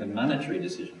making the monetary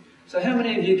decision? So how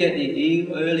many of you get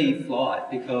the early flight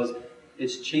because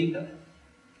it's cheaper?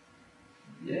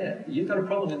 Yeah, you've got a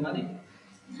problem with money.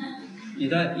 You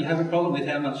have a problem with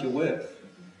how much you're worth.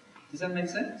 Does that make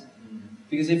sense?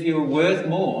 Because if you were worth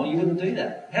more, you wouldn't do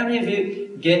that. How many of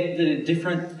you get a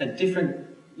different,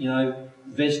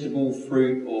 vegetable,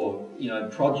 fruit, or,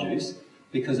 produce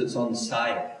because it's on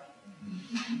sale?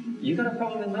 You've got a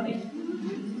problem with money.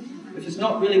 If it's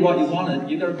not really what you wanted,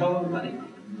 you've got a problem with money.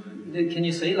 Can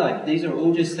you see, these are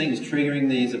all just things triggering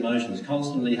these emotions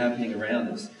constantly happening around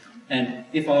us. And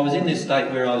if I was in this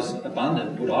state where I was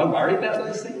abundant, would I worry about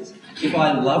those things? If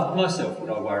I loved myself, would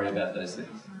I worry about those things?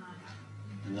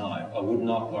 No, I would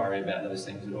not worry about those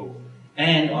things at all.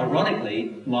 And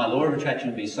ironically, my law of attraction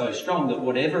would be so strong that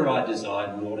whatever I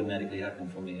desired would automatically happen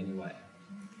for me anyway.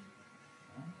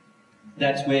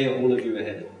 That's where all of you are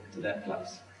headed, to that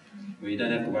place, where you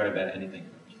don't have to worry about anything.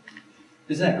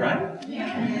 Isn't that great?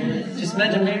 Yeah. Just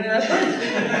imagine being in that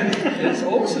place. It's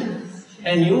awesome.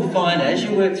 And you'll find, as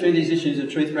you work through these issues of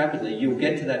truth rapidly, you'll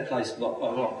get to that place a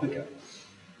lot quicker.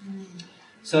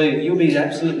 So you'll be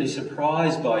absolutely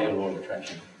surprised by your law of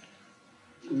attraction.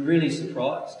 Really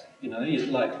surprised.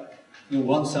 You'll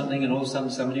want something and all of a sudden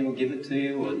somebody will give it to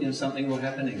you, or something will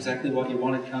happen, exactly what you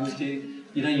want, it comes to you.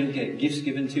 You'll get gifts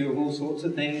given to you of all sorts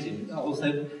of things.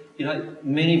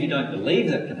 Many of you don't believe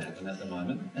that can happen at the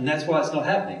moment, and that's why it's not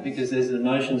happening, because there's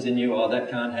emotions in you, that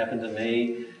can't happen to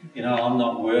me, I'm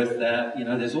not worth that.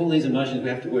 There's all these emotions we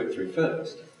have to work through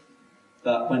first.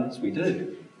 But once we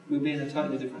do, we'll be in a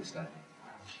totally different state.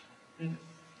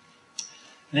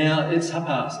 Now, it's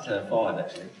 5:30,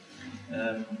 actually.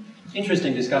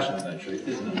 Interesting discussion about truth,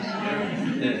 isn't it?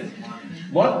 Yeah.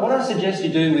 What I suggest you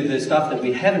do with the stuff that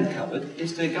we haven't covered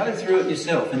is to go through it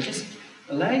yourself and just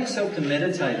allow yourself to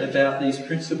meditate about these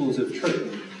principles of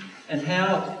truth and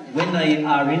how, when they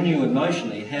are in you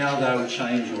emotionally, how they will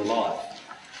change your life.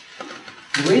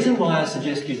 The reason why I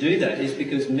suggest you do that is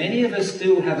because many of us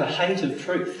still have a hate of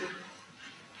truth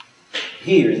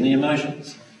here in the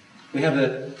emotions.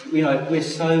 We're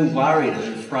so worried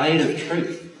and afraid of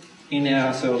truth in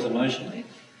ourselves emotionally.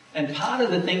 And part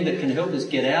of the thing that can help us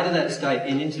get out of that state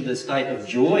and into the state of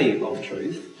joy of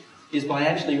truth is by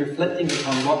actually reflecting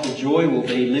upon what the joy will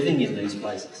be living in these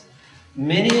places.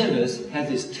 Many of us have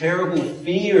this terrible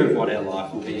fear of what our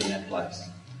life will be in that place.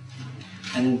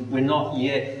 And we're not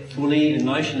yet fully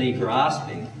emotionally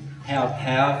grasping how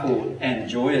powerful and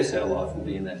joyous our life will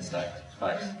be in that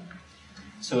space.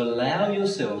 So allow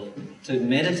yourself to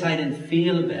meditate and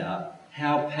feel about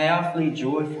how powerfully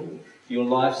joyful your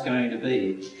life's going to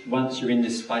be once you're in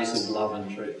this space of love and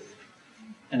truth.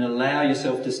 And allow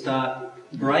yourself to start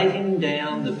breaking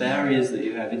down the barriers that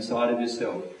you have inside of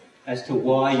yourself as to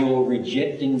why you're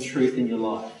rejecting truth in your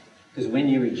life. Because when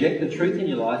you reject the truth in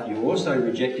your life, you're also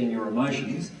rejecting your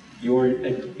emotions, you're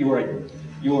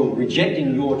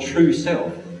rejecting your true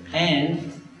self,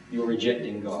 and you're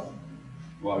rejecting God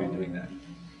while you're doing that.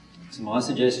 So my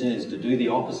suggestion is to do the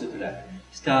opposite of that.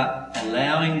 Start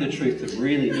allowing the truth to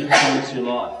really influence your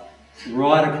life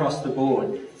right across the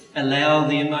board. Allow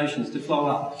the emotions to flow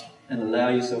up and allow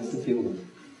yourself to feel them.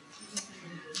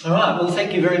 All right, well,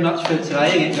 thank you very much for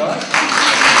today again, guys.